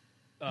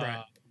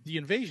the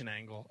invasion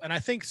angle. And I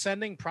think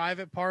sending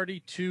Private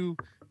Party to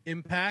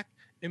Impact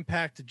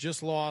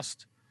just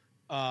lost,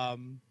 the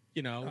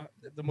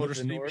Motor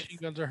City Machine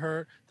Guns are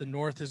hurt. The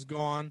North is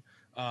gone.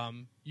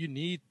 You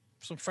need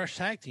some fresh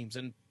tag teams,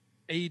 and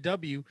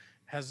AEW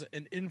has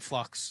an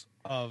influx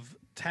of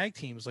tag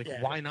teams. Like,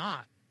 why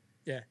not?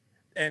 Yeah,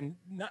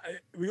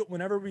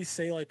 whenever we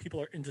say like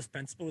people are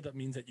indispensable, that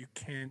means that you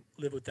can't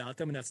live without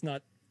them, and that's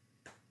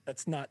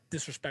not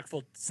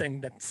disrespectful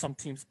saying that some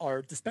teams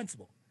are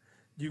dispensable.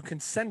 You can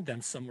send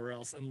them somewhere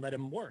else and let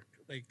them work.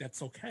 Like,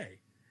 that's okay.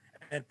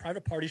 And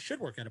private parties should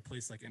work at a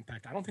place like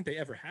Impact. I don't think they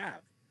ever have.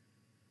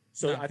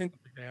 So I think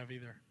they have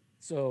either.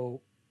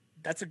 So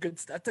that's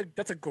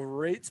a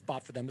great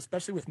spot for them,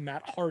 especially with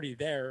Matt Hardy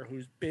there,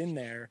 who's been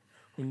there,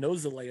 who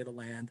knows the lay of the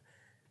land.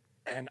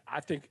 And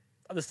I think,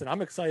 listen,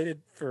 I'm excited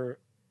for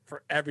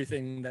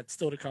everything that's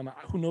still to come.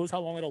 Who knows how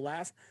long it'll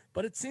last,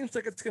 but it seems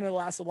like it's going to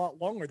last a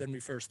lot longer than we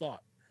first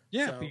thought.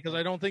 Yeah, because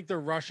I don't think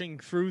they're rushing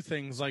through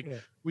things. Like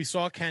we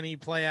saw Kenny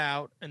play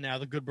out, and now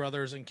the Good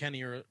Brothers and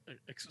Kenny are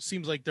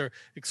seems like they're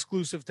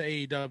exclusive to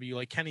AEW.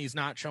 Like Kenny's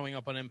not showing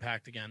up on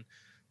Impact again.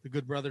 The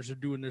Good Brothers are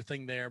doing their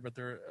thing there, but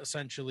they're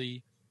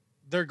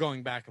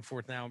going back and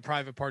forth now, and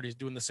Private Party's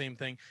doing the same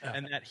thing. Okay.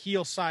 And that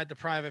heel side to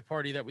Private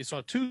Party that we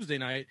saw Tuesday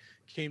night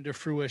came to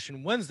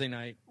fruition Wednesday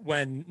night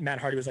when Matt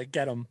Hardy was like,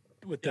 "Get him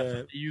with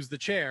use the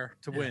chair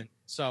to win."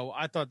 So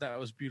I thought that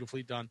was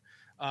beautifully done.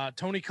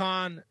 Tony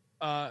Khan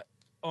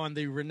on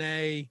the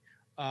Renee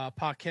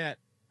podcast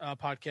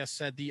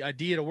said the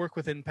idea to work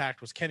with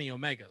Impact was Kenny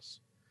Omega's,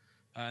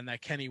 and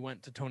that Kenny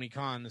went to Tony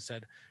Khan and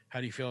said, "How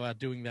do you feel about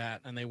doing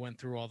that?" And they went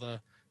through all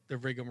the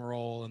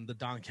rigmarole and the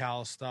Don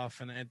Callis stuff,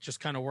 and it just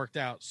kind of worked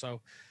out.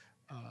 So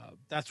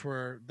that's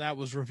where that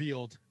was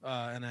revealed.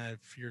 And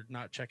if you're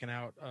not checking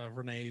out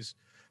Renee's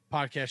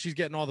podcast, she's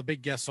getting all the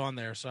big guests on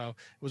there. So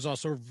it was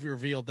also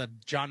revealed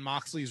that Jon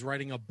Moxley is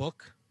writing a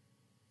book.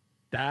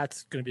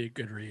 That's going to be a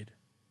good read.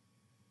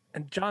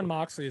 And Jon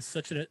Moxley is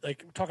such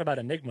talk about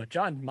enigma.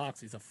 Jon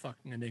Moxley's a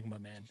fucking enigma,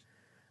 man.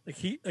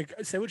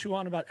 Say what you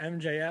want about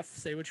MJF,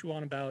 say what you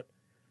want about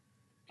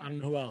I don't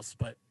know who else,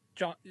 but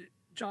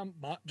Jon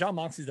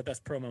Moxley's the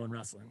best promo in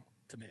wrestling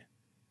to me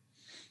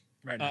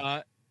right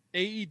now.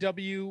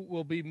 AEW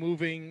will be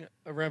moving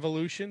a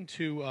Revolution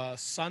to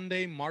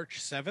Sunday, March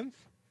 7th.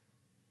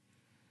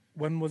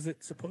 When was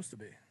it supposed to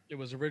be? It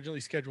was originally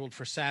scheduled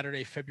for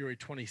Saturday, February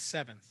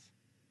 27th.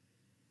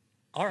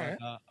 All right.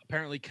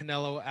 Apparently,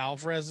 Canelo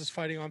Alvarez is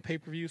fighting on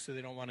pay-per-view, so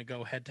they don't want to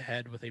go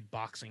head-to-head with a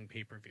boxing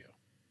pay-per-view.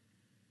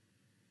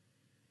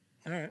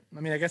 All right. I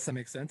mean, I guess that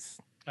makes sense.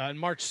 And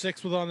March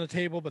 6th was on the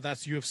table, but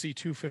that's UFC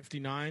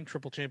 259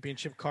 Triple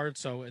Championship card,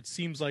 so it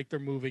seems like they're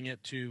moving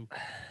it to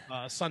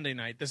Sunday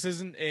night. This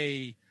isn't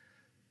a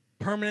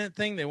permanent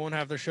thing. They won't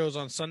have their shows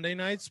on Sunday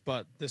nights,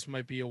 but this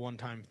might be a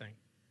one-time thing.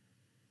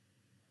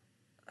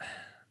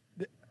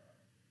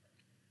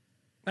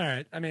 All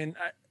right. I mean,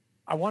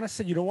 I want to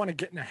say you don't want to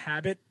get in a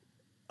habit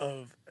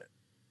of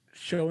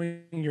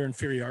showing your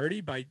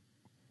inferiority by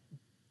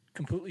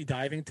completely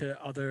diving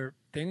to other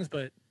things,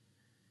 but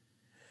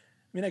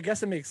I mean, I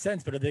guess it makes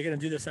sense, but are they going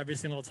to do this every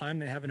single time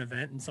they have an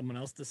event and someone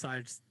else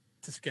decides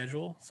to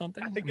schedule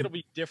something? I think it'll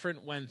be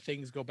different when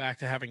things go back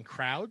to having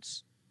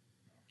crowds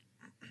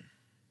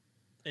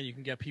and you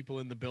can get people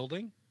in the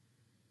building.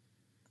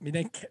 I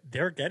mean,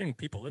 they're getting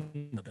people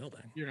in the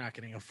building. You're not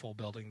getting a full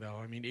building, though.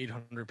 I mean,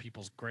 800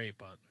 people's great,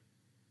 but...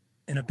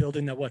 In a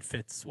building that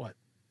fits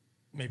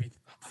maybe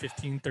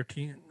 15,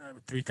 13,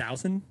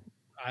 3,000?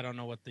 I don't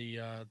know what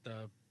the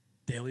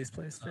Daly's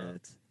place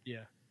fits. Yeah.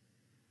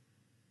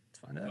 Let's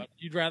find out. But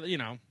you'd rather,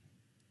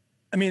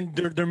 I mean,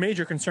 their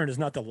major concern is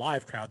not the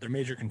live crowd. Their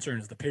major concern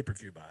is the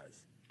pay-per-view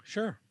buys.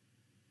 Sure.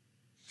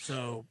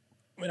 So,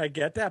 I mean, I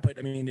get that, but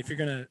I mean, if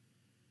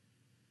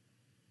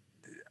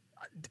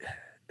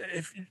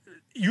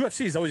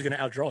UFC is always going to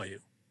outdraw you.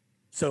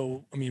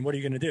 So, I mean, what are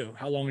you going to do?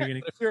 How long are you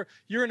going to... If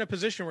you're in a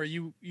position where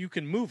you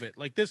can move it.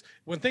 Like this,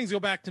 when things go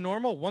back to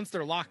normal, once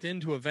they're locked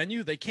into a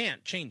venue, they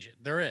can't change it.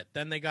 They're it.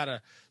 Then they got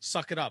to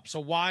suck it up. So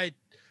why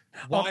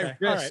risk? All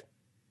right.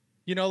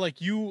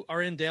 Like you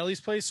are in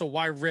Daly's place, so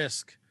why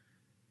risk,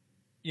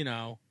 Yeah,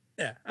 all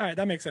right,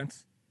 that makes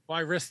sense. Why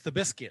risk the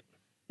biscuit?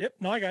 Yep,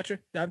 no, I got you.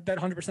 That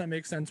 100%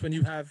 makes sense when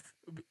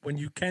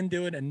you can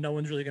do it and no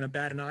one's really going to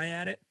bat an eye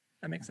at it.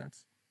 That makes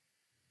sense.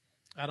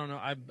 I don't know.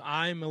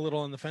 I'm a little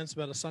on the fence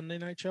about a Sunday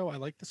night show. I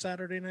like the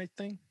Saturday night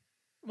thing.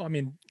 Well, I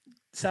mean,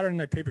 Saturday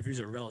night pay-per-views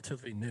are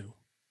relatively new.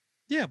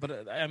 Yeah,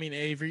 but I mean,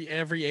 every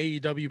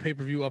AEW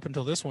pay-per-view up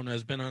until this one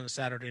has been on a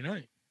Saturday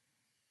night.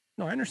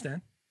 No, I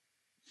understand.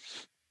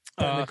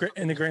 But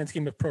in the grand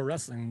scheme of pro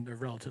wrestling, they're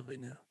relatively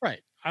new.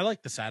 Right. I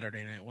like the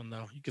Saturday night one,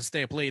 though. You can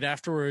stay up late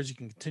afterwards. You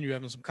can continue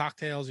having some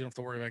cocktails. You don't have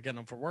to worry about getting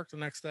them for work the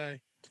next day.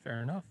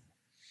 Fair enough.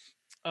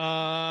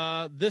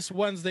 This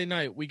Wednesday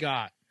night, we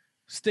got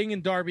Sting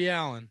and Darby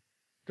Allin.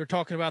 They're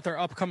talking about their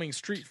upcoming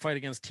street fight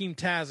against Team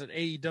Taz at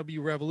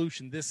AEW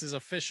Revolution. This is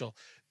official.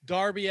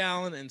 Darby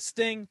Allin and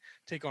Sting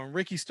take on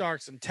Ricky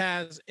Starks and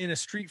Taz in a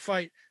street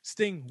fight.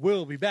 Sting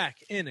will be back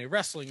in a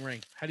wrestling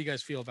ring. How do you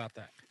guys feel about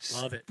that?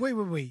 Love it.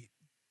 Wait.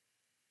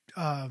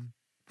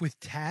 With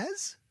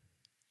Taz?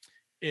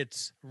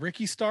 It's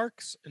Ricky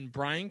Starks and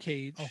Brian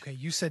Cage. Okay,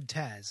 you said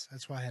Taz.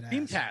 That's why I had asked.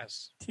 Team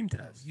Taz. Team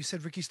Taz. You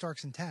said Ricky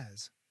Starks and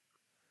Taz.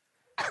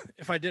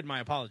 If I did, my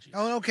apologies.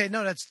 Oh, okay.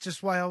 No, that's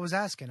just why I was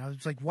asking. I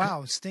was like,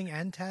 wow, Sting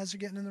and Taz are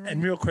getting in the ring.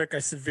 And real quick, I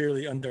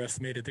severely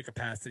underestimated the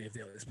capacity of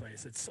this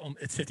place. It's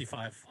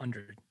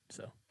 5,500.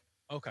 So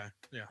okay,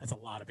 yeah, that's a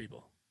lot of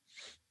people.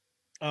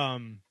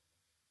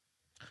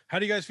 How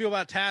do you guys feel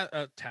about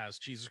Taz?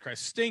 Jesus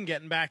Christ, Sting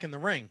getting back in the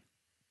ring?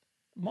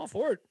 I'm all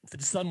for it. If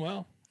it's done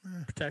well,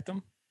 protect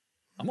him.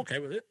 I'm okay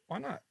with it. Why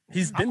not?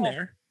 He's been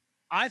there.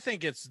 I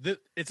think it's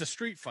a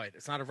street fight.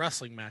 It's not a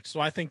wrestling match. So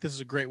I think this is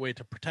a great way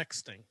to protect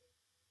Sting.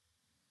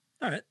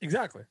 All right,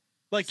 exactly.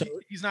 Like, so,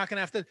 he's not going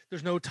to have to,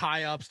 there's no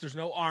tie-ups, there's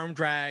no arm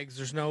drags,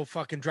 there's no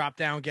fucking drop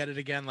down, get it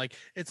again. Like,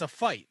 it's a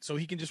fight. So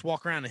he can just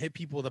walk around and hit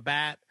people with a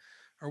bat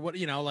or what,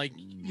 you know, like,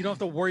 you don't have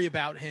to worry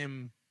about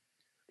him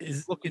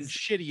looking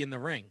shitty in the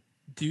ring.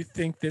 Do you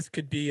think this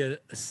could be a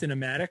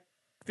cinematic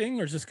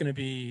thing, or is this going to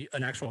be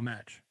an actual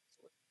match?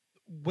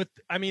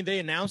 I mean, they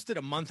announced it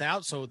a month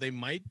out, so they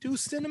might do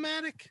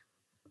cinematic.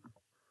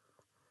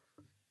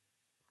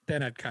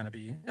 Then I'd kind of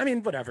be, I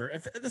mean, whatever.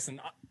 Listen,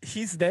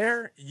 he's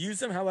there.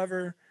 Use him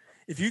however.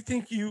 If you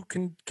think you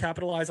can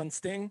capitalize on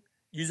Sting,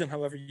 use him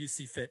however you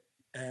see fit.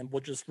 And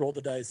we'll just roll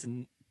the dice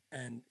and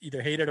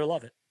either hate it or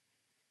love it.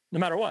 No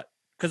matter what.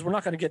 Because we're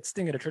not going to get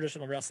Sting at a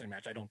traditional wrestling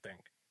match, I don't think.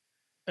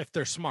 If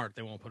they're smart,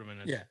 they won't put him in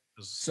it. Yeah.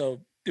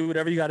 So do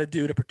whatever you got to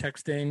do to protect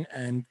Sting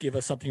and give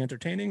us something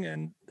entertaining,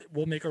 and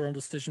we'll make our own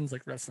decisions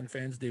like wrestling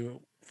fans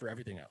do for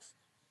everything else.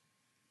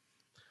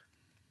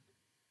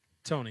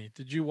 Tony,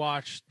 did you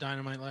watch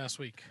Dynamite last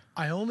week?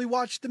 I only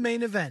watched the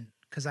main event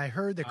because I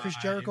heard that Chris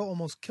Jericho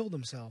almost killed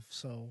himself.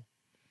 So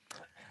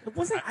it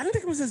wasn't. I don't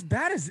think it was as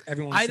bad as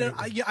everyone said.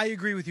 I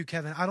agree with you,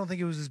 Kevin. I don't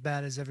think it was as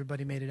bad as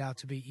everybody made it out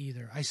to be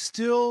either. I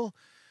still.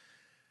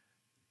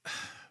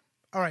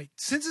 All right.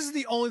 Since this is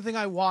the only thing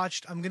I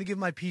watched, I'm going to give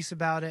my piece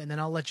about it, and then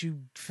I'll let you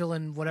fill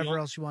in whatever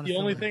else you want to. The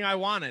only thing I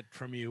wanted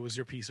from you was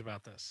your piece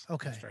about this.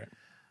 Okay. That's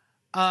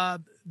right.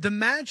 The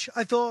match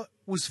I thought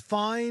was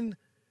fine.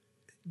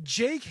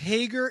 Jake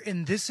Hager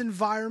in this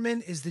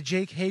environment is the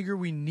Jake Hager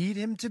we need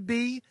him to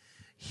be.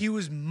 He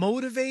was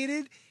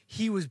motivated.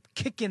 He was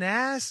kicking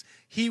ass.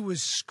 He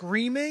was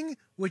screaming,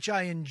 which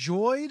I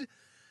enjoyed.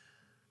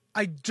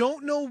 I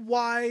don't know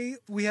why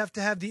we have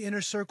to have the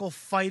Inner Circle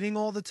fighting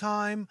all the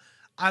time.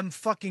 I'm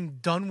fucking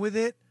done with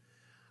it.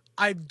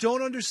 I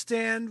don't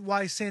understand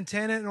why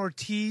Santana and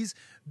Ortiz,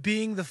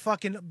 being the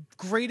fucking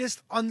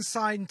greatest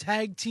unsigned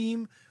tag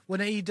team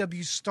when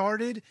AEW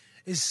started,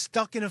 is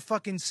stuck in a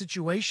fucking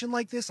situation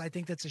like this. I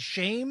think that's a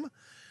shame.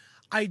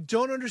 I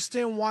don't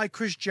understand why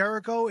Chris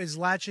Jericho is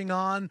latching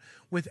on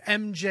with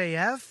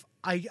MJF.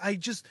 I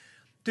just,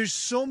 there's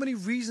so many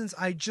reasons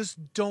I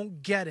just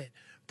don't get it.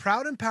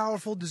 Proud and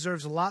Powerful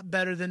deserves a lot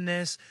better than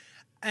this.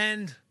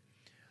 And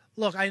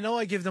look, I know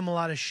I give them a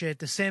lot of shit.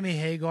 The Sammy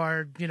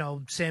Hagar,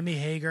 Sammy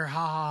Hager,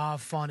 ha ha ha,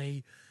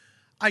 funny.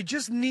 I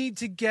just need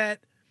to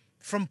get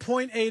from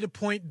point A to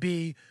point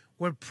B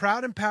where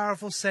Proud and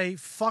Powerful say,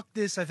 fuck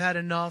this, I've had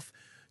enough,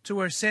 to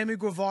where Sammy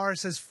Guevara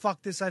says,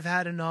 fuck this, I've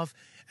had enough,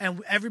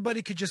 and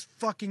everybody could just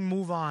fucking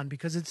move on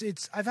because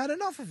it's I've had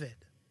enough of it.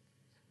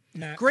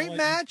 Matt, great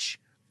match.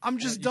 I'm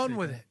just done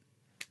with it.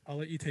 I'll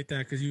let you take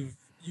that because you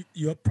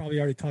probably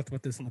already talked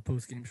about this on the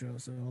post-game show,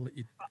 so I'll let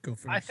you go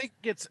first. I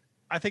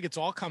think it's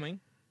all coming.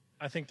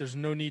 I think there's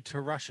no need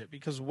to rush it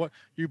because what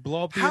you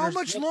blow up. How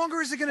much longer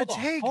is it going to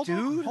take,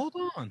 dude? Hold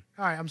on.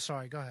 All right, I'm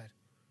sorry. Go ahead.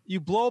 You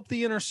blow up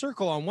the Inner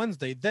Circle on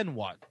Wednesday, then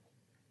what?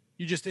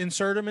 You just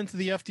insert them into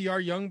the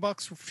FDR Young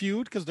Bucks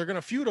feud because they're going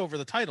to feud over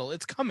the title.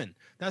 It's coming.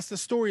 That's the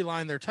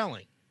storyline they're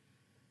telling.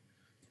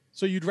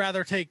 So you'd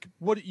rather take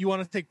you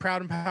want to take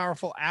Proud and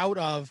Powerful out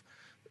of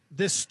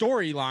this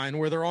storyline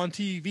where they're on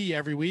TV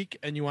every week,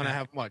 and you want to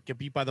have get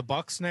beat by the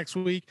Bucks next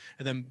week,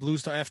 and then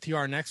lose to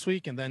FTR next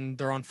week, and then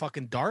they're on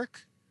fucking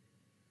Dark.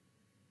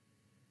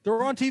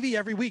 They're on TV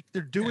every week.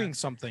 They're doing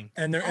something.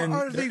 And they're in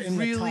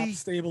the top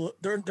stable.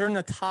 They're in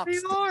the top. They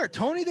are,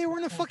 Tony. They were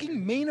in a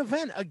fucking main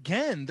event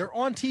again. They're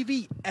on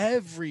TV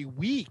every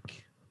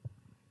week.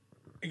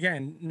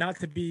 Again, not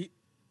to be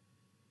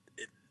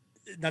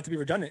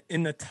redundant,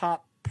 in the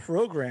top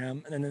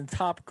program and in the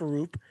top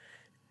group.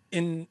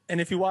 And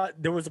if you watch,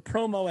 there was a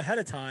promo ahead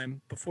of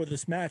time before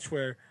this match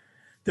where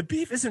the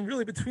beef isn't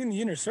really between the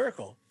Inner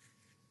Circle.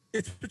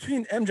 It's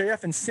between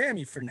MJF and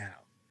Sammy for now.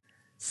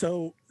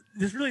 So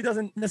this really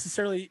doesn't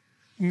necessarily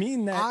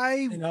mean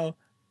that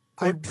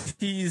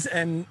Ortiz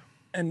and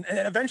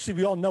eventually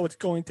we all know it's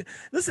going to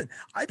listen.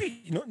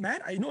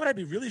 Matt, I know what I'd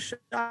be really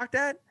shocked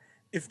at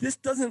if this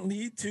doesn't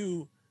lead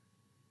to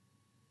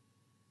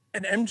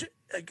an MJ.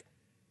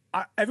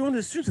 Everyone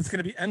assumes it's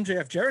going to be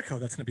MJF Jericho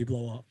that's going to be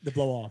blow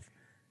off.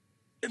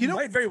 It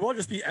might very well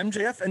just be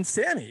MJF and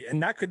Sammy,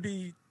 and that could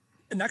be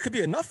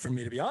enough for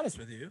me, to be honest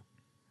with you.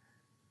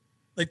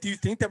 Like, do you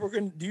think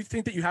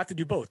that you have to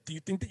do both? Do you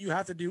think that you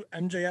have to do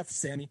MJF,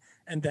 Sammy,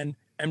 and then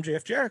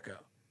MJF Jericho?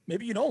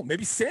 Maybe you don't.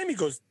 Maybe Sammy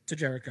goes to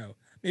Jericho.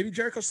 Maybe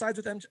Jericho sides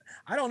with MJF.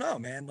 I don't know,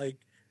 man. Like,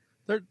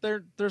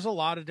 there's a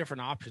lot of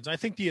different options. I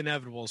think the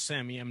inevitable is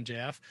Sammy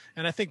MJF,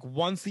 and I think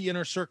once the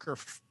Inner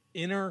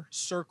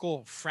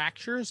Circle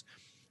fractures,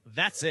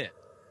 that's it.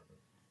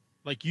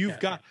 Like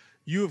you've got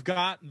you have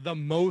got the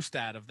most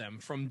out of them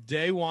from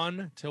day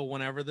one till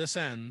whenever this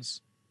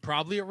ends,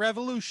 probably at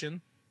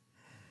Revolution.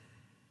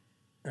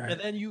 Right.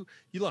 And then you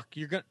look,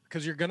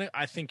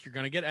 I think you're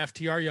gonna get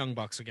FTR Young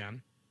Bucks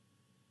again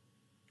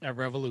at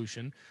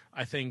Revolution.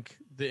 I think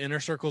the Inner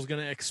Circle is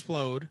gonna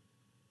explode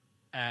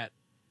at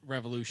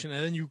Revolution,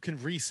 and then you can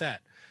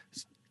reset.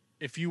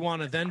 If you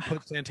want to then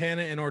put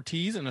Santana and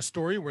Ortiz in a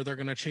story where they're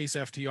gonna chase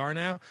FTR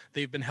now,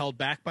 they've been held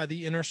back by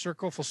the Inner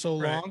Circle for so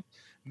long.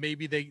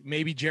 Maybe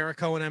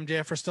Jericho and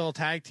MJF are still a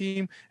tag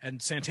team,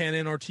 and Santana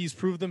and Ortiz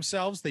prove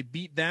themselves. They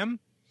beat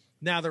them.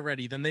 Now they're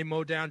ready. Then they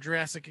mow down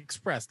Jurassic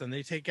Express. Then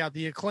they take out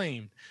the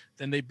Acclaimed.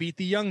 Then they beat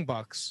the Young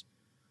Bucks.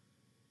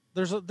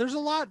 There's a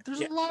lot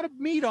of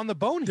meat on the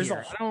bone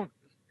here.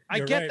 I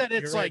get that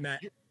it's like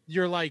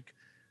you're like,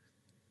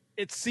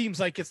 it seems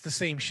like it's the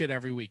same shit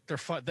every week. They're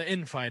the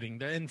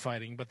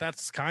infighting, but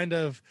that's kind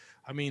of,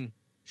 I mean,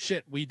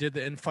 shit. We did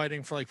the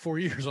infighting for like 4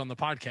 years on the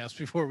podcast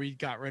before we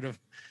got rid of.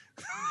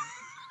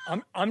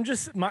 I'm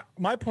just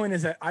my point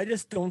is that I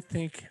just don't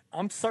think,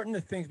 I'm starting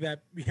to think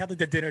that we had like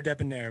the dinner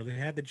debonair, we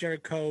had the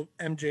Jericho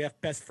MJF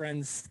best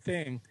friends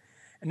thing,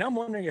 and now I'm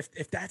wondering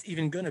if that's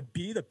even going to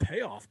be the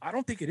payoff. I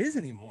don't think it is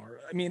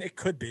anymore. I mean, it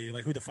could be,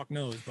 like, who the fuck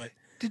knows, but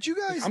did you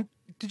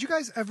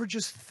guys ever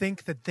just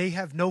think that they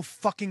have no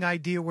fucking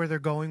idea where they're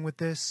going with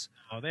this?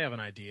 Oh, they have an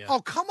idea. Oh,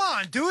 come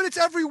on, dude. It's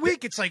every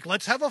week. It's like,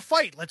 let's have a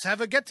fight. Let's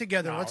have a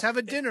get-together. Let's have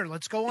a dinner.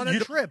 Let's go on a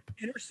trip.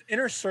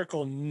 Inner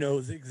Circle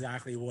knows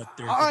exactly what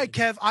they're doing. All right,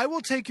 Kev, I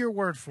will take your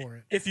word for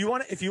it. If you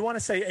want to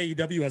say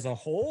AEW as a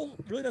whole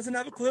really doesn't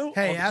have a clue.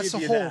 Hey, as a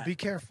whole, be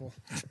careful.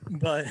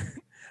 But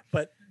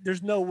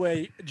there's no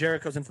way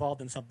Jericho's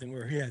involved in something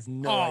where he has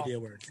no idea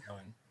where it's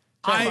going.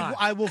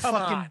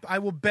 I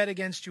will bet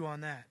against you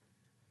on that.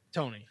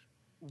 Tony,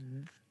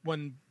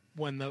 when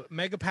the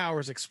Mega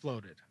Powers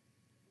exploded,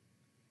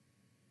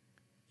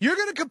 you're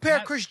going to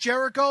compare Chris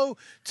Jericho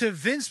to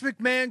Vince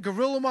McMahon,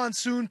 Gorilla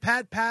Monsoon,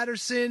 Pat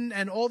Patterson,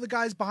 and all the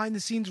guys behind the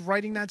scenes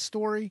writing that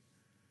story?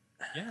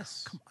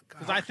 Yes.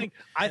 Because I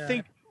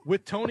think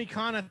with Tony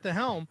Khan at the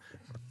helm,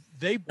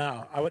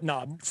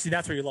 see,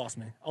 that's where you lost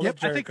me.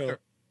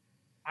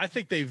 I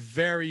think they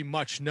very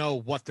much know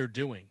what they're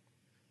doing.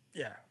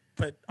 Yeah,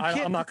 but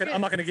I'm not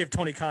gonna give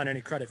Tony Khan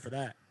any credit for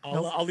that.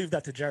 I'll leave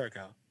that to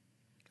Jericho.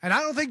 And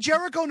I don't think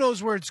Jericho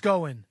knows where it's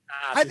going.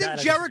 I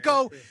think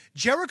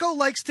Jericho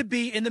likes to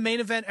be in the main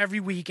event every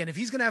week, and if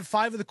he's going to have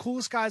 5 of the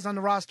coolest guys on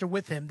the roster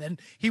with him, then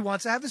he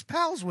wants to have his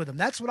pals with him.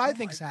 That's what I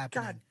think's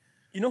happening. God.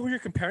 You know who you're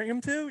comparing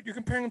him to? You're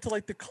comparing him to,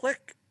 like, the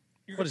Clique.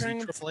 What is he,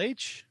 Triple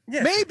H?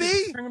 Yeah, maybe.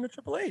 You're comparing him to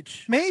Triple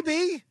H.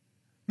 Maybe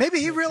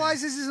he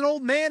realizes he's an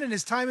old man and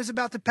his time is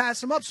about to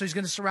pass him up, so he's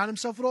going to surround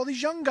himself with all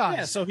these young guys.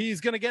 Yeah, so he's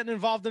going to get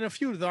involved in a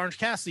feud with Orange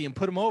Cassidy and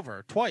put him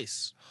over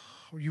twice.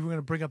 You were going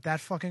to bring up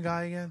that fucking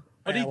guy again?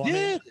 But he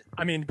did.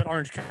 But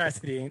Orange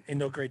Cassidy ain't in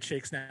no great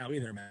shakes now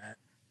either, Matt.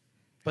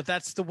 But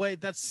that's the way.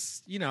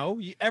 That's,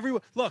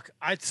 everyone. Look,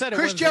 I said it.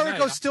 Chris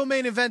Jericho's still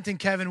main eventing.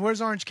 Kevin,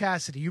 where's Orange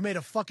Cassidy? You made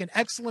a fucking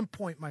excellent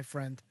point, my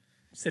friend.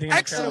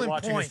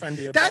 Excellent point.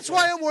 That's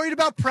why I'm worried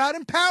about Proud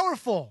and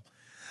Powerful.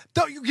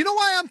 You know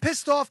why I'm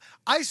pissed off?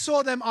 I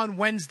saw them on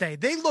Wednesday.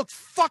 They look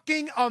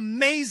fucking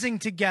amazing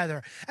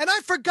together. And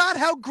I forgot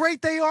how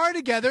great they are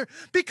together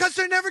because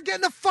they're never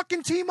getting a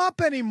fucking team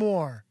up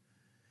anymore.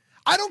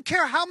 I don't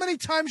care how many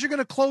times you're going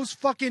to close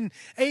fucking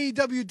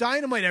AEW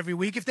Dynamite every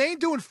week. If they ain't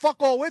doing fuck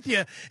all with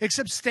you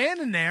except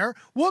standing there,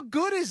 what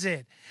good is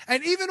it?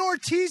 And even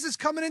Ortiz is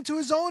coming into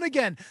his own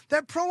again.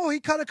 That promo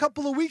he cut a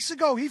couple of weeks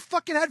ago, he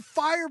fucking had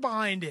fire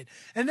behind it.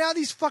 And now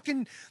they're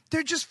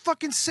just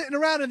fucking sitting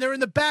around and they're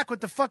in the back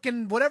with the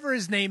fucking, whatever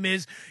his name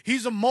is.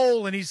 He's a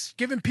mole and he's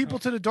giving people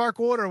to the Dark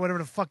Order or whatever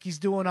the fuck he's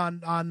doing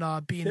on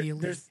being the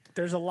Elite.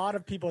 There's a lot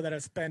of people that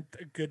have spent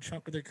a good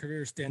chunk of their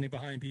career standing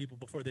behind people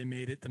before they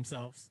made it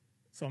themselves.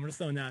 So I'm just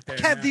throwing that there.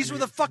 Kev, these were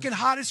the fucking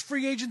hottest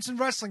free agents in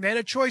wrestling. They had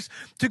a choice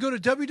to go to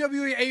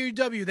WWE or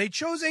AEW. They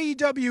chose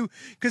AEW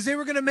because they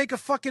were going to make a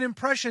fucking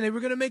impression. They were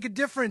going to make a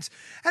difference.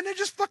 And they're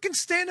just fucking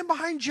standing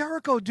behind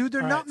Jericho, dude.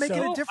 They're not making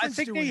a difference.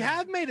 I think they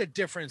have made a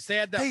difference. They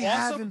had that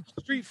awesome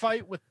street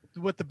fight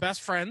with the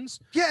best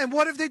friends. Yeah, and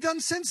what have they done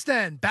since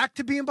then? Back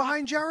to being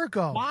behind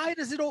Jericho.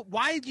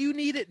 Why do you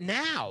need it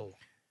now?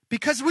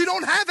 Because we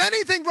don't have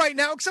anything right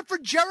now except for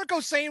Jericho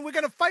saying we're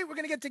going to fight, we're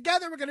going to get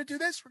together, we're going to do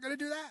this, we're going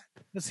to do that.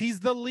 Because he's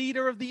the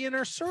leader of the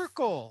Inner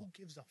Circle.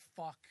 Who gives a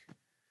fuck?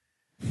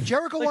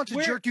 Jericho wants to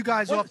jerk you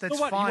guys off, that's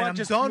fine. I'm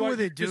done with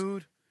it,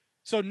 dude.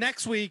 So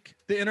next week,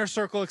 the Inner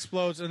Circle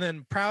explodes, and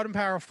then Proud and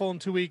Powerful in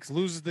 2 weeks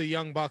loses the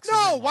Young Bucks.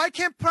 No, why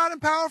can't Proud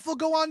and Powerful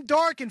go on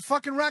Dark and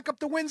fucking rack up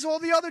the wins all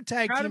the other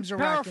tag teams are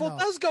racking up? Proud and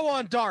Powerful does go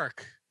on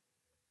Dark.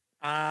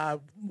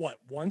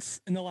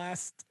 Once in the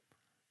last...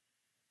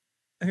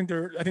 I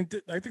think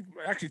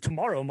actually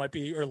tomorrow might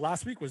be, or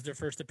last week was their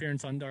first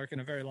appearance on Dark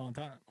in a very long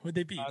time. Who'd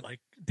they beat? Like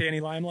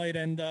Danny Limelight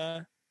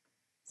and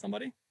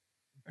somebody?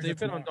 They've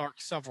been on Dark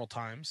several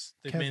times.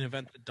 They've main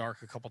evented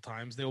Dark a couple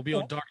times. They will be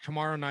on Dark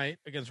tomorrow night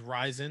against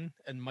Ryzen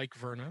and Mike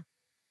Verna.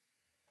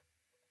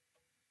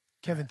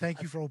 Kevin,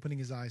 thank you for opening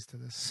his eyes to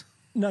this.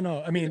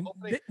 No. I mean,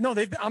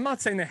 I'm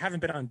not saying they haven't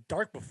been on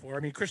Dark before. I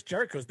mean, Chris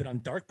Jericho's been on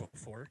Dark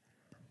before,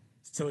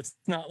 so it's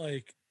not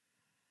like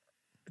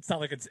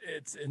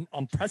it's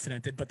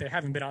unprecedented. But they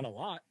haven't been on a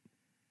lot.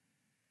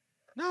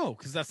 No,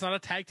 because that's not a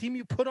tag team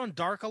you put on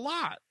Dark a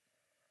lot.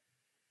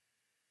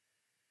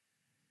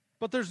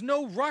 But there's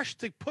no rush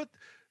to put.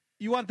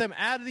 You want them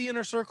out of the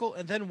Inner Circle,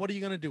 and then what are you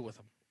going to do with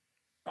them?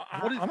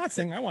 I'm not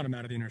saying I want them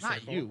out of the Inner Circle.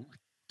 Not you.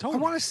 Tony. I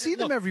want to see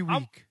them every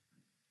week.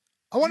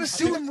 I want to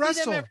see them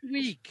wrestle every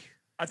week.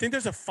 I think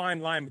there's a fine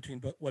line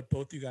between what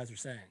both you guys are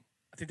saying.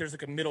 I think there's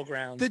like a middle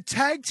ground. The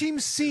tag team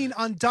scene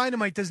on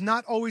Dynamite does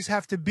not always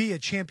have to be a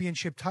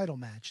championship title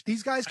match.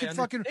 These guys can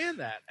fucking understand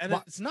that, and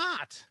it's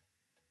not.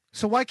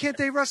 So why can't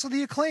they wrestle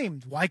the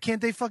Acclaimed? Why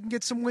can't they fucking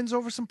get some wins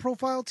over some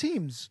profile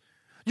teams?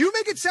 You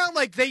make it sound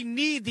like they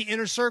need the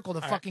Inner Circle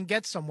to fucking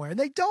get somewhere, and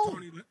they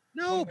don't.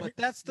 No, but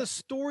that's the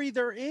story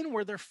they're in,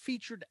 where they're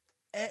featured.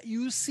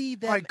 You see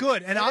that. All right,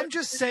 good. And I'm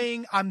just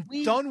saying I'm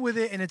done with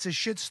it, and it's a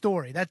shit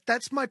story.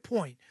 That's my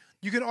point.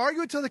 You can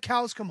argue it till the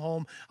cows come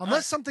home,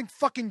 unless something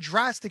fucking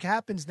drastic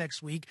happens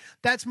next week.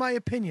 That's my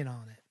opinion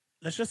on it.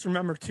 Let's just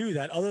remember too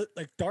that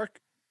Dark,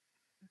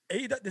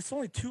 it's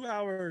only 2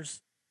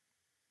 hours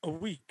a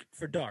week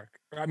for Dark.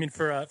 I mean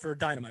for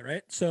Dynamite,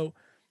 right? So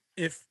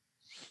if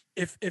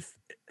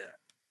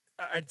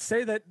I'd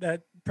say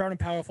that Proud and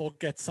Powerful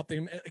gets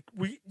something,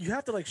 you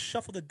have to like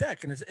shuffle the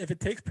deck, and if it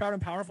takes Proud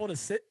and Powerful to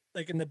sit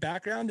like in the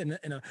background and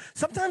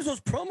sometimes those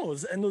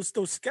promos and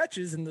those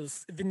sketches and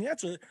those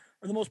vignettes are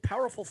the most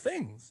powerful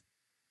things.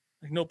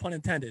 Like, no pun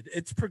intended.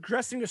 It's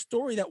progressing a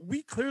story that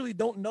we clearly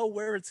don't know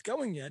where it's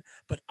going yet,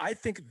 but I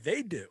think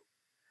they do.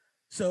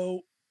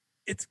 So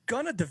it's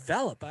gonna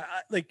develop.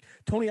 Like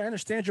Tony, I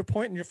understand your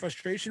point and your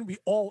frustration. We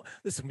all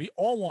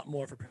want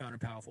more for Proud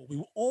and Powerful.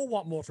 We all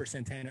want more for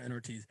Santana and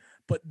Ortiz.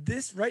 But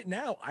this right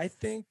now, I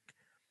think,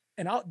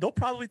 and they'll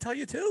probably tell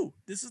you too,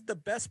 this is the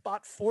best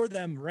spot for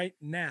them right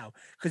now.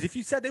 Because if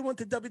you said they went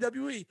to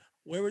WWE,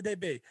 where would they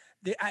be?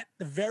 They at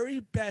the very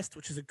best,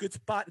 which is a good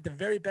spot. At the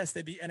very best,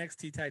 they'd be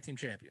NXT Tag Team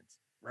Champions,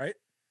 right?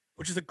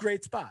 Which is a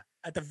great spot.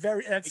 That's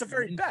the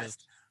very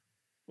best.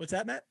 What's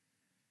that, Matt?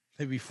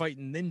 They'd be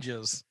fighting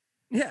ninjas.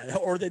 Yeah,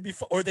 or they'd be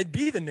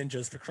the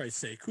ninjas, for Christ's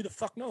sake. Who the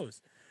fuck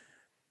knows?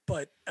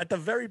 But at the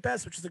very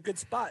best, which is a good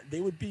spot,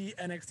 they would be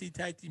NXT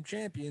Tag Team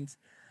Champions.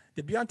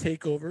 They'd be on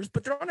takeovers,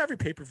 but they're on every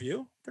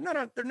pay-per-view.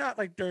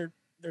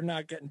 They're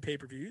not getting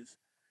pay-per-views.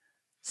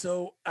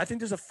 So I think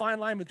there's a fine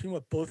line between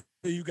what both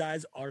of you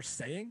guys are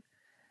saying,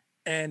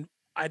 and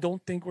I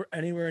don't think we're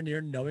anywhere near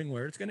knowing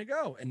where it's going to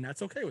go, and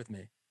that's okay with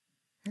me.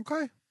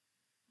 Okay.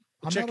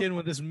 We'll check in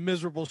with this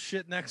miserable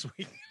shit next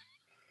week.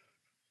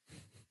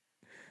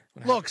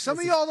 Look, some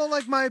of y'all don't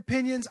like my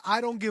opinions. I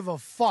don't give a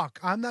fuck.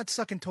 I'm not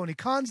sucking Tony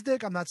Khan's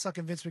dick. I'm not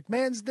sucking Vince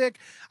McMahon's dick.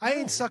 I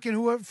ain't sucking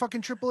whoever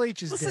fucking Triple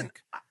H's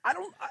dick.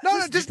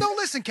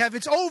 Listen, Kev.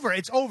 It's over.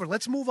 It's over.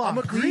 Let's move on. I'm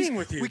agreeing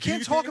with you. We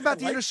can't talk about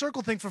the Inner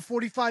Circle thing for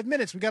 45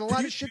 minutes. We got a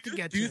lot of shit to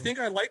get to. Do you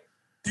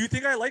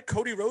think I like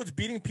Cody Rhodes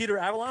beating Peter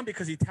Avalon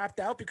because he tapped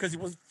out because he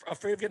was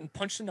afraid of getting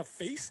punched in the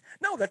face?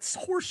 No, that's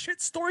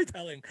horseshit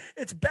storytelling.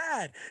 It's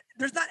bad.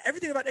 There's not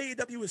everything about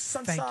AEW is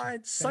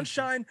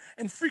sunshine,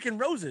 and freaking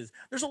roses.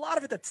 There's a lot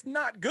of it that's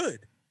not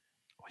good.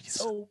 You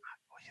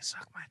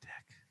suck my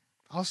dick.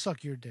 I'll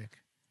suck your dick.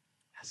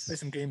 Yes. Play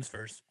some games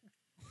first.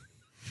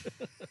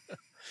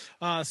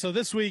 So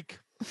this week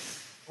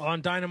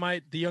on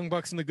Dynamite, the Young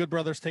Bucks and the Good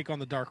Brothers take on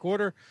the Dark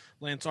Order.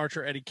 Lance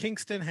Archer, Eddie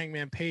Kingston,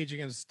 Hangman Page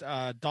against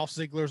Dolph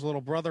Ziggler's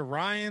little brother,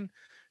 Ryan.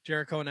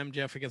 Jericho and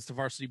MJF against the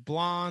Varsity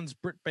Blondes.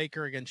 Britt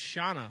Baker against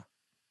Shauna.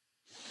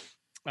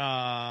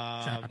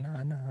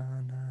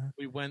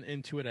 We went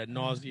into it ad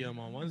nauseum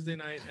on Wednesday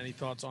night. Any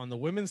thoughts on the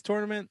women's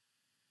tournament?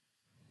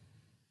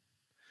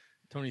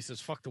 Tony says,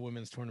 fuck the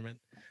women's tournament.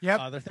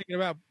 Yep. They're thinking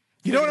about...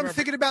 You know what I'm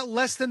thinking about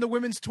less than the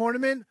women's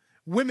tournament?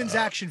 Women's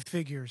action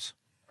figures.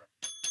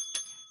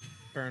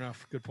 Fair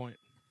enough. Good point.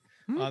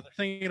 They're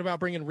thinking about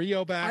bringing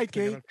Rio back.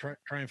 They're going to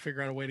try and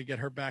figure out a way to get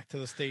her back to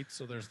the States.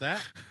 So there's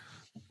that.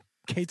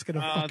 Kate's going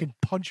to fucking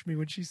punch me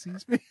when she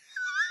sees me.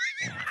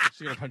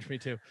 She's going to punch me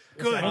too.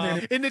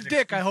 Good. In the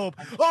dick, I hope.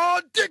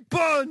 Oh, dick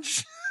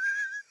punch.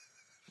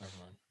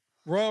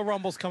 Royal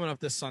Rumble's coming up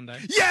this Sunday.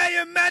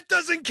 Yeah, Matt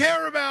doesn't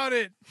care about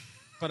it.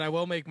 But I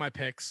will make my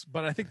picks.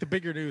 But I think the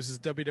bigger news is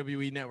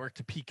WWE Network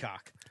to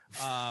Peacock.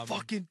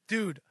 Fucking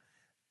dude.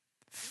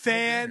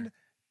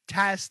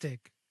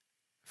 Fantastic.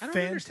 I don't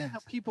understand how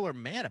people are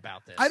mad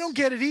about this. I don't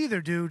get it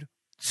either, dude.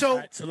 So,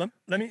 right, so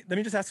let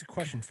me just ask a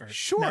question first.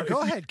 Sure, now,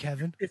 go ahead,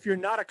 Kevin. If you're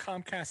not a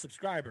Comcast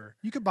subscriber,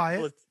 you could buy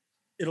it.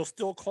 It'll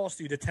still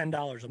cost you the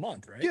 $10 a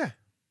month, right? Yeah.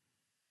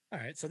 All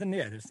right. So then,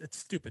 it's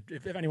stupid.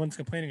 If anyone's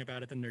complaining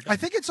about it, then they're done. I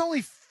think it's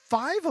only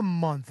 $5 a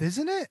month,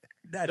 isn't it?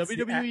 That's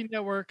WWE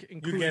Network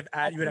includes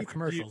you would have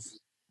commercials.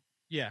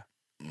 Yeah.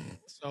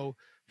 So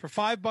for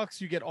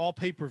 $5, you get all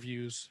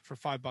pay-per-views for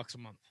 $5 a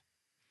month.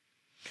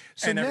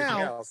 So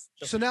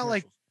now,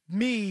 like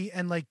me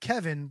and like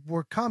Kevin,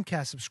 we're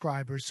Comcast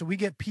subscribers, so we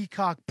get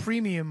Peacock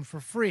Premium for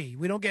free.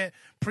 We don't get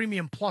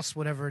Premium Plus,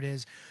 whatever it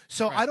is.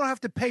 So I don't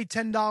have to pay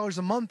 $10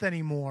 a month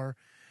anymore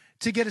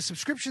to get a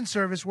subscription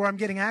service where I'm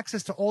getting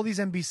access to all these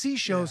NBC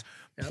shows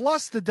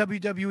plus the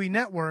WWE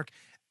Network,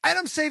 and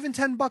I'm saving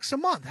 $10 a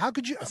month. How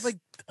could you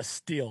a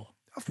steal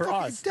for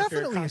us? It's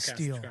definitely a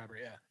steal.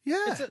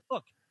 Yeah.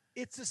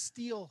 It's a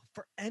steal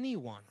for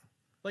anyone.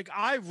 Like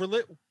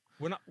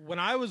when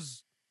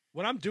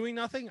I'm doing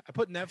nothing, I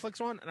put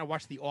Netflix on and I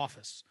watch The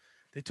Office.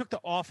 They took The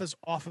Office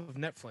off of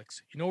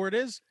Netflix. You know where it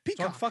is?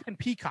 Peacock. It's on fucking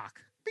Peacock.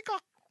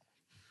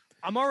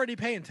 I'm already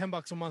paying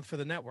 $10 a month for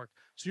the network.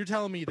 So you're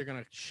telling me they're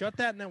going to shut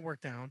that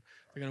network down.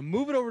 They're going to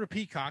move it over to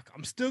Peacock.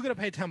 I'm still going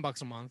to pay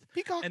 $10 a month.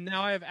 Peacock. And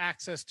now I have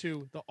access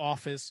to The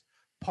Office,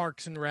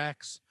 Parks and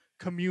Recs,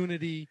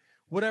 Community,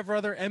 whatever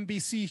other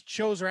NBC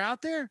shows are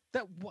out there.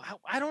 That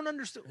I don't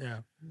understand. Yeah.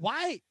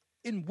 Why,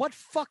 in what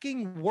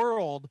fucking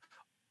world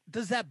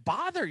does that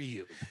bother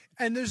you?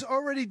 And there's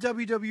already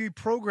WWE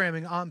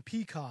programming on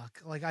Peacock.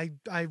 Like I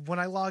when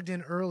I logged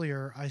in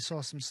earlier, I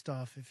saw some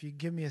stuff. If you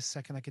give me a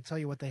second, I could tell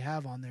you what they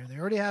have on there. They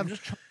already have.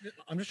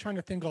 I'm just trying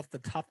to think off the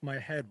top of my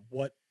head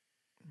what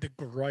the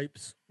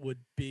gripes would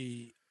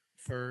be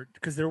for,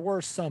 because there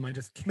were some. I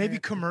just can't. Maybe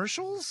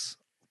commercials,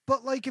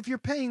 but like if you're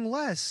paying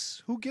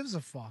less, who gives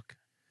a fuck?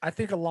 I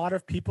think a lot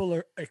of people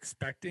are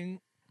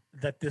expecting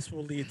that this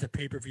will lead to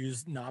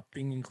pay-per-views not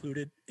being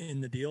included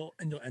in the deal,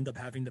 and you'll end up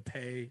having to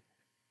pay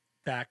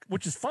back,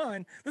 which is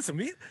fine. Listen,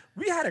 we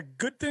had a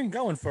good thing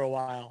going for a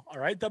while, all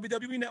right?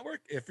 WWE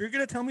Network. If you're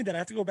gonna tell me that I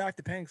have to go back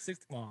to paying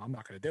 $60, well, I'm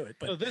not gonna do it.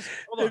 But so this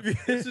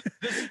is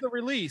the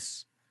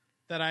release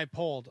that I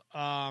pulled.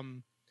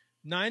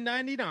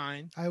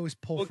 $9.99. I always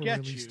pull for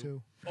release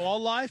too. All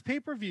live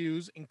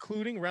pay-per-views,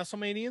 including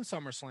WrestleMania and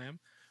SummerSlam.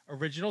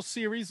 Original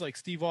series like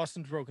Steve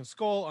Austin's Broken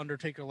Skull,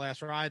 Undertaker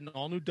Last Ride, and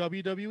all new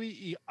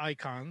WWE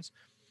icons.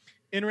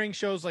 In-ring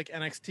shows like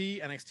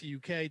NXT, NXT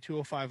UK,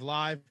 205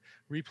 Live,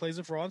 replays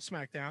of Raw and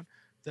SmackDown.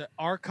 The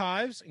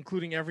archives,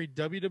 including every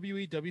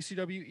WWE,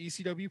 WCW,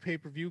 ECW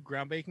pay-per-view,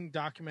 groundbreaking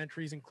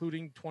documentaries,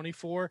 including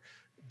 24,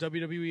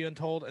 WWE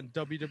Untold, and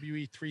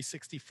WWE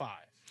 365.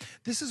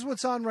 This is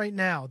what's on right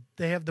now.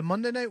 They have the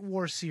Monday Night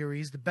War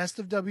series, the Best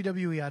of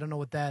WWE. I don't know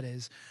what that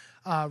is.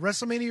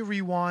 WrestleMania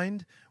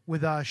Rewind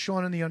with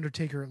Shawn and The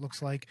Undertaker, it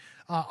looks like.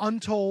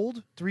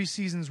 Untold, 3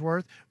 seasons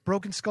worth.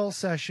 Broken Skull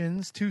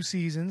Sessions, 2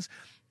 seasons.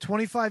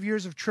 25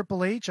 years of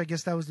Triple H. I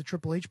guess that was the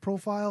Triple H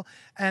profile.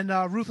 And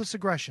Ruthless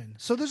Aggression.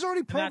 So there's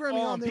already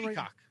programming on there.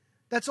 Peacock.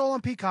 That's all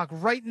on Peacock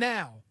right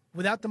now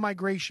without the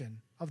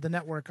migration of the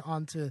network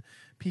onto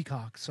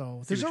Peacock.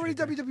 So there's already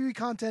WWE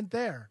content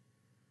there.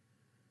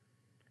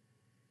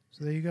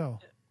 So there you go.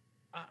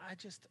 I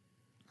just...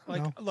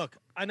 look,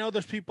 I know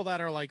there's people that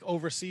are like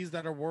overseas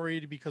that are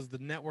worried because the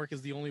network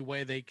is the only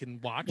way they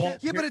can watch it.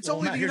 Yeah, but it's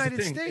only the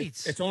United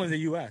States. It's only the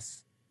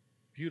U.S.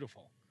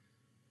 Beautiful.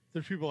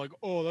 There's people like,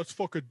 oh, that's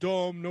fucking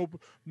dumb.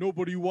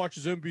 Nobody who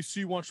watches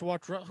NBC wants to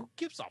watch. Who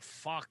gives a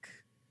fuck?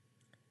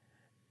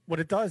 What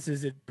it does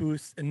is it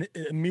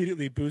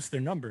immediately boosts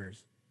their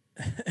numbers.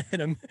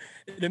 it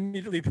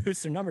immediately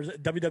boosts their numbers.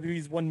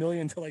 WWE's 1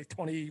 million to like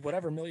 20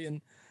 whatever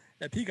million.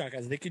 That Peacock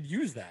has, they could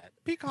use that.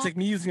 Peacock.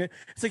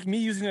 It's like me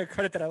using a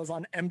credit that I was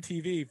on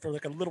MTV for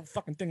like a little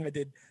fucking thing I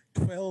did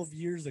 12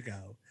 years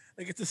ago.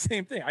 Like it's the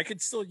same thing. I could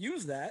still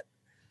use that,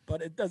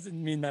 but it doesn't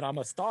mean that I'm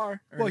a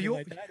star. Well,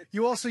 you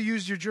also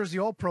used your Jersey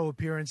All Pro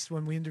appearance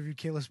when we interviewed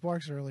Kayla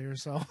Sparks earlier.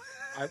 So,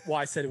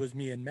 I said it was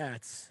me and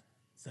Matt's.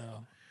 So,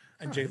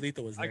 and Jay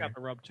Lethal was there. I got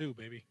the rub too,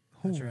 baby.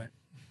 That's right.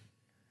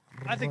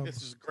 I think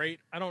this is great.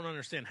 I don't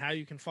understand how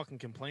you can fucking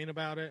complain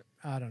about it.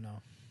 I don't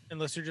know.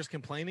 Unless you're just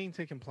complaining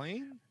to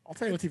complain. I'll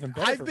tell you what's even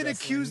better. I've been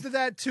accused of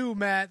that too,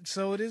 Matt.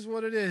 So it is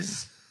what it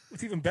is.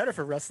 What's even better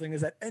for wrestling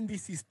is that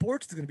NBC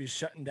Sports is going to be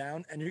shutting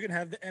down, and you're going to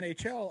have the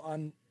NHL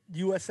on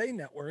USA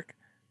Network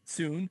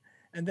soon,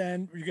 and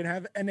then you're going to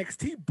have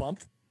NXT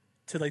bumped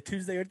to like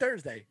Tuesday or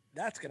Thursday.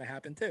 That's going to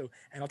happen too.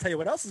 And I'll tell you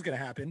what else is going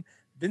to happen.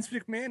 Vince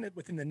McMahon,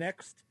 within the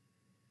next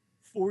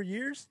 4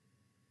 years,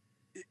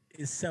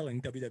 is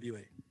selling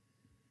WWE.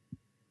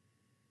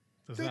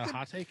 Is that a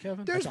hot take,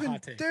 Kevin?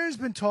 There's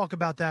been talk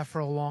about that for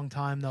a long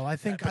time, though. I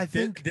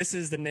think this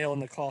is the nail in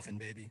the coffin,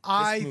 baby.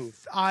 I'm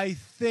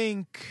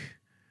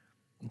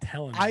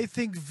telling you. I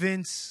think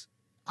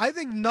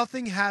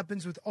nothing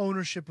happens with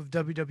ownership of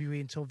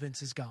WWE until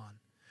Vince is gone.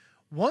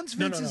 Once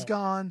Vince is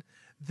gone,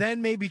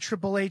 then maybe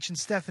Triple H and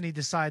Stephanie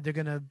decide they're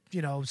gonna,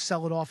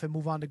 sell it off and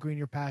move on to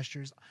greener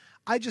pastures.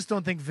 I just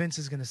don't think Vince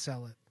is gonna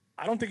sell it.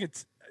 I don't think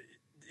it's.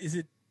 Is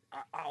it?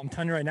 I'm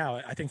telling you right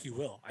now, I think he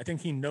will. I think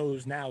he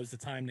knows now is the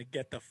time to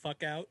get the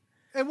fuck out.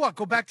 And what,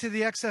 go back to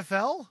the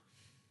XFL?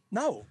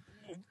 No.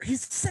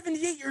 He's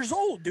 78 years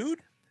old, dude.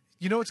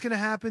 You know what's going to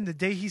happen? The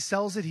day he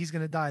sells it, he's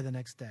going to die the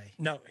next day.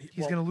 No.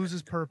 He's going to lose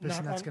his purpose,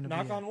 and that's going to be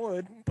knock on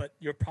wood, but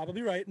you're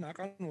probably right. Knock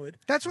on wood.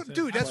 That's what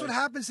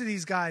happens to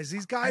these guys.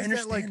 These guys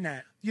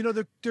that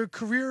their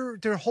career,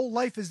 their whole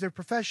life is their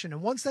profession.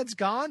 And once that's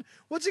gone,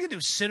 what's he going to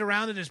do? Sit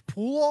around in his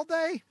pool all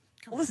day?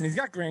 Well, listen, he's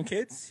got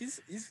grandkids.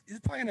 He's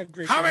probably gonna have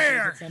great Come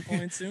here at some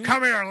point soon.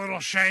 Come here, little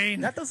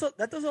Shane. That does a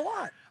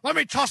lot. Let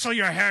me tussle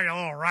your hair, you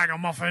little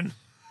ragamuffin.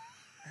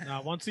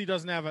 No, once he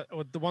doesn't have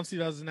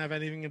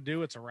anything to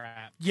do, it's a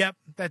wrap. Yep,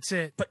 that's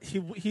it. But he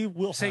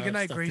will say have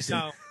goodnight, stuff to Gracie.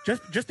 do. No.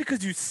 Just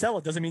because you sell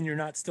it doesn't mean you're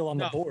not still on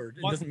the board.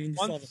 It doesn't mean you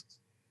still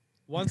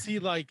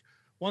have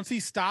once he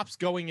stops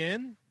going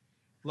in,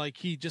 like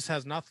he just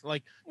has nothing.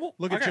 Like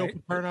look at Joe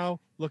Paterno,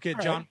 look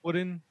at John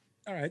Wooden.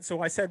 All right,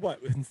 so I said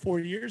what in 4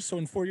 years? So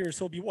in 4 years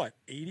he'll be what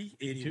 80,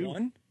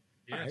 81?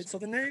 Yes. All right, so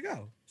then there you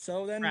go.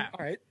 So then all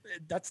right,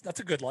 that's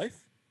a good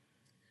life.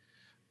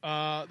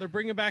 They're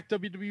bringing back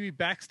WWE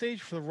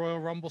Backstage for the Royal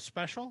Rumble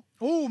special.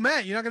 Oh,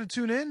 Matt, you're not going to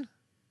tune in?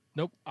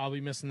 Nope, I'll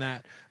be missing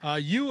that.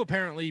 You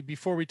apparently,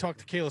 before we talked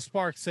to Kayla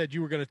Sparks, said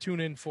you were going to tune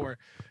in for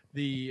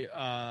the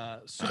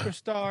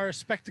Superstar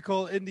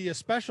Spectacle India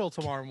special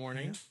tomorrow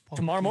morning.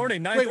 Tomorrow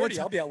morning, 9:30.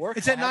 I'll be at work.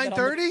 It's at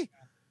 9:30?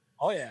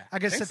 Oh yeah. I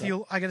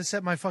gotta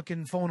set my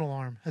fucking phone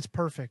alarm. That's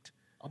perfect.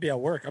 I'll be at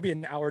work. I'll be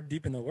an hour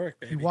deep in the work,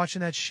 baby. Be watching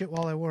that shit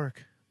while I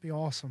work. Be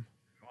awesome.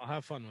 I'll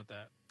have fun with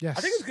that. Yes.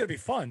 I think it's gonna be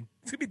fun.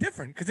 It's gonna be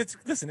different because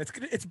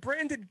it's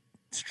branded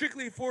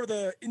strictly for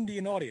the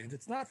Indian audience.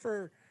 It's not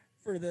for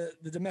the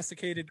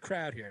domesticated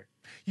crowd here.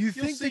 You'll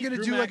think they're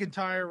gonna do like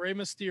entire Rey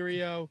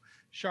Mysterio,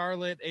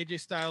 Charlotte, AJ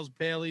Styles,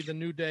 Bayley, The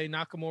New Day,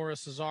 Nakamura,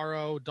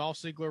 Cesaro, Dolph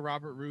Ziggler,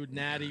 Robert Roode,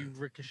 Natty,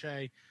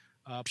 Ricochet,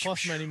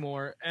 plus many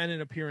more, and an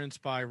appearance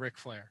by Ric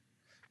Flair,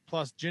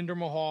 plus Jinder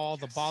Mahal,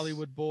 the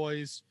Bollywood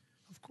Boys,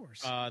 of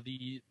course,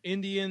 the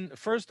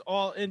first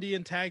all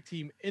Indian tag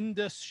team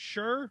Indus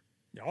Sher.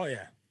 Oh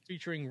yeah,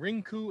 featuring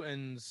Rinku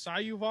and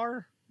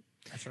Sayuvar.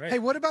 That's right. Hey,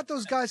 what about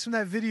those guys from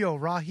that video,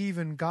 Rahiv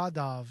and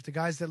Gadov, the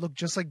guys that look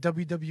just like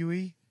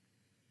WWE?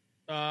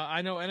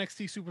 I know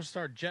NXT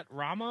superstar Jet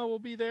Rama will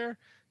be there.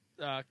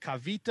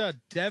 Kavita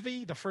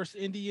Devi, the first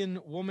Indian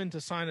woman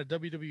to sign a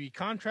WWE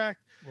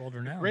contract. Rolled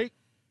her now.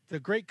 The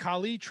Great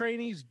Khali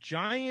trainees,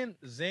 Giant,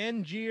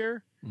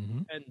 Zanjeer,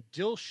 and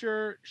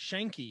Dilsher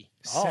Shanky.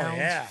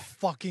 Sounds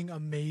fucking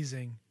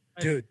amazing.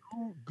 Dude.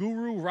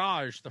 Guru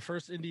Raj, the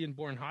first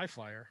Indian-born high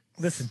flyer.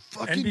 Listen,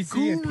 fucking NBC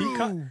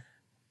Guru. and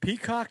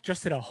Peacock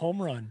just hit a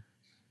home run.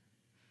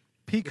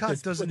 Peacock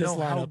doesn't know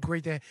how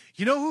great they.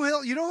 You know who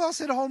else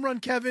hit a home run,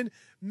 Kevin?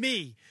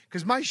 Me,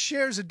 because my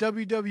shares of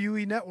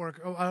WWE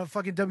Network,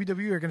 fucking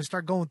WWE, are going to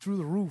start going through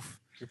the roof.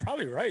 You're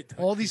probably right.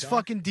 All these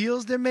fucking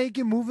deals they're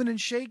making, moving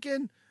and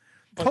shaking.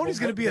 Tony's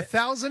going to be a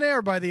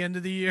thousandaire by the end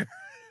of the year.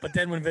 But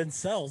then when Vince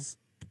sells,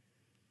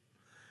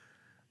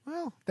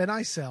 well, then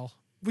I sell.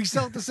 We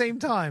sell at the same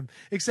time,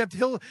 except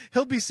he'll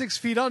be 6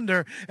 feet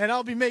under, and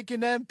I'll be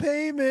making them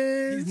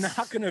payments. He's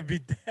not going to be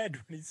dead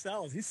when he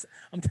sells.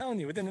 I'm telling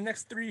you, within the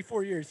next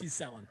 3-4 years, he's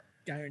selling,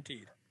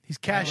 guaranteed. He's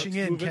cashing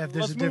in, Kev. There's a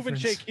difference. Let's move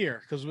and shake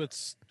here because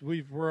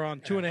we're on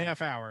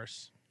 2.5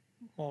 hours.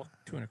 Well,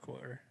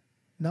 2.25.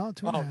 No,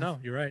 2.5. Oh no,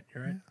 you're right.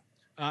 You're right.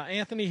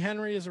 Anthony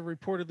Henry is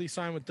reportedly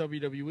signed with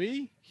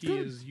WWE.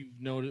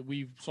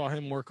 We saw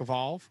him work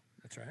Evolve.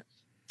 That's right.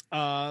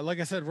 Like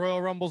I said, Royal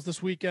Rumbles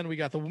this weekend. We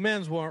got the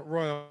men's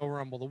Royal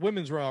Rumble, the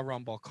women's Royal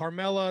Rumble.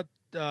 Carmella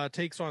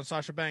takes on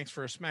Sasha Banks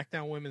for a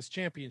SmackDown Women's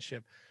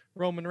Championship.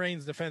 Roman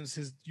Reigns defends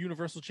his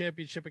Universal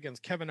Championship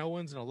against Kevin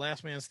Owens in a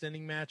last man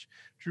standing match.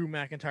 Drew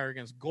McIntyre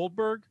against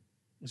Goldberg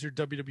is your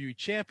WWE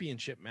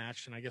Championship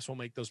match, and I guess we'll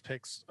make those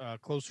picks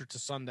closer to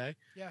Sunday.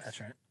 Yeah, that's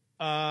right.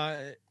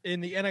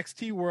 In the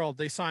NXT world,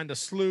 they signed a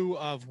slew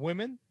of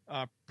women: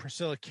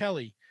 Priscilla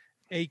Kelly,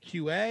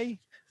 AQA,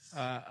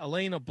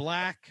 Elena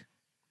Black,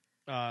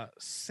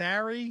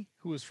 Sari,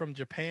 who is from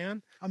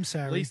Japan. I'm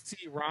sorry.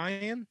 Lacey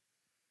Ryan.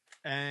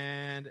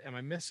 And am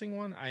I missing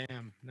one? I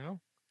am. No,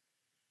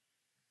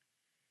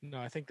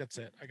 I think that's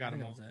it. I got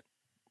them all. I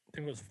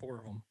think it was 4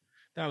 of them.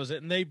 That was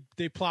it. And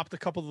they plopped a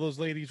couple of those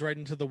ladies right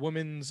into the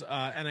women's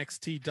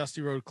NXT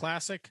Dusty Road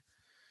Classic.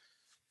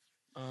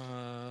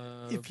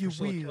 If you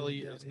Priscilla will. Kelly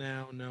is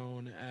now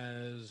known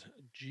as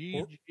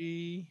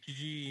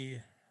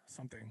GG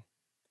something.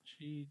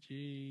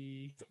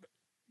 GG.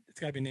 It's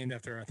got to be named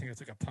after, I think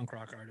it's like a punk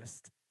rock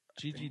artist.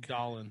 Gigi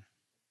Dolan.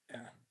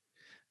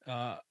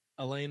 Yeah.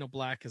 Elena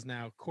Black is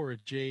now Cora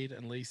Jade,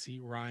 and Lacey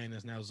Ryan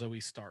is now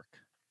Zoe Stark.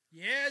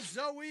 Yeah,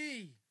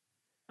 Zoe.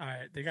 All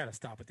right, they got to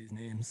stop with these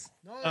names.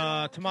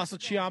 Tommaso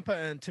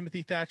Ciampa and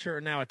Timothy Thatcher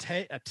are now a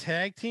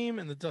tag team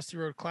in the Dusty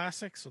Road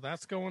Classic, so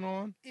that's going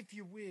on. If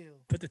you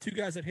will. Put the two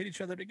guys that hate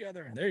each other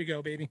together, and there you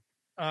go, baby.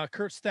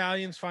 Kurt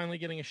Stallion's finally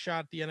getting a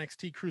shot at the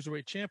NXT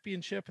Cruiserweight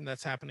Championship, and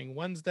that's happening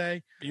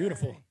Wednesday.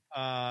 Beautiful.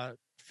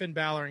 Finn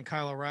Balor and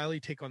Kyle O'Reilly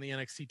take on the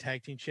NXT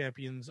Tag Team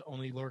Champions,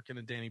 Oney Lorcan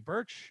and Danny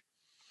Burch.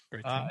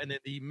 And in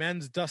the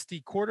men's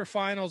Dusty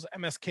quarterfinals,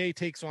 MSK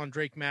takes on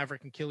Drake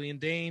Maverick and Killian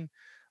Dane.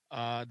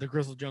 The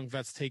Grizzled Young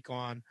Vets take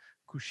on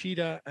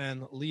Kushida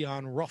and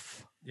Leon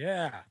Ruff.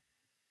 Yeah.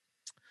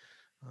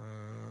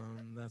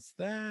 That's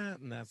that,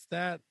 and that's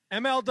that.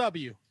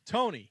 MLW,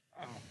 Tony.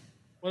 Oh.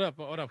 What up,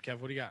 Kev?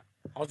 What do you got?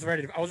 I was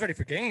ready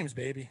for games,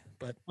 baby.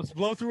 But let's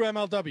blow through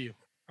MLW.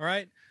 All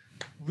right.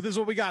 This is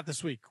what we got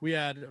this week. We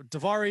had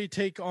Daivari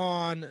take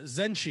on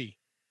Zenshi.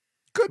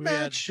 Good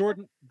match.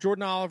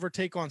 Jordan Oliver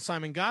take on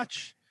Simon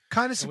Gotch.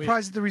 Kind of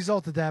surprised at the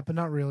result of that, but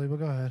not really. But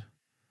go ahead.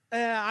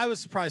 I was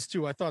surprised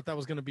too. I thought that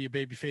was going to be a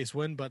babyface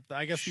win, but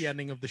I guess the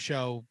ending of the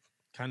show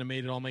kind of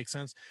made it all make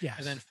sense. Yes.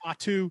 And then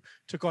Fatu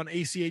took on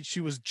ACH.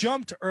 She was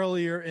jumped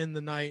earlier in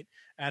the night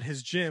at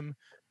his gym.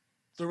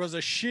 There was a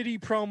shitty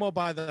promo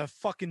by the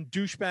fucking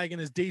douchebag in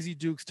his Daisy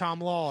Dukes,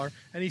 Tom Lawler,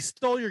 and he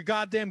stole your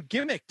goddamn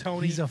gimmick,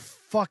 Tony. He's a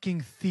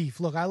fucking thief.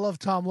 Look, I love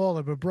Tom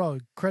Lawler, but bro,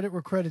 credit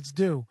where credit's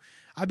due.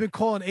 I've been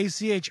calling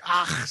ACH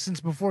since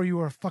before you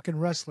were a fucking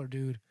wrestler,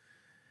 dude.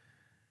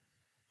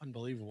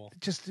 Unbelievable.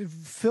 Just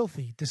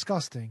filthy,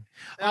 disgusting.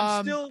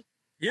 I'm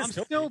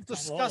still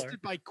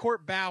disgusted by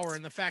Court Bauer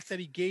and the fact that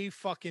he gave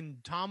fucking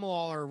Tom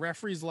Lawler a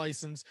referee's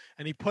license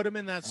and he put him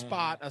in that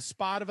spot, a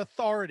spot of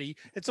authority.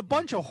 It's a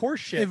bunch of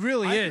horseshit. It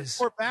really is.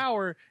 Court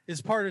Bauer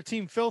is part of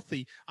Team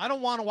Filthy. I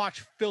don't want to watch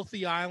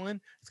Filthy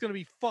Island. It's going to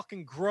be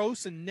fucking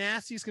gross and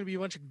nasty. It's going to be a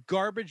bunch of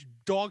garbage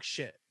dog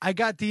shit. I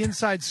got the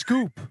inside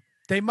scoop.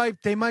 They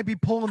might be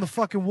pulling the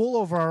fucking wool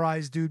over our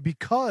eyes, dude,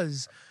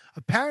 because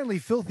apparently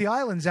Filthy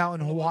Island's out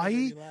in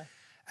Hawaii.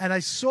 And I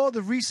saw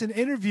the recent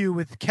interview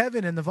with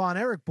Kevin and the Von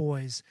Erich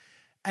boys,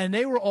 and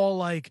they were all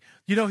like,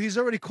 he's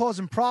already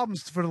causing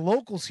problems for the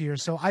locals here.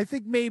 So I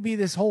think maybe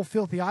this whole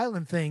Filthy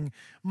Island thing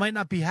might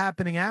not be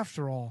happening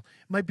after all.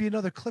 It might be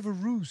another clever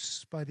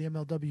ruse by the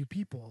MLW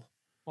people.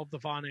 Hope the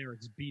Von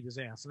Erichs beat his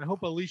ass. And I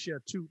hope Alicia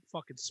too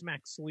fucking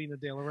smacks Selena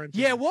De La Renta.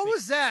 Yeah, what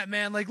was that,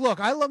 man? Like, look,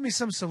 I love me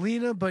some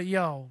Selena, but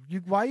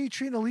why are you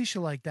treating Alicia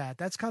like that?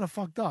 That's kind of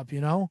fucked up,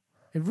 It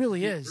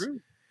really is.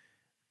 Rude.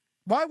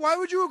 Why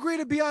would you agree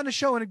to be on the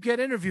show and get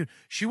interviewed?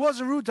 She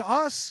wasn't rude to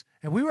us,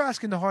 and we were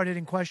asking the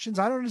hard-hitting questions.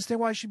 I don't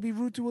understand why she'd be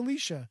rude to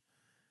Alicia.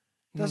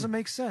 Doesn't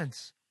make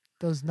sense.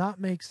 Does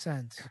not make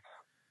sense.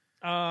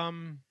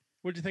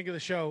 What'd you think of the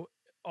show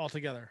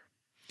altogether?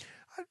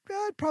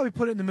 I'd probably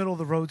put it in the middle of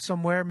the road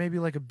somewhere, maybe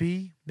like a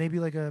B, maybe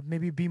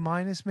a B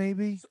minus,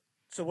 maybe.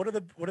 So what are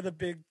the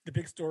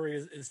big story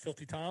is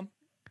Filthy Tom?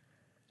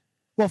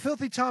 Well,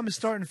 Filthy Tom is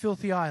starting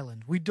Filthy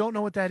Island. We don't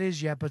know what that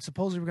is yet, but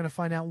supposedly we're going to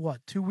find out,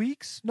 2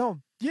 weeks?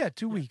 No,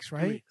 2 weeks,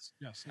 right? 2 weeks.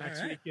 Yes.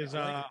 Next week is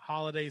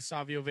Holiday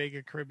Savio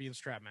Vega Caribbean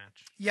strap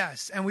match.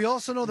 Yes, and we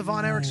also know the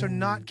Von Erichs are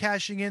not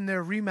cashing in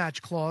their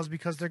rematch clause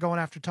because they're going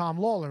after Tom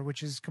Lawler,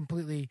 which is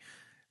completely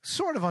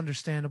sort of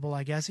understandable,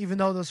 I guess, even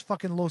though those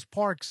fucking Los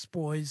Parks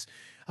boys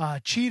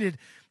cheated.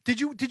 Did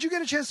you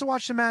get a chance to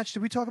watch the match?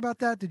 Did we talk about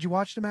that? Did you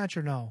watch the match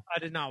or no? I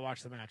did not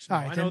watch the match. No.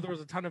 I know there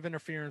was a ton of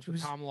interference with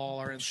Tom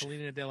Lawler and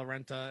Selena De La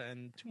Renta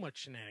and too much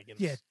shenanigans.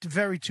 Yeah,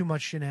 very too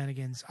much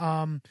shenanigans.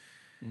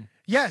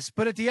 Yes,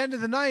 but at the end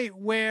of the night,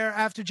 where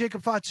after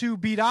Jacob Fatu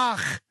beat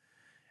Ach,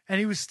 and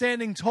he was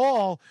standing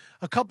tall,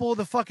 a couple of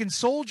the fucking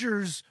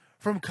soldiers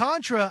from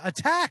Contra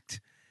attacked.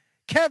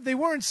 Kev, they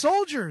weren't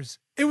soldiers.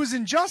 It was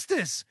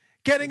injustice.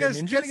 Getting a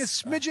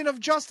smidgen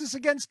of justice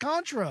against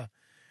Contra.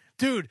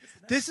 Dude,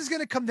 this is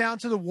going to come down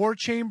to the War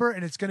Chamber,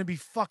 and it's going to be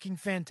fucking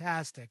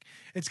fantastic.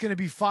 It's going to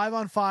be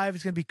 5-on-5.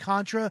 It's going to be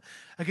Contra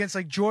against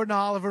like Jordan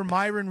Oliver,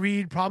 Myron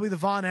Reed, probably the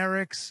Von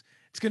Erichs.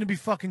 It's going to be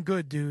fucking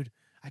good, dude.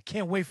 I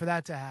can't wait for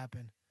that to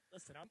happen.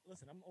 Listen,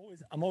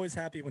 I'm always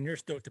happy when you're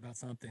stoked about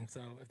something.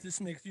 So if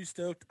this makes you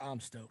stoked, I'm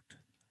stoked.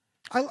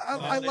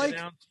 I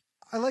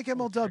like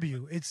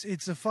MLW.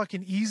 It's a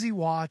fucking easy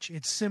watch.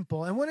 It's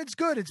simple, and when it's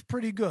good, it's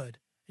pretty good.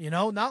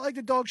 Not like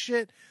the dog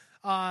shit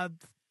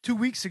 2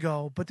 weeks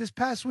ago, but this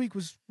past week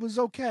was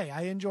okay.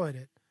 I enjoyed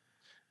it.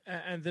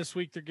 And this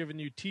week they're giving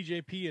you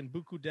TJP and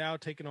Buku Dao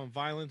taking on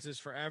Violence is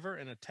Forever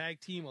in a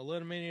tag team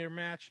eliminator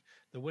match.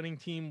 The winning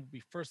team will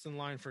be first in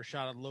line for a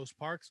shot at Los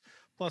Parks,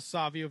 plus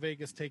Savio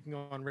Vegas taking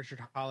on Richard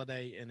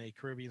Holiday in a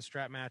Caribbean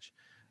strap match.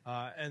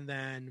 And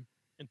then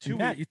in 2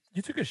 weeks...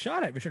 You took a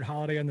shot at Richard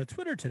Holiday on the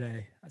Twitter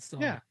today.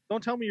 Yeah,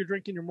 don't tell me you're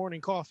drinking your morning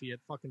coffee at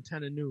fucking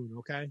 10 at noon,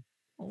 okay?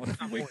 Well, what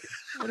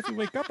if you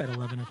wake up at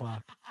 11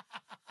 o'clock?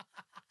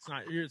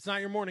 It's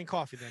not your morning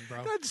coffee then,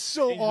 bro. That's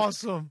so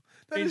awesome.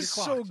 That is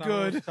so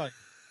good.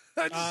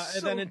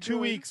 And then in 2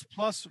 weeks,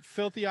 plus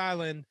Filthy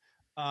Island,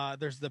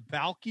 there's the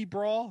Balky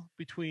Brawl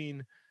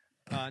between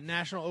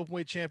National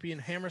Openweight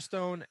Champion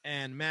Hammerstone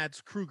and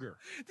Mads Kruger.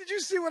 Did you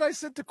see what I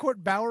sent to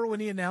Court Bauer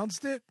when he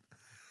announced it?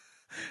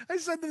 I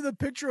sent him the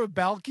picture of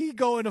Balky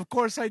going, "Of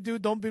course I do.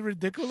 Don't be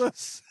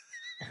ridiculous."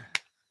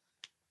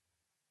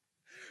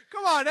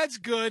 Come on, that's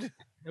good.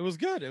 It was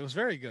good. It was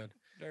very good.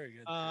 Very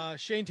good.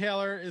 Shane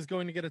Taylor is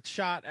going to get a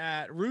shot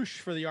at Roosh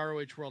for the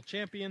ROH World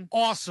Champion.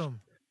 Awesome.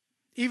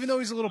 Even though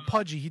he's a little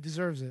pudgy, he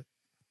deserves it.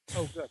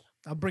 Oh, good.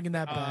 I'm bringing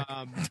that back.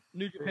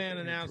 New Japan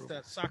announced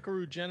that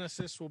Sakaru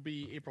Genesis will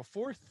be April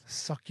 4th.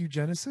 Suck you,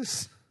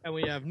 Genesis? And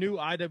we have new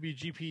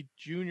IWGP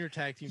Junior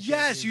Tag Team.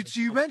 Yes,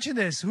 you mentioned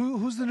this.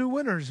 Who's the new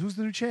winners? Who's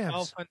the new champs?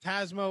 El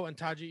Phantasmo and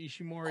Taji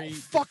Ishimori.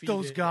 Fuck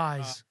those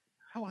guys.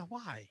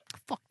 Why?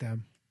 Fuck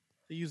them.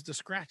 They used the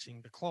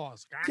scratching, the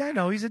claws. Yeah, I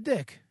know. He's a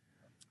dick.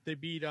 They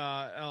beat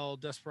El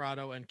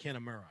Desperado and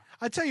Kanemaru.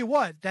 I tell you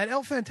what, that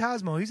El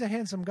Phantasmo, he's a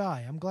handsome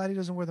guy. I'm glad he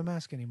doesn't wear the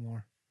mask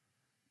anymore.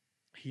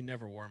 He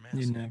never wore a mask.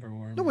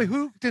 No, wait,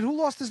 who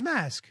lost his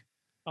mask?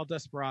 El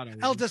Desperado.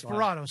 El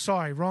Desperado.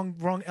 Sorry,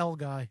 wrong El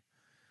guy.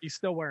 He's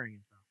still wearing it,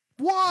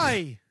 though.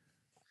 Why?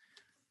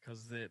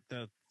 Because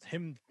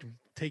him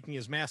taking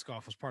his mask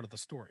off was part of the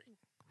story.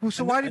 Well,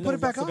 so why did he put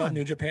it back on? About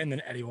New Japan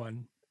than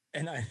anyone,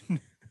 and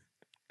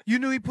You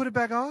knew he put it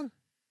back on?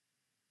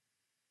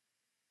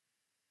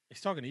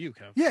 He's talking to you,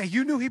 Kev. Yeah,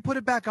 you knew he put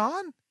it back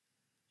on?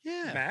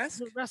 Yeah. Mask?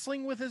 He's been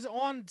wrestling with his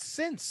on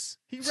since.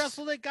 He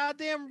wrestled at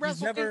goddamn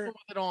Wrestle Kingdom with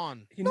it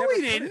on. No,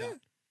 he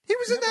didn't. He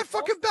was in that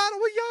fucking battle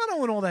with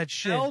Yano and all that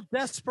shit. El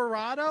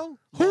Desperado?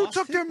 Who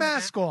took their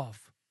mask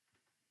off?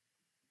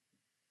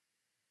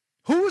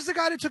 Who was the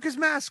guy that took his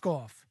mask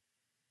off?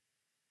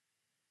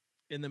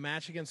 In the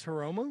match against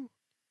Hiromu?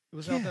 It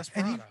was El And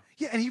Desperado.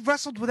 he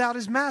wrestled without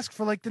his mask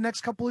for like the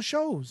next couple of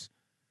shows.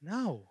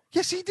 No.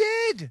 Yes, he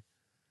did.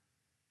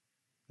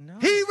 No.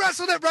 He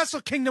wrestled at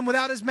Wrestle Kingdom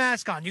without his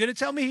mask on. You gonna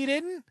tell me he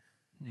didn't?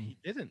 He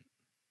didn't.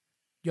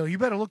 Yo, you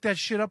better look that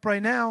shit up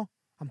right now.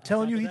 I'm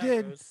telling you he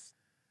did.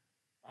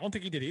 I don't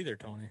think he did either,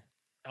 Tony.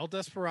 El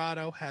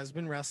Desperado has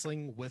been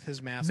wrestling with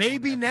his mask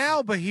Maybe on.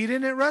 now, but he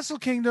didn't at Wrestle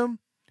Kingdom.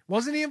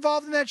 Wasn't he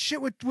involved in that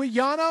shit with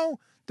Yano,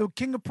 the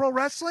King of Pro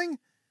Wrestling?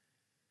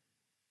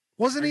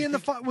 Wasn't he in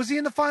was he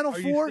in the Final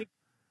Four?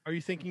 Are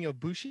you thinking of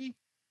Bushi?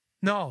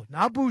 No,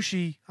 not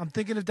Bushi. I'm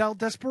thinking of Del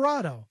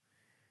Desperado.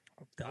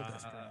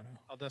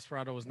 El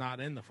Desperado was not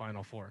in the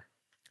Final Four.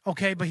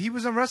 Okay, but he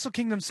was in Wrestle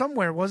Kingdom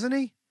somewhere, wasn't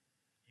he?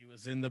 He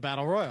was in the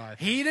Battle Royal, I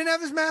think. He didn't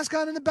have his mask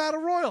on in the Battle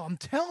Royal. I'm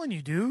telling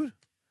you, dude.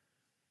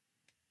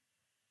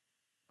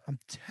 I'm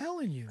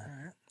telling you. All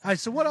right,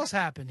 so what else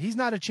happened? He's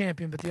not a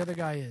champion, but the other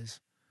guy is.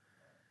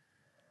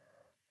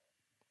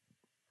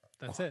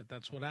 That's it.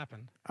 That's what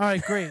happened. All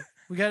right, great.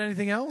 We got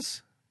anything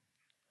else?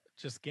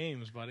 Just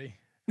games, buddy.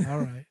 All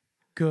right.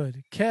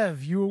 Good.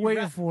 Kev, you were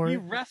waiting for it. He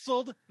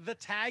wrestled the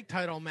tag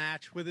title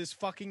match with his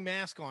fucking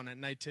mask on at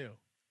night 2.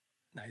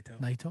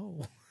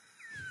 Naito.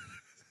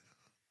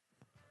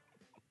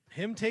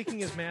 Him taking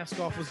his mask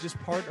off was just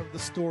part of the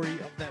story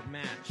of that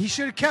match. He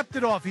should have kept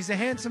it off. He's a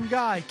handsome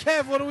guy.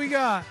 Kev, what do we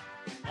got?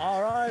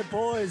 All right,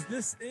 boys.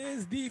 This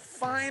is the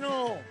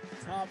final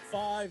top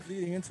 5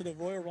 leading into the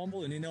Royal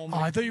Rumble. And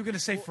I thought you were going to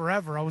say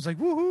forever. I was like,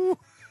 woohoo.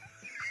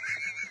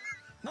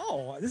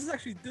 No, this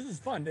is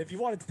fun. If you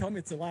wanted to tell me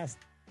it's the last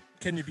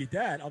Can You Beat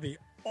That, I'll be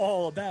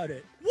all about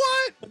it.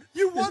 What?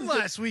 You won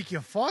last week, you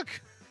fuck.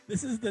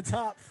 This is the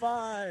top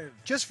 5.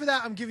 Just for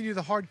that, I'm giving you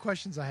the hard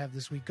questions I have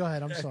this week. Go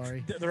ahead. I'm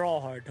sorry. They're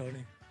all hard,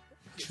 Tony.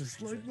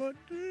 Just like what,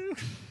 dude?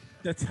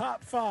 The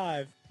top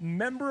 5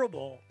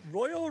 memorable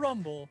Royal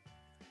Rumble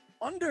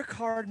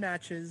undercard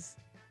matches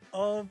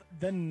of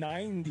the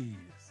 90s.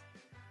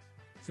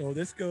 So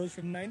this goes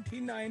from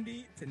 1990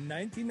 to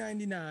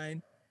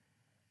 1999.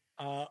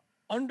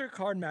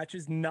 Undercard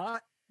matches,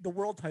 not the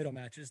world title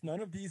matches. None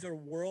of these are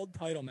world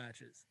title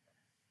matches.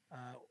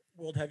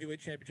 World Heavyweight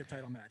Championship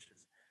title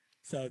matches.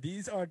 So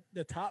these are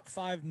the top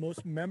 5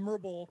 most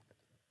memorable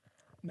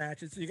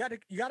matches. So you got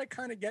to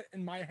kind of get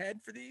in my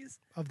head for these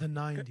of the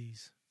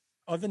 90s.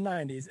 Of the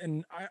 90s,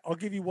 and I'll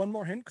give you one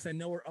more hint because I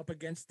know we're up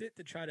against it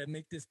to try to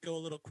make this go a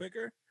little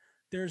quicker.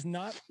 There's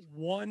not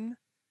one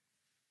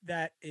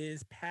that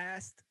is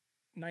past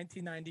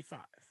 1995.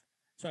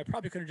 So I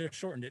probably could have just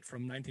shortened it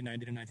from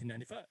 1990 to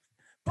 1995.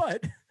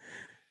 But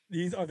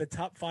these are the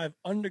top 5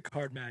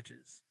 undercard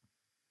matches.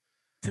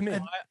 To me,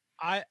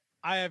 I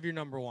have your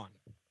number 1.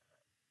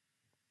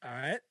 All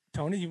right,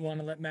 Tony, you want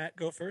to let Matt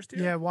go first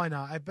here? Yeah, why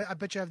not? I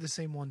bet you have the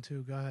same one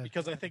too. Go ahead.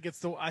 Because I think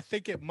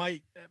it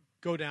might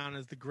go down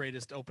as the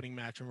greatest opening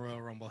match in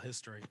Royal Rumble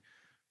history.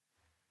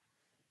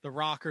 The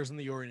Rockers and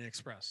the Orient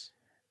Express.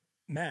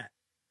 Matt,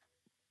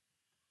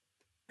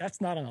 that's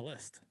not on the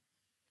list.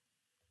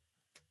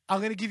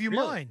 I'm going to give you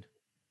mine.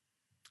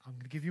 I'm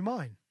going to give you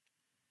mine.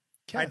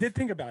 Kev. I did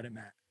think about it,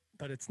 Matt,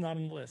 but it's not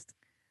on the list.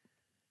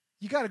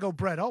 You got to go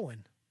Bret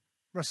Owen,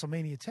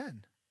 WrestleMania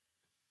 10.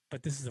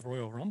 But this is a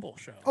Royal Rumble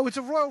show. Oh, it's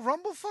a Royal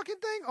Rumble fucking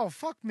thing? Oh,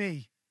 fuck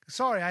me.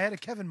 Sorry, I had a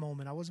Kevin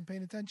moment. I wasn't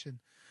paying attention.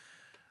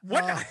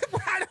 What? I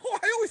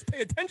always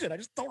pay attention. I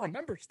just don't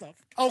remember stuff.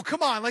 Oh,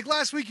 come on. Like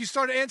last week, you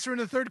started answering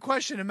the third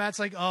question, and Matt's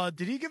like,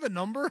 did he give a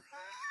number?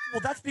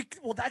 Well,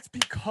 that's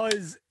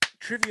because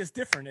trivia is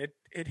different.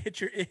 It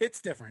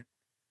hits different.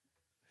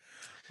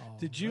 Oh,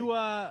 did you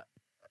and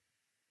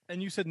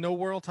you said no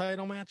world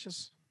title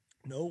matches?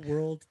 No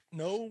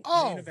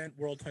main event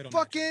world title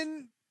fucking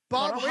matches.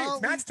 Bob Wait, Holly.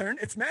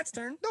 It's Matt's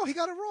turn. No, he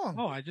got it wrong.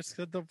 Oh, I just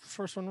said the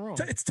first one wrong.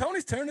 It's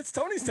Tony's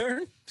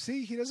turn.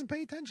 See, he doesn't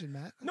pay attention,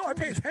 Matt. No, I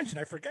pay attention.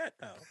 I forget,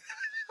 though.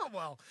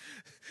 Well,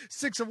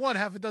 6 of one,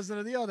 half a dozen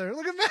of the other.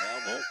 Look at Matt.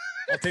 Well,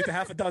 I'll take the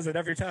half a dozen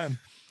every time.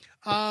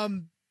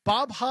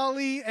 Bob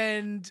Holly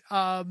and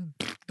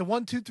the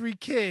 1, 2, 3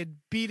 Kid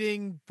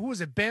beating, who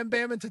was it, Bam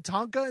Bam and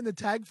Tatanka in the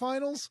tag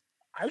finals?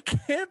 I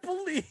can't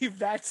believe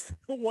that's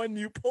the one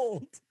you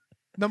pulled.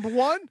 Number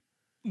 1?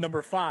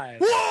 Number 5.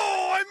 Whoa,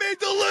 I made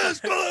the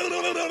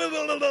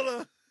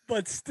list!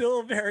 But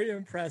still very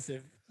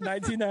impressive.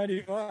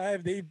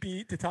 1995, they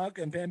beat Tatanka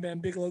and Bam Bam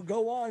Bigelow,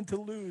 go on to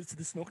lose to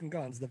the Smoking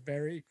Guns the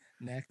very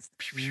next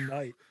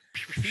night.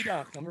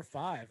 T-Doc, number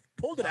 5.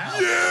 Pulled it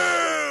out.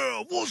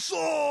 Yeah! What's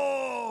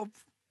up?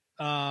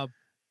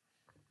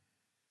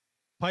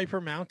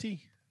 Piper Mountie,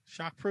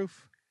 Shockproof.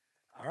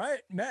 All right,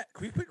 Matt,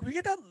 can we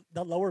get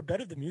that lower bed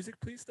of the music,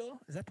 please, still?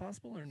 Is that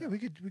possible? Or no? Yeah, we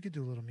could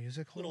do a little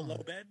music. Low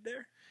bed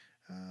there?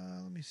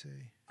 Let me see.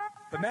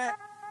 But Matt,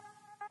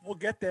 we'll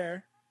get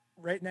there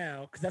right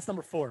now because that's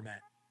number 4,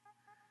 Matt.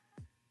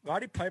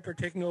 Roddy Piper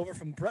taking over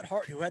from Bret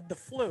Hart, who had the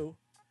flu,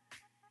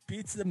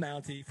 beats the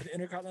Mountie for the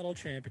Intercontinental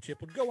Championship,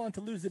 would go on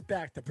to lose it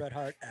back to Bret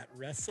Hart at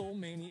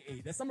WrestleMania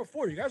 8. That's number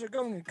 4. You guys are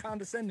going in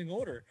condescending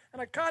order,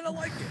 and I kind of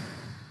like it.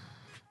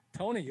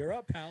 Tony, you're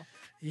up, pal.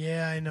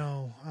 Yeah, I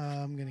know.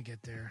 I'm going to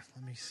get there.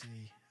 Let me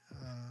see.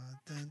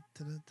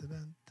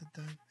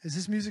 Is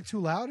this music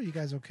too loud? Or are you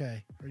guys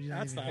okay? Or you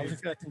That's fine. I was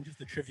expecting just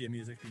the trivia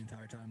music the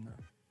entire time,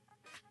 though.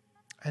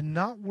 And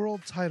not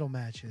world title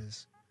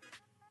matches.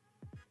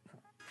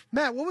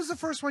 Matt, what was the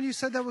first one you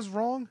said that was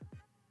wrong?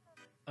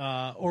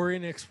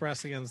 Orient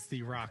Express against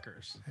the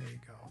Rockers. There you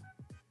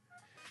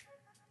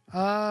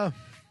go.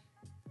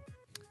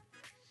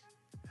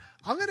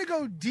 I'm going to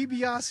go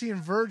DiBiase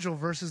and Virgil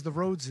versus the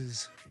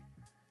Rhodeses.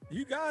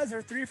 You guys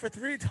are 3 for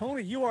 3.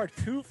 Tony, you are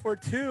 2 for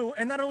 2.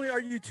 And not only are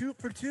you 2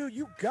 for 2,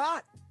 you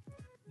got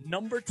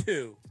number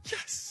 2.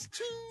 Yes,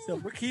 2. So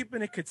we're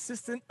keeping it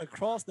consistent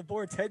across the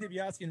board. Ted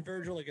DiBiase and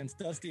Virgil against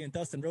Dusty and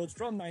Dustin Rhodes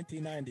from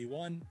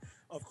 1991.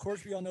 Of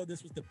course, we all know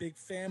this was the big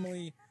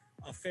family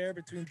affair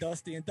between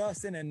Dusty and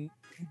Dustin, and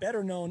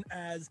better known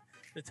as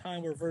the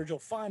time where Virgil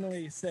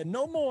finally said,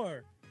 "No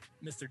more,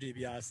 Mr.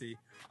 DiBiase.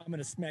 I'm going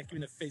to smack you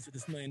in the face with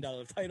this $1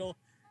 million title."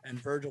 And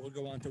Virgil will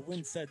go on to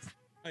win said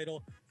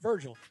title.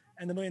 Virgil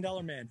and the $1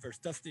 Million Man versus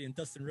Dusty and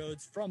Dustin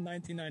Rhodes from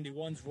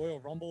 1991's Royal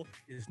Rumble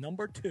is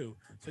number 2.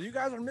 So you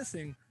guys are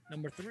missing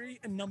number 3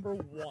 and number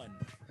 1.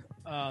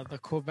 The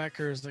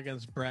Quebecers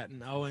against Bret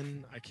and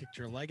Owen. I kicked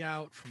your leg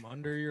out from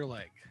under your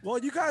leg. Well,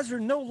 you guys are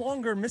no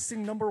longer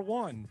missing number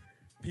 1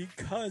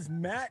 because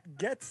Matt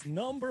gets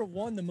number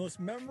 1, the most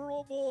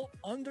memorable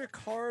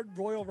undercard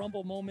Royal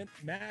Rumble moment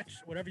match,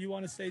 whatever you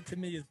want to say to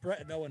me, is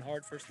Bret and Owen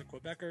Hart versus the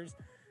Quebecers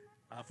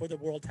for the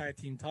World Tag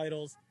Team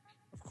titles.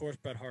 Of course,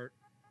 Bret Hart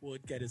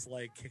would get his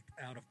leg kicked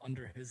out of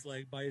under his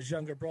leg by his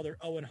younger brother,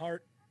 Owen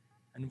Hart,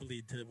 and would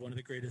lead to one of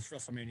the greatest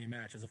WrestleMania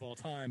matches of all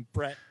time,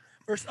 Bret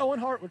versus Owen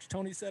Hart, which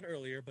Tony said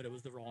earlier, but it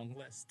was the wrong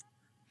list.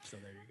 So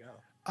there you go.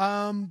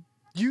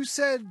 You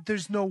said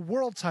there's no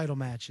world title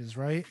matches,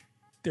 right?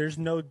 There's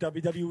no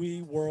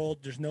WWE World.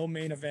 There's no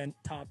main event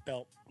top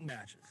belt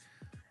matches.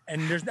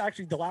 And there's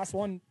actually the last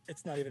one,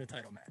 it's not even a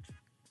title match.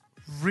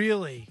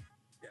 Really?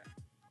 Yeah.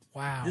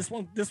 Wow. This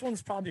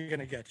one's probably going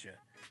to get you,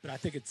 but I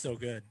think it's so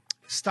good.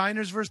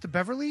 Steiners versus the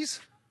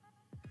Beverleys?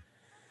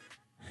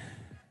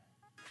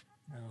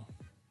 No,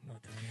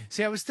 Tony.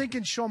 See, I was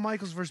thinking Shawn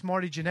Michaels versus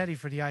Marty Jannetty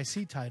for the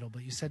IC title,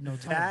 but you said no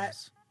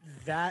titles.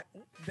 That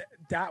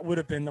would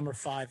have been number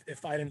 5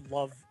 if I didn't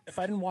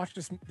watch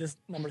this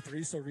number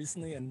 3 so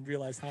recently and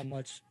realize how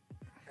much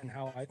and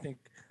how I think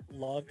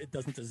love it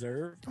doesn't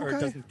deserve or it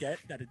doesn't get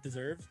that it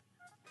deserves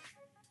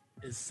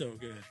is so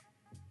good.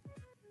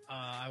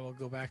 I will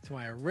go back to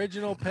my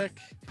original pick.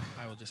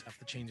 I will just have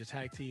to change a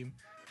tag team.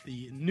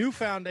 The New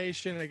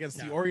Foundation against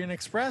the Orient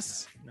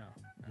Express.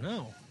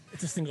 No.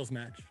 It's a singles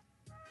match.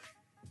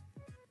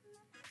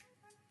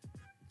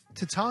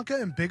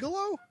 Tatanka and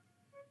Bigelow?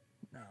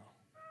 No.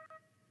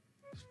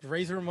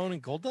 Razor Ramon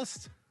and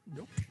Goldust?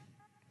 Nope.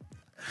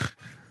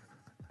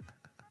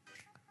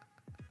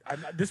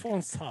 This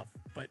one's tough,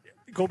 but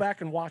go back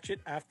and watch it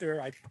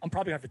after I'm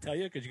probably going to have to tell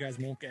you because you guys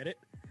won't get it.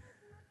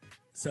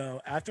 So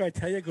after I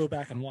tell you, go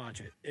back and watch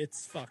it.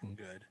 It's fucking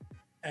good.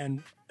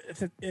 And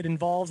it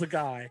involves a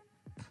guy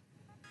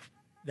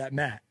that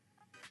Matt,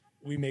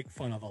 we make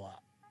fun of a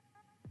lot.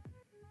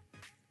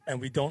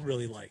 And we don't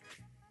really like.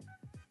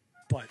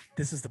 But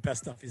this is the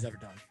best stuff he's ever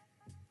done.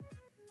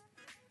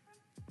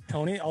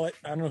 Tony, I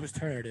don't know whose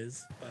turn it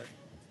is, but...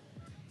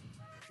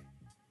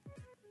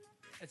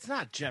 It's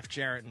not Jeff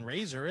Jarrett and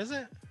Razor, is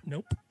it?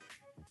 Nope.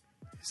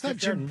 It's not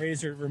Jarrett and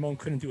Razor. Ramon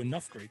couldn't do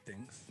enough great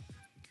things.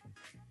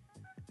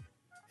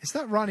 It's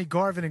not Ronnie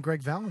Garvin and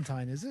Greg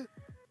Valentine, is it?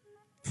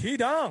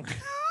 T-Donk.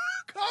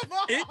 Come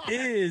on. It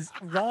is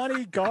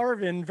Ronnie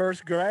Garvin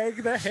versus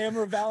Greg the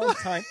Hammer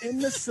Valentine in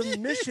the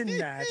submission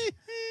match.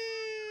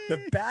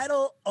 The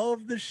Battle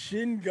of the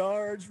Shin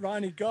Guards.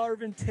 Ronnie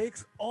Garvin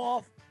takes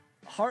off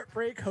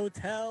Heartbreak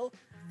Hotel.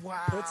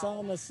 Wow. Puts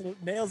on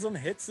nails him,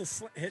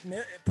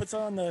 puts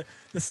on the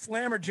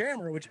Slammer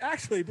Jammer, which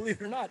actually, believe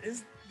it or not,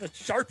 is the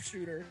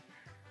sharpshooter.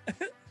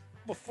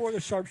 Before the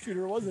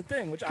sharpshooter was a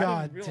thing, which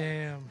I didn't realize.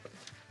 Damn.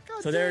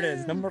 So there it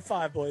is, number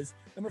 5, boys.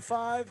 Number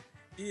 5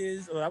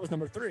 is that was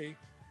number 3,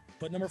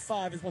 but number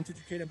 5 is 1, 2,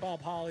 3 Kid and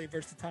Bob Holly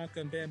versus Tatanka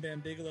and Bam Bam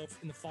Bigelow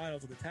in the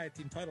finals of the tag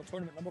team title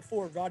tournament. Number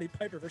 4, Roddy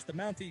Piper versus the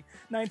Mountie,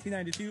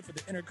 1992 for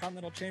the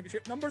Intercontinental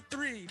Championship. Number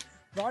 3,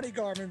 Roddy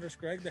Garvin versus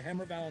Greg the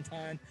Hammer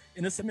Valentine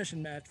in a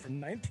submission match from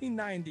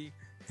 1990.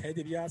 Ted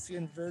DiBiase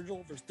and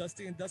Virgil versus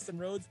Dusty and Dustin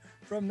Rhodes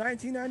from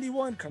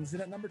 1991 comes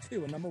in at number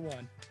 2. And number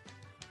 1,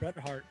 Bret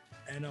Hart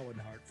and Owen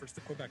Hart versus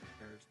the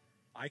Quebecers.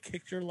 I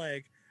kicked your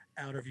leg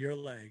out of your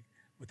leg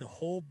with a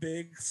whole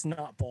big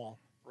snot ball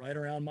right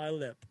around my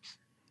lip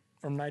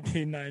from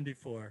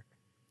 1994. It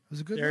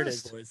was a good there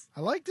list. It is, boys. I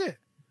liked it.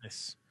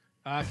 Nice.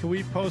 Can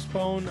we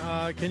postpone?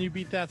 Can you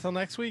beat that till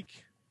next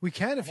week? We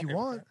can if you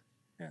want.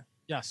 Yeah.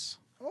 Yes.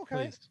 Okay.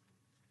 Please.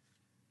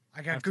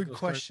 I got good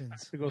questions. I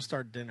have to go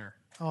start dinner.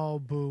 Oh,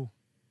 boo.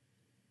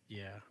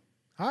 Yeah.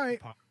 All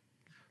right.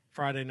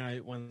 Friday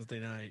night,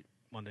 Wednesday night,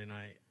 Monday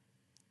night.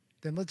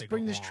 Then let's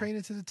bring this train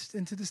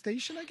into the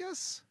station, I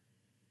guess.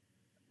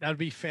 That'd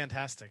be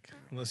fantastic.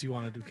 Unless you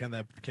want to do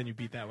can you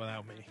beat that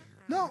without me?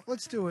 No,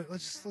 let's do it.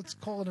 Let's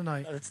call it a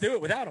night. Let's do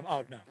it without him.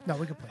 Oh no. No,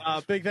 we can play.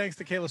 Big thanks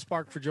to Kayla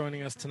Spark for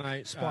joining us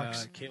tonight.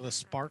 Sparks. Kayla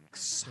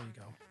Sparks. There you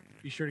go.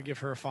 Be sure to give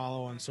her a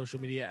follow on social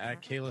media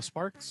at Kayla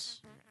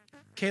Sparks.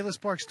 Kayla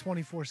Sparks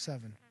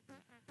 24/7.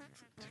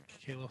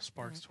 Kayla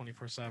Sparks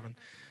 24/7.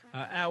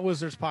 At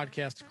Wizards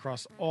Podcast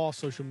across all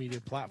social media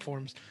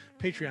platforms.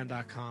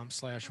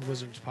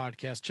 Patreon.com/Wizards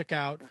Podcast. Check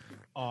out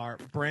our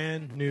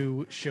brand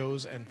new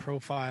shows and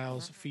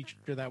profiles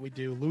feature that we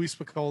do. Louis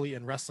Spicoli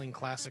and Wrestling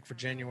Classic for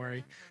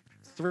January.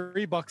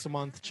 $3 a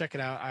month. Check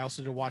it out. I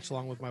also did a watch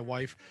along with my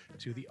wife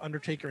to The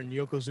Undertaker and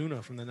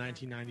Yokozuna from the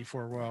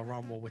 1994 Royal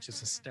Rumble, which is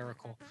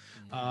hysterical.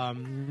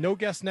 No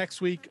guest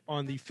next week.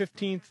 On the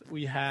 15th,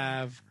 we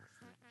have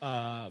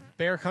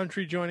Bear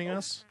Country joining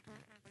us.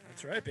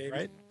 That's right, baby.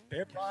 Right?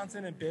 Bear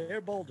Bronson and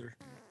Bear Boulder.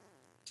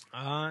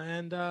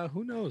 And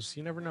who knows?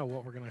 You never know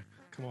what we're going to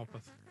come up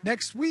with.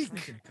 Next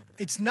week,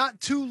 it's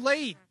not too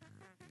late.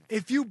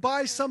 If you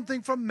buy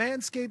something from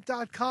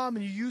Manscaped.com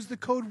and you use the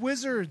code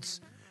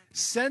WIZARDS,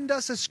 send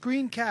us a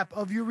screen cap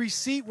of your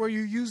receipt where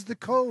you use the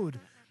code.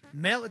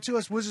 Mail it to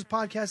us,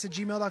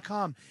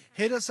 wizardspodcast@gmail.com.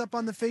 Hit us up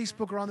on the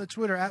Facebook or on the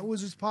Twitter at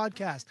Wizards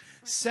Podcast.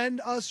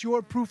 Send us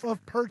your proof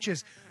of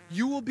purchase.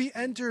 You will be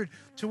entered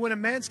to win a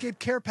Manscaped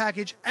care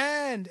package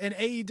and an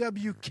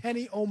AEW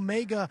Kenny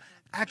Omega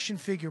action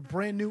figure,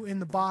 brand new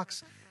in the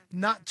box.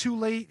 Not too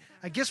late.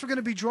 I guess we're going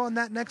to be drawing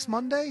that next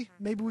Monday.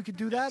 Maybe we could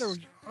do that. Or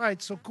all right,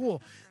 so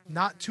cool.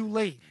 Not too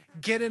late.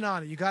 Get in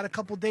on it. You got a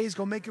couple days.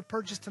 Go make your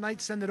purchase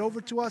tonight. Send it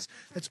over to us.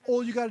 That's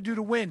all you got to do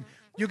to win.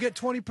 You'll get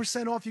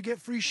 20% off. You get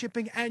free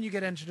shipping, and you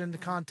get entered in the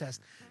contest.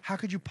 How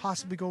could you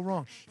possibly go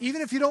wrong?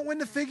 Even if you don't win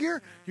the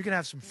figure, you're going to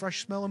have some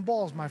fresh smelling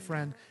balls, my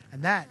friend.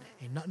 And that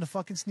ain't nothing to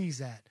fucking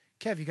sneeze at.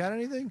 Kev, you got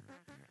anything?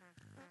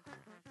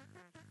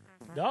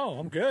 No,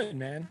 I'm good,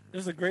 man.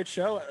 This was a great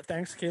show.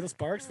 Thanks, Kayla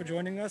Sparks, for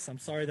joining us. I'm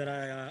sorry that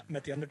I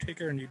met The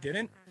Undertaker and you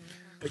didn't.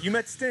 But you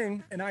met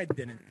Sting and I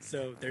didn't.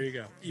 So there you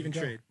go. Even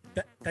trade.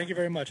 Thank you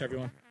very much,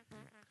 everyone.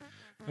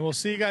 And we'll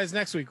see you guys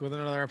next week with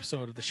another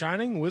episode of the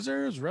Shining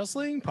Wizards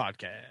Wrestling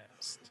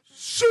Podcast.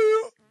 See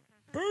ya.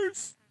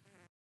 Peace.